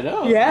rich. Yeah, I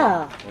know.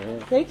 Yeah.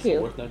 Thank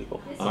you. Worth 90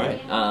 gold. All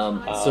right.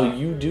 So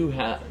you do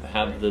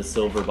have the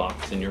silver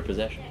box in your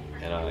possession,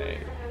 And I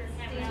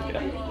took it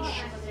out.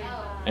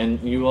 and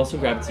you also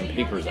grabbed some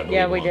papers. I believe,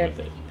 Yeah, we along did.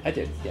 with it. I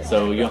did. Yes.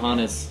 So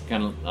Johannes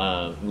kind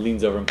of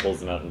leans over and pulls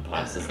them out and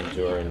passes them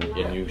to her,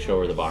 and you show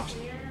her the box.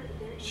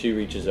 She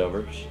reaches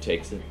over, she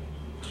takes it.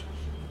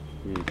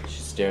 She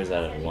stares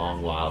at it a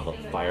long while, the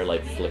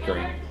firelight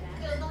flickering.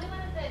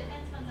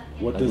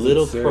 What A does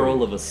little it say?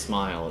 curl of a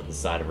smile at the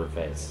side of her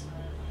face.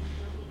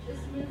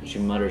 She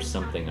mutters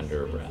something under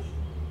her breath.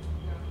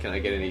 Can I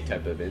get any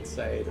type of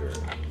insight or?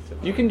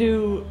 You can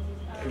do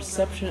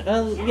perception.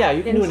 Yeah,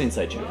 you can do an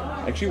insight check.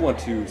 I actually want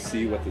to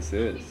see what this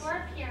is.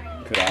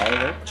 Could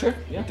I? Right? Sure.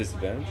 Yeah.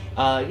 Disadvantage?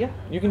 Yeah.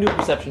 You can do a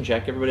perception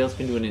check. Everybody else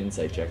can do an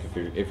insight check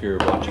if you're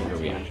watching her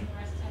reaction.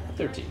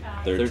 13.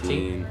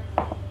 13.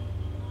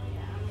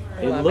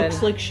 It 11.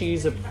 looks like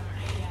she's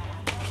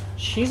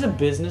a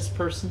business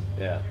person.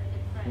 Yeah.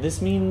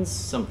 This means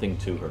something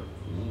to her.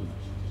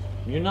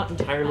 You're not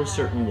entirely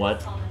certain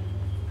what,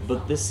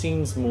 but this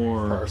seems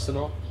more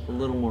Personal. a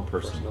little more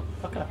personal.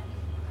 Okay.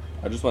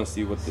 I just want to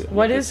see what the.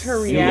 What is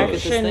her You look at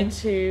this reaction thing,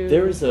 to?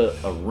 There is a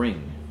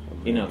ring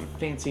in a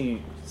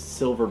fancy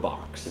silver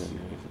box.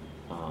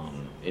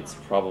 It's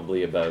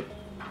probably about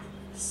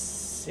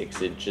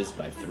 6 inches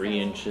by 3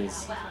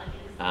 inches.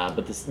 But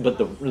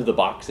the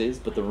box is,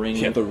 but the ring,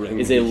 Yeah, the ring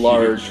is would a be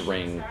large huge.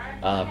 ring.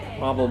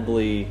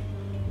 Probably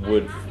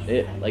would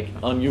it like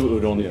on you it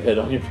would only fit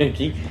on your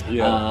pinky.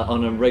 Yeah.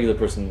 On a regular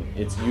person,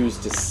 it's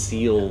used to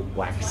seal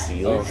wax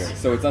seals. Okay,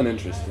 so it's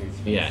uninteresting.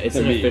 Yeah, it's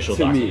To an me, official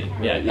to me,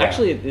 document. Yeah, yeah.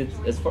 actually, it's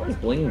as far as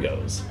bling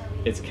goes,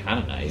 it's kind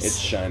of nice. It's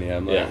shiny.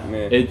 I'm like, Yeah,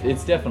 man.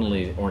 it's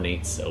definitely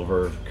ornate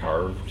silver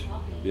carved.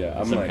 Yeah,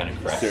 I'm some like, kind of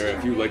crest. Sarah,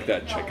 if you like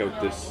that, check out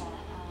this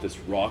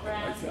rock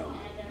I found.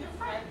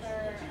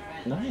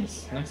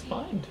 Nice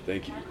find.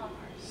 Thank you.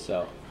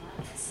 So,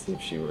 Let's see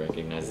if she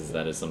recognizes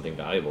that as something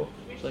valuable.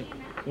 She's like,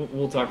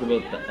 we'll talk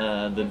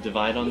about the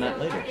divide on that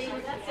later.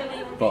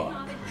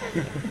 Fuck.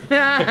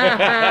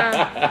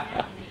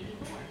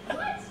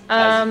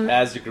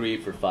 as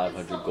agreed for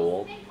 500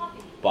 gold,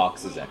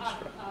 box is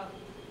extra.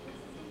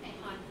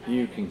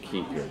 You can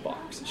keep your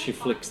box. She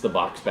flicks the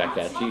box back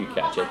at you. You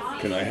catch it.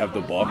 Can I have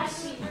the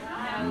box?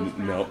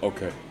 No.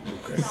 Okay.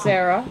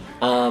 Sarah.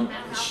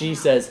 She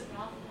says,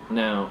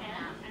 "Now,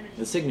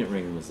 the signet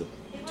ring was a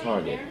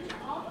target,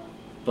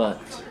 but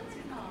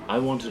I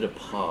wanted a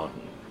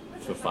pardon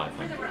for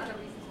 500.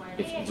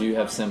 Do you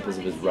have samples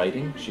of his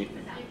writing?"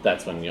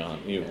 That's when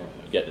you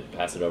get it,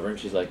 pass it over, and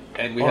she's like,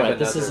 And we "All have right,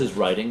 this is another- his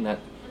writing. That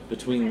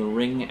between the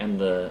ring and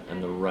the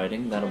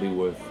writing, that'll be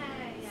worth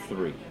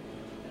 3.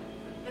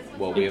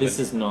 Well, we If have this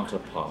is not a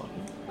pardon,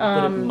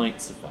 but it might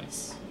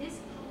suffice.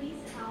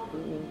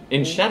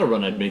 In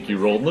Shadowrun, I'd make you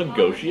roll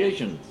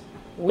negotiations.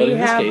 But We in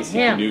this have case,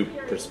 him. you can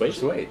do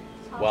persuasion. Wait.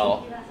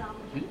 Well,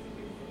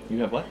 You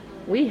have what?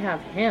 We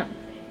have him.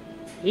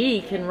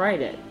 He can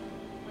write it.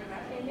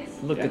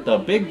 Look at the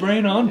big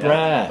brain on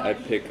Brad. I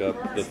pick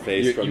up the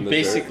face you from the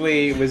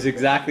basically was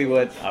exactly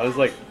what I was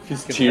like.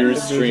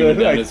 Tears streaming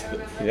down Like,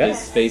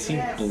 his face. He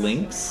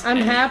blinks. I'm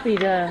happy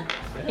to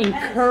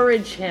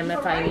encourage him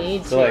if I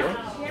need to. So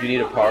like, you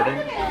need a pardon?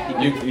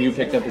 You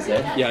picked up his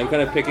head. Yeah, I'm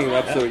kind of picking him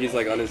up so he's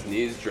like on his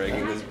knees,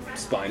 dragging his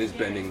spine is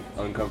bending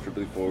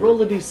uncomfortably forward.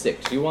 Roll a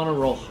d6. You want to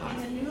roll high.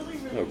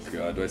 Oh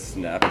god, do I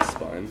snap his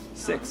spine?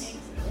 6.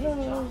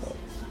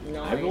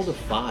 I rolled a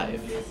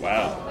 5.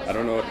 Wow, I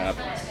don't know what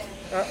happens.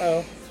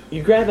 Uh-oh.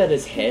 You grab at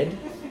his head.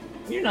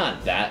 You're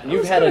not that.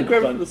 You've had a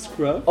grab fun- the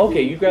scruff.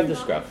 Okay, you grab the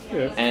scruff,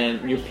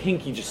 and your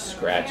pinky just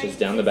scratches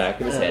down the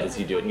back of his head as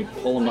you do it, and you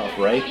pull him up,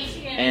 right?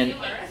 And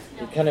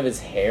kind of his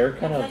hair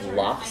kind of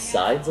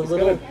lopsides a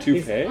little. got a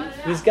toupee?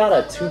 He's got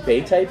a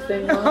toupee type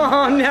thing on.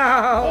 Oh no!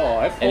 Oh,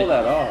 I pull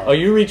that off. Oh,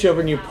 you reach over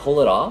and you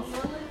pull it off.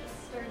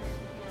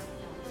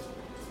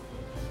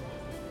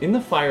 In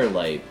the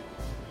firelight,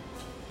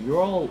 you're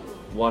all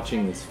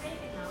watching this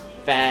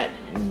fat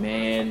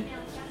man,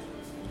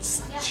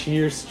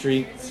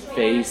 tear-streaked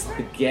face,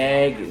 the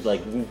gag,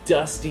 like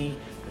dusty,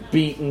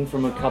 beaten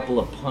from a couple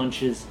of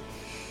punches.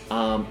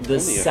 The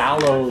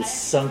sallow,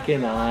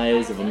 sunken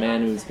eyes of a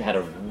man who's had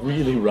a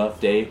really rough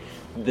day.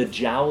 The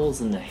jowls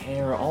and the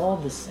hair, all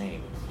the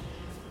same.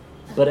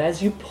 But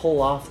as you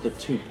pull off the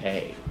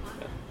toupee,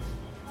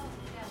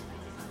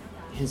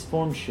 his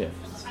form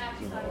shifts.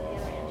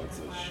 Oh, it's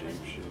a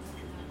shapeshift.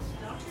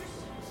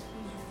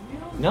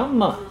 Not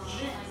much.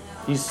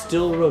 He's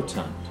still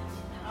rotund.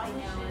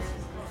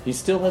 He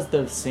still has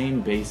the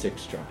same basic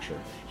structure.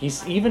 He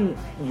even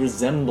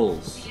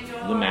resembles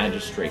the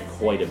magistrate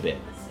quite a bit.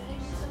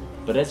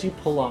 But as you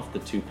pull off the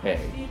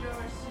toupee,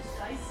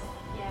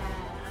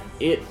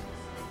 it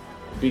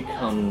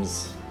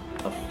becomes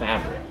a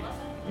fabric.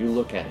 You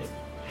look at it,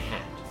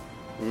 hat.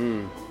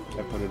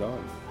 I put it on.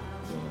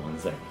 One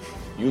sec.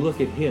 You look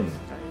at him,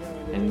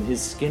 and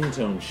his skin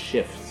tone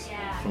shifts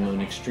from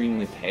an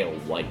extremely pale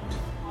white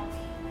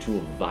to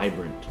a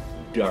vibrant,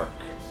 dark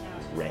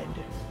red.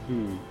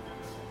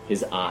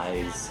 His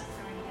eyes,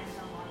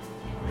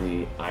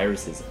 the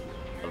irises,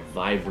 a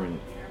vibrant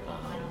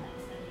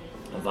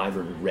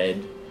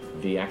red.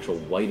 The actual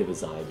white of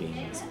his eye being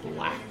this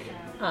black.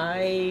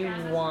 I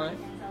want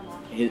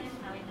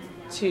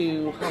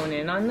to hone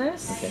in on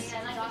this. Okay.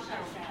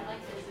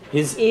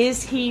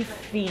 Is he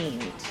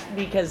fiend?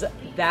 Because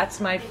that's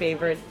my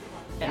favorite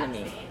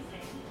enemy.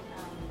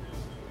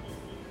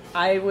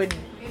 I would.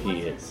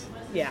 He is.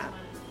 Yeah.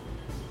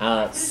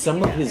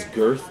 Some of his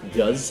girth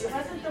does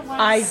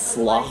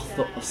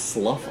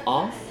slough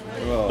off,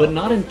 but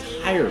not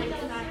entirely.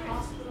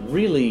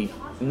 Really,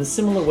 in the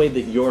similar way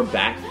that your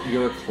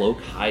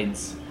cloak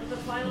hides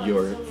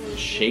your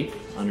shape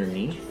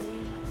underneath,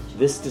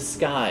 this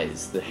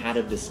disguise, the hat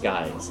of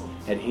disguise,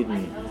 had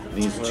hidden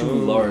these two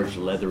large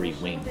leathery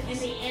wings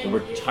that were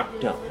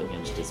tucked up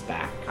against his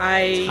back,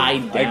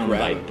 tied down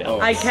by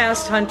belts. I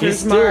cast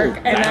Hunter's He's still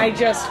Mark, and I bound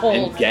just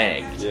hold. and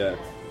gagged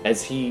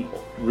as he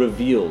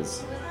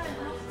reveals,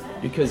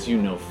 because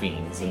you know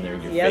fiends and they're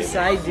your Yes,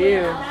 favorites. I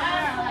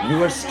do.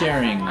 You are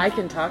staring I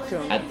can talk to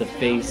him. at the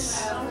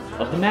face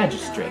of the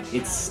magistrate.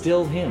 It's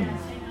still him,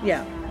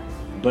 Yeah.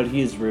 but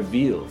he is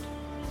revealed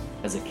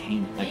as a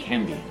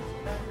Cambion,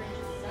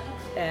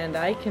 And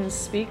I can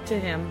speak to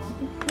him.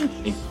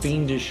 a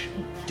fiendish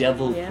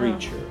devil Yeah.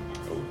 creature,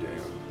 Oh,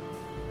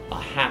 damn.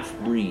 a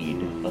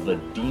half-breed of a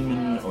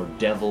demon or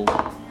devil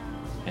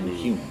and a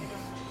human.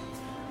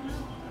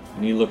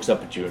 And he looks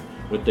up at you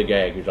with the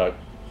gag. He's like,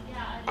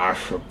 I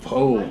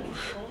suppose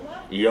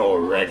you're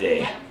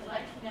ready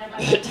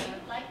to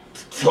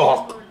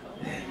talk.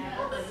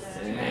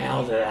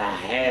 Now that I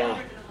have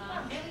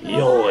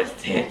your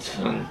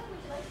attention.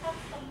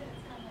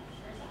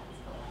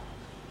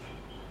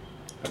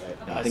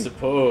 I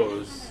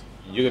suppose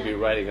you're gonna be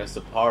writing us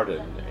a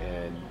pardon,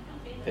 and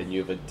then you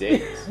have a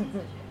date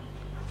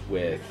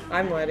with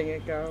I'm letting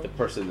it go. the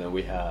person that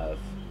we have.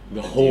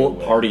 The whole deal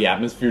with. party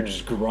atmosphere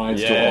just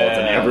grinds to a halt,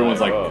 and Yeah,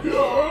 everyone's like,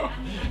 oh.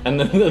 and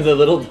the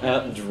little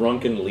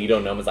drunken Lido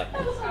gnome is like,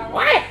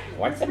 what?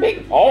 What's the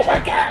big? Oh my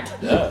god!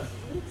 Yeah.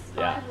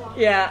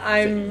 Yeah, So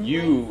I'm.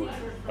 you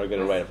are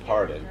gonna write a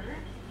pardon,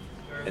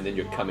 and then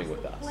you're coming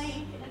with us.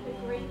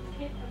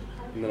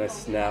 And then I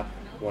snap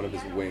one of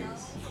his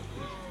wings.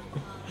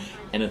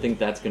 And I think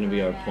that's going to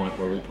be our point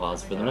where we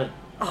pause for the night.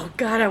 Oh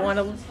god, I want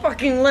to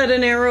fucking let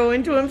an arrow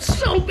into him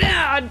so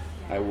bad.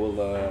 I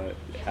will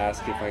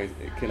ask if I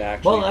can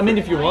actually. Well, I mean,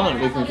 if you want,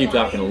 we can keep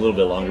talking a little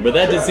bit longer, but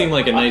that did seem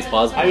like a nice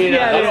pause. I mean,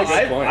 Yeah, that's a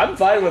good point. I'm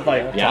fine with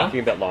like Yeah? talking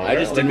a bit longer. I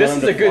just like, didn't this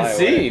want is him a to good fly away.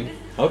 scene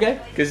Okay.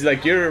 because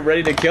like you're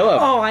ready to kill him.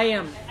 Oh, I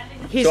am.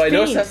 He's so I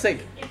know fiend. that's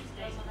like,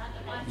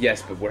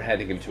 yes, but we're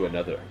heading him to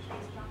another.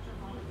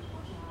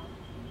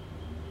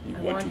 You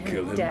I want want to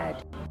kill him him?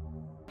 dead.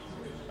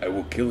 I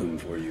will kill him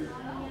for you.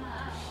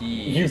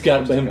 You've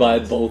got him by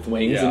both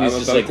wings, Yeah, and he's I'm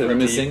just about like to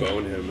grimacing.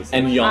 debone him.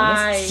 And I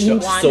Giannis,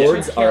 want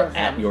swords to kill are him.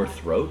 at your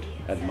throat.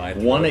 At my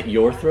One throat. at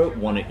your throat,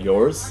 one at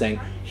yours, saying,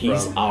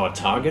 he's From- our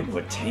target,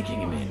 we're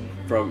taking him in.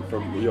 from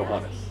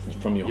Johannes.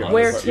 From your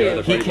Where heart.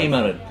 to? He came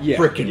out of Yeah,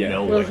 frickin' yeah.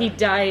 nowhere. Will he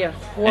die a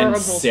horrible,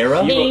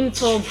 Sarah?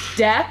 painful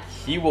death?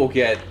 He will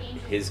get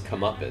his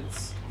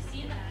comeuppance.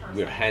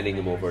 We're handing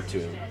him over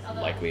to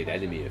likely an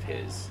enemy of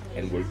his,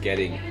 and we're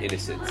getting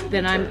innocence. In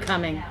Then I'm return.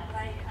 coming.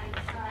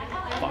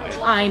 Fine.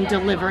 I'm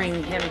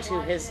delivering him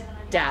to his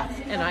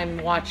death, and I'm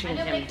watching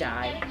him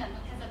die.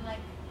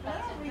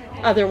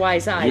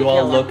 Otherwise, I You kill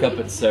all him. look up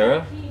at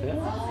Sarah,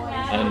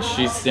 and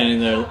she's standing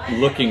there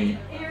looking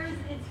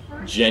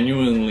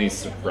genuinely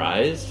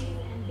surprised.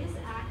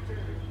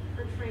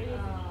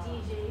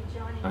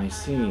 I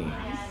see.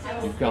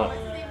 You've got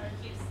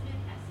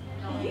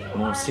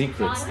more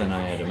secrets than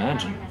I had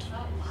imagined.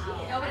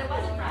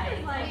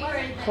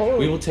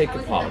 We will take a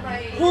pardon.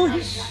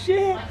 Holy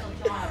shit!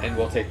 And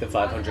we'll take the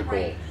 500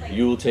 gold.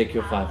 You will take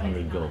your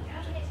 500 gold.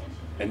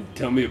 And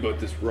tell me about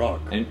this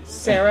rock. And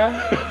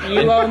Sarah,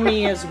 you owe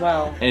me as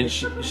well. And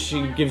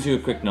she gives you a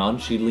quick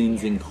nod. She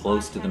leans in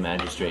close to the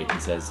magistrate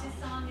and says,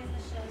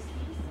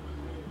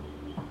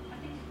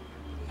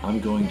 I'm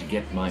going to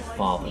get my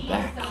father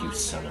back, you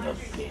son of a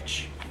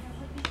bitch.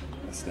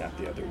 I snap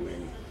the other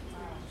wing.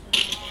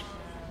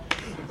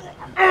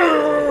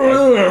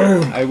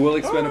 I will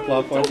expend a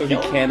plot point, so he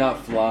cannot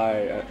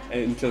fly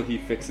until he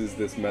fixes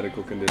this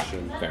medical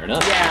condition. Fair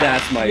enough. Yeah.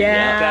 That's my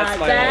that's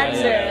my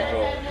that's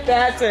goal. it.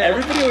 That's it.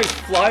 Everybody always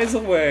flies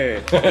away.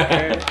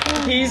 Okay?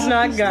 He's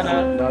not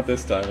gonna. Not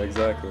this time,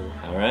 exactly.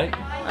 All right.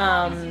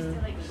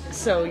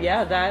 So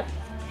yeah, that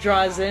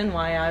draws in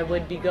why I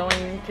would be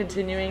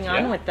continuing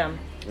on with them.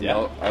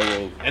 Yeah. I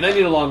will. And I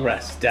need a long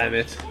rest. Damn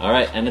it. All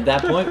right, and at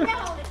that point,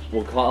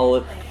 we'll call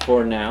it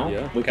for now.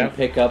 Yeah. We can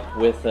pick up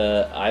with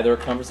either a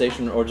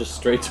conversation or just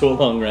straight to a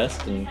long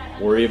rest and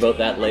worry about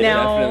that later.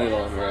 Now- Definitely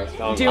long rest.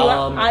 Do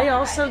I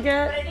also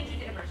get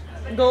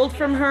gold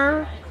from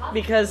her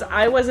because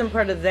I wasn't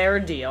part of their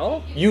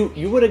deal? You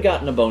would have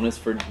gotten a bonus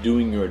for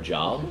doing your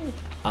job,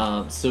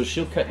 so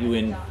she'll cut you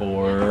in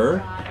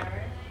for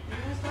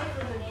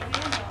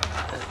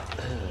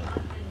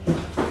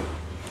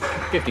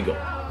 50 gold.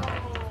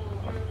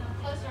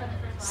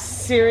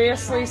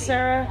 Seriously,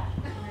 Sarah?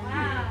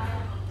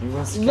 You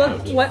must Look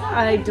count. what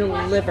I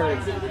delivered.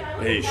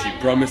 Hey, she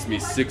promised me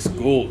 6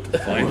 gold to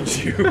find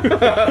you.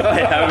 I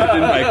have it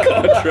in my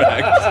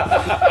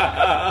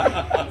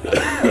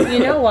contract. You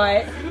know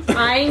what?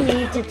 I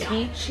need to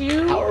teach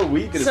you How are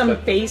we going to some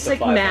basic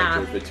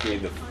math.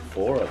 between the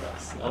 4 of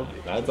us? Oh,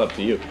 that's up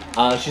to you.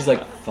 She's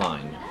like,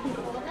 fine.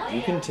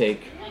 You can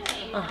take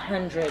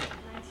 100.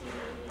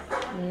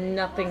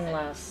 Nothing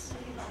less.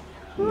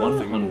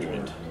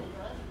 100.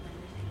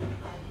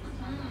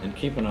 And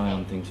keep an eye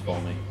on things for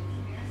me.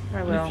 I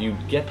And will. if you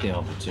get the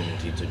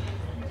opportunity to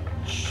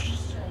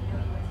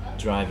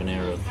drive an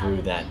arrow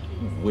through that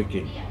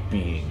wicked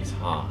being's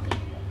heart,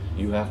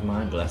 you have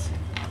my blessing.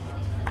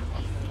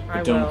 But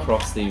I don't will.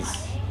 cross these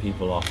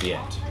people off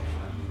yet.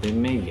 They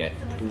may yet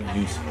prove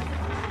useful.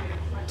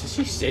 Did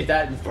she say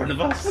that in front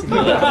of us?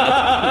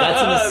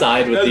 That's an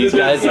aside with That's these an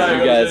guys, and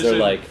you guys are aside.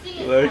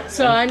 like,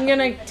 So I'm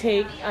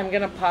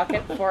gonna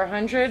pocket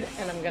 400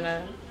 and I'm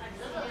gonna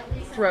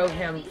throw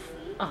him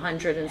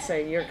 100 and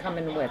say, you're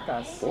coming with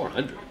us.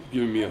 400.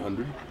 Giving me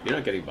 100. You're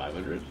not getting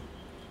 500.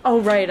 Oh,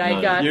 right, I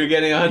No, got... You're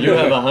getting 100. you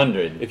have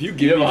 100. If you You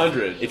give have me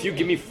 100. if you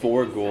give me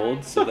 4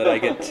 gold so that I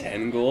get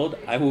 10 gold,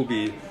 I will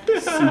be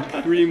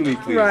supremely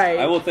pleased. Right.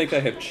 I will think I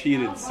have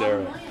cheated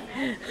Sarah.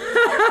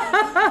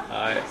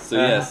 So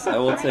yes, I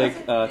will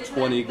take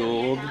 20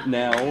 gold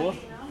now,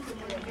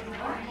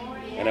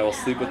 and I will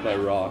sleep with my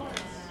rock,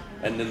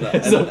 and then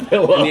It's a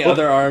pillow. and the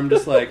other arm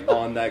just like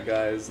on that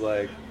guy's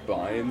like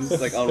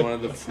binds, like on one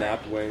of the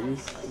snapped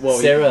wings.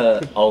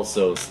 Sarah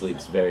also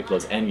sleeps very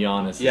close, and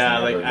Giannis is Yeah,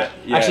 never like, there.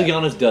 yeah. Actually,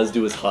 Giannis does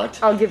do his hut.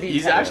 I'll give you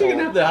He's 10 actually gold going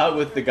to have the hut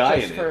with the guy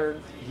just in for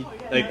it.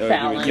 Like,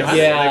 balance. Johannes-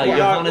 Yeah, like,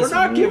 Johannes we're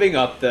not would- giving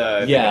up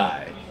the Yeah.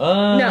 guy.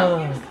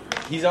 No.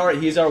 He's our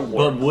But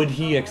ward. would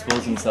he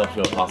expose himself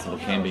to a possible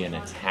Cambion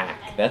attack?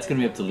 That's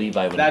going to be up to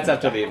Levi. When That's he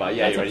up to comes back. Levi.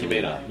 Yeah, That's you're up right. to He may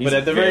Levi. not. He's But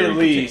at the very very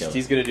least, particular.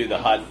 he's going to do the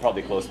hut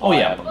probably close by. Oh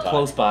yeah, have him talk.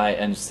 close by,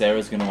 and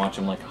Sarah's gonna watch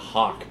him like a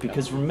hawk.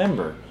 Because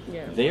remember,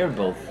 Yeah. they are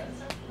both.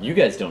 You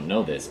guys don't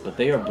know this, but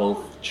they are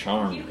both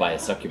charmed by a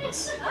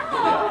succubus.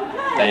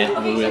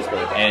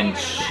 And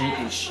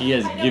she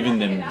has given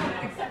them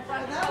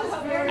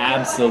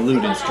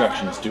absolute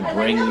instructions to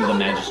bring the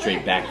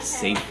magistrate back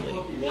safely.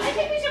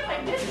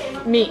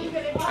 Me.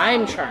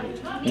 I'm charmed.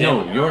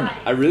 No, you're not.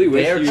 I really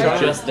wish They're you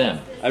just them.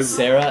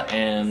 Sarah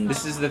and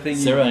This is the thing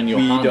Sarah and we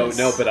Johannes don't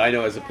know, but I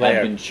know as a have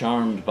player. been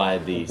charmed by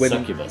the When-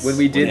 succubus. when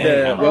we did they the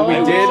encountered when we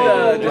them. did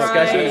Oh, the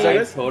discussion right. with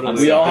Douglas,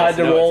 Totally. we all had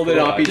to No, roll it's to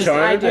cool. not be Just-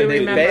 charmed, I do and they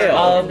remember.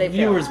 failed. They failed.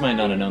 Viewers might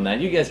not have known that.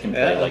 You guys can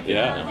play Yeah. like it.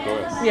 Yeah, you know. of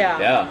course. Yeah.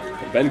 Yeah.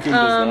 Ben Kuhn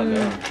does not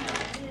know.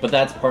 But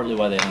that's partly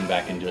why they hung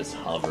back and just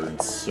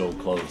hovered so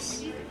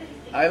close.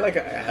 I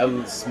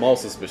have small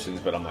suspicions,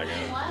 but I'm like,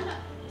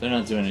 They're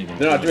not doing anything.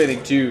 they're not too doing much.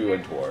 anything too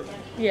untoward.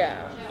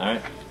 Yeah. All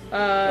right.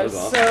 was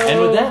awesome. So...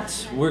 And with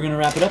that, we're going to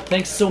wrap it up.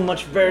 Thanks so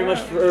much, very much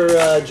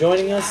for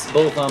joining us,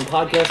 both on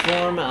podcast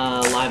form,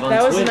 live on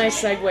That was Twitch, a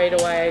nice segue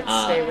to why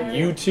I'd stay with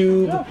you.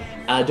 YouTube.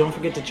 Don't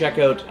forget to check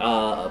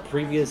out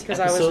previous 'Cause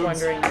I was episodes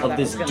wondering how of that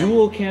this was gonna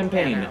dual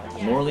campaign, pan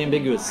out. Morally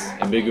Ambiguous,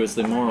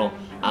 Ambiguously Moral.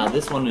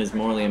 This one is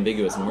Morally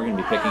Ambiguous, and we're going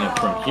to be picking up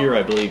from here,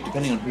 I believe,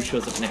 depending on who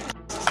shows up next.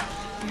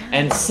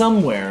 And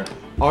somewhere,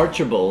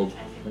 Archibald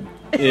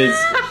is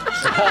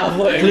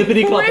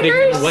clippity cloppity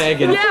Where's...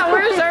 wagon. Yeah,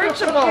 where's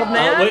Archibald,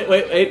 man?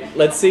 Wait.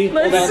 Let's see. Hold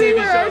Let's on. see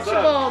where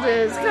Archibald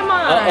is. Come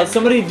on.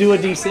 Somebody do a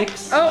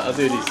d6. Oh. I'll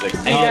do D6.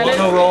 And you got want it.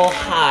 to roll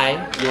high.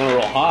 You want to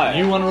roll high?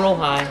 You want to roll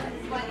high.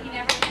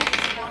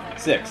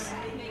 6.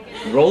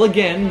 Roll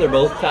again. They're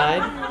both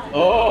tied.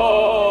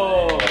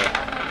 Oh.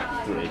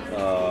 3.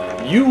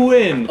 You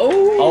win.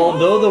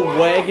 Although the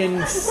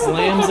wagon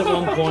slams at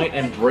one point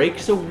and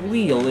breaks a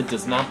wheel, it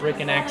does not break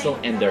an axle,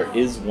 and there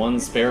is one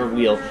spare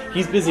wheel.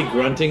 He's busy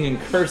grunting and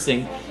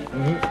cursing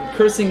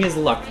his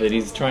luck that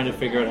he's trying to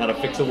figure out how to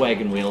fix a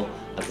wagon wheel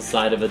at the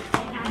side of a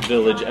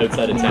village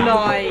outside of town.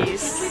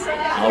 Nice.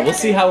 We'll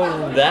see how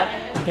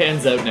that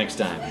pans out next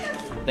time.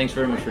 Thanks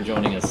very much for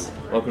joining us.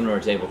 Welcome to our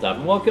tabletop,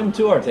 and welcome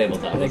to our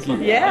tabletop. Thank you.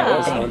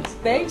 Yeah.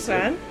 Thanks,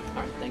 man.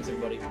 All right, thanks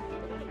everybody.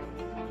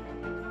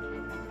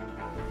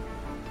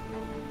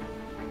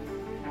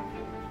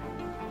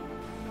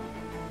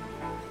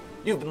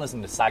 You've been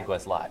listening to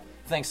SideQuest Live.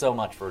 Thanks so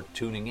much for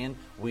tuning in.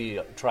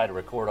 We try to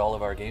record all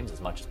of our games as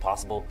much as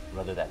possible,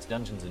 whether that's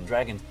Dungeons &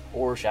 Dragons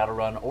or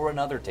Shadowrun or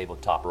another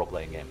tabletop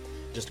role-playing game.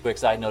 Just a quick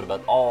side note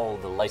about all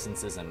the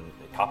licenses and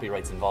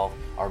copyrights involved.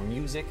 Our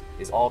music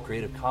is all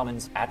Creative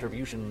Commons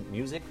attribution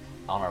music.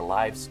 on our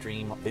live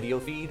stream video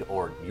feed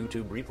or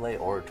YouTube replay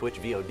or Twitch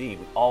VOD,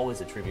 we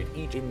always attribute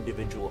each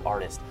individual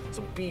artist.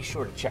 So be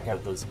sure to check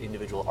out those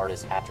individual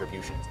artist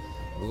attributions.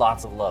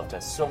 Lots of love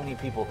to so many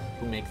people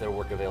who make their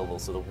work available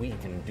so that we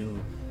can do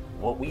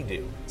what we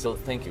do. So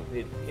thank you.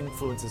 It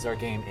influences our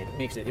game. It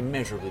makes it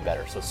immeasurably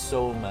better.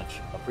 So much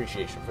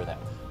appreciation for them.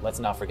 Let's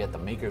not forget the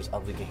makers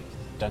of the game.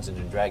 Dungeons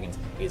 & Dragons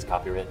is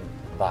copywritten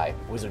by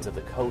Wizards of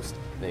the Coast.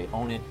 They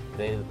own it.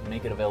 They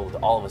make it available to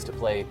all of us to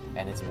play,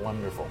 and it's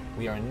wonderful.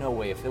 We are in no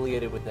way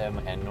affiliated with them,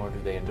 and nor do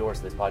they endorse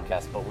this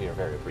podcast, but we are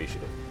very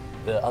appreciative.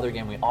 The other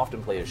game we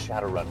often play is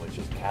Shadowrun, which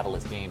is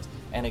Catalyst Games,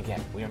 and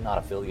again, we are not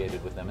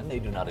affiliated with them, and they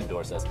do not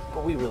endorse us,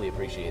 but we really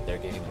appreciate their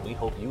game, and we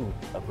hope you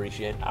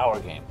appreciate our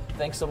game.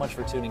 Thanks so much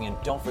for tuning in.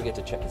 Don't forget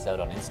to check us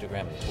out on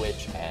Instagram and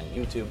Twitch and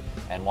YouTube,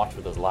 and watch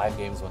for those live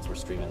games once we're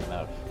streaming them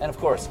out. And of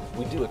course,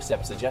 we do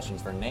accept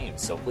suggestions for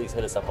names, so please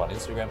hit us up on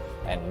Instagram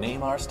and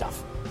name our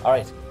stuff. All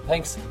right,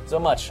 thanks so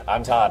much.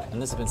 I'm Todd, and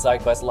this has been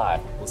SideQuest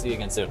Live. We'll see you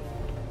again soon.